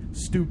like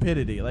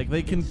stupidity. Like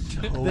they can,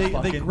 they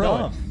fucking grow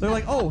dumb. it. They're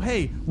like, oh,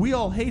 hey, we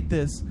all hate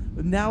this.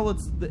 Now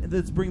let's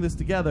bring this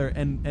together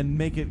and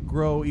make it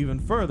grow even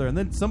further. And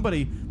then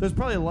there's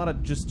probably a lot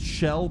of just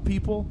shell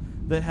people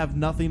that have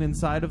nothing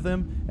inside of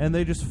them, and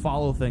they just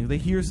follow things. They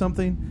hear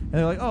something, and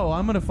they're like, oh,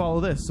 I'm going to follow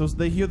this. So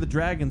they hear the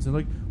dragons, and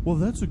they're like, well,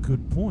 that's a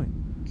good point.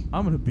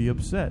 I'm going to be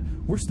upset.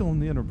 We're still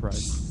in the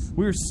Enterprise.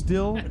 We're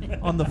still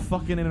on the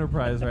fucking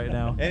Enterprise right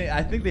now. And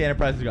I think the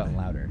Enterprise has gotten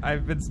louder.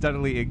 I've been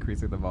steadily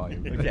increasing the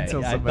volume Okay,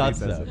 until I somebody thought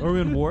says so. it. Are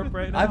we in warp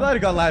right now? I thought it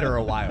got louder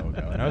a while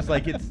ago, and I was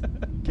like, it's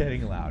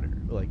getting louder,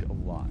 like a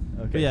lot.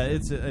 Okay. But yeah,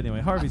 it's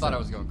anyway. Harvey. I thought I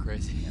was going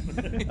crazy.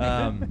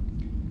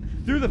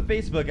 Through the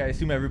Facebook, I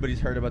assume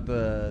everybody's heard about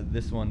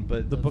this one,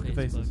 but The Book of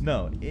Faces.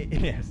 No,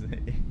 yes.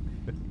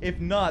 If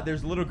not,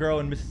 there's a little girl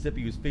in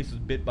Mississippi whose face was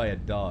bit by a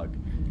dog.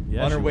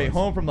 Yeah, On her she way was.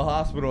 home from the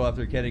hospital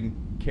after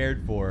getting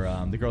cared for,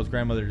 the girl's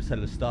grandmother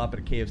decided to stop at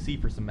a KFC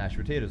for some mashed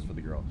potatoes for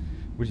the girl,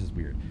 which is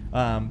weird.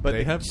 But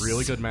they have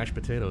really good mashed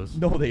potatoes.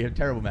 No, they have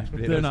terrible mashed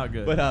potatoes. They're not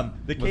good. But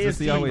the Was this KFC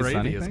the Always Sunny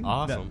gravy is thing?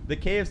 awesome. the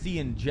KFC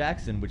in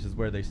Jackson, which is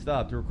where they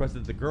stopped,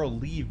 requested the girl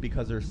leave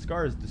because her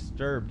scars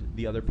disturbed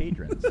the other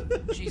patrons.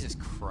 Jesus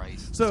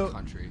Christ, So, this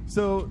country.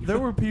 so there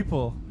were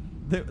people.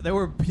 There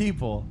were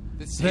people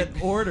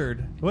that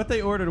ordered. What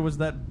they ordered was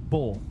that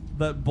bowl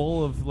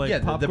of like yeah,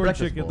 the popcorn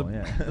breakfast chicken. bowl,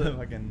 the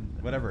fucking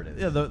whatever it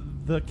is. Yeah,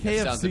 the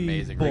KFC sounds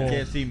amazing, bowl, right?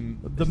 KFC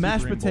the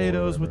mashed Supreme bowl or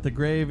potatoes whatever. with the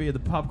gravy, the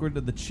popcorn,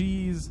 the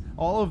cheese,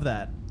 all of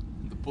that.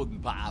 The pudding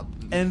pop.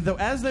 And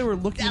as they were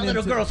looking, That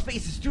little into, girl's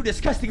face is too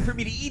disgusting for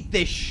me to eat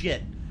this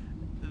shit.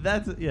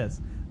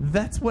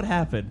 That's what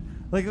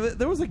happened. Like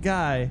there was a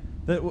guy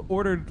that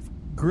ordered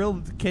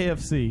grilled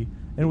KFC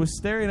and was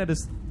staring at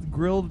his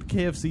grilled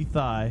KFC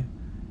thigh,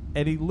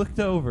 and he looked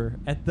over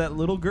at that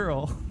little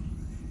girl,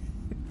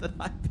 that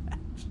eye patch,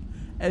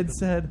 and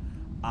said,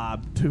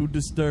 "I'm too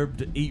disturbed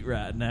to eat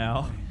right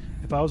now."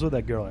 If I was with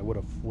that girl, I would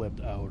have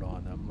flipped out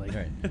on them. Like,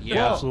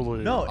 Yeah.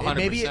 absolutely. No,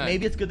 100%.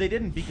 maybe it's good they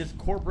didn't, because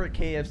corporate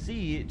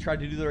KFC tried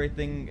to do the right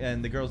thing,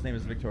 and the girl's name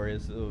is Victoria,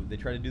 so they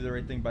tried to do the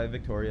right thing by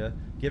Victoria,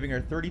 giving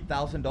her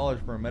 $30,000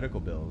 for her medical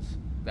bills.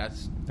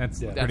 That's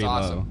pretty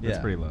awesome. low. That's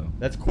pretty low.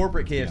 That's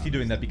corporate KFC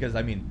doing that, because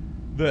I mean,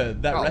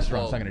 that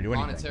restaurant's not going to do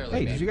anything. monetarily,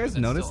 Hey, did you guys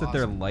that's notice still that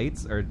their awesome.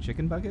 lights are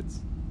chicken buckets?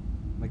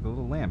 Like the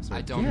little lamps. Are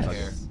I don't chicken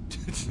care.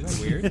 buckets. Isn't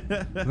that weird?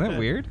 Isn't that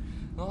weird?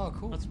 Oh,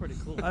 cool. That's pretty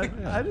cool. I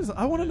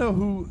want to know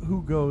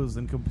who goes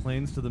and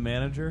complains to the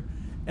manager,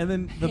 and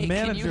then the Hey,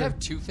 manager. can you have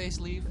Two-Face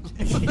leave?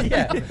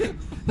 Yeah.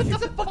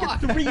 It's a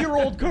fucking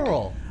 3-year-old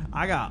girl.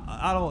 I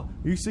don't.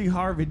 You see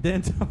Harvey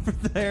Dent over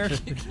there?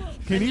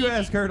 Can you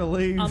ask her to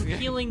leave? I'm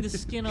peeling the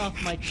skin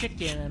off my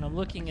chicken, and I'm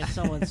looking at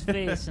someone's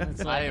face, and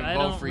it's I like didn't I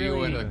vote don't for really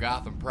you in the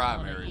Gotham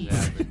primaries.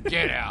 Abby.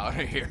 Get out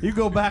of here. You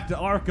go back to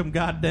Arkham,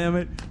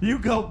 goddammit. You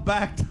go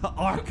back to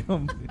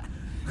Arkham.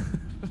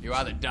 You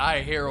either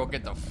die here or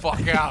get the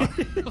fuck out.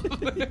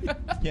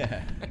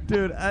 Yeah.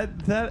 Dude,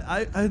 and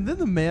then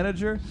the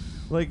manager,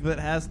 like, that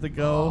has to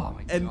go, Oh,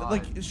 my and God.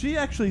 like she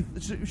actually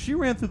she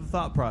ran through the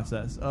thought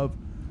process of,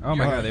 Oh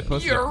my god, they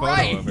posted a You're photo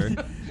right. of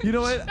her. you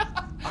know what?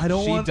 I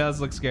don't She want. does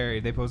look scary.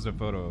 They posted a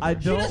photo of her. I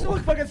She don't. doesn't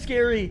look fucking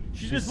scary. She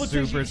She's just looks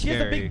like super she has a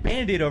scary. big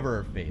Band-Aid over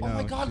her face. Oh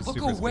my No, God, she's look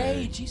super away.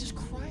 scary. Jesus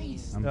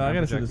Christ. I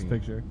gotta see this projecting.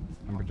 picture.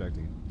 I'm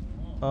projecting.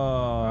 Oh,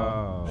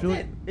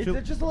 Oh.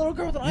 It's just a little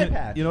girl with an eye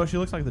patch. You know what? She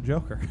looks like the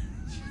Joker.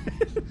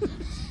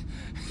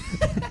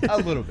 A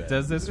little bit.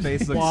 Does this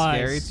face look Why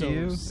scary so to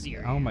you?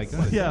 serious? Oh my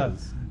god, it Yeah.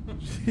 does.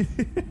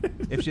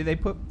 If they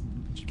put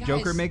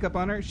Joker Guys. makeup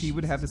on her, she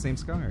would have the same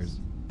scars.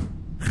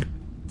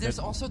 There's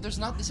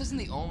not. This isn't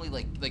the only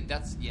like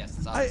that's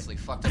it's obviously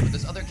fucked up. But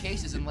there's other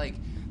cases, and like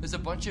there's a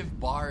bunch of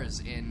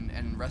bars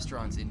and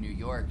restaurants in New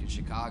York and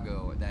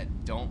Chicago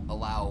that don't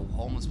allow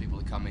homeless people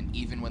to come in,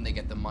 even when they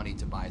get the money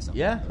to buy something.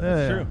 Yeah,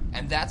 that's Yeah. true.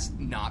 And that's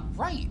not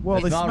right. Well,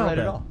 It's they not smell right bad.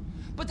 at all.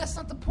 But that's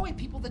not the point.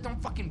 People that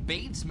don't fucking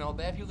bathe smell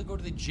bad. People that go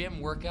to the gym,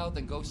 work out,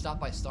 then go stop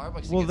by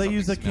Starbucks. Well, and get they something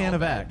use a smell can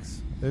of bad.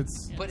 Axe.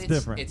 It's But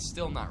different. It's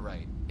still not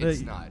right. Uh,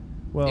 It's not.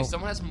 well- if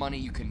someone has money,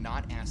 you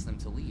cannot ask them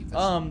to leave.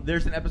 That's-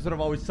 There's an episode of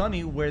Always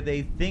Sunny where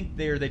they think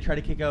they try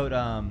to kick out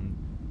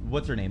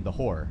what's her name, the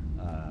whore,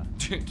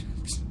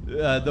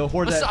 the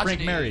whore that Frank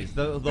Misogyny. marries,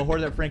 the whore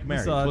that Frank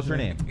marries. What's her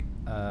name?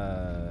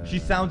 She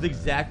sounds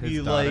exactly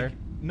his like. daughter?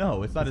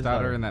 No, it's not his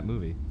daughter. in that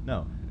movie.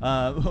 No. She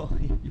I don't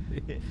sounds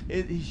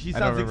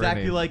remember her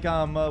exactly name.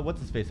 like what's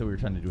his face that we were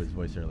trying to do his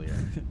voice earlier.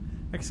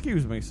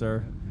 Excuse me,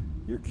 sir.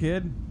 Your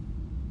kid.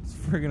 It's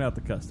frigging out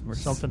the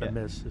customers. Something to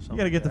miss. You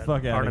got to get the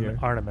fuck out of here.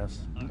 Artemis.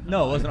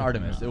 No, it wasn't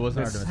Artemis. It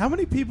wasn't Artemis. How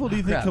many people do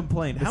you think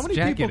complained? How many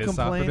people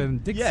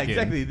complained? Yeah,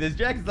 exactly. This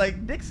jacket's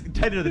like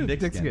tighter than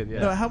Dick's skin. Yeah.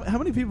 No, how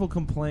many people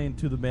complained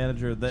to the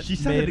manager that She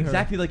sounded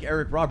exactly like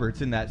Eric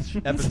Roberts in that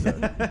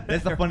episode.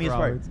 That's the funniest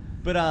Roberts.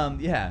 part.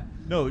 But yeah,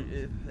 no,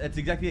 that's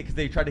exactly it because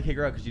they tried to kick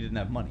her out because she didn't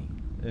have money.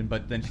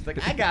 But then she's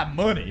like, I got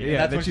money. And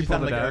that's when she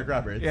sounded like Eric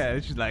Roberts. Yeah,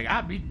 she's like,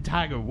 I'll beat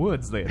Tiger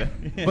Woods later.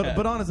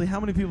 But honestly, how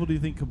many people do you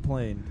think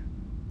complained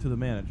to the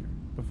manager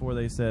before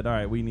they said, all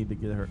right, we need to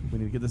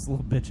get this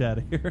little bitch out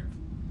of here?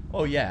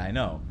 Oh yeah, I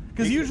know.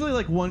 Because usually,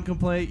 like, one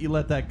complaint, you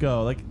let that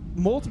go. Like,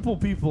 multiple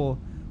people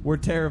were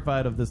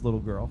terrified of this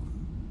little girl.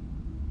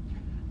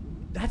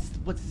 That's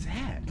what's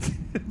sad.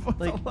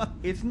 Like,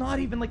 it's not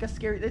even like a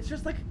scary. It's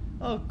just like,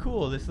 oh,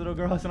 cool. This little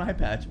girl has an eye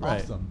patch.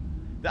 Right. Awesome.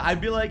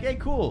 I'd be like, hey,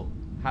 cool.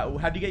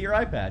 How'd you get your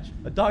eye patch?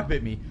 A dog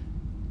bit me.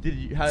 Did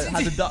you? How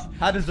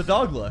does the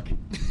dog look?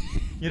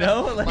 You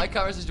know, my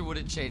conversation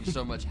wouldn't change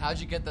so much. How'd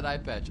you get that eye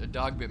patch? A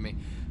dog bit me.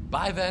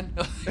 Bye then.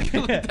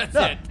 That's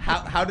it.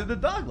 How did the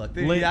dog look?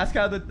 Did you ask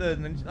how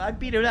I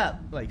beat it up,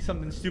 like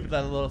something stupid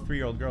that a little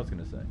 3-year-old girl's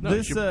gonna say. No,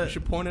 you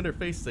should point at her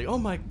face and say, "Oh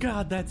my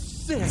God,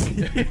 that's sick,"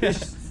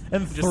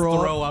 and just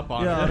throw up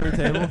on her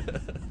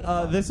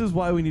table. This is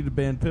why we need to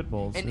ban pit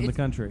bulls in the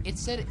country. It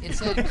said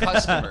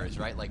customers,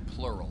 right? Like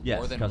plural, yes,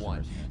 more than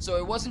customers. one. So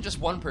it wasn't just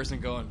one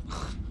person going,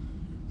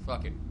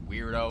 "Fucking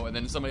weirdo," and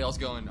then somebody else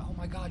going, "Oh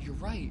my God, you're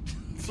right."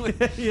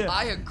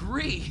 I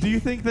agree. Do you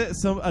think that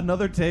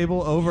another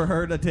table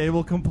overheard a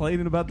table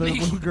complaining about the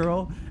little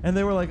girl, and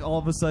they were like, all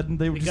of a sudden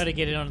they were got to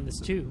get it on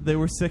this too. They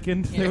were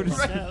sickened. Yeah, they were just.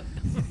 right.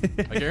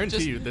 I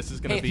guarantee you, this is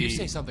going to be. If you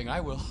say something, I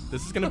will.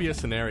 This is going to be a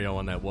scenario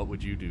on that "What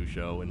Would You Do"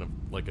 show in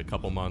a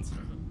couple months.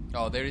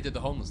 Oh, they already did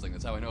the homeless thing.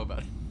 That's how I know about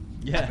it.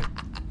 Yeah,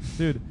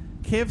 dude.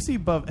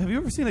 KFC have you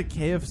ever seen a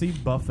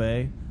KFC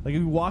buffet? Like, if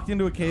you walked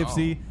into a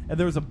KFC and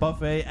there was a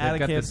buffet at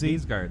They've a got KFC, the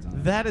sneeze guards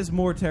on. that is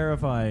more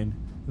terrifying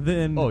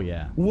than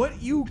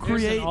what you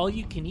create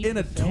in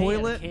a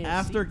toilet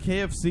after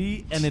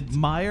KFC and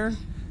admire.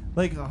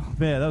 Like, oh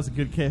man, that was a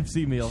good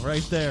KFC meal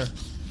right there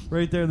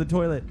in the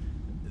toilet.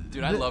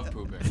 Dude, I love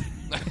pooping.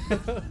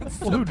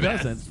 Well, who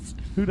doesn't?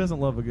 Who doesn't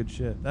love a good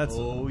shit? That's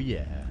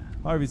yeah.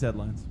 Harvey's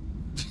headlines.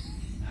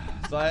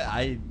 So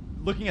I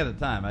looking at the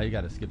time, I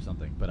got to skip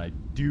something, but I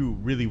do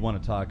really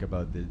want to talk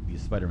about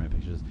these Spider-Man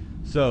pictures.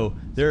 So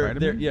there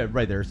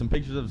are some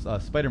pictures of a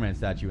Spider-Man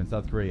statue in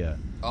South Korea.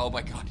 Oh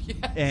my God, yes.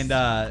 And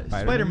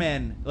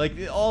Spider-Man, like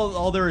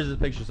all there is a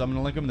picture. So I'm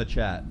gonna link them in the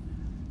chat.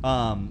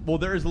 Well,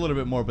 there is a little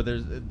bit more, but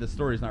the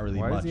story's not really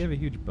much. Why does he have a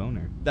huge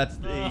boner? That's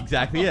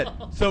exactly it.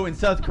 So in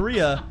South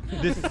Korea,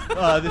 this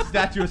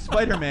statue of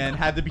Spider-Man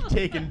had to be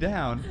taken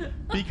down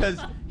because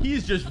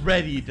he's just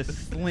ready to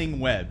sling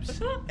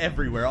webs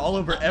everywhere, all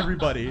over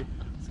everybody.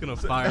 He's gonna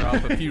fire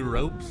off a few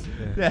ropes.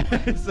 Yeah,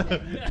 That's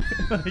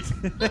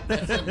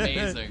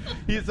amazing.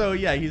 He's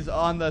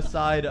on the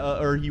side,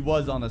 or he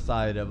was on the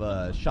side of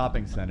a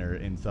shopping center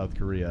in South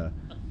Korea.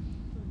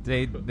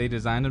 They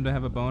designed him to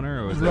have a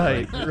boner, or was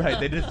right? It like right.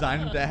 They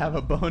designed him to have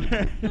a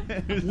boner.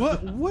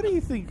 What do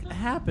you think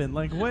happened?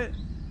 Like, what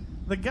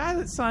the guy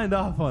that signed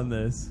off on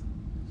this?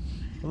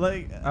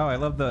 Like, oh, I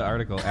love the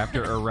article.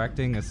 After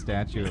erecting a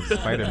statue of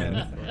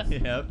Spider-Man,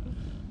 yep,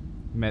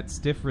 met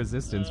stiff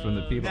resistance from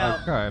the people.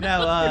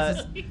 Now,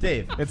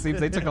 Dave, it seems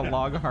they took a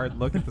long, hard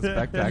look at the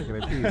spectacular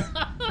piece.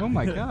 Oh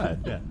my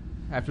God! Yeah.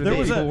 After there the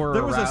was people were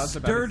a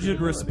aroused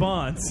sturgid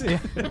response.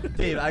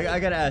 Dave, I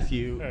gotta ask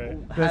you,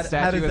 the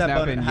statue has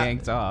now been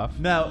yanked off.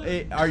 Now,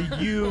 are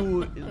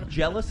you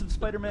jealous of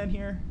Spider-Man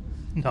here?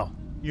 No.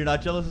 You're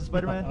not jealous of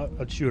Spider-Man?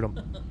 I'd shoot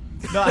him.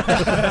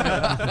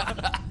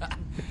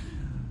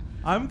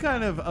 I'm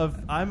kind of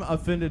I'm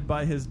offended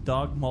by his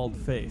dog mauled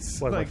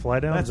face. What, like fly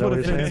down? That's what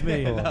offends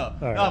me. No,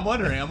 I'm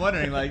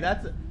wondering. Like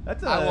that's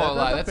I won't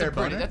lie. a fair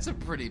boner. That's a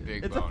pretty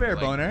big. It's boner. a fair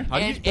boner.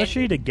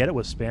 Especially to get it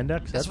with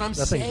spandex. That's what I'm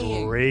that saying.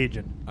 thing's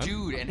raging,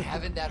 dude. And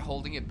having that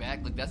holding it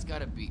back, like that's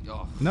gotta be.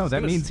 Oh. No,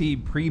 that means he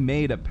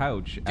pre-made a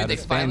pouch out they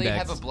of finally spandex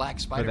have a black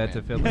for Spider-Man. that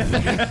to fill in.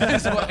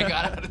 That's what I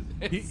got out of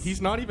this.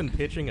 He's not even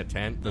pitching a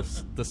tent. The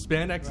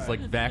spandex is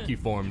like vacuum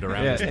formed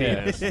around his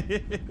penis.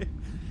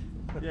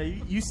 Yeah,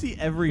 you see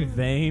every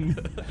vein,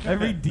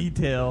 every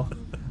detail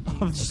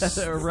of that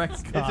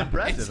erect cock.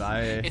 It's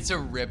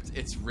impressive.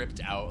 It's ripped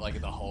out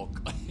like the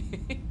Hulk.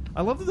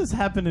 I love that this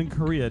happened in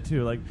Korea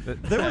too. Like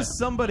there was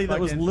somebody that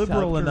was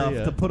liberal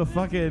enough to put a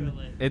fucking.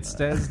 It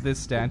says this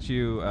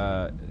statue,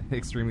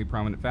 extremely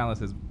prominent phallus,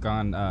 has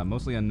gone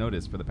mostly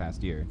unnoticed for the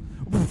past year.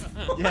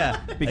 Yeah,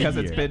 because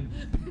it's been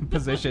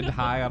positioned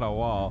high on a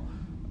wall.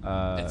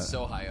 It's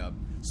so high up.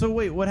 So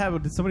wait, what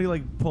happened? Did somebody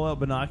like pull out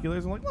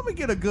binoculars and like, let me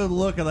get a good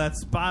look at that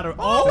spider?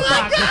 Oh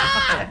my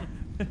God!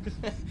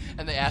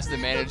 And they asked the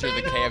manager of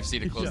the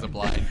KFC to close the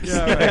blinds.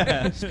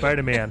 Yeah, right.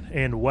 Spider-Man,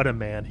 and what a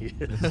man he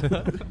is.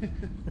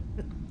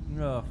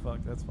 Oh fuck,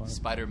 that's fine.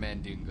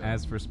 Spider-Man Dingo.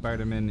 As for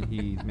Spider-Man,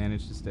 he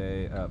managed to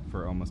stay up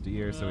for almost a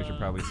year, so we should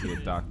probably see a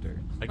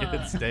doctor. I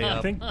could stay up.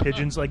 I think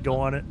pigeons like go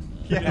on it.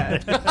 Yeah.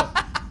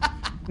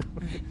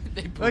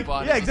 They put Like,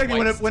 on yeah, is exactly.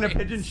 white When a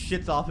stains. pigeon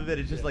shits off of it,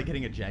 it's just like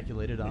getting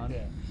ejaculated on.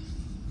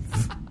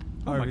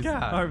 Oh my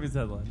god! Harvey's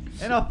headline.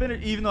 And I'll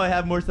finish, even though I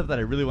have more stuff that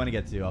I really want to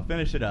get to. I'll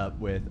finish it up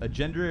with a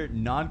gender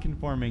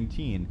non-conforming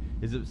teen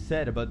is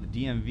upset about the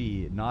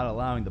DMV not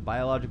allowing the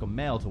biological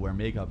male to wear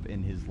makeup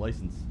in his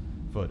license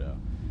photo.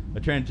 A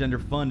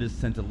transgender fund has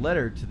sent a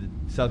letter to the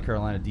South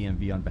Carolina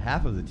DMV on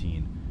behalf of the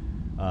teen.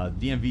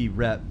 DMV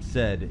rep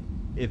said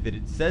if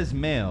it says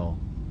male,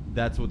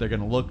 that's what they're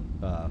going to look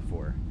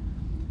for.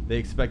 They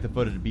expect the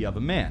photo to be of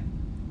a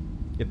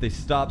man. If they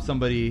stop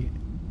somebody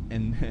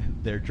and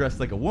they're dressed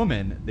like a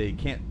woman, they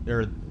can't,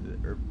 or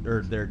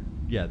they're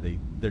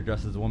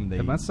dressed as a woman.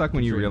 It must suck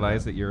when you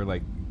realize that you're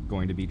like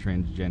going to be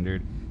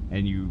transgendered,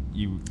 and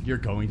you're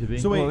going to be.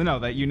 So wait, no,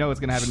 that you know it's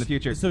going to happen in the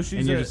future. So she's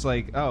and you're just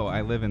like, oh,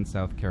 I live in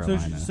South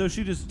Carolina. So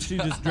she just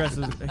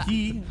dresses.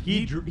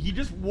 He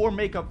just wore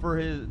makeup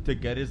to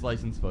get his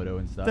license photo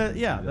and stuff.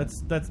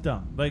 That's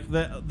dumb. Like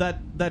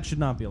that should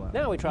not be allowed.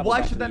 Now we travel Why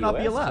back should to that the not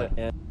be US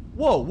allowed?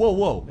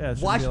 Whoa! Yeah,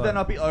 Why should that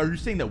not be? Are you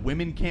saying that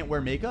women can't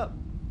wear makeup?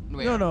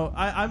 No.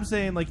 I'm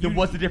saying like. Then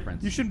what's the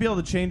difference? You shouldn't be able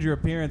to change your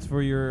appearance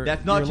for your.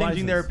 That's not your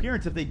changing their license.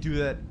 appearance if they do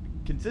that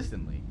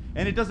consistently.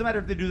 And it doesn't matter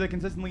if they do that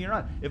consistently or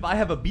not. If I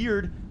have a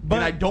beard and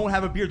I don't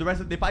have a beard,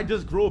 if I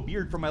just grow a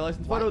beard for my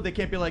license photo, they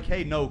can't be like,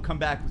 hey, no, come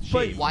back with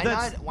shave. Why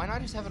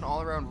not just have an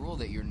all-around rule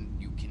that you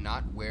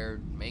cannot wear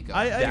makeup?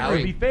 That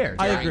would be fair.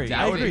 I agree.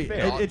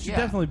 It should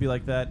definitely be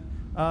like that.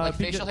 Like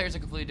facial hair is a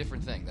completely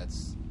different thing.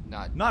 That's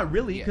not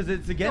really, because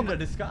it's again a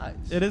disguise.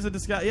 It is a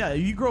disguise. Yeah,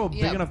 you grow a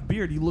big enough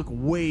beard, you look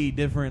way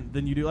different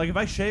than you do. Like if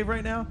I shave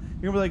right now,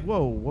 you're gonna be like,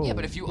 whoa. Yeah,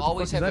 but if you what the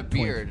always fuck have is a that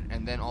twink? beard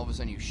and then all of a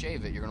sudden you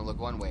shave it, you're gonna look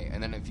one way.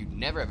 And then if you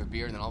never have a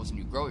beard and then all of a sudden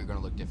you grow it, you're gonna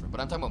look different. But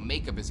I'm talking about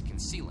makeup as a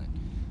concealant.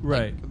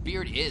 Right. Like, a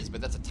beard is,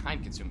 but that's a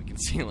time-consuming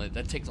concealant.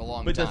 That takes a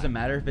long But time. it doesn't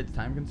matter if it's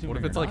time-consuming. What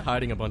if it's or like not?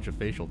 hiding a bunch of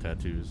facial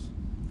tattoos?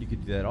 You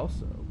could do that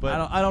also.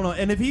 But I don't know.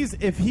 And if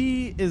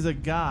he is a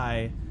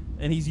guy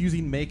and he's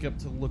using makeup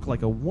to look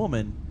like a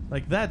woman,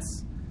 like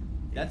that's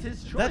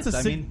his choice. That's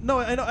I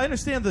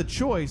understand the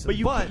choice, but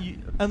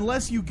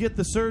unless you get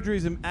the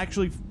surgeries and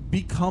actually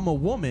become a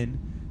woman,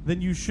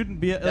 then you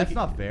shouldn't be. That's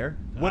not fair.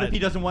 What if he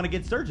doesn't want to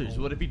get surgeries?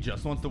 What if he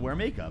just wants to wear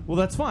makeup? Well,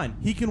 that's fine.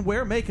 He can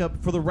wear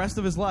makeup for the rest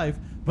of his life,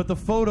 but the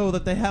photo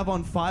that they have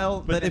on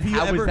file, But that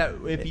then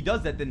if if he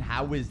does that, then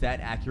how is that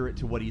accurate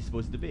to what he's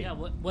supposed to be? Yeah,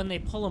 when they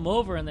pull him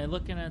over and they're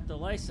looking at the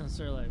license,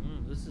 they're like,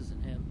 this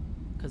isn't him.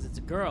 Because it's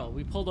a girl.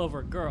 We pulled over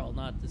a girl,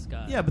 not this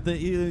guy. Yeah, but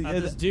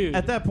this dude.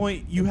 At that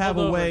point, you We have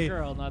pulled a over way.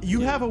 girl, not the You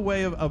dude. have a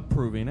way of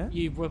proving it.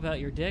 You whip out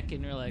your dick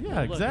and you're like, Yeah,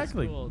 oh, look,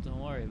 exactly. It's cool. Don't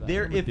worry about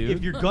There, it.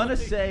 if you're gonna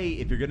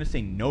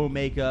say no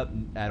makeup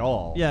at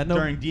all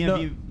during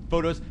DMV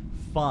photos,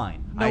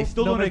 fine. I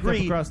still don't makeup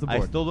agree. across the I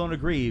board. still don't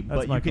agree, That's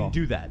but my you can call.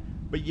 do that.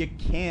 But you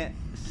can't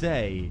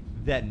say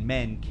that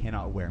men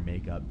cannot wear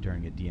makeup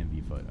during a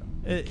DMV photo.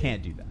 You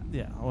can't do that.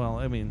 Yeah, well,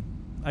 I mean,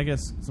 I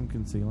guess some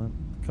concealant,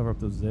 cover up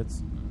those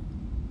zits.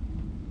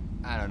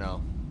 I don't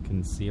know.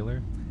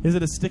 Concealer? Is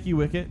it a sticky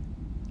wicket?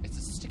 It's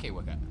a sticky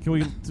wicket.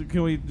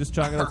 Can we just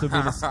chalk it up to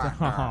being a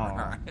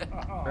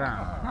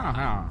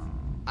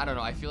I don't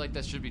know. I feel like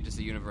that should be just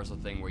a universal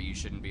thing where you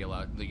shouldn't be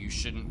allowed. Like, you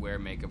shouldn't wear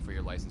makeup for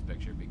your license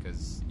picture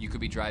because you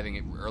could be driving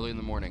it early in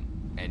the morning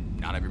and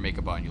not have your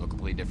makeup on. You look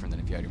completely different than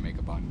if you had your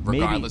makeup on,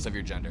 regardless of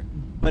your gender.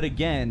 But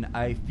again,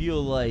 I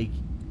feel like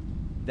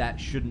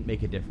that shouldn't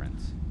make a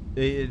difference.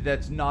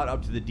 That's not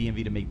up to the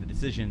DMV to make the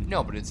decision.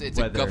 No, but it's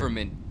a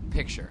government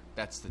picture.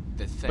 That's the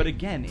thing. But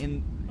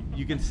again,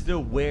 you can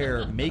still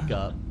wear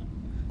makeup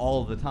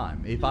all the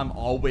time. If I'm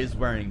always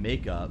wearing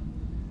makeup,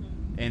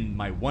 and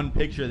my one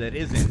picture that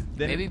isn't,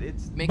 then Maybe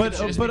it's. makeup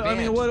should just be I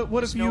mean, banned.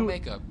 what Just if no you?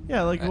 makeup.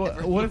 Yeah, like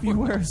what if you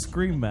wear a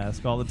scream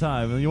mask all the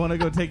time and you want to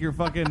go take your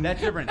fucking? That's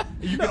different.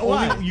 You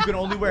can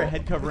only wear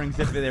head coverings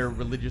if they're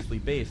religiously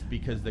based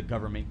because the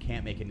government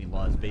can't make any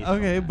laws based.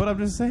 Okay, on but I'm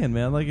just saying,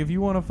 man. Like, if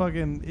you want to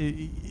fucking,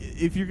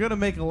 if you're gonna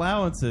make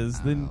allowances,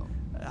 then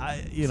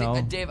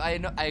Dave, I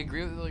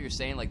agree with what you're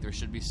saying. Like, there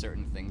should be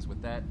certain things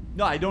with that.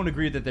 No, I don't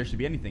agree that there should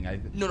be anything.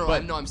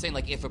 I'm saying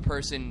like if a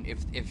person,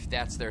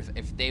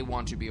 if they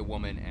want to be a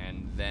woman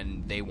and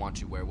then they want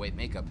to wear white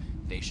makeup,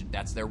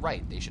 that's their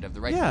right. They should have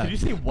the right. Yeah. to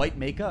Did you say white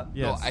makeup?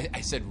 Yes. No,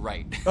 I said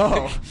right.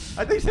 Oh,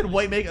 I think you said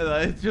white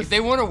makeup. It's just if they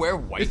want to wear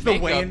white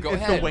makeup, go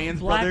ahead. It's the Wayans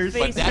brothers.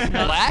 But that's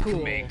black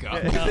makeup.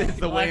 It's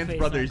the Wayans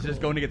brothers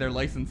just going to get their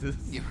licenses.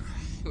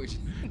 Which is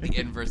the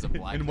inverse of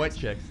black. And white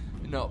chicks.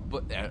 No,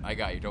 but I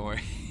got you. Don't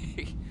worry.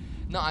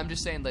 No, I'm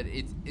just saying that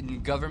it's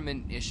in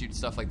government-issued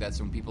stuff like that,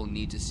 so when people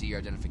need to see your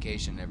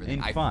identification and everything.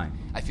 Fine.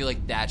 I feel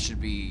like that should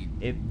be.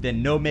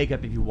 Then no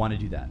makeup if you want to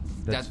do that.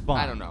 That's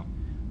fine. I don't know.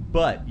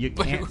 But you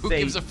can't who say.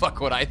 gives a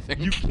fuck what I think?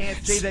 You can't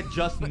say that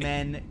just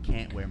men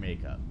can't wear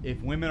makeup.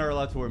 If women are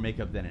allowed to wear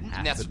makeup, then it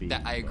has to be.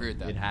 I agree with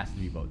that. It has to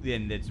be both.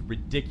 And it's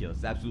ridiculous.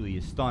 It's absolutely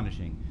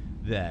astonishing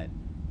that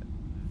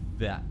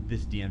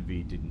this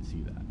DMV didn't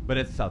see that. But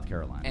it's South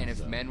Carolina. And if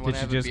so. men want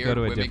to have Did you a just beard, go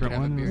to a women different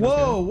can have a one?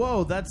 beard.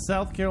 Whoa, that's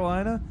South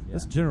Carolina.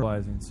 That's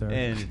generalizing, sir.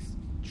 And it's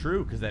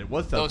true because that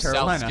was South Go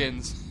Carolina. South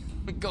Skins.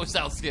 Go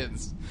South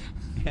Skins.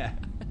 Yeah.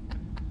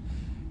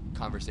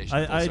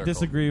 conversation. full I circle.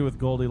 disagree with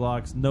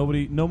Goldilocks.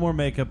 No more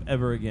makeup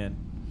ever again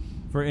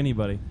for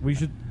anybody. We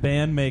should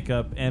ban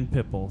makeup and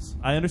pit bulls.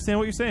 I understand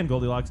what you're saying,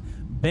 Goldilocks.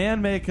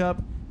 Ban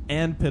makeup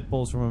and pit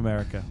bulls from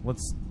America.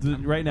 Let's do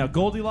it right now.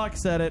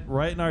 Goldilocks said it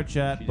right in our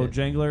chat.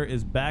 Bojangler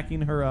is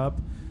backing her up,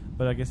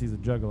 but I guess he's a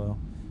juggalo.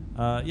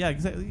 Yeah,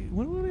 exactly.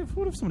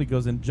 What if somebody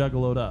goes in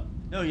juggaloed up?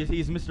 No,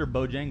 he's Mr.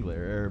 Bojangler,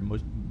 or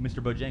Mr.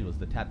 Bojangles,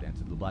 the tap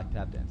dancer, the black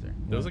tap dancer.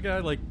 There was a guy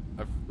it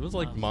was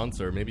like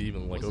months or maybe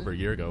even like over a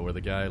year ago where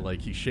the guy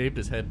he shaved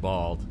his head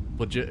bald,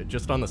 but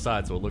just on the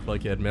side so it looked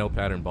like he had male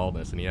pattern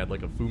baldness, and he had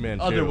like a Fu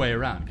Manchu. Other way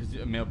around, because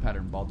male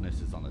pattern baldness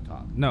is on the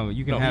top. No,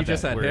 you can have he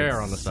just that had where hair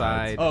it's on the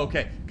side. Oh,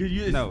 okay.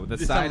 No, the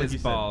side is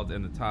bald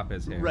and the top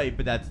is hair. Right,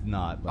 but that's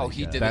not.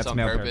 He did this on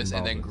purpose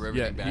and then grew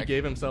everything back. He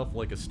gave himself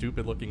like a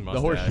stupid looking The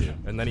mustache, horseshoe.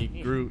 and then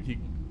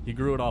he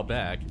grew it all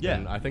back. Yeah.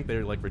 And I think they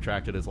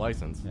retracted his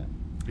license. Yeah.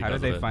 How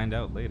did they find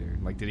out later?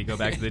 Did he go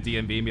back to the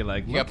DMV and be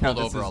like, He "Look got how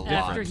pulled this over is a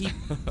lot. different."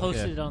 After he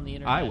posted it on the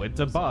internet. I went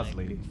to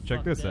Bosley.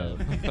 Check this out.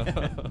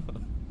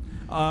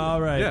 All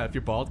right. Yeah, if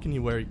you're bald, can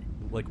you wear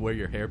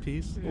your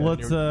hairpiece?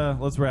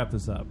 Let's wrap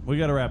this up. We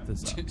got to wrap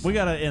this up. We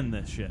got to end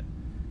this shit.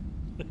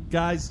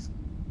 Guys,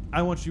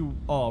 I want you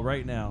all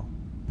right now,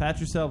 pat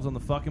yourselves on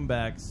the fucking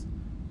backs.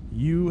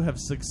 You have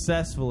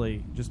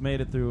successfully just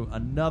made it through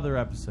another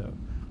episode.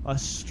 A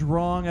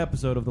strong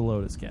episode of the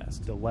Lotus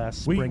Cast. The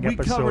last we spring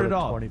episode covered it of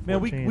all.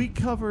 2014. Man, we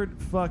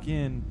covered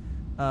fucking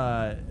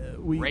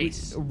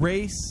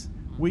race.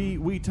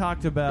 We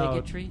talked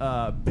about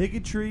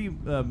bigotry,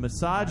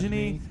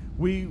 misogyny.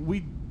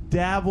 We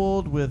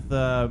dabbled with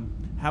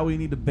how we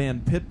need to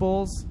ban pit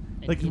bulls.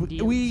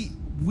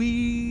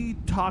 We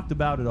talked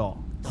about it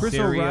all. Chris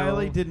Cereal.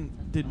 O'Reilly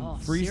didn't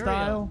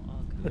freestyle.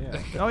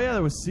 Oh yeah,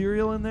 there was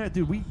cereal in there,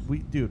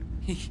 dude. Dude.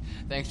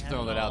 Thanks for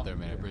throwing that out there,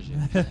 man. I appreciate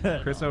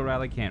it. Chris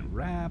O'Reilly can't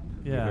rap.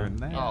 We Yeah. learned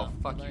that. Oh,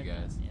 fuck you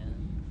guys.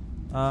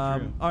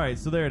 All right,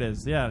 so there it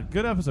is. Yeah,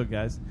 good episode,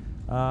 guys.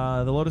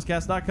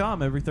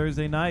 TheLotusCast.com every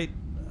Thursday night.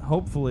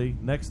 Hopefully,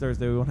 next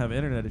Thursday we won't have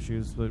internet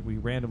issues, but we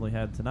randomly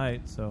had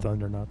tonight. So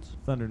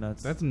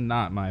Thundernuts. That's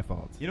not my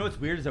fault. You know what's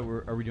weird is that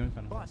are we doing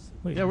final thoughts?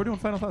 Yeah, we're doing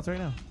final thoughts right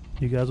now.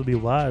 You guys will be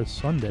live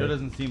Sunday. Show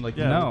doesn't seem like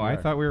No, I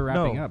thought we were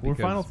wrapping up. We're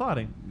because final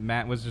thoughting.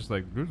 Matt was just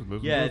like,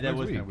 Yeah, that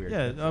was kind of weird.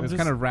 Yeah, it was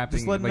kind of wrapping.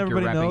 Just letting like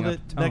everybody you're know wrapping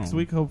that up next tone.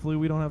 week, hopefully,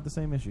 we don't have the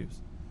same issues.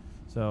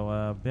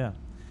 So yeah,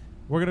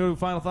 we're gonna do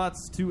final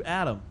thoughts to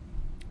Adam.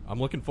 I'm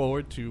looking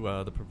forward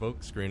to the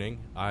Provoke screening.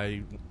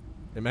 I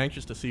am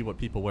anxious to see what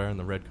people wear on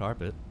the red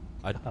carpet.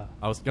 I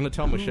was going to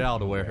tell Michelle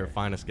to wear her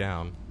finest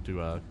gown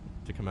to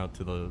come out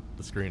to the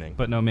screening.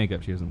 But no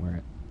makeup. She doesn't wear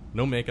it.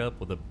 No makeup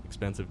with an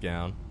expensive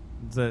gown.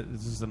 Is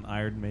this an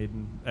Iron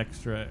Maiden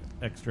extra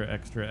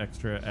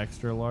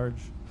large?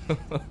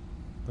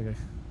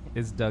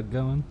 Is Doug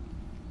going?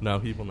 No,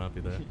 he will not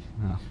be there.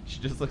 Oh. She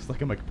just looks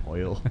like a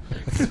McPoyle.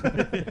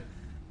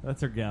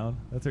 That's her gown.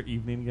 That's her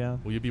evening gown.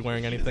 Will you be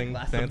wearing anything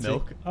Glass of fancy?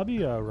 milk. I'll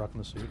be rocking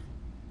a suit.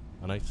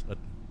 A nice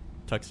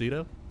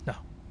tuxedo? No,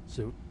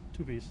 suit.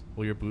 2-piece.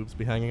 Will your boobs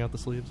be hanging out the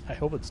sleeves? I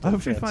hope it's. I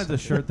hope she finds a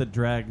shirt that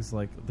drags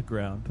like the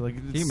ground. Like,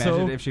 Can you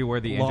imagine if she wore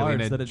the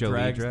Angelina Jolie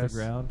drags dress the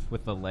ground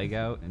with the leg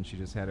out, and she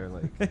just had her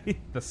like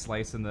the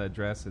slice in the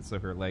dress, so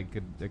her leg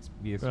could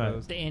be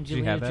exposed? The Did you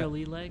Angelina have that?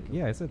 Jolie leg?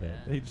 Yeah, I said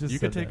that. He just You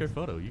said could take that. her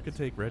photo. You could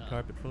take red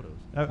carpet photos.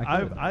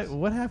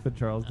 What happened,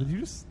 Charles? Did you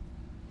just?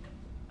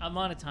 I'm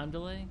on a time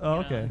delay. Oh,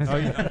 you okay. know.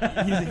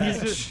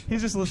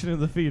 He's just listening to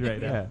the feed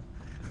right now.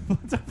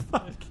 What the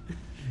fuck?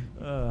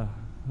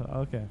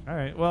 Okay. All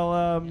right.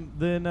 Well,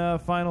 then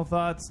final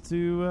thoughts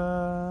to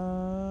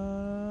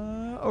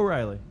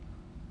O'Reilly.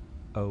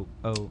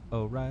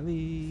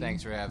 O'Reilly.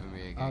 Thanks for having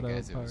me again,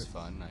 guys. It was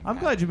fun. I'm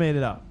glad you made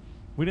it out.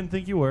 We didn't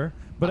think you were,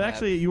 but I'm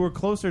actually, you were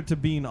closer to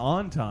being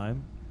on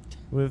time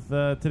with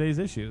today's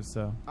issues.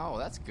 So. Oh,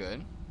 that's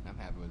good. I'm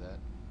happy with that.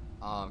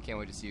 Can't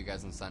wait to see you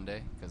guys on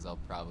Sunday because I'll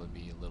probably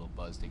be a little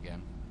buzzed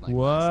again. Like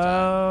last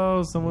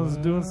Whoa! Someone's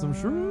doing some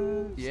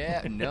shrooms. time.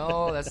 Yeah,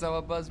 no, that's not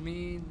what buzz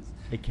means.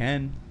 It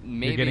can.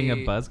 Maybe You're getting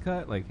a buzz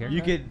cut, like haircut?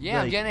 You could.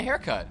 Yeah, I'm getting a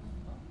haircut.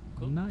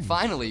 Cool. Nice.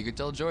 Finally, you could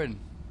tell Jordan.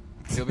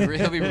 He'll be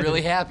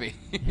really happy.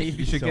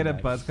 You should get a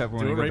buzz cut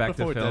when we go back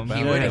to film.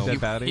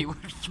 He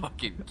would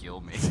fucking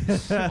kill me.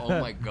 Oh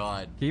my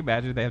god. Can you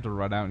imagine they have to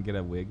run out and get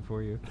a wig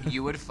for you?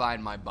 You would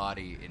find my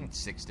body in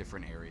 6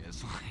 different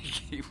areas. Like,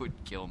 he would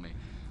kill me.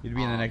 You'd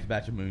be in the next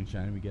batch of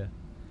moonshine we get.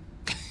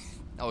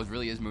 Oh, it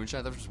really is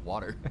moonshine? That was just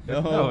water.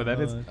 No,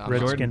 that is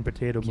Redskin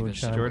potato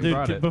moonshine. Jordan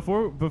brought it.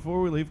 Before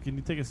we leave, can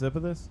you take a sip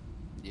of this?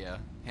 Yeah.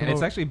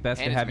 It's actually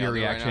best to have your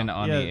reaction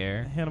on the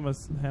air.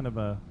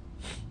 Hannah.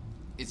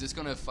 Is this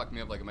going to fuck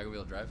me up? Like, am I going to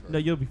be able to drive? Or? No,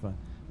 you'll be fine.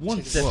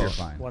 One sip, you're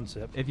fine. One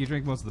sip. If you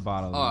drink most of the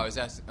bottle, I was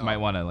asking. you might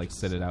want to like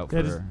sit it out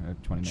Yeah, for just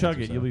 20 minutes. chug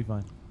or it, so. you'll be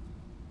fine.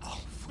 Oh,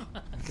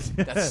 fuck.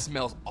 That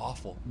smells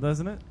awful.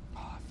 Doesn't it? Oh,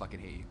 I fucking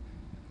hate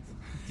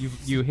you.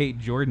 You hate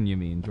Jordan, you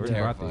mean? Jordan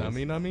brought Terrified.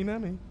 this.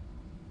 Nummy.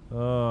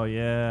 Oh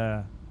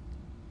yeah.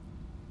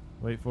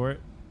 Wait for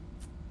it.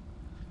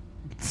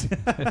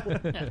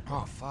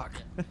 Oh fuck.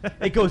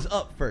 It goes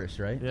up first,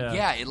 right? Yeah.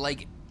 Yeah, it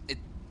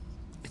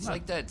It's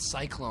like that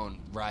cyclone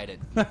ride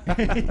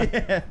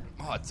at.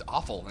 Oh, it's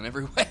awful in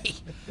every way.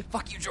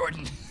 Fuck you,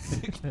 Jordan.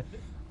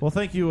 Well,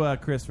 thank you,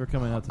 Chris, for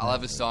coming out tonight. I'll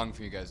have a song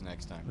for you guys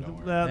next time. Don't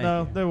worry.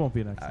 No, there won't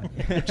be next time.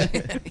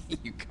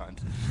 You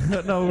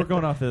cunt. No, we're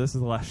going off there. This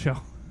is the last show.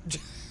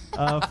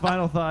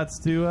 Final thoughts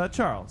to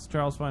Charles.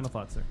 Charles, final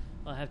thoughts, sir.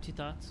 Well, I have two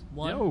thoughts.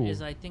 One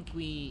is I think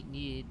we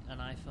need an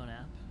iPhone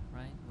app,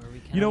 right? Where we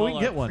can we all can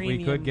our get one. premium-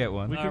 We could get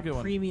one. Our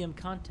premium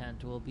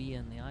content will be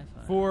in the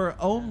iPhone. For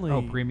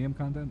only premium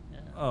content.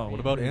 Oh, What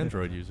about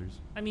Android users?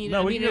 I mean,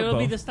 No, we can get it'll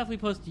be both. the stuff we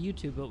post to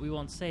YouTube, but we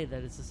won't say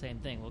that it's the same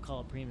thing. We'll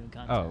call it premium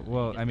content. Oh and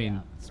well, you get I the mean,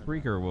 app for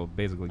Spreaker will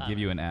basically give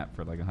you an app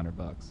for like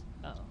 $100.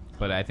 Oh.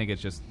 But I think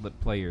it's just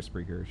play your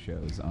Spreaker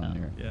shows on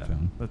your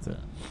phone. That's it.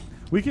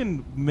 We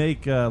can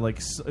make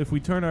if we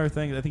turn our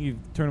thing. I think you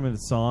turn them into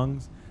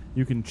songs.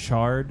 You can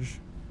charge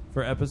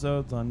for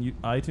episodes on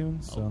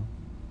iTunes. So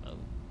I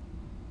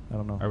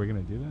don't know. Are we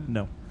going to do that?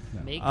 No.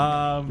 We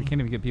can't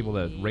even get people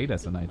to rate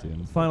us on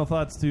iTunes. Final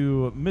thoughts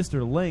to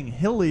Mr.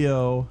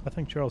 Langhilio. I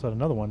think Charles had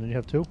another one. Did you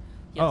have two?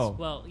 Yes. Oh.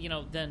 Well,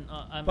 then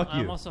I'm Fuck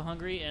you. also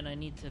hungry, and I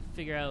need to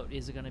figure out: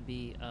 is it going to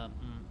be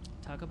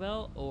Taco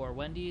Bell or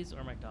Wendy's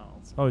or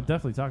McDonald's? Oh,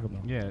 definitely Taco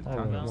Bell. Yeah,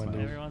 Taco Bell.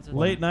 Everyone's at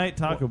Late night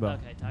Taco Bell.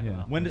 Okay, Taco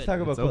Bell. When does Good.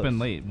 Taco Bell It's close? open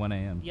late, 1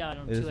 a.m. Yeah, I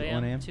don't It is 2 1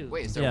 a.m. a.m.? 2.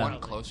 Wait, is there Yeah. one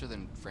closer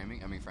than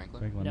Franklin?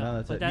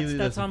 No, but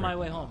that's on my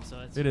way home,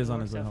 so It is on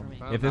his works way out home.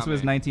 for me. If this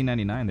was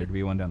 1999, there'd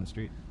be one down the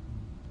street.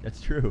 That's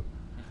true.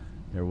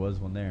 There was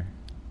one there.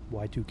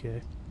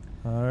 Y2K.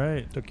 All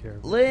right. Took care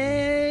of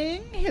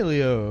it.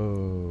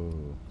 Langhilio.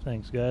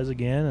 Thanks, guys,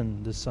 again.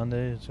 And this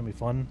Sunday, it's going to be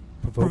fun.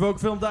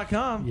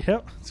 ProvokeFilm.com.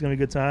 Yep. It's going to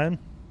be a good time.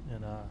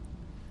 And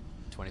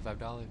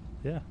 $25.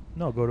 yeah.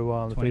 No, go to the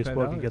 $25.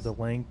 Facebook and get the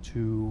link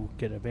to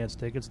get advance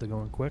tickets. They're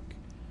going quick.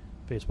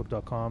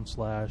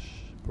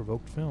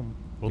 Facebook.com/ProvokedFilm.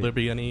 Will there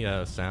be any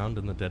sound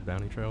in the Dead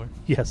Bounty trailer?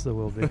 Yes, there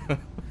will be.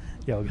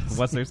 Yeah.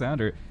 What's their sound?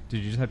 Or did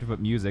you just have to put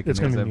music It's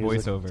and going there's to a be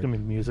music. voiceover? It's going to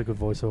be music with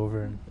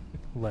voiceover and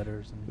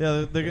letters. And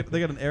Yeah, they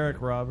got an Eric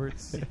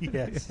Roberts.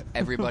 Yes.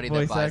 Everybody that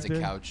Voice buys actor.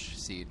 a couch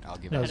seat, I'll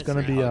give No, it it's a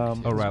gonna be,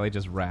 hug. O'Reilly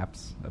just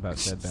raps about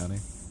Dead Bounty.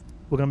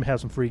 We're going to have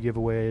some free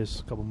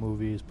giveaways, a couple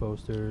movies,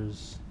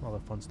 posters, all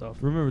that fun stuff.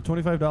 Remember,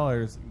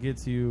 $25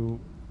 gets you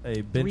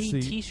a bench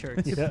 3 seat.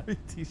 T-shirts. Yeah. 3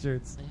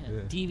 T-shirts. Yeah.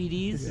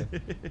 DVDs.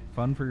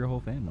 Fun for your whole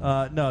family.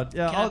 No,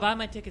 yeah. Can I buy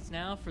my tickets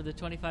now for the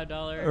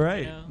 $25? Right.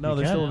 You know? No, You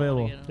they're can. still I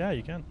available. get 'em. Yeah,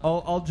 you can.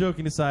 All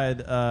joking aside,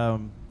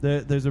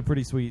 there's a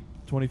pretty sweet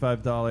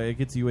 $25. It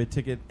gets you a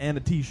ticket and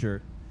a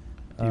T-shirt.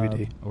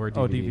 DVD. Or a DVD.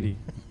 Oh, DVD.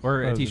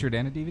 Or a Oh, T-shirt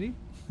and a DVD?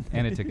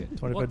 And a ticket.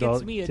 What $25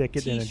 gets me a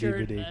ticket and a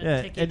T-shirt, DVD.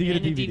 Yeah, ticket, and you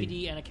get a and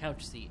DVD. and a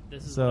couch seat.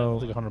 This is So-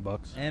 what I Like want.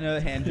 $100. And a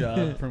hand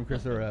job from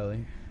Chris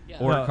O'Reilly. Yeah.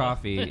 Or No.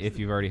 coffee if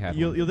you've already had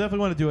You'll one. definitely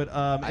want to do it.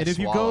 And if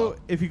swallow.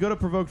 you go to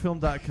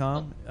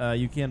ProvokedFilm.com,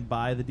 you can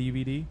buy the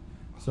DVD.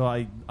 So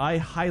I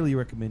highly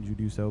recommend you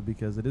do so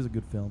because it is a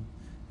good film,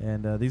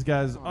 and these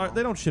guys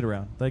they don't shit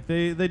around. Like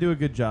they do a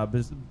good job.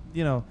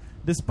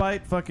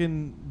 Despite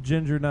fucking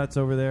Ginger Nuts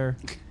over there,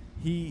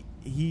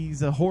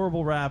 he's a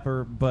horrible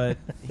rapper, but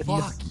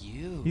Fuck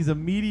you. he's a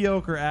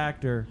mediocre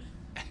actor,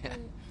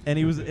 and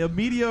he was a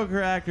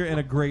mediocre actor in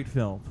a great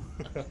film.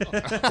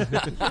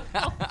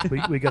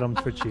 we got them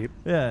for cheap.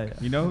 Yeah.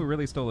 You know who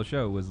really stole the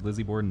show was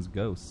Lizzie Borden's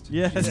Ghost.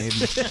 Yes.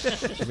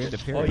 She made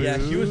the Oh, yeah,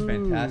 she was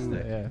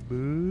fantastic. Yeah.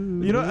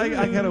 You know, I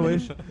kind of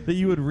wish that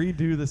you would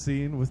redo the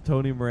scene with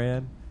Tony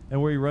Moran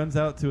and where he runs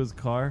out to his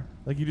car.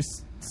 Like you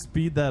just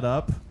speed that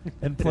up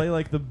and play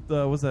like the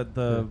what's that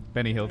the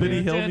Benny Hill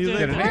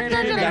music.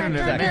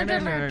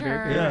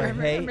 Yeah.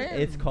 Hey,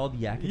 it's called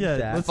Yak and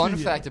Sack. Fun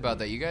fact about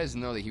that, you guys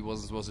know that he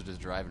wasn't supposed to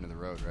just drive into the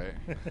road,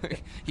 right?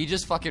 He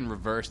just fucking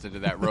reversed into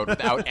that road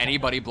without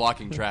anybody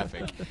blocking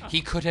traffic.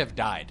 He could have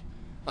died.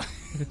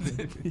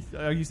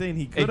 Are you saying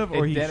he could have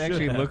or he did should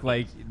actually have? look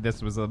like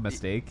this was a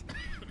mistake,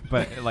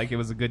 but like it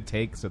was a good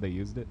take, so they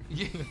used it.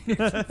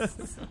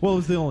 Well, it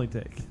was the only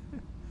take.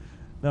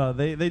 No,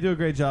 they do a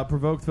great job.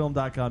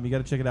 ProvokedFilm.com. You got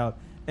to check it out.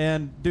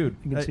 And dude,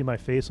 You can see my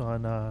face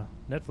on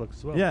Netflix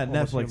as well. yeah,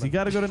 Almost Netflix. Human. You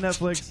got to go to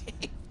Netflix.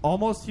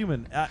 Almost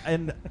Human.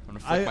 And gonna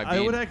flip my I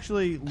would bean.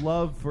 actually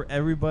love for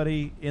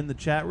everybody in the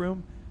chat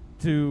room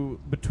to,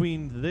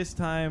 between this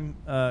time,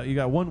 you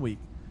got 1 week,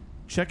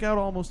 check out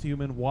Almost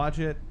Human, watch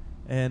it,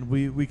 and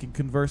we can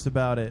converse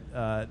about it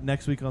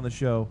next week on the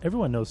show.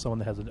 Everyone knows someone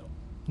that has a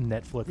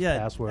Netflix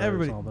password.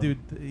 everybody, or something.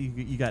 dude,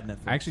 you got Netflix.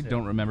 I actually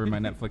don't remember my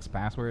Netflix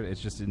password.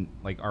 It's just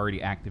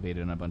already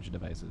activated on a bunch of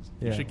devices.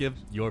 You should give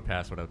your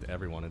password out to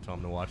everyone and tell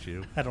them to watch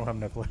you. I don't have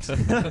Netflix.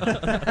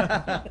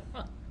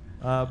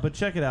 But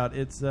check it out.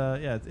 It's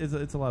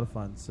it's a lot of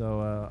fun.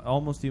 So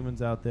Almost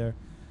Humans out there.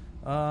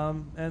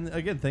 And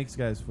again, thanks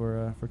guys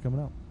for coming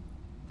out.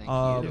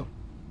 Thank you.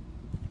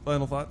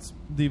 Final thoughts.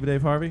 Diva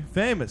Dave Harvey,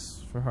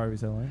 famous for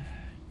Harvey's headlines.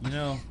 You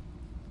know,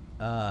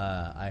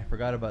 I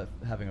forgot about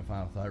having a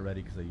final thought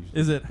ready because I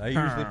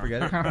usually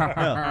forget it. No,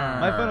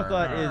 my final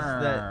thought is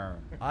that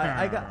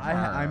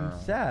I'm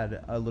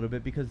sad a little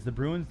bit because the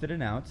Bruins did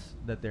announce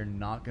that they're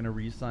not going to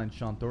re-sign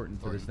Sean Thornton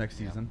for this next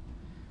season.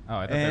 Oh,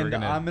 I thought they were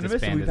going to I'm going to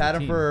miss him. We've had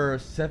him for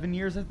 7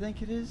 years, I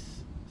think it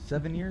is.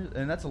 7 years,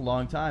 and that's a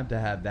long time to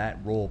have that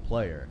role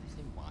player.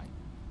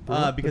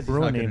 Why? Because the he's not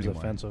Bruin good name's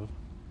anymore. offensive.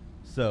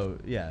 So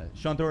yeah,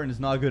 Sean Thornton is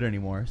not good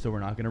anymore, so we're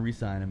not going to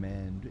re-sign him,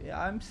 and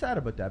I'm sad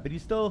about that. But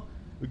he's still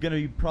going to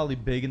be probably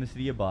big in the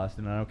city of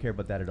Boston. I don't care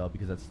about that at all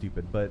because that's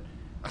stupid. But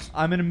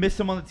I'm going to miss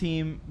him on the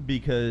team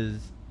because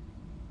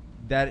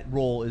that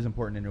role is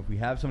important, and if we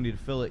have somebody to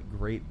fill it,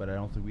 great. But I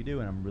don't think we do,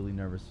 and I'm really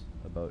nervous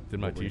about. Did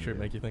my T-shirt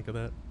make you think of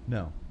that?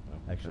 No,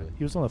 actually.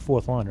 He was on the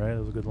fourth line, right? It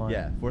was a good line.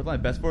 Yeah, fourth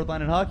line, best fourth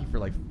line in hockey for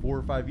like 4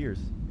 or 5 years.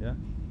 Yeah.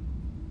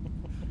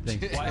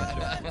 Thanks.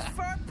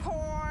 For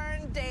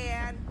porn,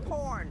 Dad,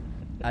 porn.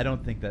 I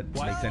don't think that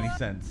makes any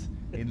sense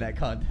in that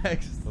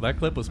context. Well, that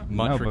clip was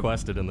much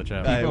requested in the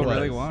chat. People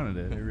really wanted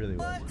it. It really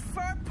was.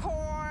 For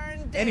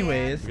porn, Dad.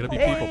 Anyways, We're gonna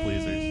be people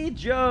pleasers. Hey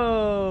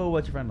Joe,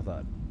 what's your final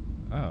thought?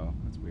 Oh,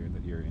 that's weird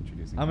that you're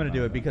introducing. I'm my gonna do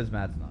final it because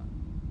Matt's not.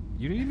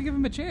 You didn't even give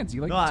him a chance.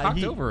 You No,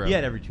 talked over him. He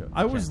had every choice.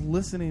 I was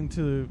listening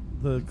to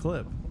the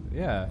clip.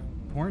 Yeah,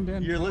 porn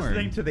Dan. You're porn.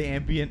 listening to the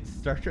ambient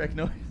Star Trek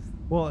noise.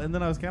 Well, and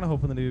then I was kind of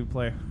hoping that he would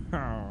play.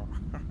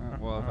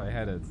 Well, if I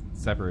had it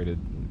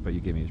separated, but you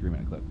gave me a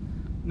 3-minute clip.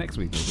 Next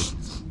week, maybe.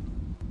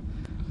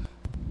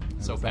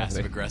 So What's passive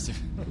happening? aggressive.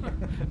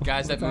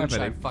 Guys, that What's moonshine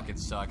happening? fucking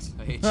sucks.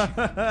 I hate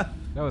you.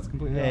 No, it's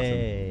completely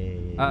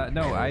Hey, awesome.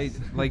 No, I Chris.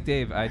 like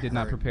Dave. I did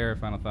not prepare a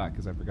final thought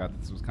because I forgot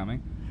this was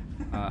coming.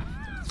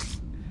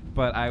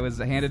 But I was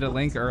handed a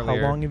link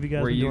earlier. How long have you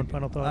guys where been doing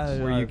final thoughts?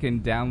 Where you can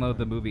download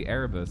the movie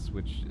Erebus,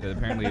 which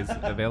apparently is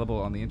available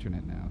on the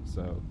internet now.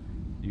 So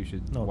you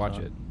should No, it's watch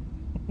not. it.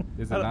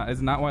 Is it not? Is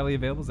it not widely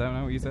available? Is that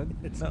not what you said?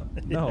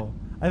 No,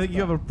 I think you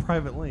have a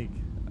private link.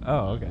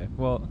 Oh, okay.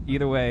 Well,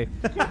 either way,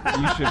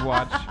 you should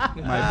watch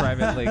my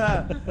private link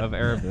of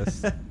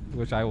Erebus,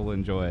 which I will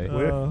enjoy.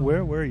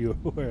 Where were you?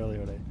 Where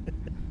are they?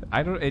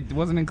 I don't. It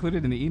wasn't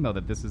included in the email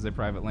that this is a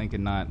private link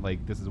and not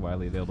like this is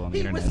widely available on the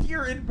He internet. was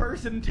here in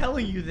person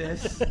telling you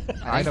this.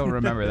 I don't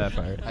remember that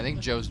part. I think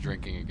Joe's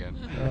drinking again.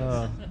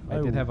 I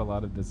did have a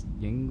lot of this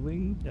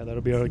yingling. Yeah,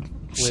 that'll be later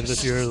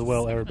this year as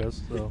well,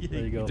 Erebus. So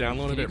there you go.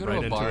 Downloaded it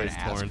right into his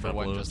torrent for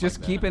one upload.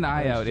 Just keep an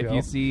eye out. If Joe.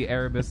 you see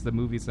Erebus the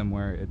movie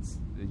somewhere,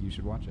 you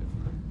should watch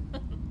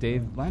it.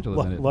 Dave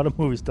Langelo's in it. A lot of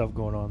movie stuff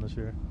going on this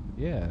year.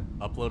 Yeah.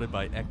 Uploaded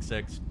by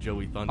XX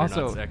Joey Thunder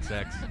Also, Nuts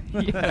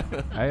XX. yeah,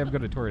 I am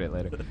going to torrent it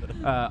later.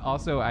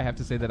 Also, I have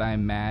to say that I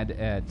am mad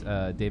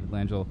at David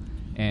Langell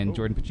and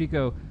Jordan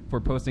Pacheco for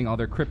posting all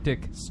their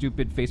cryptic,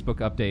 stupid Facebook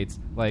updates.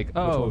 Like,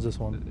 oh, Which one's this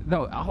one?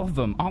 No, all of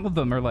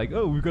them are like,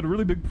 oh, we've got a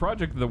really big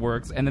project in the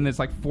works, and then there's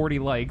like 40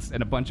 likes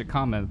and a bunch of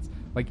comments.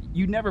 Like,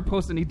 you never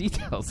post any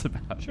details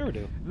about it. Sure we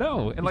do.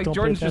 No, and Just like don't pay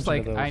Jordan's just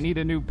like, attention to I those. need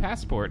a new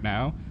passport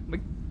now. I'm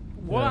like,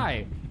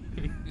 why?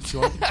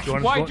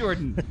 Jordan- Why,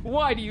 Jordan?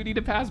 Why do you need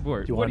a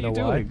passport? Do you What are wanna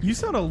you know why? doing? You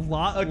sound a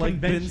lot A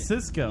like Ben convention.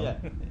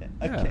 Sisko.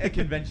 Yeah. A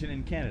convention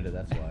in Canada,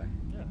 that's why.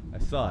 I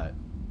saw it.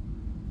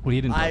 Well,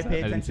 you didn't. I post that. pay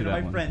didn't attention see to that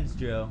my one. friends,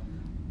 Joe.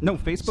 No,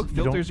 Facebook You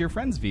don't- filters your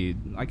friends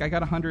feed. Like I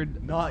got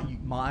 100. Not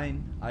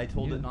mine. I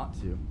told it not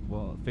to.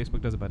 Well,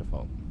 Facebook does it by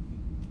default.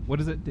 What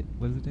is it?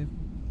 What is it, Dave?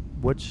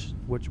 Which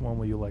one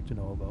would you like to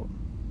know about?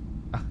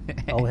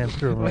 I'll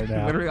answer them right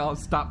now. Literally, I'll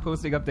stop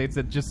posting updates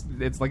that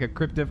it's like a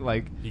cryptic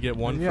like. You get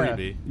one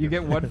freebie. You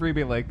get one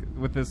freebie like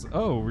with this.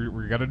 Oh,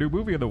 we got a new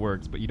movie in the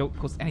works, but you don't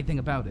post anything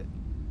about it.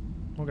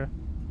 Okay.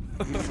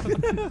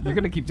 You're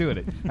gonna keep doing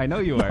it. I know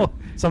you are. No,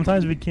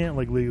 sometimes we can't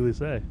like legally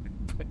say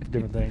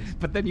different things.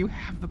 But then you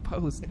have the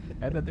post,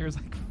 and then there's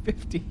like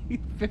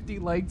 50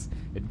 likes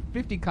and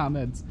 50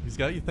 comments. He's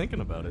got you thinking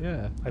about it.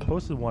 Yeah. I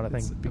posted one, I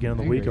think, It's beginning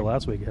of the week or angry.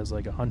 last week. It has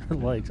like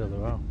 100 likes. I was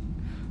like, wow.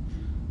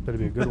 Better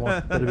be a good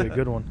one. Better be a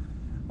good one.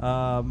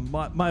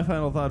 My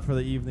final thought for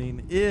the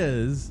evening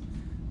is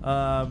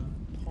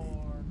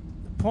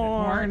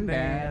porn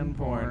and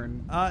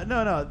porn.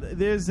 No.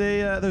 There's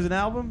an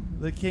album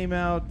that came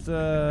out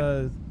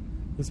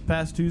this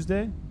past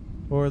Tuesday,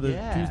 or the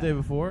Yeah. Tuesday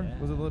before. Yeah.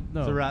 Was it?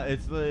 No.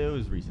 It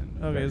was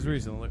recent. Okay, it was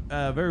recently.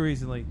 Very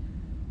recently.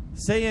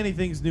 Say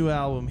Anything's new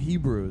album,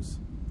 Hebrews,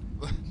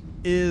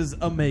 is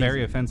amazing.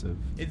 Very offensive.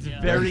 It's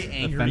very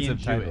angry and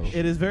offensive title. Jewish.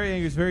 It is very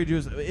angry. It's very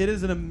Jewish. It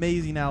is an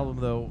amazing album,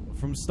 though,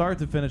 from start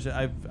to finish.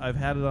 I've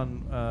had it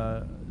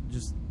on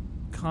just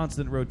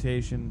constant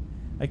rotation.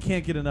 I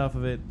can't get enough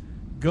of it.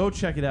 Go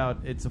check it out.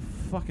 It's a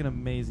fucking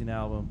amazing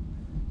album.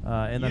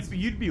 And that's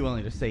You'd be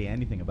willing to say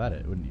anything about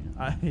it, wouldn't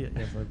you?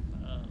 yes,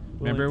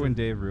 Remember when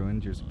Dave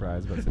ruined your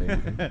surprise about saying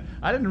anything?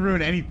 I didn't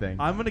ruin anything.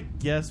 I'm gonna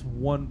guess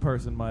one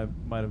person might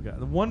have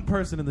gotten. One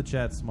person in the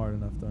chat's smart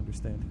enough to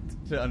understand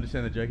it. To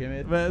understand the joke I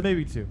made? But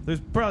maybe two. There's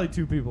probably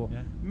two people.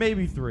 Yeah.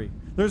 Maybe three.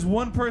 There's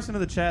one person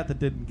in the chat that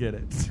didn't get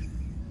it.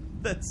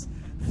 that's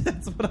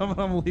what I'm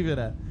gonna leave it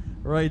at.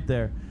 Right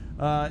there.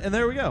 And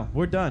there we go.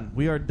 We're done.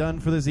 We are done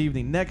for this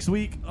evening. Next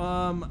week,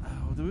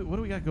 what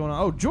do we got going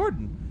on? Oh,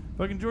 Jordan.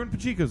 Fucking Jordan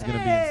Pacheco's going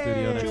to be in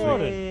studio next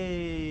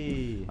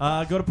week.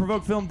 Go to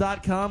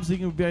provokefilm.com so you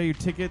can buy your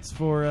tickets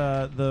for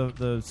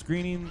the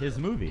screening. His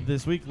movie.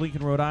 This week,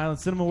 Lincoln, Rhode Island,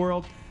 Cinema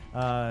World.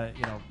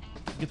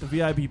 Get the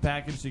VIP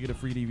package so you get a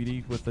free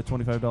DVD with the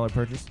 $25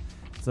 purchase.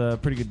 It's a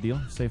pretty good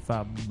deal. Save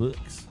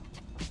 $5.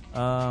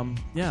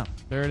 Yeah,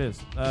 there it is.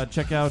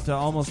 Check out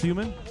Almost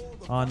Human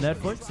on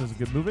Netflix. It's a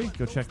good movie.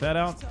 Go check that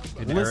out.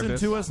 Listen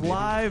to us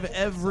live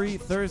every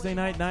Thursday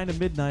night, 9 to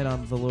midnight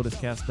on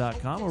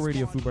thelotuscast.com or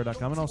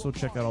radiofubar.com. And also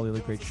check out all the other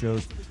great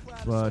shows.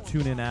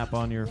 TuneIn app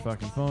on your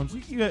fucking phones.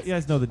 You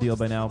guys know the deal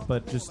by now,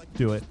 but just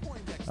do it.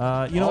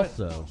 You know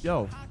also,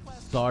 what?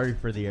 Sorry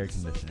for the air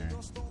conditioner.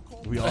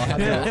 We all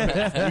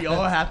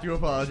have to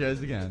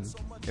apologize again.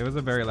 It was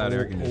a very loud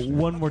air conditioner.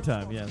 One more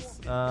time, yes.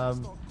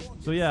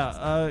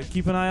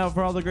 Keep an eye out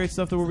for all the great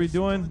stuff that we'll be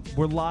doing.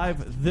 We're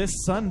live this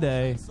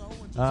Sunday.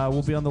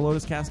 We'll be on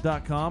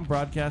thelotuscast.com,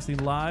 broadcasting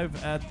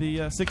live at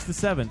the 6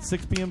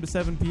 p.m. to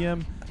 7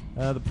 p.m.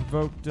 The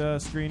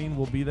Provoked screening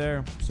will be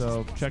there,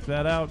 so check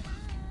that out.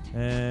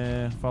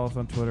 And follow us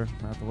on Twitter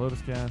at the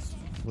Lotuscast,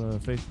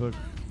 Facebook,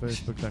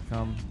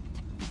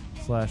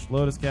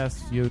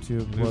 facebook.com/LotusCast,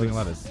 YouTube. Losing a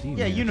lot of steam.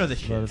 Yeah, you know the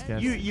shit.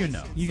 Lotuscast. You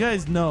know. You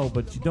guys know,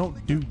 but you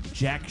don't do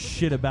jack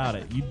shit about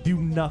it. You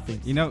do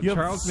nothing. You know,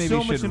 Charles maybe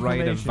so should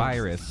write a information.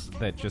 virus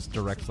that just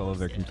directs all of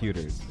their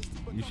computers.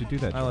 You should do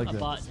that. I like A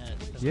that.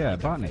 botnet. Yeah,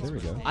 botnet. There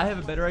we go. I have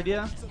a better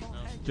idea.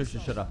 Just to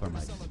shut off our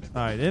mics. All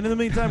right, and in the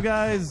meantime,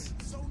 guys,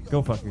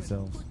 go fuck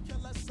yourselves.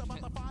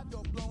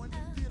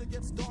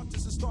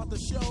 Start the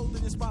show,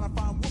 then you spot a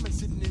fine woman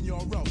sitting in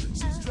your row.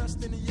 She's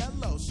dressed in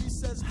yellow. She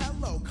says,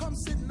 hello, come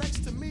sit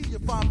next to me, you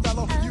fine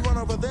fellow. You run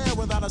over there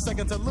without a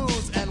second to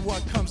lose. And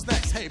what comes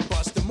next? Hey,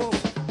 bust the move.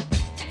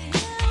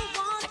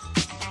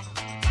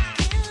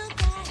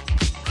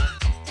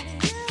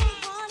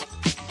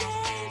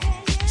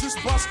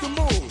 Just bust the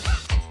move.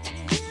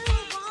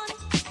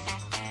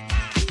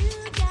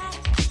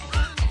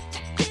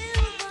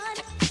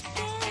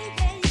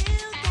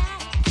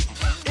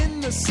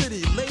 In the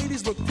city,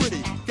 ladies look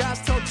pretty.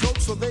 Guys tell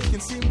jokes so they can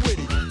seem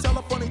witty. Tell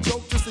a funny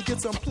joke just to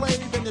get some play.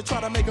 Then you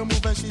try to make a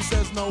move and she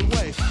says no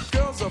way.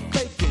 Girls are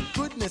faking,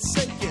 goodness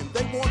saking.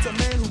 They want a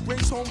man who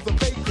brings home the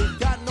bacon.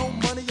 Got no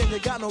money and you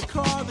got no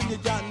car, then you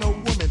got no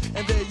woman.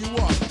 And there you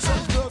are.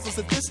 Some girls are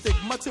sadistic,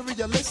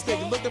 materialistic.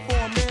 Looking for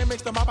a man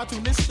makes them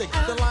opportunistic.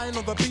 They're lying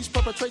on the beach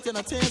perpetrating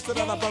a tan so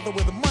that a brother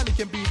with money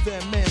can be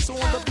their man. So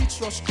on the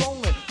beach you're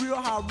strolling, real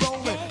high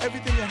rolling.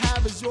 Everything you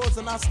have is yours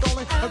and not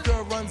stolen. A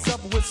girl runs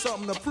up with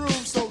something to prove.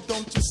 So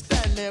don't just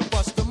stand there,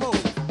 bust the move.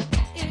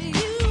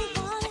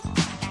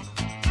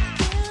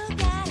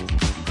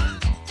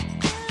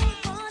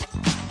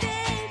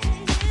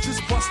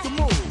 Just bust the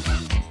move.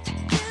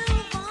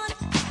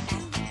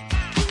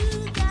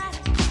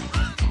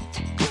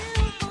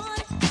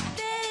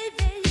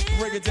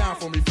 Break it down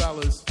for me,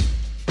 fellas.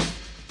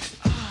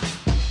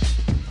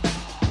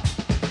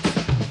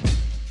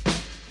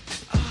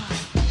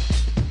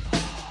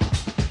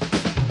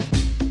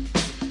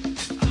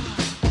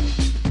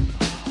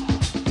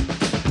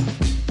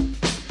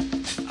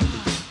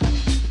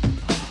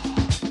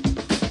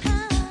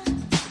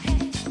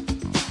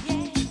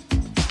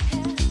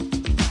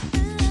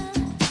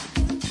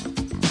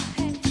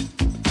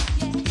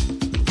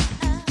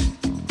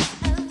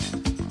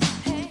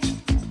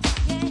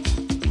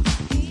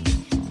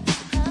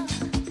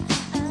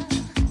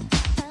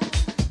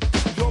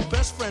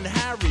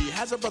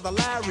 Has a brother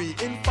Larry.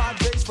 In 5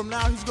 days from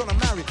now he's gonna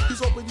marry. He's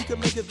hoping you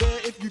can make it there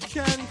if you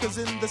can, cause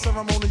in the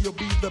ceremony you'll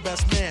be the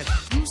best man.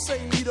 You say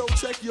neato,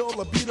 check your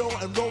libido,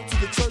 and roll to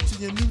the church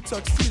in your new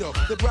tuxedo.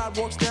 The bride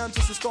walks down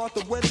just to start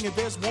the wedding, and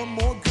there's one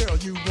more girl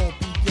you won't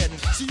be getting.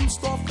 So you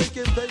start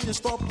thinking, then you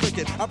start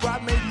blinking. A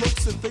bridemaid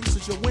looks and thinks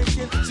that you're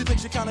winking. She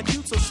thinks you're kinda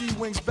cute, so she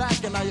winks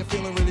back, and now you're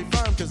feeling really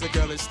firm cause the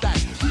girl is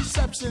stacked.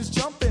 Reception's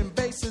jumping,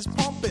 bass is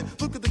pumping.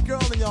 Look at the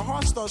girl and your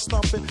heart starts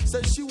thumping.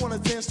 Says she wanna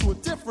dance to a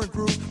different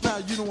groove. Now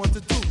you know what to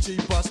do, G,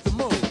 bust the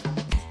move.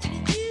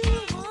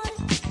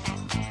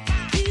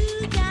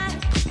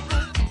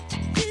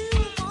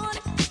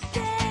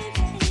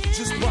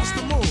 Just bust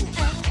the move.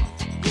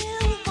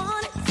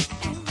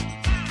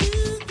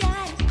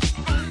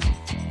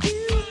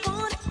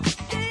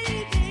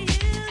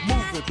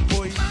 Move it,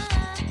 boy.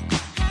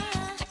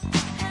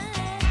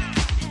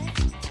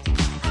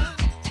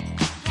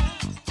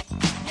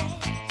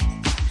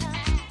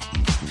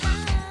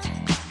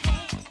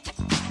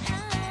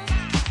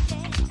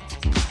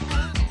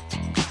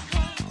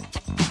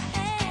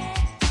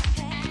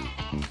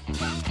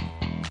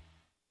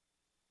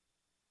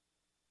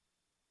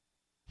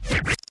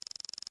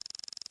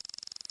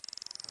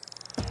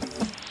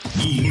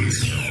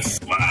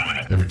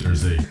 Every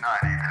Thursday,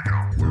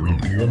 where we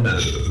do a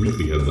mashup of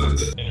weekly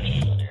headlines,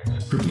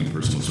 crippling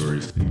personal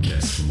stories, and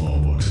guests from all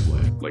walks of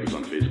life. Like us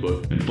on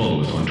Facebook and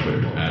follow us on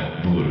Twitter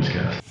at The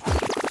Lotuscast.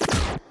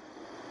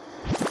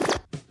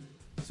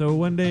 So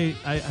one day,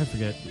 I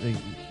forget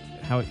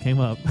how it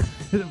came up,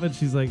 but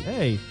she's like,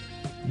 "Hey,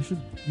 you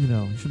should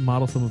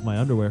model some of my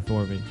underwear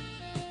for me."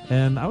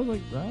 And I was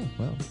like, "Oh,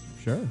 well,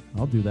 sure,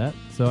 I'll do that."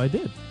 So I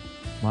did.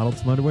 Modeled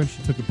some underwear, and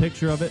she took a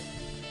picture of it,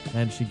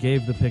 and she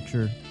gave the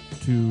picture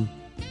to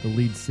the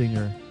lead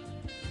singer,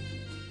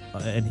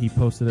 and he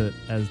posted it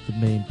as the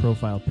main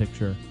profile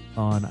picture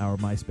on our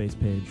MySpace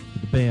page for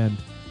the band,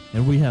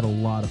 and we had a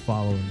lot of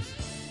followers,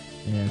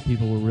 and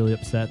people were really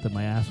upset that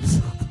my ass was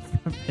on the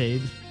front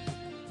page.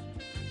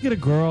 get a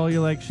girl,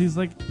 you're like, she's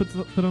like,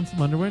 put on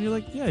some underwear, and you're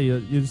like, yeah, you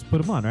just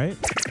put them on, right?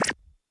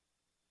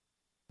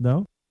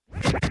 No?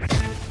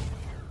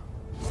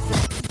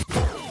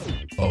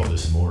 Oh,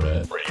 this is more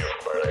at Radio